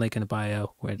that kind of link in the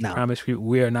bio. I promise you,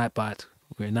 we are not bots.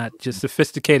 We're not just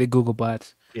sophisticated Google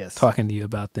bots talking to you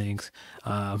about things.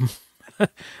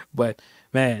 But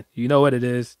man, you know what it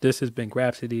is. This has been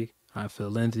Grapsody. I'm Phil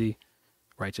Lindsey,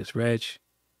 Righteous Reg.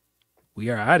 We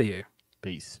are out of here.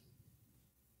 Peace.